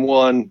 Second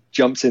one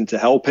jumps in to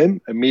help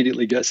him,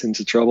 immediately gets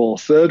into trouble.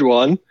 Third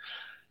one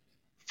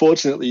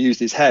fortunately used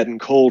his head and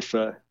called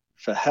for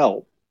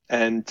help.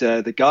 And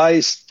the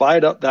guys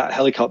fired up that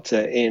helicopter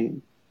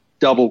in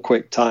double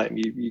quick time.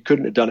 You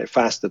couldn't have done it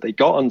faster. They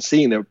got on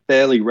scene. They were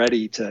barely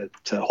ready to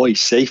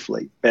hoist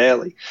safely,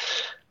 barely.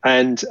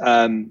 And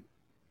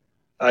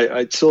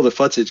I saw the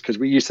footage because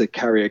we used to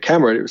carry a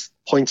camera. And it was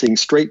pointing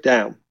straight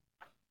down.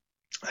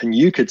 And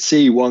you could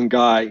see one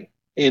guy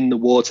in the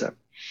water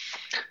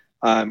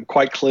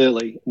quite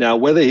clearly. Now,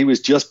 whether he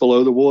was just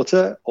below the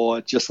water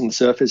or just on the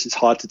surface, it's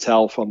hard to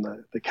tell from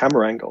the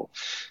camera angle.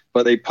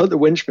 But they put the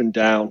winchman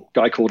down,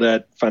 guy called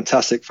Ed,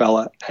 fantastic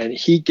fella, and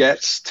he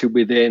gets to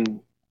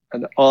within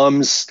an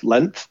arm's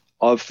length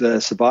of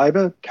the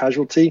survivor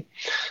casualty,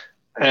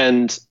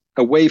 and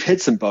a wave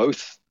hits them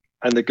both,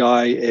 and the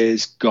guy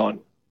is gone.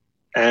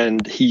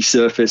 And he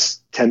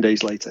surfaced 10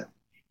 days later.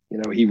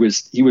 He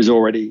was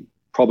already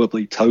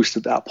probably toast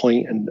at that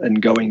point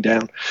and going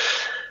down.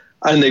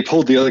 And they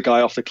pulled the other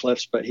guy off the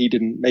cliffs, but he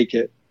didn't make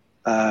it.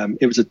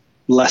 It was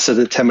less than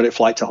a 10-minute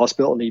flight to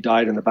hospital, and he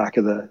died in the back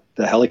of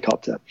the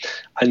helicopter.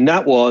 And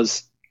that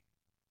was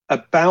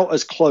about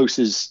as close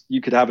as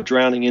you could have a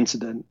drowning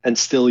incident and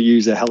still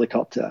use a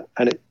helicopter,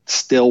 and it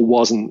still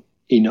wasn't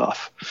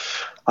enough.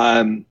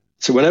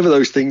 So whenever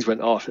those things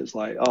went off, it's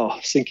like, oh,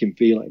 sinking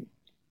feeling.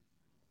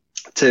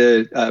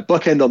 To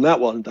bookend on that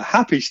one, the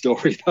happy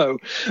story though,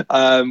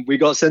 we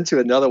got sent to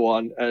another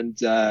one, and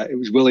it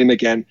was William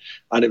again,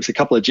 and it was a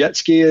couple of jet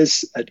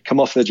skiers had come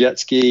off the jet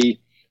ski,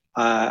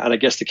 and I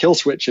guess the kill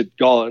switch had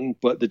gone,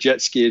 but the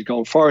jet ski had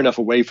gone far enough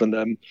away from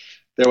them.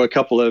 There were a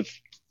couple of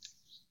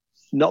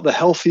not the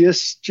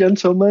healthiest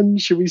gentlemen,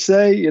 should we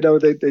say? You know,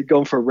 they'd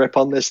gone for a rip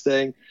on this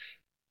thing,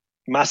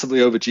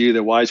 massively overdue.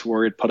 Their wives were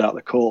worried, put out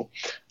the call,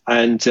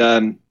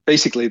 and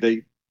basically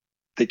they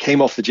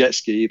came off the jet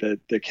ski.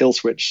 The kill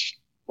switch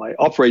like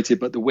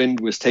operated, but the wind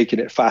was taking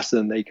it faster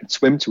than they could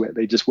swim to it.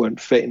 They just weren't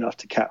fit enough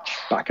to catch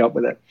back up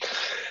with it.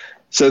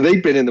 So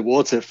they'd been in the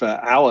water for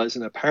hours,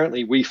 and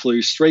apparently we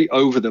flew straight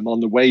over them on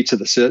the way to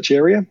the search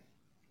area.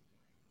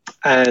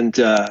 And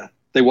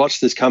they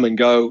watched us come and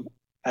go,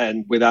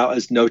 and without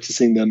us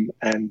noticing them,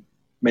 and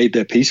made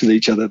their peace with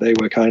each other. They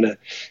were kind of,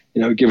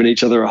 you know, giving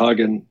each other a hug,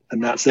 and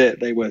that's it.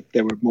 They were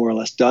more or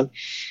less done.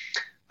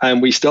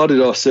 And we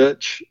started our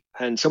search,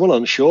 and someone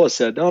on shore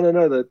said, no,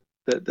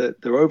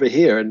 they're over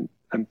here, and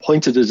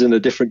pointed us in a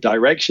different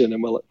direction.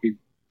 And we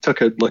took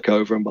a look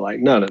over, and we're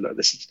like, no,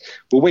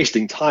 we're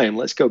wasting time.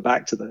 Let's go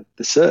back to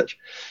the search.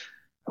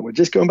 And we're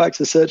just going back to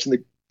the search,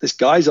 and this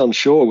guy's on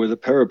shore with a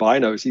pair of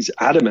binos. He's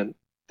adamant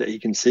that he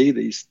can see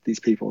these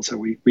people. So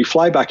we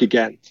fly back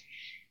again.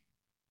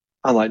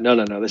 I'm like, no,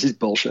 this is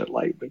bullshit.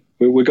 Like,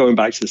 we're going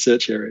back to the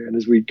search area. And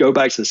as we go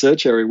back to the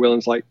search area,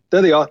 William's like,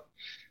 there they are.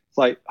 It's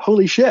like,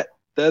 holy shit,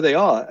 there they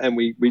are. And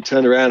we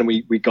turned around, and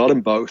we got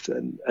them both,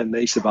 and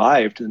they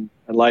survived. And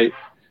like,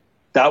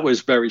 that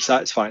was very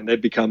satisfying.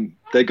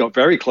 They got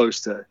very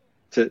close to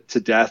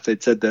death.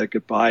 They'd said their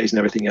goodbyes and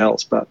everything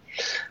else. But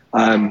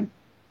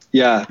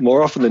yeah,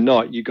 more often than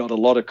not, you got a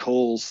lot of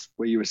calls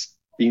where you were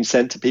being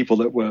sent to people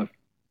that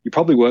you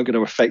probably weren't going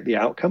to affect the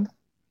outcome.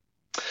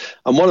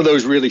 And one of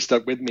those really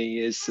stuck with me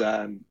is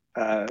I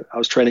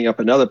was training up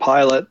another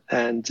pilot,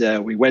 and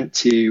we went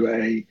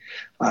to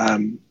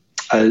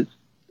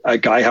a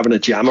guy having a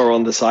jammer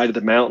on the side of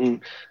the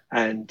mountain,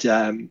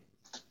 and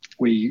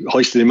we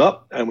hoisted him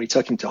up and we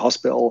took him to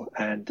hospital.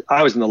 And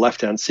I was in the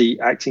left-hand seat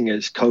acting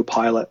as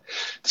co-pilot.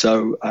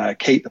 So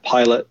Kate, the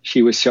pilot,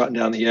 she was shutting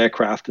down the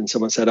aircraft, and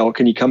someone said, oh,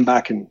 can you come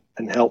back and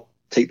help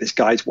take this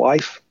guy's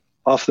wife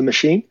off the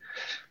machine?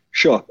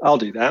 Sure, I'll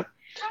do that.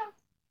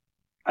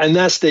 And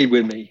that stayed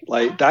with me.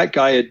 Like, that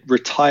guy had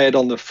retired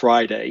on the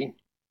Friday.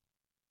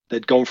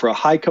 They'd gone for a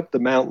hike up the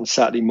mountain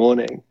Saturday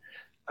morning,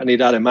 and he'd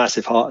had a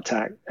massive heart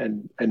attack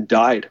and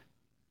died.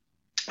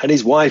 And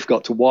his wife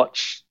got to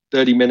watch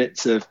 30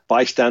 minutes of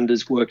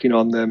bystanders working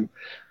on them,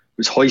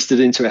 was hoisted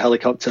into a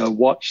helicopter,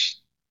 watched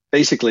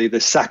basically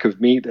the sack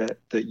of meat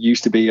that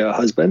used to be her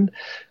husband.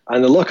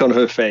 And the look on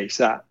her face,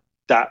 that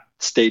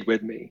stayed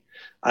with me.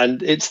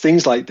 And it's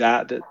things like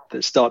that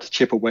start to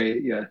chip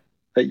away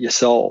at your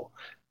soul.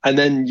 And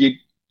then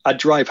I'd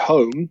drive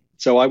home.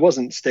 So I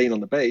wasn't staying on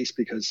the base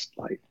because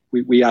like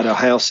we had a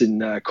house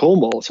in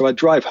Cornwall. So I'd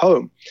drive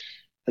home,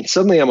 and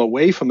suddenly I'm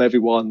away from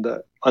everyone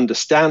that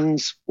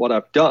understands what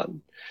I've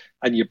done.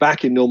 And you're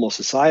back in normal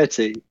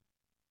society,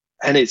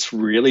 and it's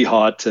really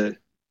hard to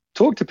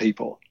talk to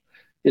people.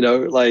 You know,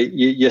 like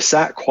you're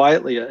sat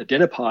quietly at a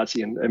dinner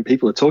party, and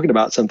people are talking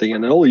about something,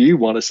 and all you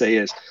want to say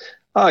is,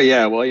 oh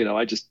yeah, well, you know,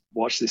 I just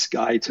watched this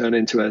guy turn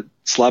into a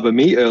slab of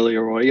meat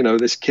earlier, or, you know,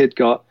 this kid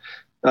got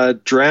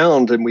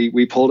drowned and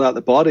we pulled out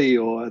the body,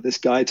 or this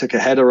guy took a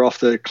header off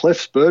the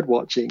cliffs bird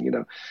watching. You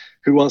know,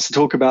 who wants to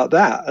talk about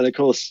that? And of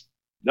course,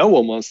 no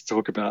one wants to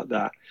talk about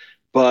that.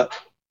 But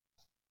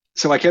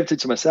so I kept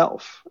it to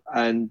myself,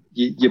 and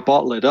you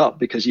bottle it up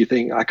because you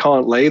think, I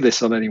can't lay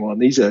this on anyone.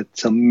 These are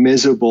some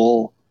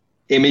miserable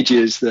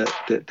images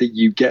that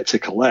you get to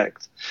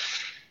collect.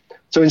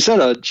 So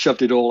instead, I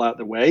shoved it all out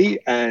the way,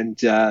 and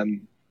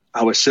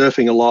I was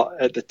surfing a lot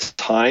at the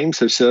time.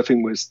 So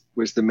surfing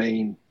was the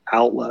main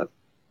outlet.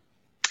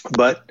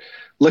 But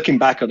looking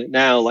back on it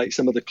now, like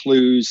some of the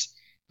clues,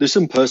 there's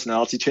some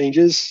personality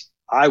changes.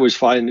 I was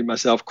finding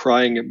myself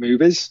crying at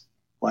movies,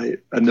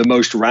 like, and the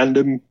most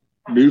random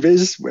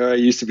movies where I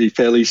used to be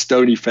fairly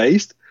stony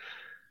faced.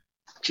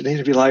 Janine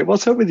would be like,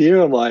 what's up with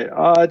you? I'm like,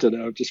 oh, I don't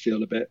know, I'm just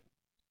feeling a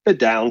bit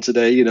down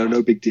today, you know,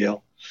 no big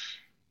deal.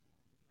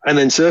 And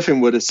then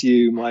surfing would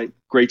assume like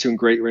greater and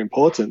greater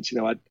importance. You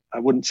know, I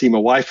wouldn't see my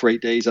wife for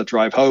 8 days. I'd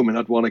drive home and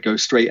I'd want to go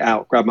straight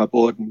out, grab my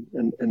board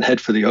and head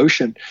for the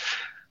ocean.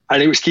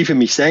 And it was keeping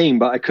me sane,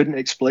 but I couldn't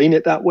explain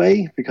it that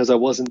way because I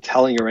wasn't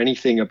telling her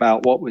anything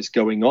about what was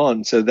going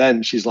on. So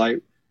then she's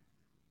like,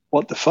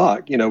 what the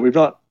fuck? You know, we've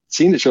not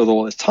seen each other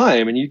all this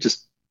time, and you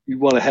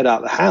want to head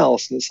out the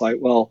house. And it's like,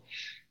 well,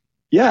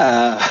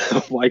 yeah,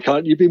 why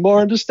can't you be more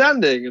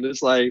understanding? And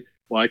it's like,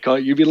 why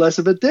can't you be less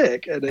of a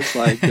dick? And it's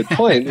like, good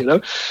point, you know?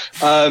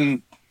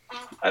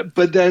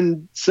 But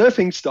then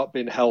surfing stopped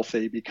being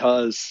healthy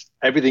because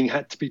everything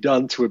had to be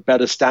done to a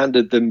better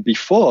standard than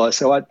before.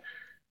 So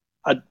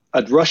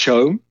I'd rush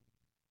home,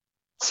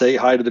 say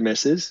hi to the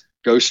missus,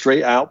 go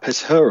straight out,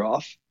 piss her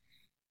off,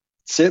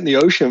 sit in the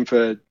ocean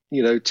for,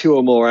 2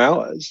 or more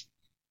hours,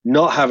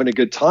 not having a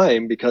good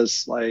time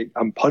because like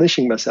I'm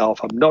punishing myself.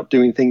 I'm not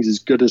doing things as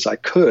good as I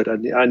could.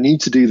 I need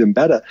to do them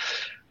better.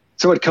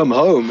 So I'd come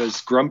home as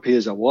grumpy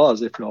as I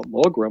was, if not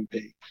more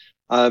grumpy.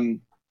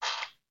 And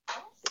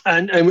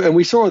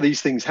we saw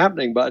these things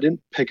happening, but I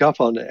didn't pick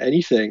up on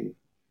anything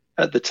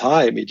at the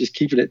time. You're just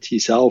keeping it to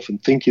yourself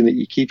and thinking that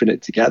you're keeping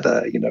it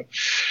together,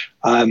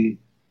 And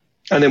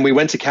then we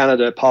went to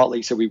Canada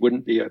partly so we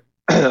wouldn't be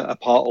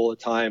apart all the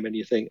time. And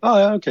you think,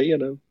 oh, okay,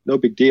 no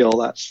big deal.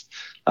 That's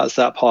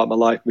that part of my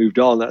life moved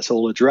on. That's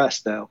all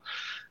addressed now.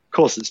 Of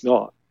course it's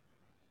not.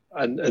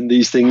 And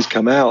these things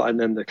come out. And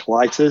then the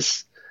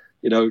colitis,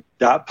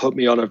 that put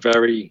me on a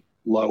very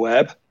low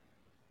ebb.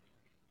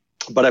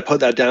 But I put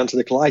that down to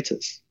the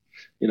colitis.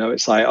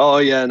 It's like, oh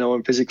yeah, no,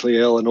 I'm physically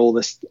ill and all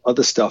this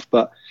other stuff.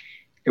 But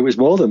it was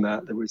more than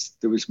that.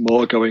 There was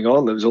more going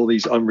on. There was all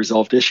these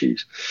unresolved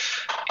issues.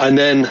 And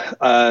then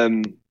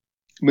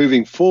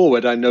moving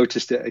forward, I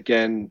noticed it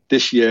again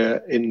this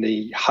year in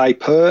the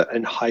hyper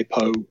and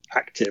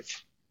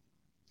hypoactive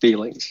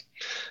feelings.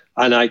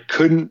 And I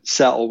couldn't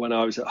settle when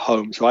I was at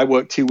home. So I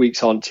worked 2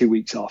 weeks on, 2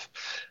 weeks off.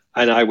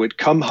 And I would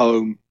come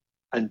home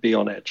and be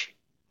on edge.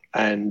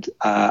 And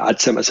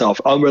I'd set myself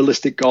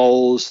unrealistic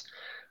goals.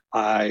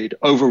 I'd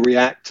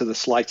overreact to the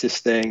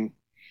slightest thing.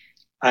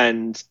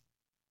 And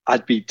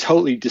I'd be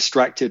totally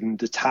distracted and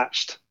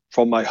detached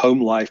from my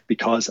home life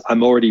because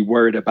I'm already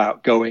worried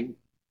about going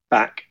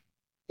back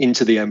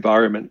into the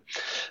environment.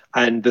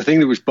 And the thing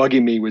that was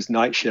bugging me was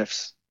night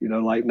shifts.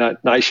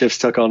 Night shifts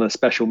took on a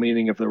special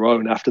meaning of their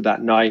own after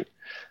that night.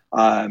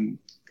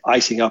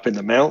 Icing up in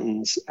the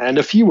mountains and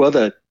a few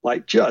other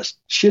just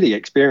shitty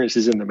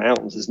experiences in the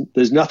mountains.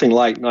 There's nothing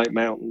like night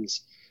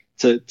mountains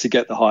to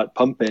get the heart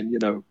pumping,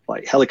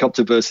 like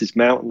helicopter versus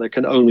mountain, there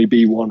can only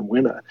be one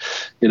winner,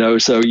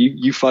 so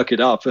you fuck it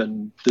up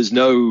and there's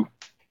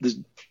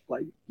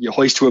like you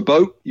hoist to a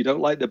boat, you don't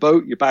like the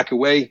boat, you back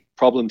away,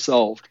 problem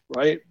solved,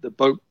 right? The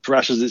boat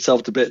thrashes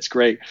itself to bits,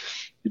 great.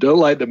 You don't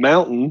like the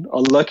mountain,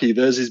 unlucky,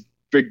 there's his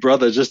big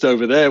brother just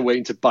over there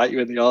waiting to bite you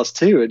in the arse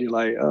too. And you're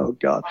like, oh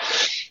God.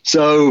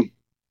 So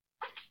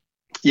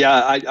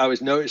yeah, I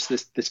was noticed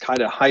this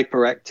kind of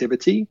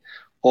hyperactivity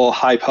or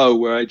hypo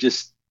where I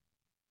just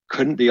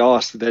couldn't be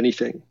asked with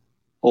anything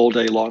all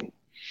day long.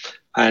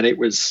 And it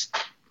was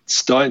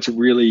starting to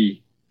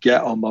really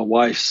get on my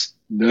wife's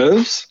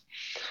nerves.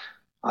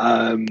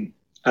 And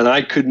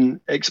I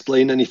couldn't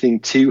explain anything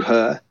to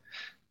her.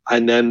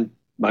 And then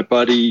my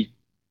buddy,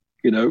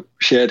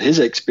 shared his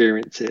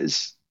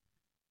experiences,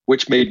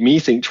 which made me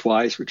think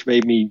twice, which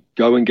made me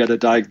go and get a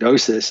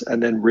diagnosis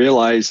and then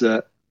realize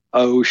that,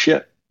 oh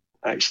shit,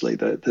 actually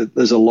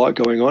there's a lot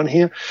going on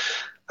here.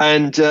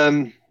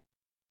 And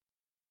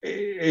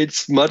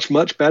it's much,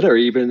 much better.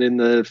 Even in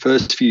the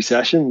first few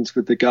sessions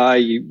with the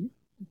guy,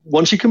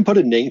 once you can put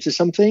a name to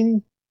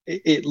something,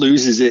 it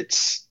loses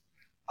its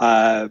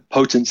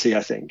potency,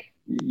 I think.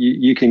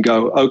 You can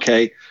go,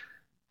 okay,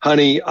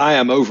 honey, I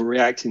am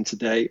overreacting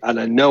today, and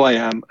I know I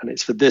am, and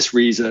it's for this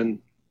reason.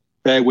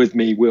 Bear with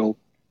me,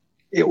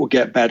 it will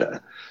get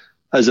better.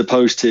 As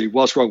opposed to,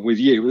 what's wrong with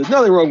you? There's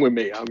nothing wrong with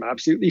me. I'm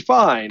absolutely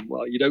fine.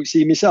 Well, you don't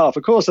see myself.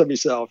 Of course I'm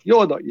yourself.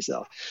 You're not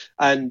yourself.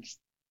 And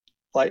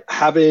like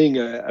having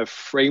a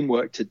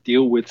framework to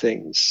deal with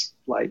things,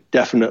 like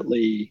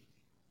definitely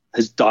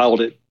has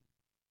dialed it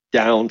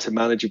down to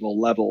manageable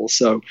levels.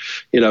 So,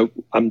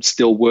 I'm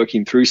still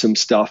working through some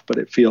stuff, but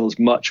it feels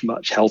much,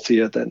 much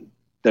healthier than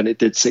it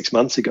did 6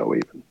 months ago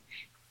even.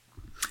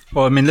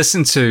 Well, I mean,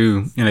 listen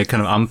to, kind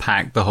of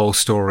unpack the whole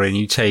story, and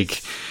you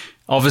take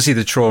obviously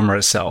the trauma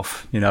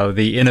itself,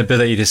 the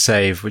inability to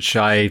save, which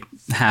I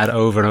had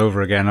over and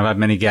over again. I've had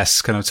many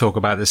guests kind of talk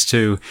about this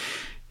too.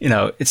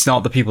 It's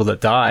not the people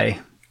that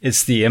die.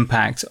 It's the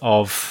impact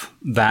of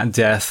that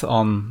death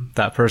on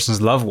that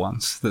person's loved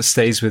ones that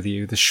stays with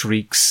you, the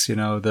shrieks,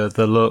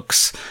 the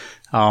looks.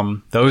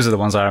 Those are the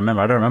ones I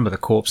remember. I don't remember the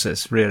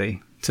corpses,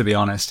 really, to be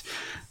honest.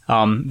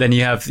 Then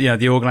you have,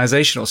 the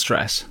organizational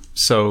stress.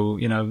 So,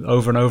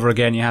 over and over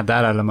again, you have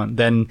that element.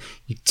 Then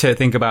you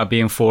think about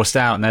being forced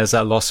out, and there's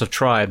that loss of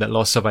tribe, that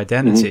loss of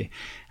identity.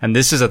 Mm-hmm. And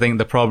this is, I think,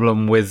 the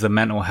problem with the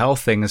mental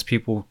health thing is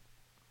people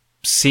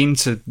seem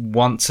to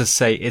want to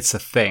say it's a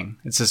thing.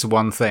 It's just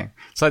one thing.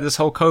 It's like this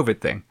whole COVID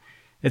thing.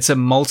 It's a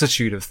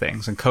multitude of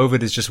things, and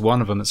COVID is just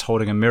one of them that's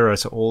holding a mirror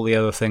to all the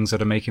other things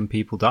that are making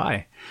people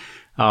die.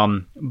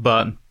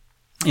 But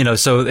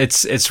so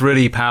it's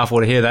really powerful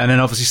to hear that. And then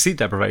obviously sleep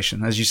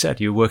deprivation, as you said,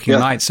 you're working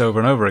nights over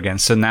and over again.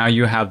 So now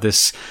you have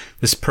this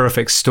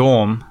perfect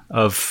storm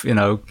of,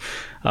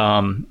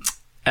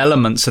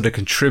 elements that are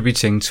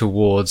contributing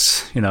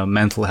towards,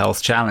 mental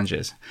health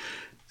challenges.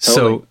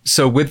 Totally.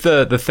 So with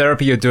the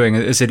therapy you're doing,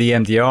 is it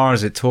EMDR?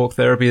 Is it talk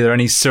therapy? Are there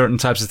any certain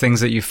types of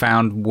things that you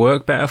found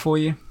work better for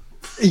you?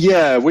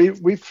 Yeah,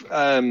 we've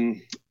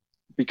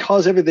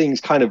because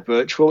everything's kind of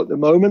virtual at the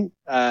moment,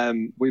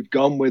 we've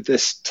gone with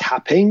this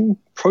tapping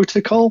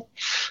protocol.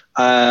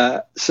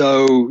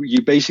 So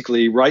you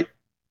basically write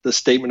the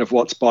statement of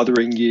what's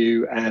bothering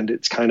you, and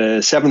it's kind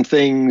of 7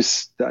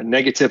 things that are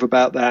negative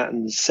about that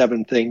and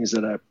 7 things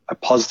that are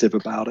positive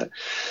about it.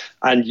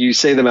 And you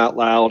say them out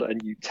loud,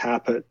 and you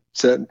tap at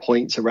certain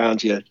points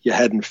around your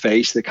head and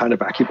face, the kind of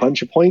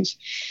acupuncture points.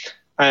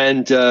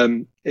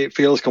 And it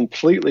feels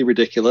completely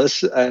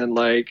ridiculous, and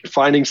like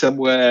finding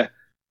somewhere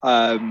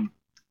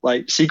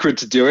like secret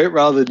to do it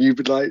rather than you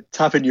would like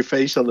tapping your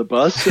face on the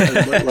bus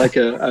and look like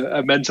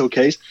a mental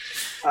case.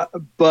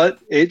 But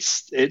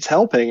it's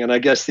helping, and I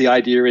guess the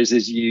idea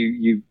is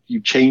you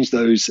change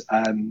those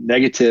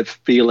negative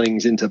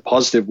feelings into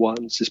positive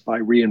ones just by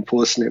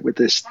reinforcing it with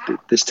this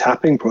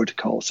tapping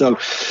protocol. So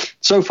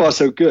far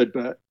so good,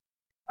 but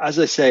as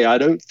I say, I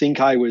don't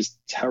think I was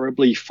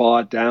terribly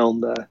far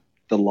down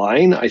the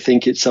line. I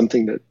think it's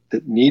something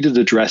that needed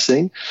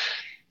addressing.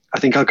 I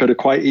think I could have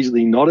quite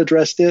easily not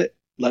addressed it,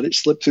 let it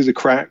slip through the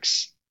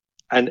cracks,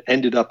 and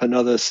ended up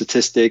another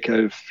statistic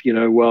of,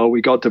 well,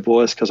 we got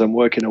divorced because I'm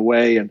working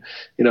away, and,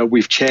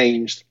 we've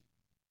changed,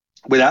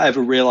 without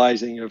ever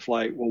realizing of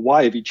like, well,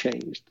 why have you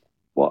changed?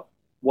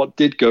 What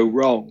did go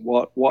wrong?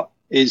 What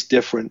is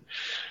different?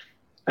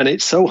 And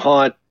it's so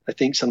hard, I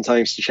think,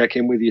 sometimes to check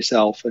in with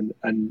yourself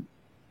and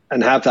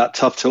have that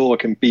tough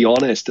talk and be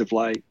honest of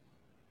like,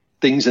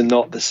 things are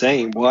not the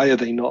same. Why are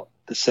they not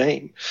the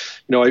same?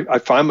 I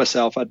find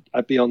myself,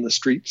 I'd be on the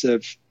streets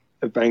of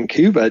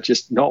Vancouver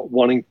just not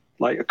wanting,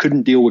 like, I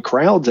couldn't deal with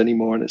crowds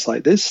anymore. And it's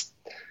like, this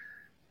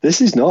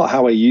is not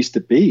how I used to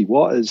be.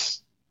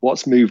 What's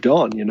moved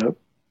on,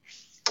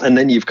 And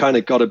then you've kind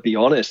of got to be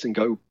honest and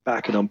go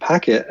back and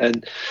unpack it.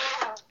 And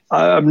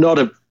I'm not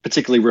a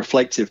particularly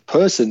reflective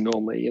person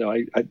normally.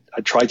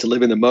 I try to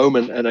live in the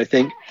moment. And I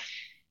think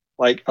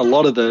like a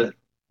lot of the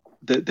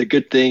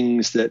good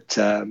things that,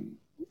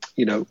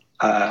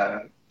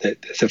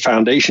 the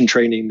foundation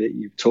training that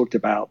you've talked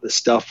about, the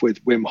stuff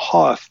with Wim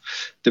Hof,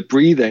 the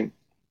breathing.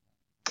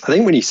 I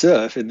think when you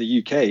surf in the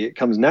UK, it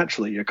comes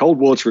naturally. You're cold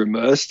water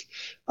immersed.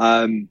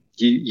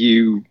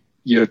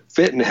 You're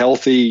fit and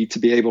healthy to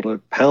be able to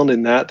pound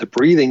in that. The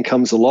breathing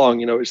comes along.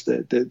 It's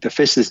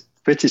the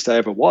fittest I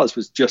ever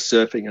was just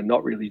surfing and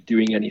not really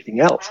doing anything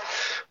else.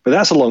 But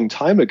that's a long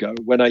time ago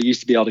when I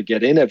used to be able to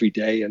get in every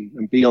day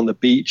and be on the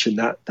beach and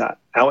that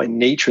out in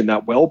nature and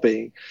that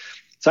well-being.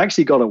 It's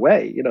actually gone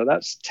away.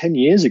 That's 10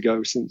 years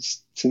ago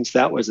since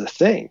that was a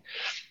thing.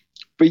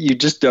 But you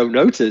just don't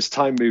notice.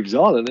 Time moves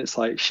on, and it's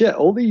like, shit,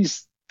 all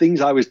these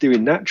things I was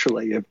doing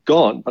naturally have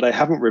gone, but I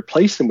haven't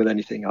replaced them with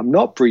anything. I'm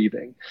not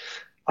breathing.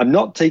 I'm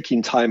not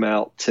taking time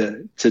out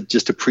to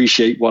just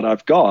appreciate what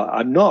I've got.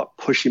 I'm not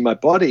pushing my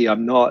body.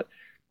 I'm not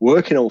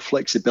working on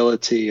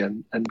flexibility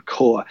and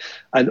core.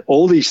 And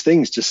all these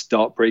things just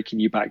start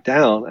breaking you back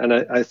down. And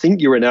I think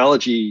your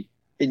analogy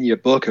in your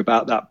book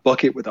about that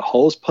bucket with the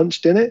holes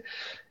punched in it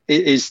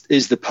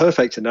is the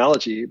perfect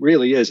analogy. It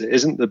really is. It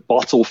isn't the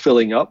bottle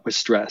filling up with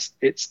stress.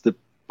 It's the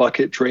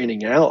bucket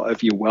draining out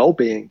of your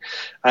well-being.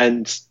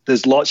 And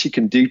there's lots you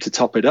can do to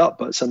top it up,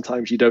 but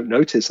sometimes you don't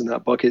notice, and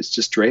that bucket's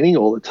just draining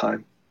all the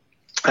time.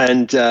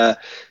 And, a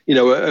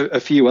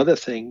few other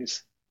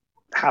things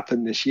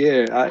happened this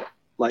year.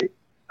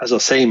 As I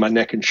was saying, my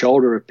neck and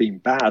shoulder have been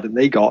bad, and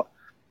they got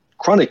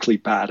chronically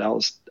bad. I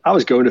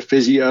was going to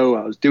physio,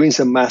 I was doing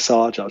some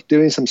massage, I was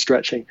doing some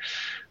stretching,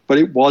 but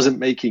it wasn't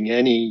making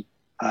any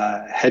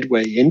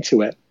headway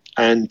into it.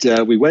 And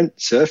we went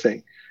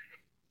surfing,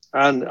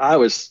 and I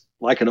was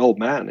like an old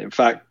man. In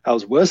fact, I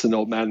was worse than an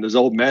old man. There's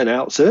old men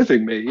out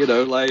surfing me,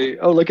 like,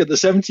 oh, look at the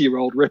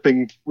 70-year-old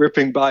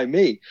ripping by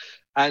me.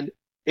 And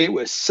it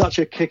was such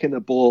a kick in the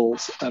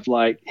balls of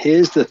like,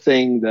 here's the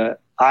thing that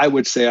I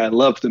would say I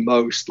love the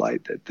most,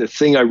 like the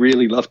thing I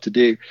really love to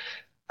do.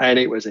 And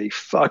it was a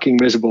fucking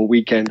miserable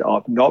weekend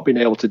of not being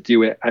able to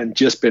do it and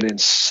just been in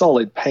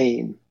solid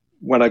pain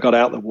when I got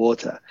out of the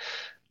water.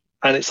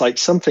 And it's like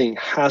something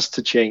has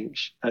to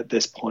change at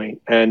this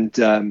point.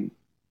 And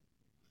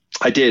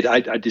I did.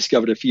 I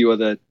discovered a few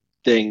other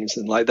things.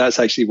 And like that's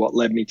actually what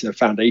led me to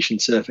foundation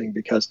surfing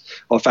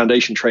or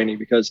foundation training,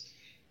 because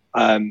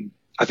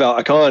I felt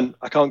I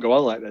can't go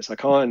on like this. I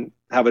can't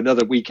have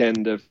another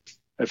weekend of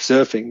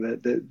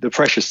surfing the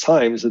precious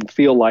times and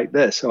feel like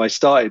this. So I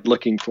started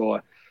looking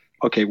for,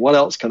 okay, what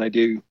else can I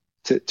do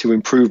to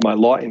improve my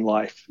lot in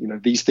life?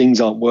 These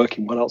things aren't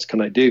working. What else can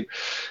I do?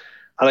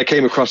 And I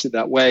came across it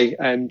that way.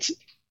 And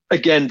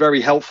again,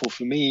 very helpful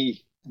for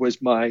me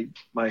was my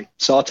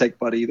Sartek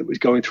buddy that was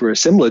going through a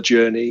similar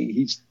journey.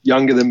 He's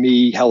younger than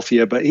me,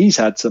 healthier, but he's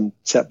had some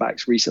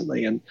setbacks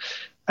recently.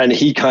 And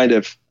he kind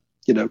of,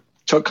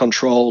 took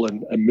control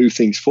and moved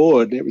things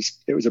forward. And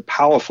it was a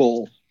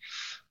powerful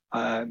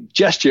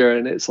gesture.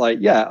 And it's like,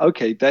 yeah,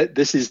 okay,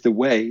 this is the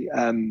way.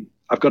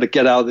 I've got to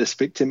get out of this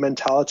victim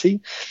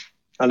mentality.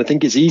 And I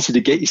think it's easy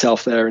to get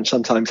yourself there and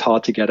sometimes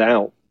hard to get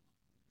out.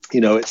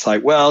 It's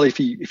like, well, if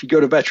you go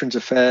to Veterans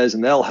Affairs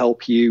and they'll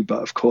help you,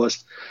 but of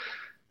course,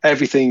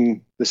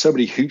 everything, there's so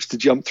many hoops to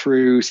jump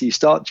through. So you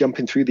start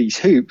jumping through these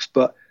hoops,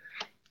 but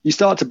you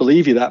start to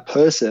believe you're that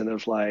person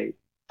of like,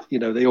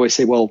 they always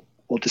say, well,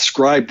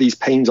 describe these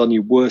pains on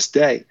your worst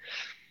day.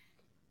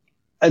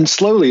 And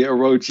slowly it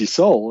erodes your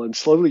soul. And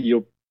slowly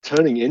you're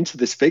turning into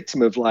this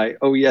victim of like,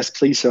 oh yes,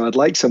 please, sir, I'd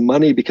like some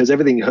money because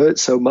everything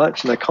hurts so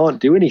much and I can't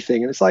do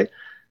anything. And it's like,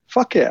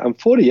 fuck it, I'm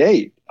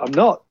 48. I'm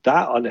not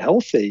that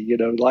unhealthy.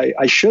 Like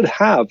I should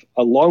have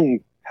a long,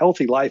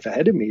 healthy life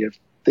ahead of me of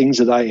things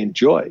that I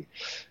enjoy.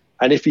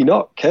 And if you're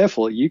not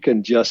careful, you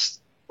can just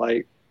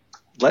like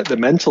let the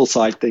mental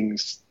side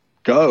things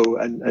go,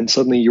 and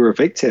suddenly you're a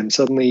victim.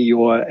 Suddenly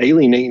you're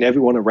alienating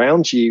everyone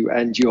around you,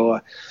 and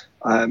your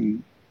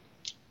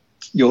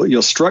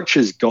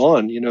structure's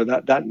gone.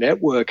 That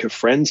network of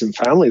friends and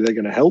family that are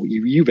going to help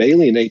you, you've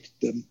alienated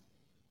them.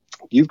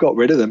 You've got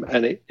rid of them,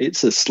 and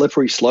it's a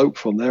slippery slope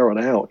from there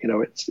on out.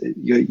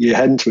 You're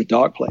heading to a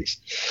dark place.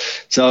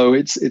 So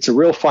it's a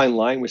real fine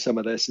line with some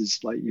of this. Is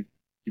like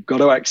you've got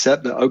to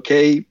accept that,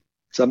 okay,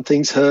 some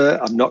things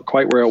hurt. I'm not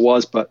quite where I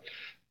was, but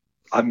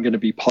I'm going to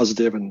be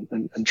positive and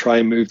try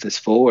and move this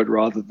forward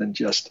rather than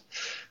just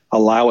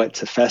allow it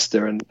to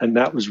fester. And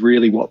that was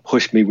really what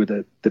pushed me with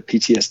the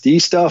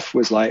PTSD stuff,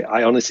 was like,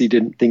 I honestly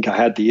didn't think I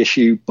had the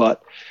issue,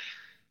 but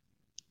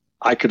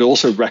I could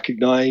also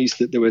recognize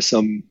that there were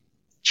some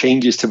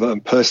changes to my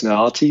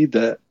personality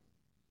that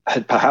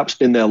had perhaps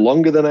been there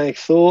longer than I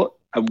thought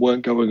and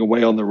weren't going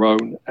away on their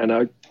own. And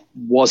I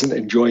wasn't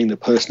enjoying the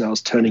person I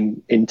was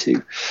turning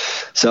into.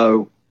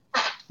 So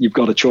you've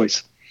got a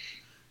choice.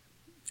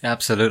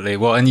 Absolutely.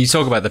 Well, and you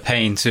talk about the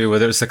pain too,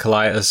 whether it's the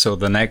colitis or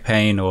the neck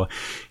pain or,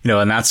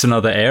 and that's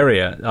another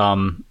area,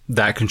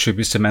 that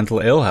contributes to mental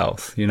ill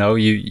health.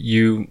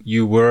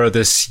 You were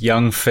this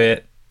young,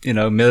 fit,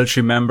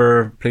 military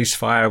member, police,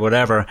 fire,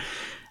 whatever.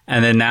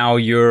 And then now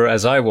you're,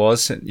 as I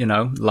was,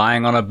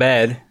 lying on a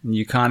bed and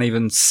you can't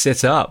even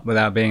sit up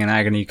without being in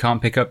agony. You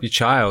can't pick up your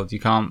child. You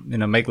can't,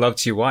 make love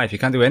to your wife. You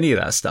can't do any of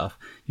that stuff.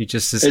 You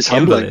just, it's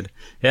invalid.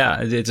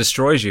 Yeah. It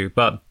destroys you.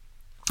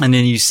 And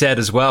then you said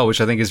as well, which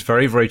I think is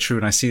very, very true,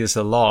 and I see this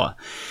a lot,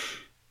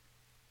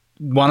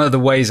 one of the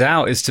ways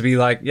out is to be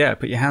like, yeah,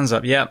 put your hands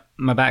up. Yeah,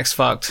 my back's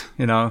fucked.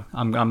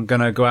 I'm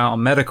going to go out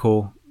on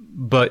medical.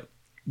 But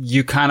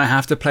you kind of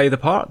have to play the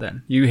part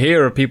then. You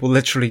hear of people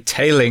literally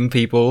tailing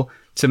people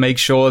to make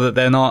sure that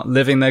they're not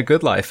living their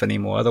good life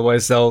anymore.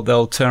 Otherwise,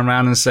 they'll turn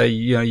around and say,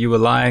 you were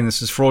lying,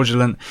 this is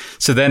fraudulent.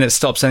 So then it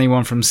stops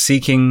anyone from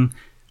seeking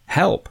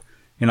help.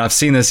 I've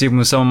seen this even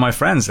with some of my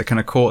friends. They're kind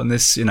of caught in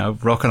this,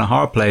 rock and a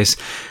hard place.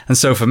 And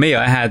so for me,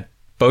 I had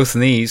both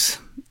knees,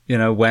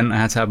 when I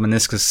had to have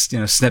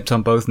meniscus, snipped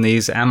on both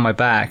knees and my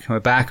back. My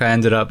back, I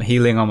ended up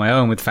healing on my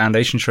own with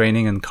foundation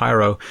training and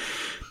chiro.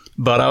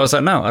 But I was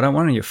like, no, I don't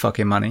want your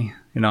fucking money.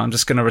 I'm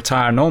just going to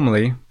retire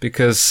normally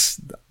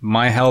because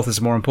my health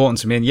is more important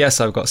to me. And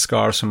yes, I've got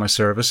scars from my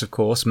service, of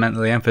course,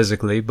 mentally and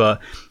physically, but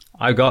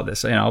I got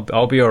this,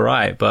 I'll be all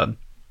right. But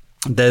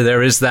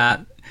there is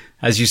that,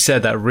 as you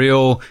said, that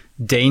real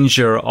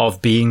danger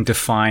of being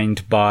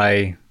defined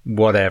by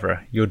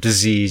whatever, your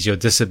disease, your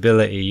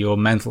disability, your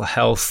mental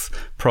health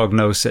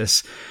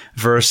prognosis,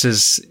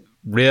 versus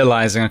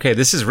realizing, okay,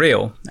 this is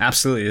real.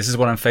 Absolutely. This is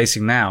what I'm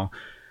facing now.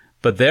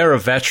 But there are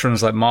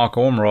veterans like Mark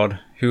Ormrod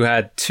who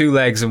had 2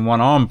 legs and 1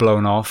 arm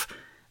blown off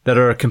that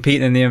are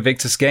competing in the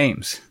Invictus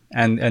Games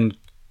and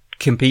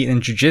competing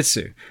in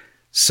jiu-jitsu.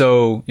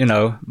 So,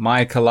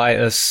 my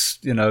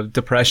colitis,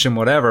 depression,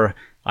 whatever,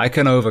 I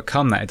can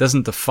overcome that. It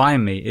doesn't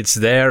define me. It's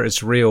there,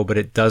 it's real, but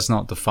it does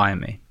not define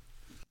me.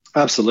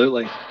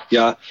 Absolutely.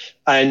 Yeah.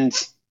 And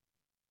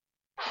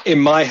in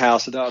my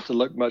house, I don't have to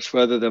look much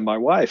further than my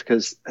wife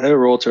because her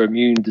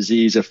autoimmune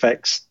disease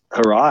affects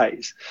her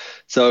eyes.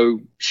 So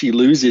she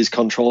loses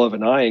control of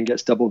an eye and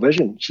gets double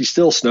vision. She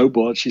still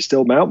snowboards. She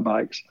still mountain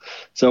bikes.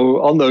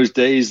 So on those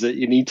days that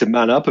you need to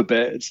man up a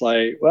bit, it's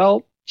like,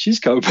 well, she's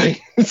coping.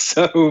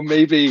 So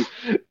maybe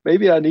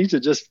I need to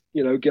just,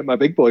 get my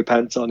big boy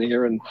pants on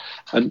here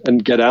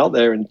and get out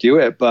there and do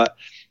it. But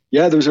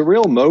yeah, there was a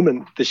real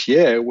moment this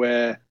year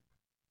where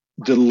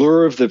the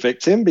lure of the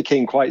victim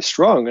became quite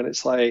strong. And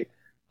it's like,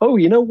 oh,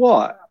 you know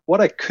what? What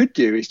I could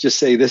do is just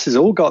say, this has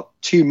all got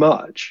too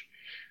much.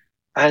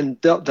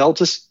 And they'll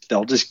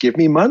just give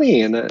me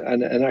money and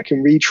I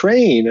can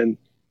retrain. And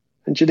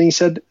Janine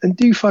said, and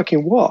do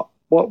fucking what?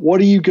 What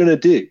are you going to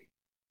do?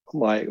 I'm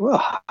like,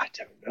 well, I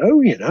don't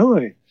know,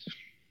 I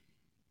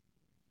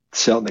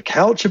sit on the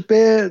couch a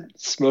bit,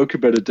 smoke a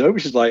bit of dope.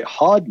 She's like,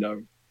 hard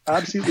no,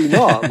 absolutely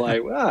not. I'm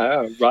like,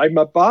 well, ride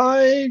my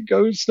bike,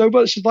 go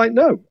snowboard. She's like,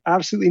 no,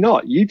 absolutely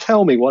not. You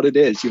tell me what it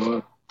is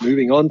you're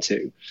moving on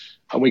to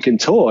and we can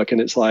talk.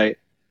 And it's like,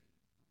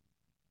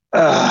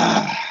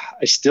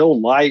 I still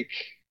like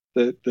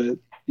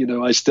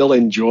I still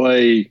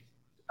enjoy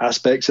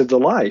aspects of the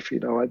life. I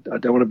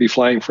don't want to be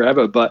flying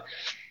forever, but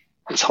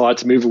it's hard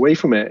to move away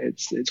from it.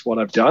 It's what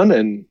I've done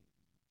and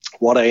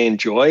what I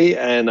enjoy.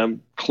 And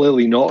I'm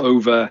clearly not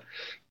over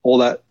all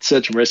that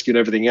search and rescue and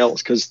everything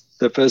else, because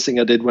the first thing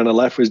I did when I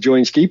left was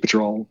join Ski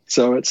Patrol.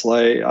 So it's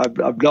like,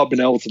 I've not been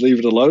able to leave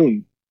it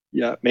alone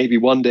yeah, maybe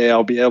one day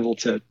I'll be able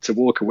to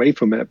walk away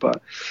from it,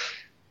 but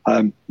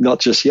not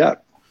just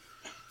yet.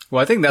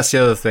 Well, I think that's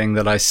the other thing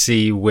that I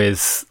see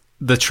with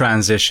the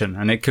transition,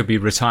 and it could be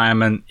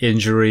retirement,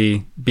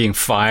 injury, being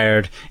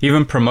fired,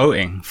 even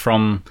promoting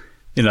from,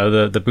 you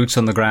know, the boots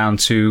on the ground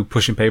to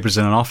pushing papers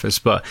in an office.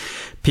 But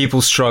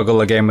people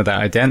struggle again with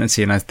that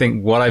identity. And I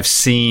think what I've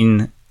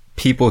seen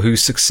people who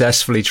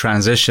successfully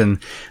transition,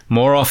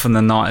 more often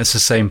than not, it's the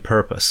same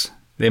purpose.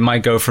 They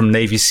might go from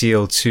Navy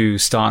SEAL to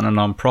starting a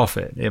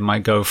nonprofit. It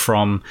might go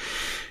from,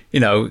 you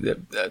know,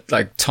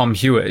 like Tom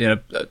Hewitt, you know,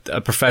 a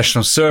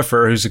professional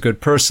surfer who's a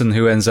good person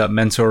who ends up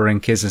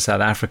mentoring kids in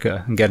South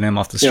Africa and getting them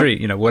off the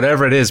street, you know,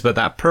 whatever it is. But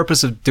that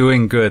purpose of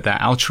doing good,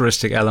 that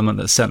altruistic element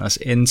that sent us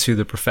into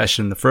the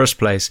profession in the first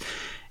place,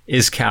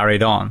 is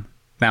carried on.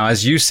 Now,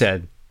 as you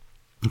said,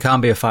 you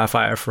can't be a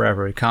firefighter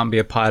forever. You can't be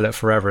a pilot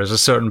forever. There's a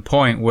certain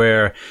point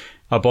where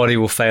our body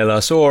will fail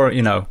us, or,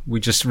 you know,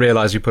 we just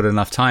realize we put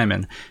enough time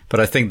in.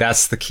 But I think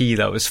that's the key,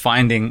 though, is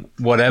finding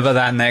whatever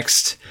that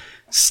next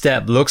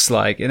step looks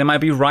like. And it might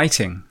be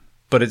writing,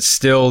 but it's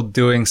still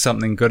doing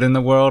something good in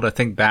the world. I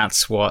think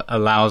that's what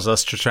allows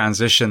us to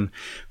transition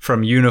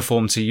from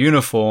uniform to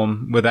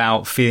uniform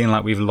without feeling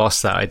like we've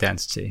lost that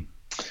identity.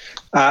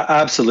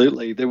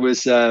 Absolutely. There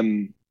was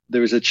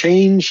a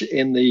change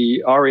in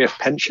the RAF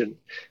pension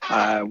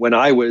when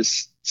I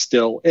was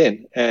still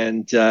in.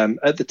 And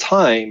at the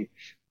time,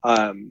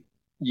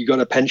 you got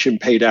a pension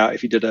paid out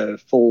if you did a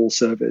full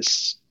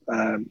service,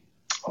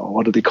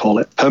 what do they call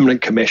it?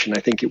 Permanent commission, I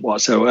think it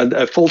was. So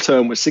a full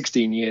term was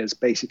 16 years,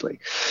 basically.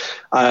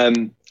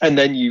 And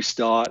then you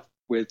start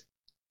with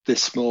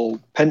this small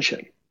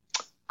pension.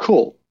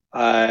 Cool.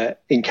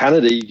 In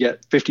Canada, you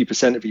get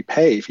 50% of your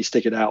pay if you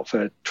stick it out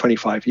for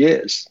 25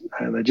 years.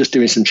 And they're just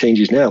doing some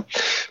changes now.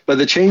 But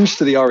the change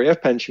to the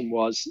RAF pension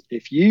was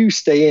if you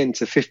stay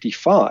into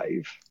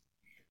 55,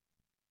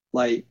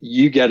 like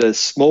you get a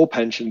small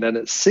pension, then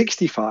at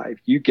 65,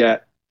 you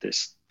get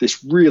this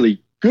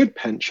really good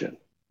pension.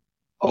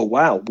 Oh,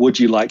 wow, would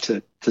you like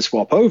to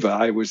swap over?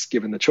 I was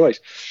given the choice.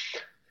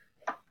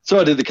 So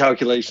I did the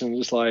calculation,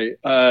 just like,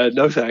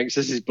 no thanks,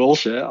 this is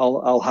bullshit.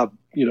 I'll have,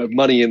 you know,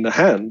 money in the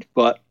hand.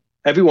 But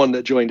everyone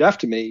that joined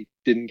after me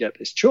didn't get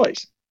this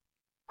choice.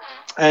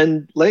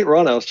 And later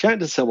on, I was chatting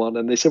to someone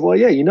and they said, well,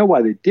 yeah, you know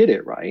why they did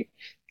it, right?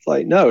 It's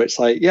like, no, it's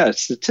like, yeah,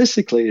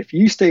 statistically, if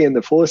you stay in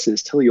the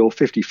forces till you're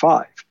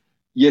 55,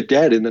 you're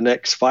dead in the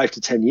next 5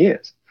 to 10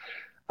 years.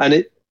 And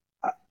it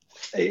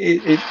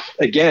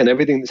again,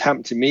 everything that's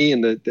happened to me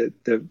and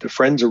the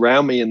friends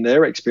around me and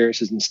their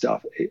experiences and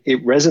stuff,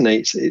 it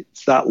resonates.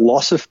 It's that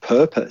loss of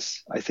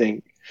purpose, I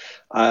think.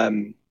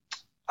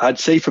 I'd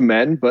say for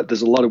men, but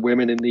there's a lot of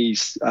women in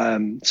these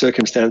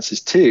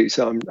circumstances too.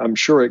 So I'm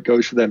sure it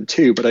goes for them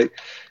too. But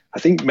I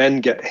think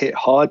men get hit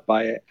hard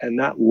by it. And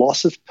that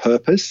loss of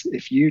purpose,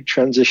 if you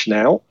transition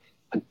out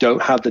and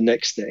don't have the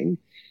next thing,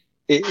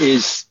 it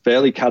is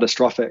fairly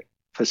catastrophic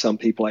for some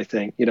people, I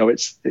think. You know,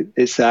 it's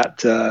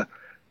that...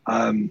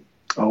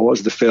 what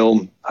was the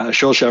film?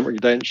 Shawshank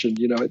Redemption.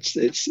 You know,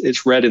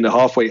 it's Red in the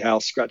halfway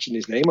house scratching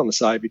his name on the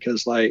side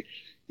because like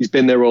he's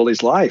been there all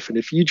his life. And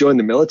if you join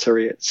the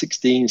military at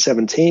 16,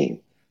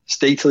 17,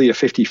 stay till you're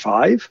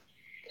 55,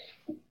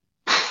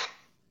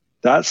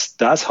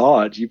 that's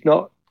hard. You've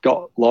not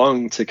got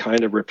long to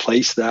kind of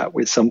replace that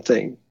with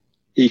something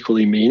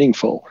equally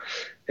meaningful.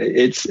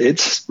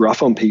 It's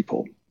rough on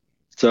people.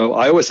 So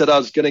I always said I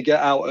was going to get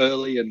out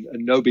early and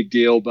no big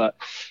deal. But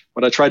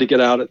when I tried to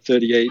get out at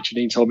 38,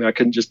 Janine told me I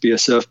couldn't just be a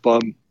surf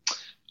bum.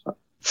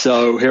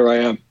 So here I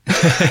am.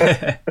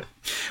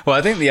 Well,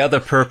 I think the other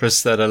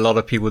purpose that a lot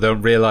of people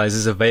don't realize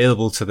is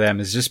available to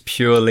them is just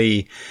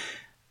purely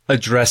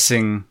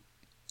addressing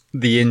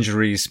the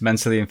injuries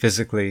mentally and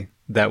physically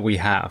that we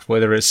have,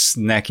 whether it's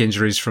neck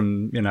injuries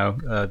from, you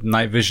know,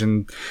 night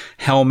vision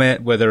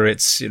helmet, whether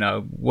it's, you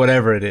know,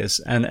 whatever it is.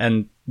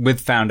 And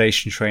with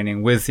foundation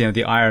training, with, you know,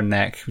 the Iron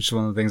Neck, which is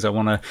one of the things I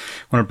want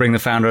to bring the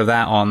founder of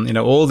that on, you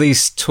know, all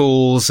these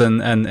tools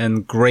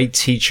and great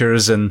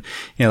teachers and,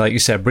 you know, like you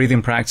said,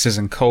 breathing practices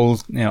and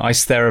cold, you know,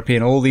 ice therapy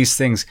and all these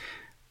things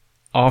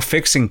are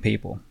fixing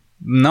people.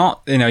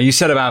 Not, you know, you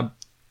said about,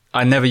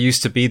 I never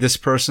used to be this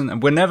person,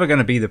 and we're never going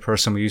to be the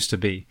person we used to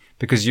be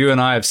because you and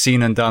I have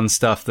seen and done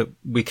stuff that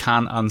we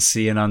can't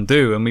unsee and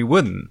undo, and we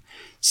wouldn't.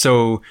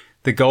 So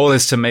the goal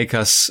is to make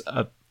us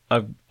a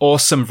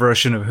awesome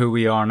version of who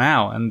we are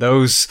now. And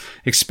those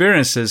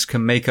experiences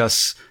can make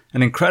us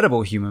an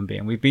incredible human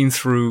being. We've been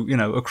through, you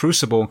know, a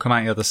crucible and come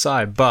out the other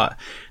side, but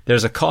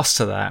there's a cost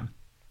to that.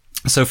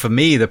 So for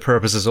me, the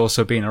purpose has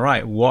also been, all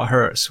right, what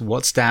hurts?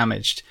 What's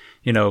damaged?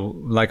 You know,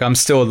 like I'm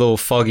still a little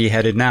foggy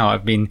headed now.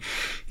 I've been,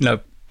 you know,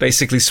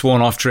 basically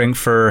sworn off drink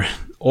for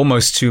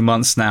almost 2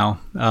 months now.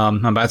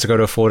 I'm about to go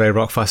to a 4-day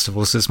rock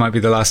festival, so this might be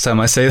the last time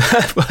I say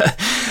that.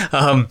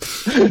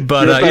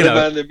 but you're a better you know,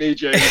 man than me,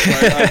 James.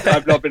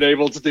 I've not been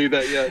able to do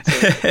that yet.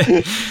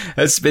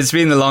 So. it's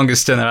been the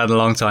longest stint I've had in a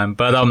long time.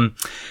 But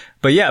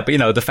you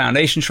know, the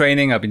foundation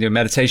training, I've been doing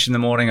meditation in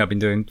the morning. I've been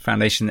doing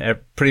foundation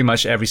pretty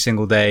much every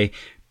single day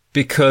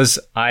because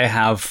I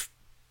have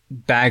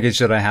baggage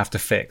that I have to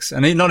fix.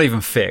 And not even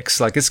fix,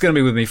 like it's going to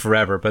be with me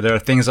forever, but there are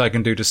things I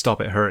can do to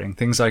stop it hurting,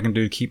 things I can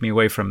do to keep me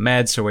away from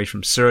meds, away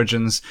from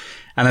surgeons.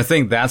 And I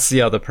think that's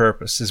the other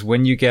purpose, is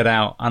when you get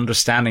out,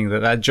 understanding that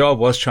that job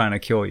was trying to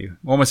kill you.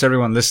 Almost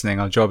everyone listening,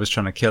 our job is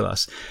trying to kill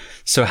us.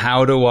 So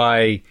how do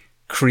I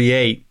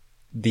create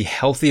the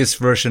healthiest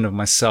version of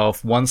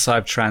myself once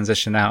I've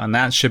transitioned out? And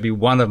that should be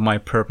one of my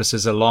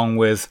purposes, along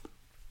with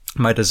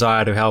my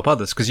desire to help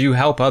others, because you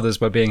help others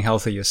by being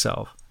healthy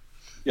yourself.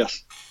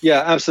 Yes.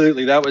 Yeah,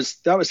 absolutely. That was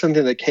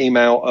something that came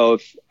out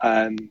of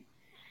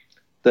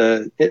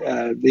the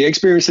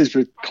experiences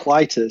with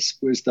colitis.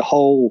 Was the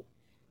whole,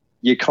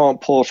 you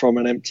can't pour from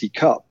an empty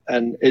cup,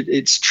 and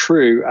it's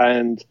true.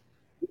 And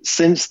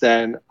since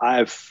then,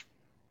 I've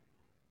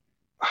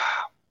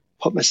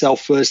put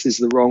myself first is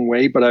the wrong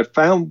way, but I've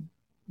found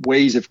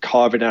ways of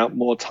carving out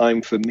more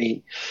time for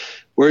me.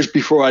 Whereas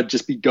before, I'd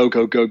just be go,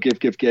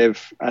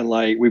 give, and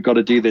like, we've got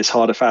to do this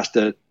harder,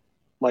 faster,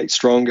 like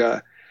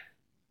stronger.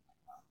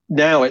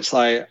 Now it's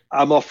like,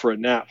 I'm off for a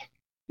nap.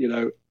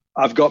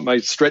 I've got my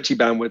stretchy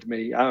band with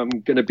me. I'm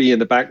going to be in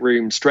the back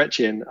room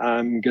stretching.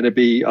 I'm going to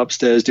be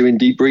upstairs doing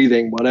deep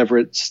breathing, whatever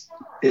it's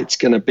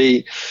going to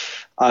be.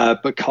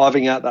 But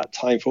carving out that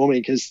time for me,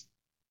 because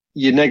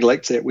you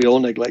neglect it. We all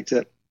neglect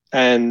it.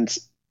 And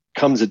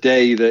comes a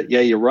day that,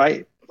 yeah, you're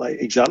right. Like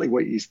exactly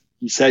what you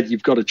said,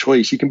 you've got a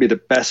choice. You can be the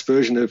best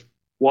version of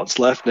what's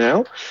left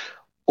now,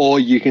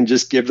 or you can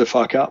just give the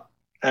fuck up.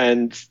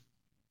 And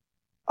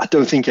I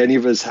don't think any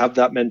of us have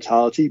that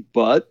mentality,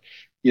 but,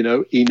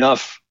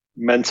 enough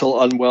mental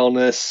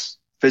unwellness,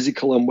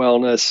 physical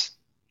unwellness,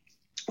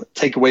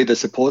 take away the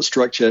support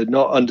structure,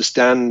 not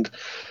understand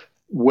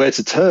where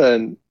to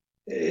turn,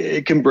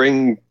 it can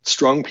bring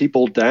strong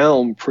people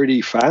down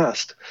pretty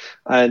fast.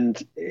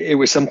 And it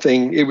was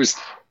something,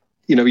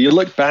 you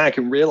look back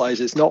and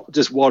realize it's not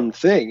just one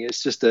thing.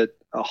 It's just a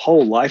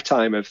whole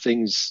lifetime of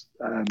things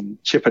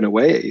chipping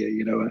away at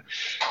you.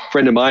 A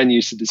friend of mine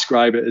used to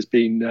describe it as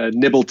being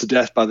nibbled to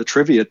death by the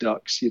trivia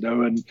ducks,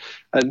 and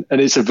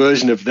it's a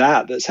version of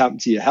that's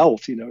happened to your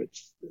health.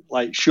 It's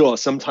like, sure,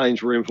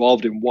 sometimes we're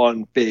involved in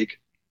one big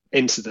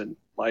incident,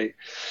 like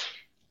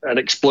an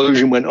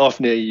explosion went off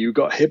near you,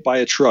 got hit by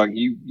a truck,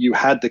 you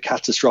had the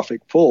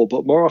catastrophic fall,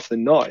 but more often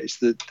than not, it's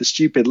the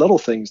stupid little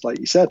things, like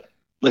you said,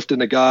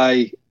 lifting a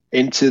guy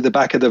into the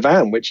back of the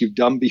van, which you've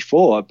done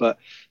before, but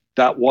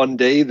that one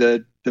day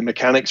the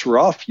mechanics were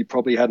off, you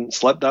probably hadn't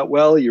slept that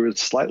well, you were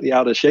slightly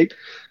out of shape,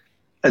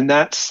 and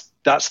that's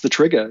the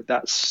trigger,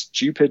 that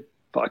stupid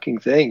fucking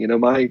thing.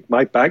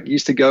 My back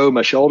used to go,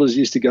 my shoulders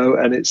used to go,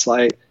 and it's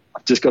like,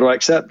 I've just got to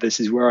accept this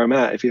is where I'm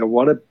at. If I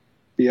want to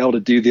be able to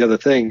do the other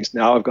things,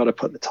 now I've got to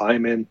put the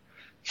time in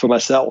for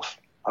myself.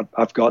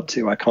 I've got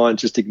to. I can't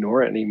just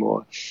ignore it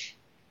anymore.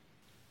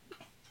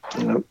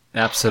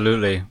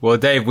 Absolutely. Well,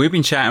 Dave, we've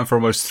been chatting for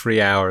almost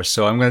 3 hours,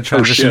 so I'm going to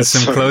transition to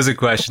some closing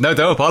questions. No,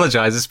 don't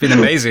apologize. It's been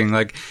amazing.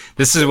 Like,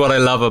 this is what I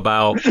love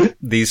about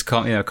these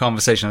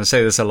conversations. I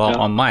say this a lot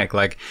on mic.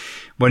 Like,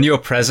 when you're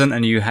present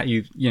and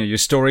you're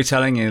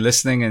storytelling and you're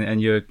listening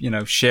and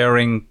you're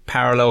sharing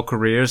parallel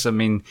careers. I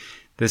mean,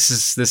 this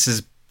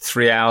is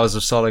 3 hours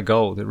of solid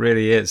gold. It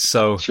really is.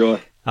 So sure.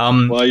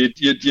 Well,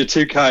 you're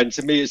too kind.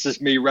 To me, it's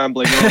just me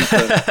rambling on for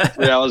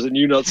 3 hours and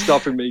you not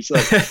stopping me. So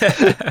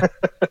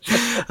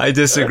I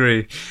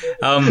disagree.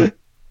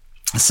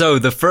 So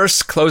the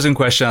first closing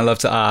question I love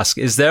to ask,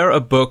 is there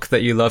a book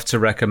that you love to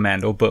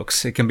recommend, or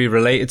books? It can be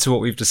related to what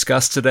we've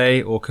discussed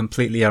today or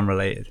completely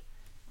unrelated.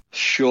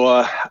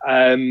 Sure.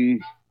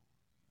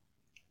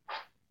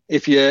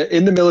 If you're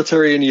in the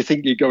military and you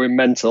think you're going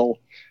mental,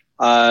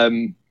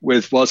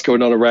 with what's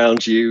going on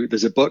around you,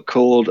 there's a book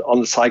called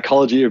On the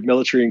Psychology of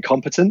Military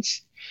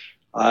Incompetence.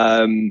 It's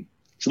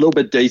a little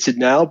bit dated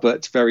now, but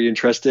it's very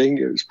interesting.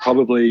 It was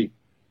probably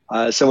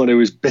someone who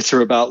was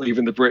bitter about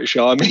leaving the British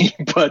Army,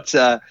 but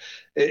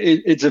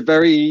it's a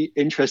very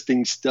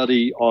interesting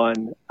study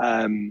on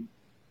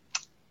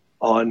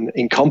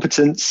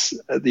incompetence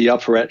at the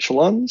upper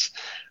echelons.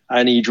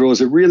 And he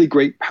draws a really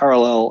great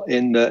parallel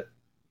in that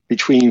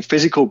between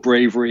physical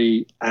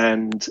bravery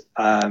and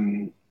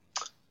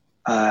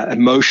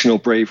emotional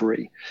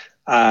bravery,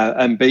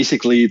 and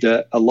basically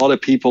that a lot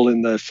of people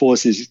in the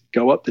forces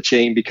go up the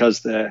chain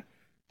because they're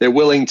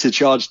willing to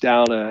charge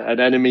down an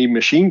enemy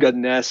machine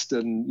gun nest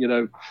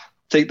and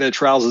take their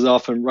trousers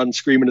off and run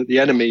screaming at the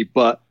enemy,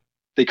 but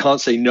they can't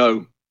say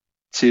no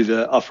to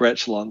the upper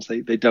echelons.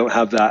 They don't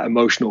have that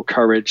emotional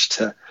courage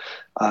to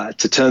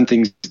turn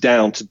things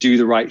down, to do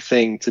the right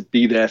thing, to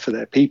be there for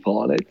their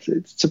people, and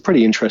it's a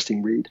pretty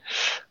interesting read.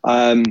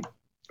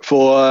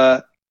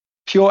 For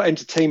pure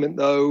entertainment,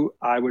 though,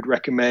 I would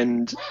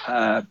recommend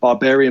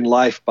Barbarian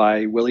Life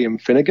by William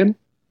Finnegan.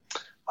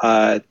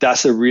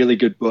 That's a really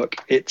good book.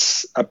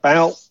 It's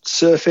about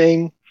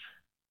surfing,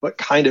 but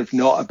kind of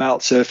not about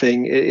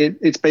surfing.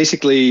 It's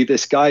basically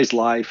this guy's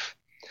life,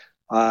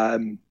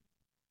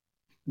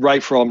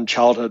 right from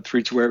childhood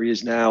through to where he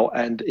is now.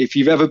 And if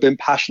you've ever been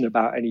passionate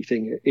about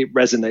anything, it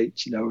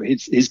resonates.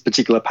 His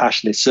particular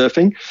passion is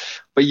surfing,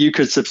 but you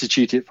could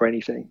substitute it for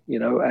anything,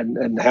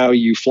 and how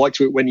you flock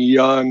to it when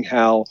you're young,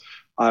 how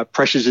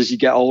pressures as you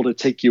get older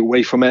take you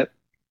away from it,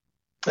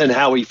 and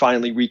how he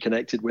finally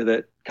reconnected with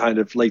it kind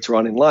of later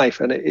on in life.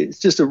 And it's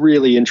just a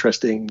really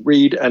interesting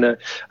read and a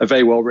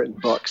very well written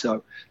book.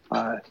 So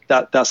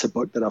that's a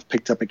book that I've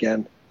picked up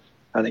again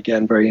and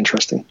again. Very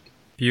interesting.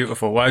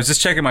 Beautiful. Well, I was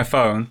just checking my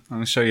phone. I'm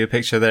going to show you a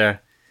picture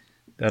there.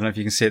 I don't know if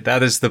you can see it.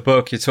 That is the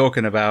book you're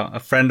talking about. A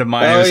friend of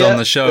mine who was on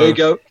the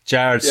show,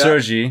 Jared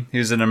Sergi,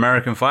 who's an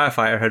American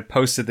firefighter, had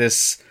posted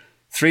this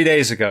 3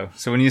 days ago.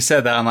 So when you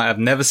said that, I'm like, I've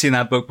never seen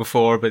that book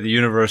before, but the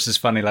universe is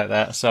funny like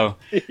that. So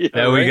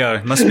there we go.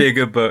 It must be a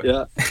good book.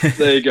 Yeah,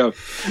 there you go.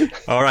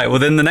 All right. Well,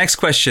 then the next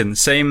question,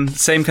 same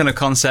kind of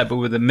concept, but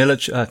with a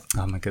military,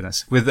 oh my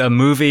goodness, with a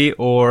movie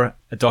or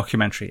a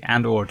documentary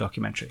or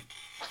documentary.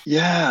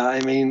 Yeah, I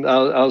mean,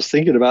 I was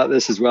thinking about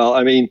this as well.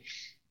 I mean,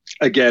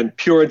 again,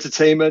 pure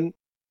entertainment.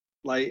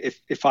 Like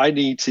if I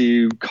need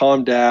to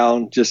calm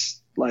down,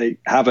 just like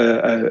have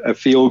a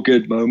feel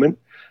good moment,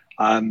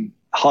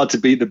 hard to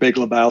beat The Big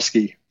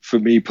Lebowski for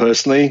me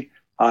personally.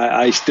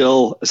 I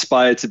still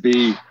aspire to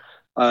be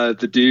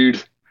the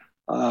dude.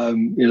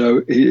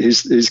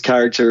 His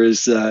character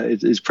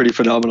is pretty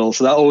phenomenal.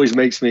 So that always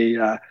makes me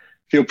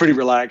feel pretty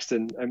relaxed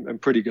and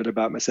pretty good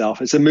about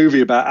myself. It's a movie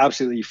about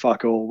absolutely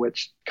fuck all,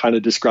 which kind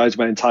of describes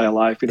my entire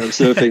life.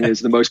 Surfing is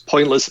the most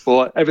pointless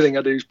sport. Everything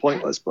I do is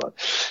pointless, but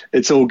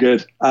it's all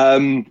good.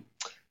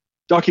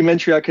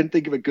 Documentary, I couldn't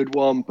think of a good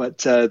one, but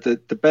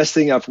the best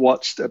thing I've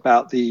watched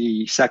about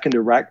the second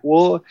Iraq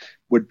War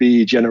would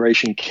be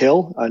Generation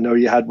Kill. I know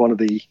you had one of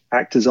the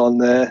actors on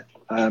there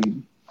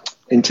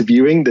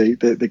interviewing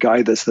the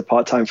guy that's the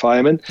part-time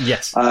fireman.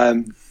 Yes.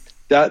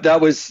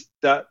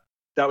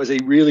 That was a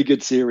really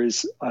good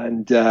series,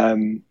 and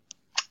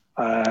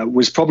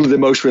was probably the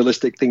most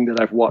realistic thing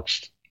that I've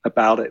watched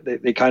about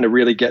it. They kind of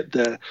really get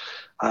the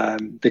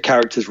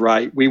characters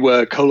right. We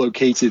were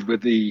co-located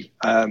with the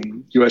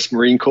U.S.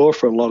 Marine Corps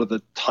for a lot of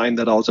the time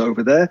that I was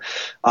over there.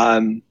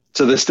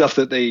 So the stuff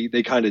that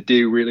they kind of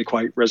do really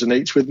quite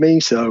resonates with me.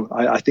 So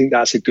I think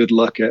that's a good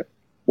look at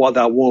what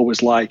that war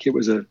was like. It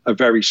was a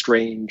very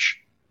strange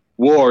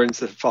war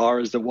insofar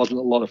as there wasn't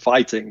a lot of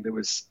fighting. There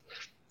was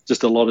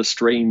just a lot of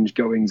strange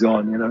goings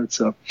on,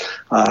 So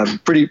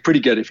pretty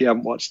good. If you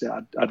haven't watched it,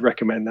 I'd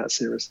recommend that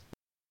series.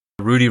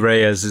 Rudy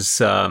Reyes is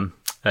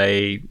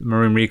a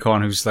Marine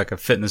Recon who's like a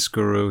fitness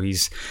guru.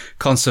 He's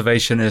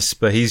conservationist,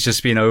 but he's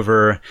just been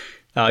over.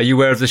 You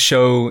aware of the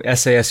show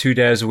SAS Who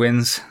Dares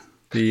Wins?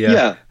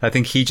 I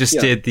think he just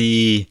did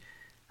the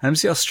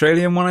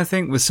Australian one, I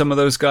think, with some of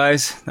those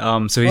guys.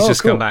 So he's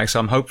just come back. So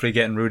I'm hopefully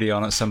getting Rudy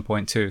on at some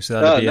point too. So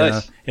that'd be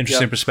nice. An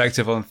interesting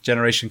perspective on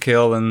Generation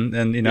Kill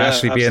and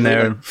actually being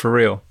there for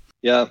real.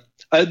 Yeah.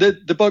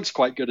 The book's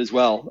quite good as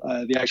well.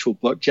 The actual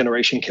book,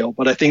 Generation Kill.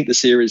 But I think the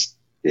series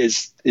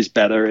is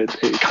better. It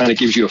kind of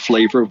gives you a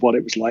flavor of what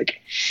it was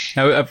like.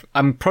 Now,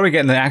 I'm probably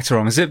getting the actor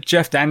wrong. Is it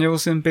Jeff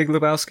Daniels in Big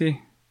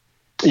Lebowski?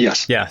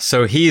 Yes. Yeah.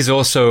 So he's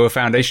also a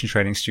foundation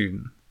training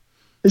student.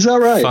 Is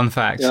that right? Fun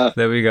fact. Yeah.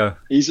 There we go.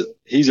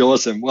 He's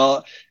awesome.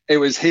 Well, it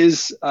was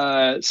his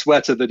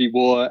sweater that he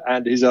wore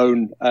and his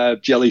own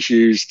jelly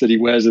shoes that he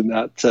wears in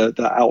that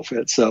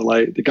outfit. So,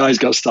 like, the guy's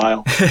got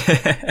style.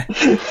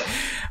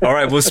 All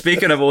right. Well,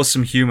 speaking of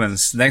awesome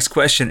humans, next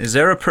question. Is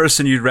there a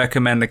person you'd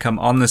recommend to come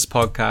on this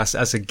podcast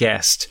as a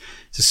guest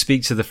to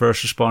speak to the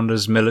first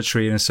responders,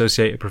 military, and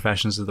associated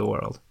professions of the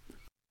world?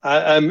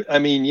 I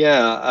mean,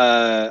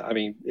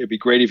 it'd be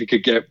great if you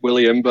could get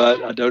William,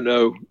 but I don't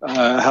know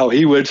how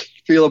he would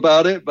feel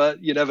about it,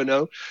 but you never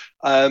know.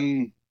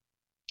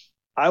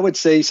 I would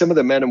say some of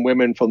the men and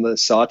women from the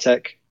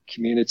SARTEC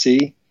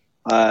community,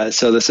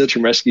 so the search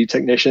and rescue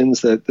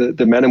technicians,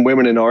 the men and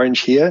women in orange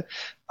here,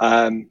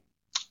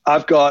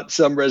 I've got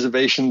some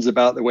reservations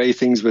about the way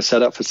things were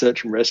set up for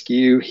search and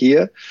rescue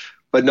here,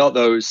 but not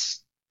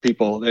those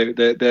people.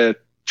 They're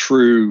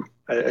true,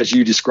 as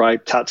you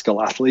described,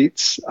 tactical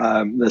athletes.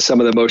 They're some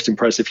of the most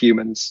impressive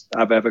humans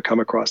I've ever come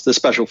across. The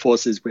special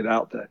forces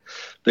without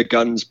the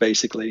guns,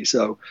 basically.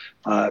 So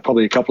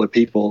probably a couple of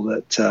people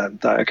that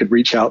I could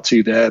reach out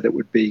to there that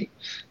would be,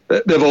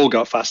 they've all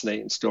got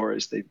fascinating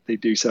stories. They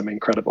do some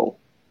incredible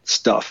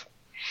stuff.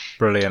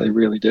 Brilliant. They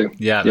really do.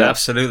 Yeah,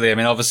 absolutely. I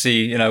mean,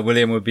 obviously,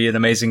 William would be an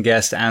amazing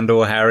guest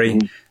or Harry.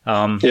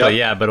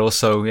 But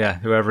also,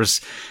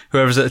 whoever's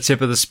at the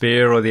tip of the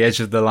spear or the edge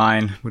of the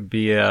line would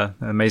be an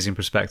amazing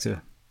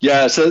perspective.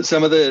 Yeah, so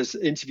some of the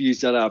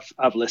interviews that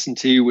I've listened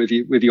to with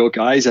your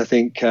guys, I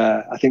think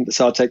the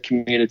SARTEC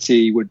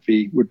community would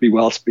be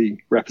well to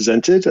be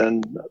represented,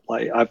 and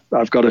like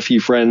I've got a few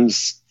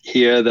friends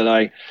here that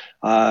I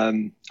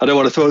don't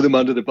want to throw them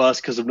under the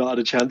bus because I've not had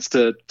a chance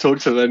to talk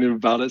to them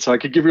about it. So I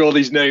could give you all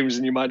these names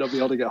and you might not be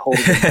able to get hold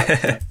of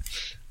them.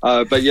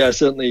 But yeah,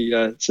 certainly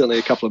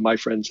a couple of my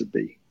friends would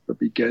be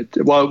good.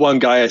 One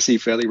guy I see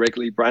fairly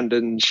regularly,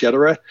 Brandon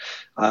Shedderer.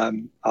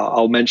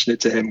 I'll mention it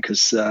to him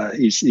because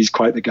he's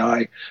quite the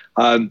guy.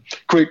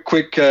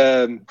 Quick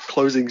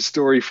closing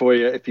story for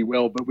you, if you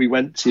will. But we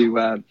went to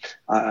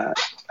a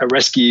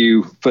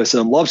rescue for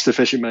some lobster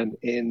fishermen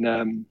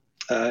in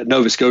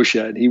Nova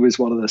Scotia, and he was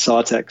one of the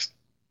SARTECs.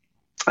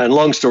 And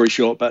long story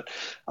short, but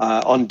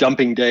on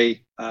dumping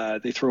day,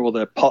 They threw all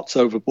their pots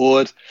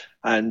overboard.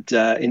 And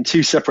in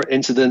two separate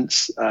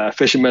incidents,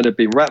 fishermen had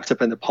been wrapped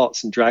up in the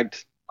pots and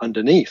dragged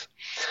underneath.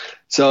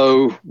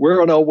 So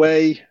we're on our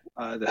way.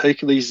 The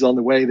Hercules is on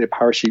the way. They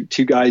parachute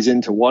two guys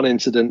into one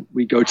incident.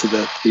 We go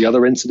to the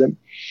other incident.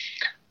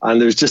 And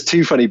there's just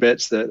two funny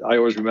bits that I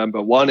always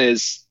remember. One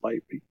is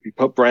like we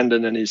put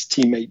Brandon and his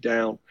teammate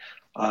down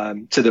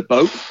to the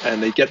boat,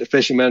 and they get the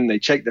fishermen, they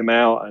check them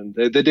out, and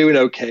they're doing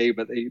okay,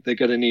 but they're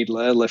going to need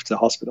airlift to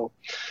hospital.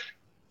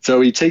 So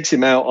he takes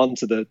him out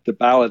onto the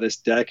bow of this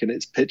deck, and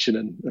it's pitching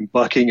and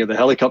bucking, and the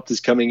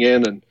helicopter's coming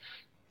in, and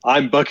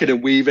I'm bucking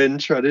and weaving,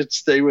 trying to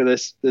stay with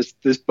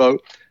this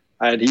boat.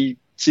 And he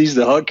sees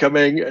the hut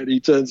coming, and he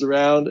turns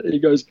around, and he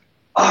goes,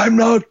 "I'm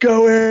not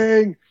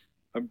going."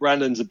 And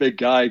Brandon's a big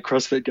guy,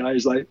 CrossFit guy.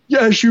 He's like,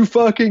 "Yes, you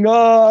fucking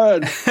are."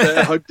 And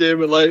they hugged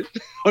him and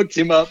hooked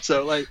him up.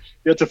 So you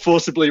had to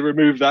forcibly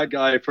remove that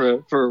guy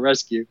for a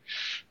rescue.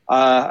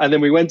 And then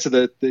we went to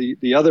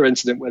the other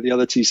incident where the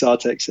other two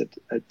SARTECs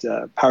had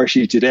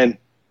parachuted in.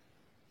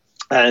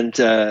 And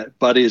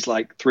Buddy is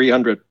like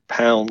 300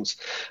 pounds.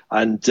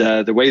 And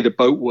the way the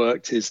boat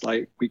worked is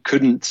like we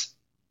couldn't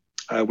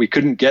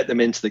get them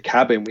into the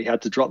cabin. We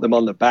had to drop them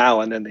on the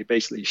bow, and then they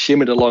basically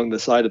shimmied along the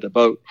side of the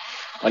boat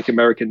like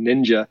American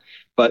Ninja.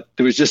 But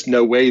there was just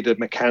no way the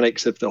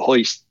mechanics of the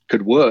hoist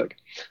could work.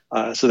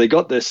 So they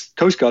got this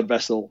Coast Guard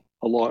vessel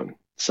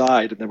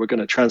alongside, and they were going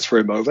to transfer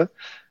him over.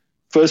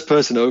 First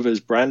person over is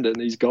Brandon.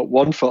 He's got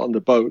 1 foot on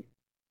the boat,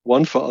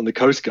 1 foot on the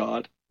Coast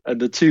Guard, and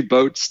the two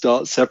boats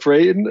start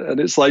separating, and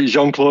it's like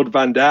Jean-Claude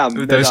Van Damme.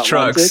 With those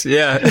trucks,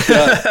 yeah.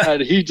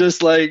 And he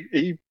just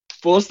he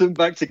forced them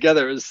back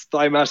together as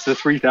Thigh Master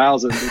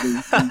 3000.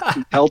 And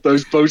he held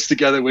those boats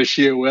together with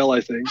sheer will,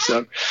 I think.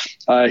 So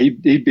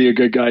he'd be a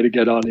good guy to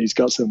get on. He'd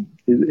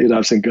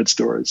have some good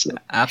stories. So.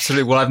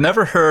 Absolutely. Well, I've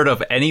never heard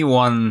of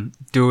anyone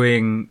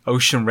doing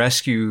ocean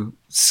rescue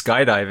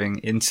skydiving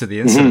into the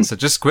incident. So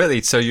just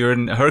quickly, so you're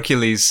in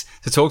Hercules.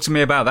 So talk to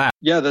me about that.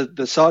 Yeah, the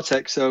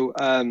SARTEC. So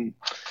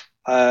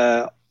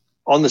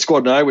on the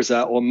squadron I was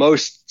at, or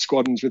most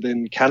squadrons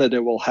within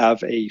Canada will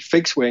have a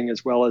fixed wing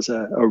as well as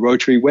a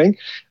rotary wing.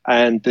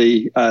 And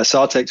the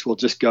SARTECs will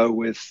just go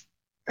with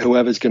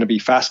whoever's going to be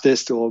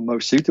fastest or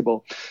most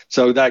suitable.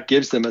 So that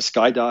gives them a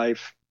skydive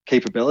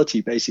capability.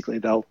 Basically,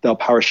 they'll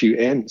parachute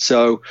in.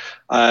 So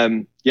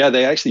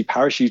they actually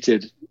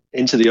parachuted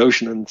into the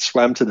ocean and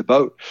swam to the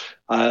boat.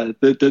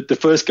 The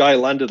first guy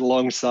landed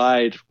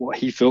alongside what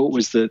he thought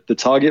was the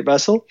target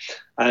vessel,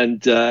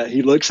 and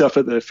he looks up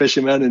at the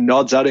fisherman and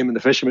nods at him, and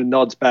the fisherman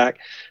nods back,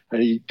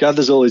 and he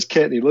gathers all his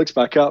kit and he looks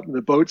back up, and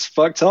the boat's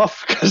fucked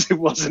off because it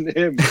wasn't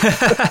him.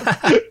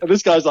 And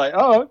this guy's like,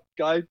 "Oh,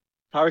 guy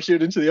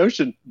parachute into the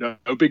ocean, no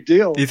big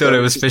deal." He thought it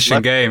was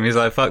fishing game. He's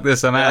like, "Fuck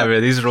this, I'm out of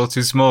here. These are all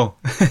too small."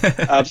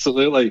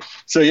 Absolutely.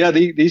 So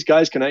these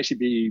guys can actually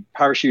be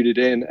parachuted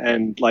in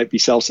and be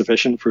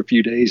self-sufficient for a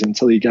few days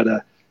until you get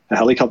a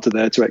helicopter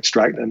there to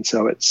extract them.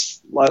 So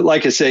it's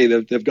like I say,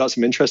 they've got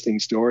some interesting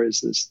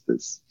stories.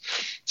 There's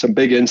some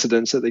big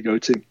incidents that they go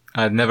to.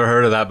 I'd never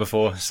heard of that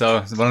before.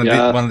 So one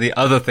of the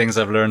other things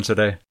I've learned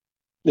today.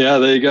 Yeah,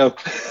 there you go.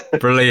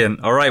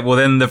 Brilliant. All right. Well,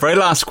 then the very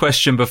last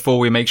question before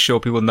we make sure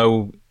people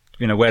know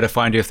where to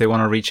find you if they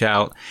want to reach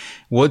out.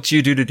 What do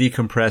you do to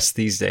decompress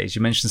these days?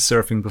 You mentioned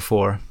surfing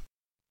before.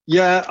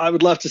 Yeah, I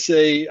would love to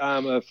say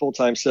I'm a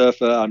full-time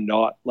surfer. I'm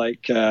not.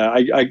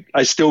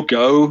 I still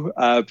go,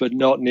 but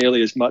not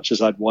nearly as much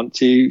as I'd want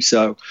to.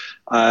 So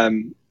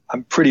I'm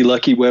pretty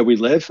lucky where we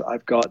live.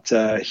 I've got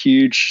a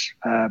huge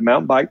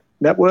mountain bike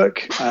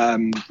network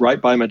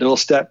right by my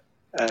doorstep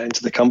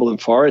into the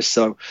Cumberland Forest.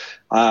 So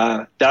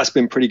that's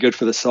been pretty good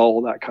for the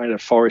soul, that kind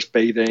of forest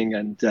bathing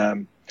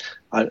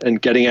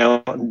and getting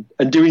out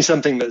and doing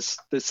something that's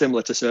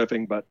similar to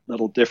surfing, but a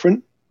little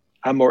different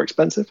and more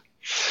expensive.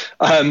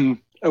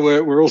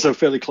 We're also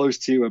fairly close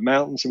to a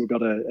mountain, so we've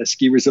got a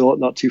ski resort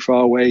not too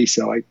far away.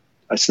 So I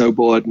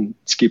snowboard and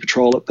ski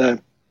patrol up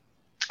there.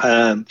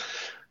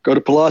 Go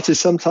to Pilates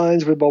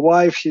sometimes with my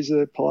wife. She's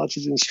a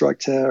Pilates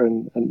instructor,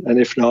 and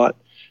if not,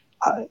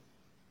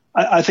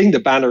 I think the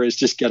banner is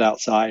just get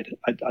outside.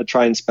 I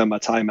try and spend my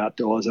time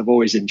outdoors. I've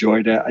always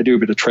enjoyed it. I do a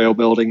bit of trail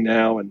building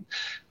now and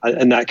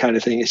that kind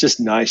of thing. It's just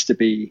nice to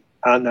be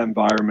out in the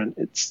environment.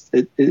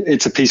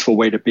 It's a peaceful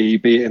way to be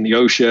it in the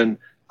ocean,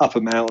 up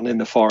a mountain, in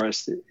the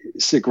forest.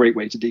 It's a great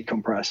way to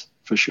decompress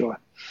for sure.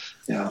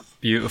 Yeah.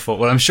 Beautiful.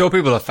 Well, I'm sure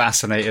people are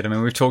fascinated. I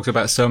mean, we've talked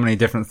about so many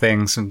different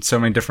things and so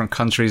many different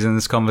countries in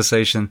this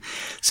conversation.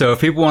 So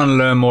if people want to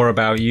learn more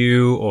about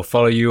you or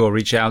follow you or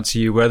reach out to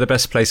you, where are the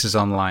best places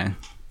online?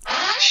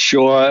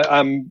 Sure.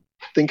 I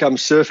think I'm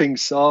Surfing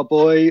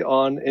Sawboy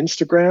on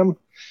Instagram.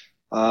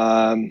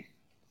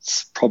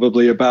 It's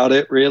probably about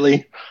it,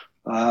 really.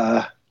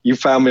 You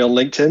found me on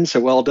LinkedIn, so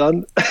well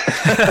done.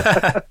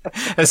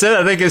 I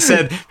think it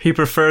said he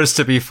prefers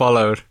to be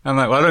followed. I'm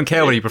like, well, I don't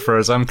care what he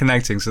prefers. I'm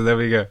connecting, so there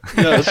we go.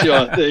 Yeah,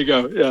 sure. There you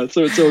go. Yeah,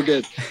 so it's all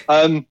good.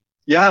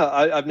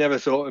 I've never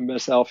thought of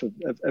myself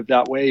of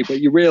that way,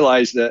 but you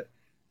realize that,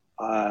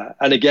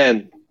 and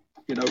again,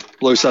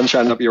 blow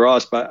sunshine up your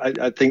ass, but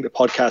I think the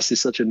podcast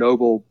is such a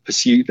noble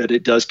pursuit that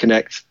it does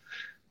connect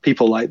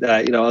people like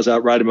that. You know, I was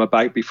out riding my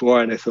bike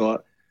before, and I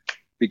thought,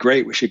 it'd be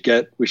great. We should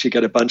get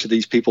a bunch of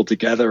these people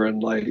together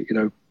and, like, you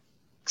know,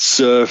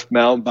 surf,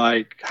 mountain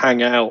bike,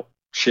 hang out,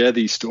 share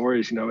these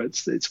stories. You know,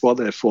 it's what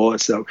they're for.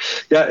 So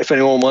yeah, if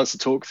anyone wants to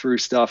talk through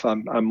stuff,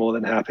 I'm more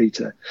than happy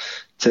to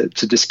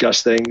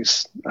discuss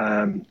things,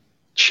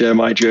 share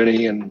my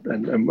journey and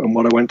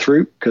what I went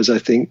through, because I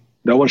think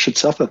no one should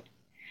suffer.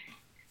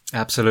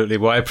 Absolutely.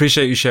 Well, I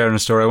appreciate you sharing the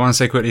story. I want to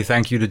say quickly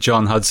thank you to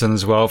John Hudson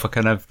as well for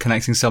kind of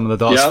connecting some of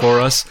the dots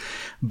for us.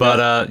 But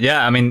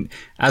I mean,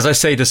 as I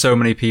say to so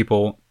many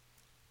people,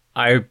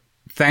 I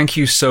thank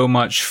you so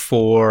much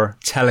for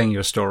telling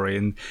your story.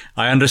 And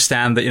I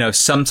understand that, you know,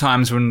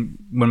 sometimes when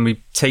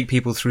we take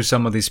people through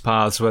some of these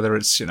paths, whether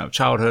it's, you know,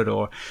 childhood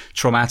or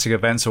traumatic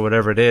events or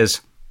whatever it is,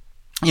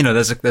 you know,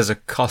 there's a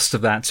cost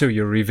of that too.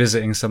 You're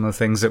revisiting some of the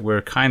things that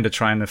we're kind of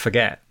trying to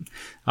forget.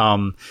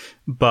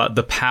 But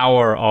the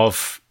power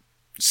of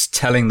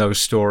telling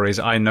those stories,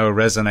 I know,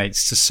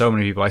 resonates to so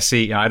many people. I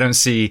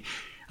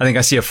think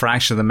I see a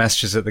fraction of the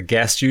messages that the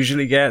guest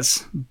usually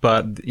gets,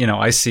 but, you know,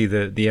 I see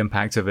the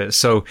impact of it.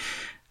 So,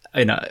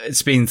 you know,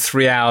 it's been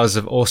 3 hours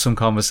of awesome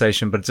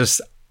conversation, but just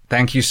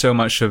thank you so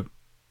much for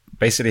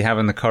basically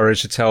having the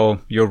courage to tell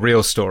your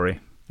real story,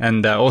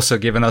 and also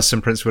giving us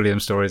some Prince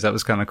William stories. That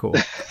was kind of cool.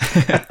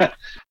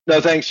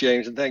 No, thanks,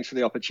 James, and thanks for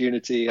the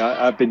opportunity.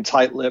 I've been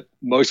tight-lipped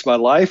most of my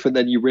life, and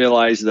then you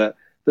realize that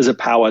there's a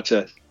power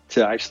to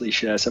actually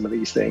share some of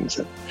these things.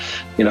 And,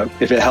 you know,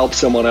 if it helps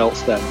someone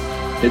else, then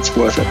it's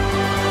worth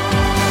it.